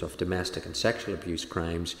victims of domestic and sexual abuse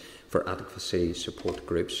crimes for advocacy support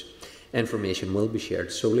groups. Information will be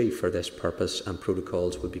shared solely for this purpose, and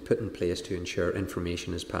protocols will be put in place to ensure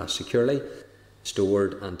information is passed securely,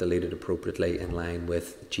 stored and deleted appropriately in line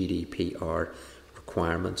with GDPR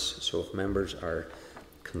requirements. So if members are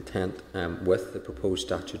content with the proposed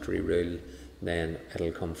statutory rule, then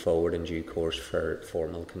it'll come forward in due course for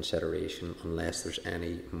formal consideration. Unless there's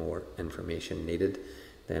any more information needed,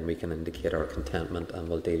 then we can indicate our contentment and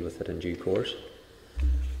we'll deal with it in due course.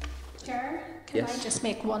 Chair, can I just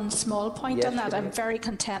make one small point on that? I'm very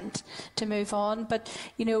content to move on, but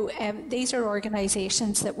these are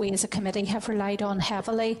organisations that we as a committee have relied on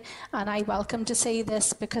heavily, and I welcome to see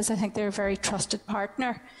this because I think they're a very trusted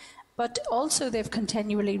partner. But also they've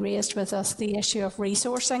continually raised with us the issue of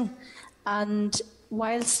resourcing, and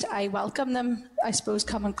whilst I welcome them, I suppose,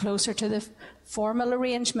 coming closer to the formal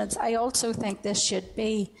arrangements, I also think this should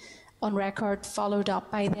be on record followed up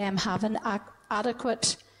by them having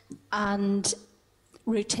adequate and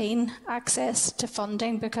routine access to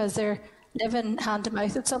funding, because they're living hand to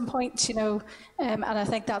mouth at some point, and I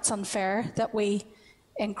think that's unfair that we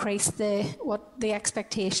increase the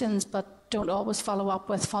expectations but don't always follow up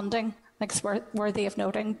with funding. I think it's worthy of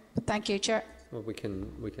noting. But thank you, Chair. Well, we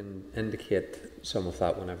can indicate some of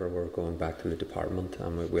that whenever we're going back to the department,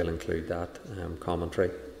 and we'll include that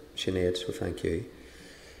commentary, Sinead, so thank you.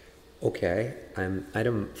 Okay,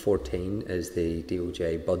 item 14 is the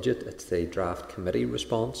DOJ budget. It's the draft committee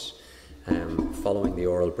response. Following the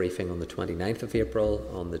oral briefing on the 29th of April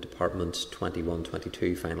on the Department's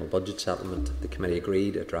 21-22 final budget settlement, the committee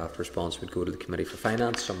agreed a draft response would go to the Committee for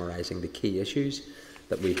Finance, summarising the key issues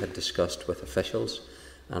that we had discussed with officials,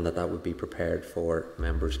 and that would be prepared for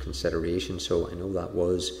members' consideration. So I know that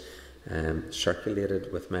was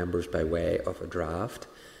circulated with members by way of a draft.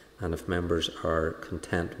 And if members are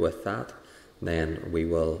content with that, then we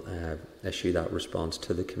will issue that response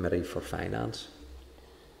to the Committee for Finance.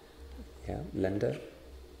 Yeah, Linda?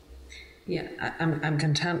 Yeah, I'm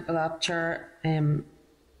content with that, Chair.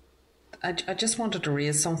 I just wanted to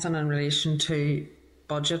raise something in relation to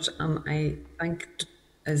budget, and I think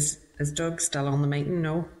is Doug still on the meeting?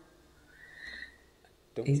 No,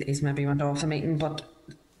 he's maybe went off the meeting. But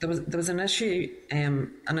there was an issue,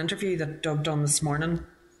 an interview that Doug done this morning,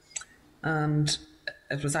 and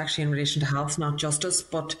it was actually in relation to health, not justice.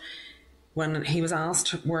 But when he was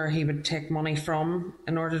asked where he would take money from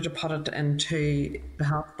in order to put it into the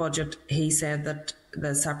health budget, he said that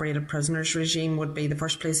the separated prisoners regime would be the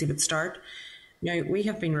first place he would start. Now, we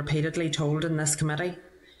have been repeatedly told in this committee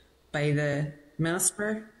by the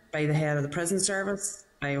Minister, by the head of the prison service,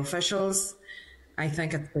 by officials, I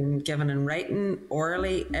think it's been given in writing,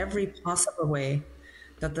 orally, every possible way,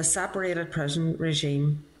 that the separated prison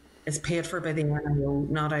regime is paid for by the NIO,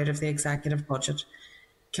 not out of the executive budget.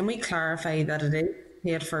 Can we clarify that it is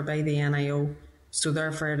paid for by the NIO, so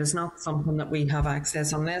therefore it is not something that we have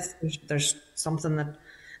access unless there's something that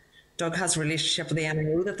Doug has a relationship with the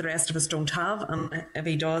NIO that the rest of us don't have, and if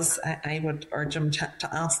he does, I would urge him to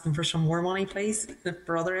ask them for some more money, please,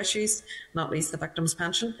 for other issues, not least the victims'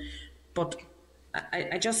 pension. But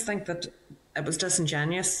I just think that it was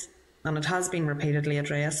disingenuous, and it has been repeatedly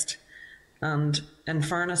addressed. And in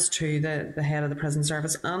fairness to the head of the prison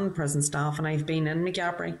service and prison staff, and I've been in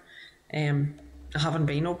McGabry, I haven't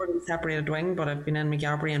been over the separated wing, but I've been in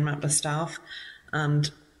McGabry and met with staff, and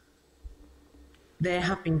they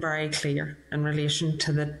have been very clear in relation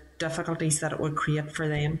to the difficulties that it would create for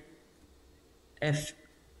them if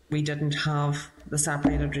we didn't have the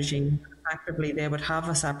separated regime. Effectively, they would have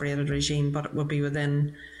a separated regime, but it would be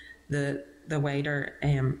within the wider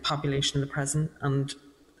population of the prison, and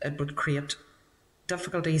it would create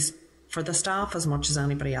difficulties for the staff as much as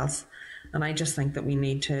anybody else. And I just think that we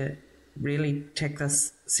need to really take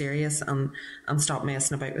this serious and stop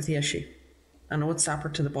messing about with the issue. I know it's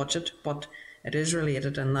separate to the budget, but it is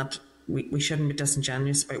related in that we shouldn't be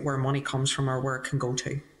disingenuous about where money comes from or where it can go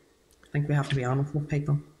to. I think we have to be honest with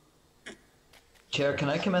people. Chair, can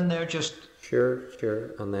I come in there just? Sure.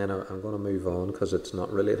 And then I'm going to move on because it's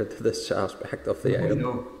not related to this aspect of the item.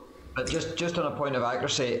 No, but just on a point of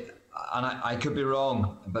accuracy, and I could be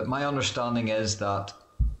wrong, but my understanding is that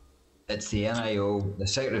it's the NIO, the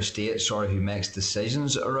Secretary of State, who makes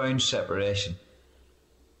decisions around separation.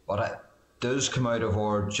 But it does come out of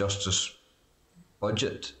our justice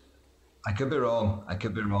budget. I could be wrong.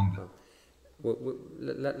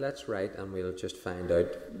 Let's write, and we'll just find out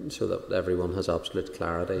so that everyone has absolute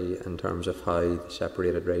clarity in terms of how the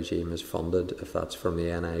separated regime is funded, if that's from the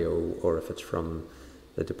NIO or if it's from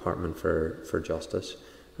the Department for Justice,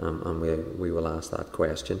 and we will ask that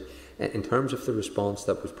question. In terms of the response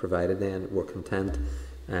that was provided then, we're content,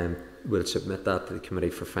 and we'll submit that to the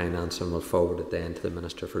Committee for Finance and we'll forward it then to the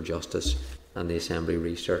Minister for Justice and the Assembly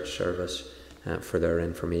Research Service for their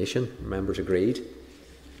information. Members agreed?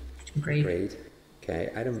 Agreed.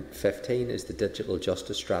 Okay. Item 15 is the Digital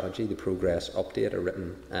Justice Strategy, the Progress Update, a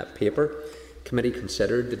written paper. Committee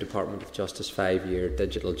considered the Department of Justice 5-year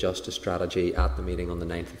Digital Justice Strategy at the meeting on the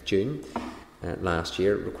 9th of June last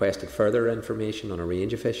year, requested further information on a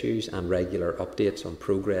range of issues and regular updates on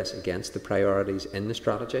progress against the priorities in the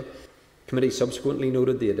strategy. Committee subsequently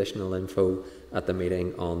noted the additional info at the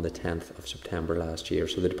meeting on the 10th of September last year.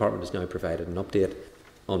 So the Department has now provided an update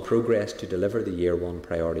on progress to deliver the Year 1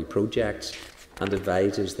 priority projects and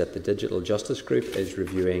advises that the Digital Justice Group is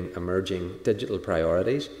reviewing emerging digital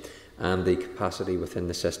priorities and the capacity within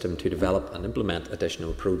the system to develop and implement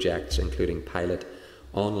additional projects, including pilot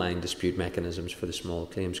online dispute mechanisms for the Small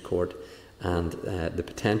Claims Court and the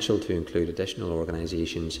potential to include additional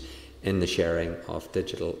organisations in the sharing of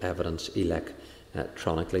digital evidence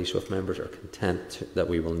electronically. So if members are content that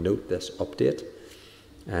we will note this update,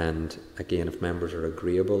 and again if members are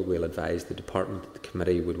agreeable, we'll advise the Department that the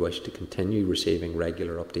Committee would wish to continue receiving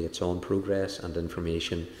regular updates on progress and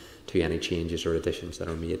information to any changes or additions that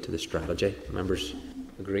are made to the strategy. Members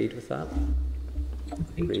agreed with that?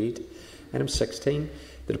 Agreed. Item 16.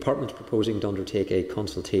 The Department is proposing to undertake a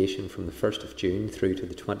consultation from the 1st of June through to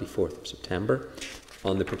the 24th of September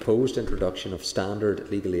on the proposed introduction of standard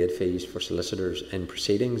legal aid fees for solicitors in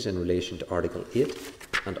proceedings in relation to Article 8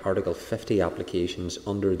 and Article 50 applications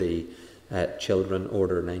under the Children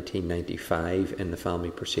Order 1995 in the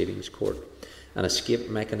Family Proceedings Court. An escape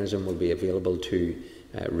mechanism will be available to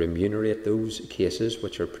remunerate those cases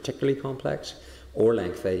which are particularly complex or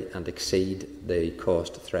lengthy and exceed the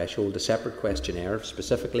cost threshold. A separate questionnaire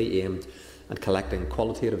specifically aimed at collecting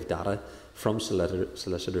qualitative data from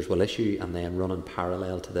solicitors will issue and then run in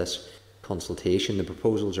parallel to this consultation. The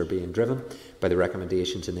proposals are being driven by the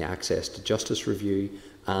recommendations in the Access to Justice Review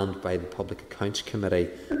and by the Public Accounts Committee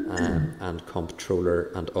and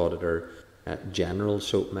Comptroller and Auditor General.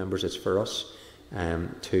 So, members, it's for us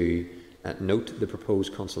to note the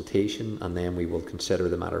proposed consultation, and then we will consider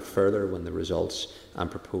the matter further when the results and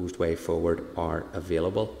proposed way forward are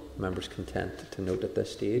available. Members content to note at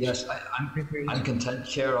this stage? Yes, I'm content,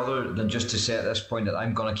 Chair, other than just to say at this point that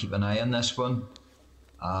I'm going to keep an eye on this one.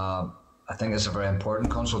 I think it's a very important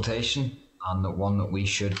consultation, and one that we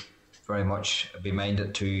should very much be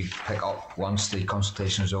minded to pick up once the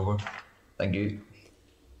consultation is over. Thank you.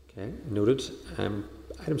 Okay, noted.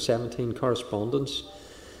 Item 17, correspondence.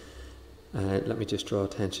 Let me just draw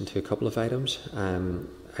attention to a couple of items.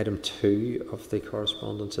 Item 2 of the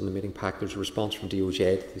correspondence in the meeting pack, there's a response from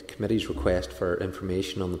DOJ to the committee's request for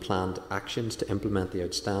information on the planned actions to implement the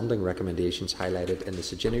outstanding recommendations highlighted in the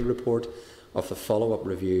Sagini report of the follow-up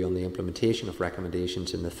review on the implementation of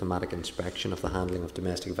recommendations in the thematic inspection of the handling of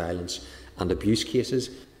domestic violence and abuse cases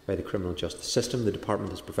by the criminal justice system. The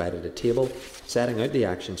Department has provided a table setting out the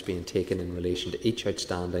actions being taken in relation to each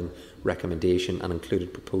outstanding recommendation and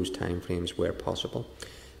included proposed timeframes where possible.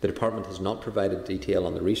 The Department has not provided detail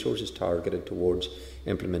on the resources targeted towards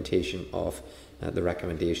implementation of the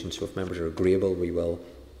recommendations, so if members are agreeable, we will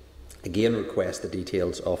again request the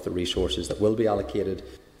details of the resources that will be allocated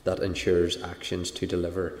that ensures actions to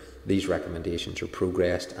deliver these recommendations are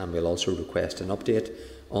progressed, and we'll also request an update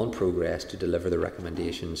on progress to deliver the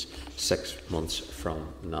recommendations 6 months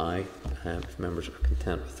from now, if members are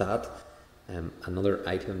content with that. Another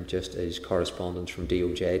item just is correspondence from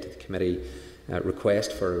DOJ to the committee,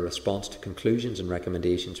 request for a response to conclusions and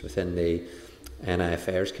recommendations within the NI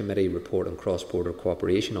Affairs Committee report on cross-border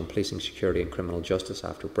cooperation on policing, security and criminal justice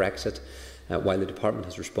after Brexit. While the Department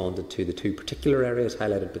has responded to the 2 particular areas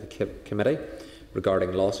highlighted by the committee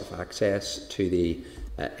regarding loss of access to the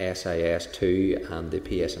SIS2 and the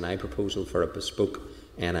PSNI proposal for a bespoke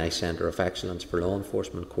NI Centre of Excellence for Law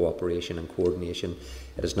Enforcement Cooperation and Coordination,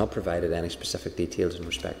 it has not provided any specific details in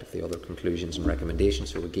respect of the other conclusions and recommendations.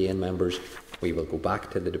 So again, members, we will go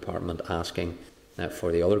back to the Department asking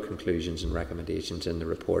for the other conclusions and recommendations in the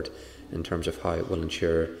report in terms of how it will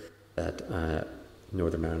ensure that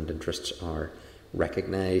Northern Ireland interests are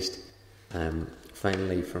recognised.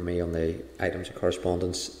 Finally, for me, on the items of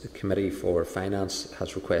correspondence, the Committee for Finance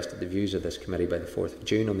has requested the views of this committee by the 4th of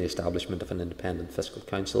June on the establishment of an independent fiscal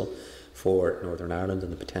council for Northern Ireland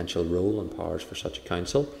and the potential role and powers for such a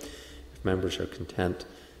council. If members are content,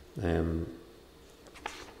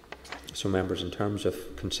 so members, in terms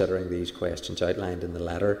of considering these questions outlined in the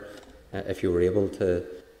letter, if you were able to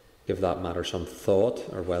give that matter some thought,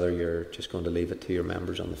 or whether you're just going to leave it to your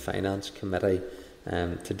members on the Finance Committee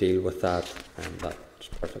to deal with that, that's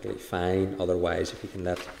perfectly fine. Otherwise, if you can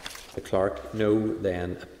let the clerk know,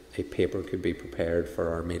 then a paper could be prepared for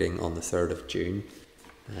our meeting on the 3rd of June.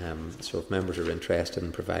 So if members are interested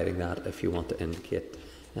in providing that, if you want to indicate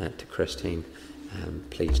to Christine,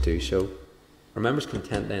 please do so. Are members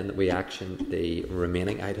content then that we action the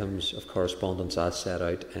remaining items of correspondence as set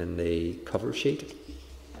out in the cover sheet?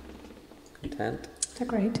 Content?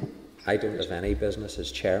 Agreed. I don't have any business as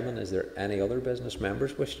chairman. Is there any other business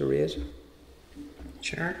members wish to raise?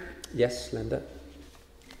 Sure. Yes, Linda.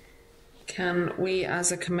 Can we,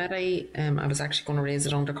 as a committee, I was actually going to raise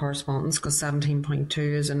it under correspondence because 17.2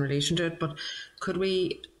 is in relation to it, but could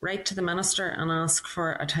we write to the Minister and ask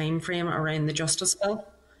for a time frame around the Justice Bill?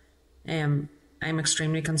 I'm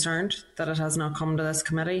extremely concerned that it has not come to this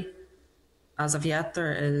committee. As of yet,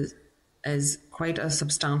 there is quite a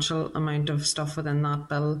substantial amount of stuff within that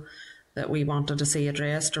bill that we wanted to see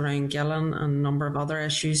addressed around Gillen and a number of other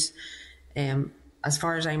issues. As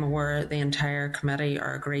far as I'm aware, the entire committee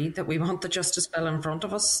are agreed that we want the Justice Bill in front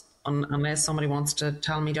of us, unless somebody wants to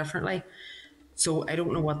tell me differently. So I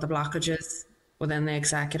don't know what the blockage is within the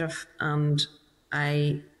executive, and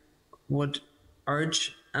I would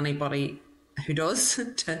urge anybody who does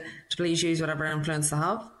to please use whatever influence they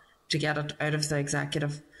have to get it out of the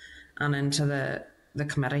executive and into the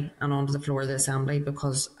committee and onto the floor of the Assembly,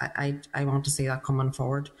 because I want to see that coming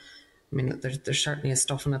forward. I mean, there certainly is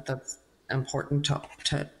stuff in it that's important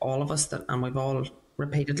to all of us, and we've all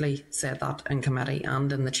repeatedly said that in committee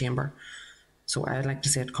and in the chamber. So I'd like to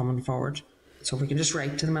see it coming forward. So if we can just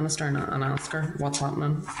write to the Minister and ask her what's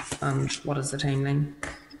happening and what is the timeline.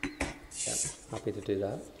 Yeah, happy to do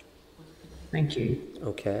that. Thank you.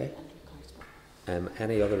 Okay.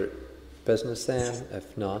 Any other business then?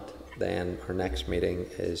 If not, then our next meeting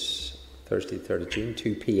is Thursday, 3rd of June,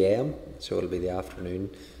 2 p.m. So it'll be the afternoon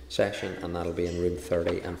session, and that'll be in room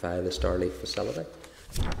 30 and via the Starleaf facility.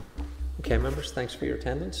 Okay, members, thanks for your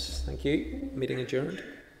attendance. Thank you. Meeting adjourned.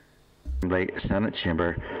 Assembly Senate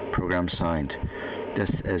Chamber Programme Sound. This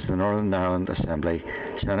is the Northern Ireland Assembly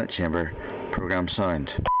Senate Chamber Programme Sound.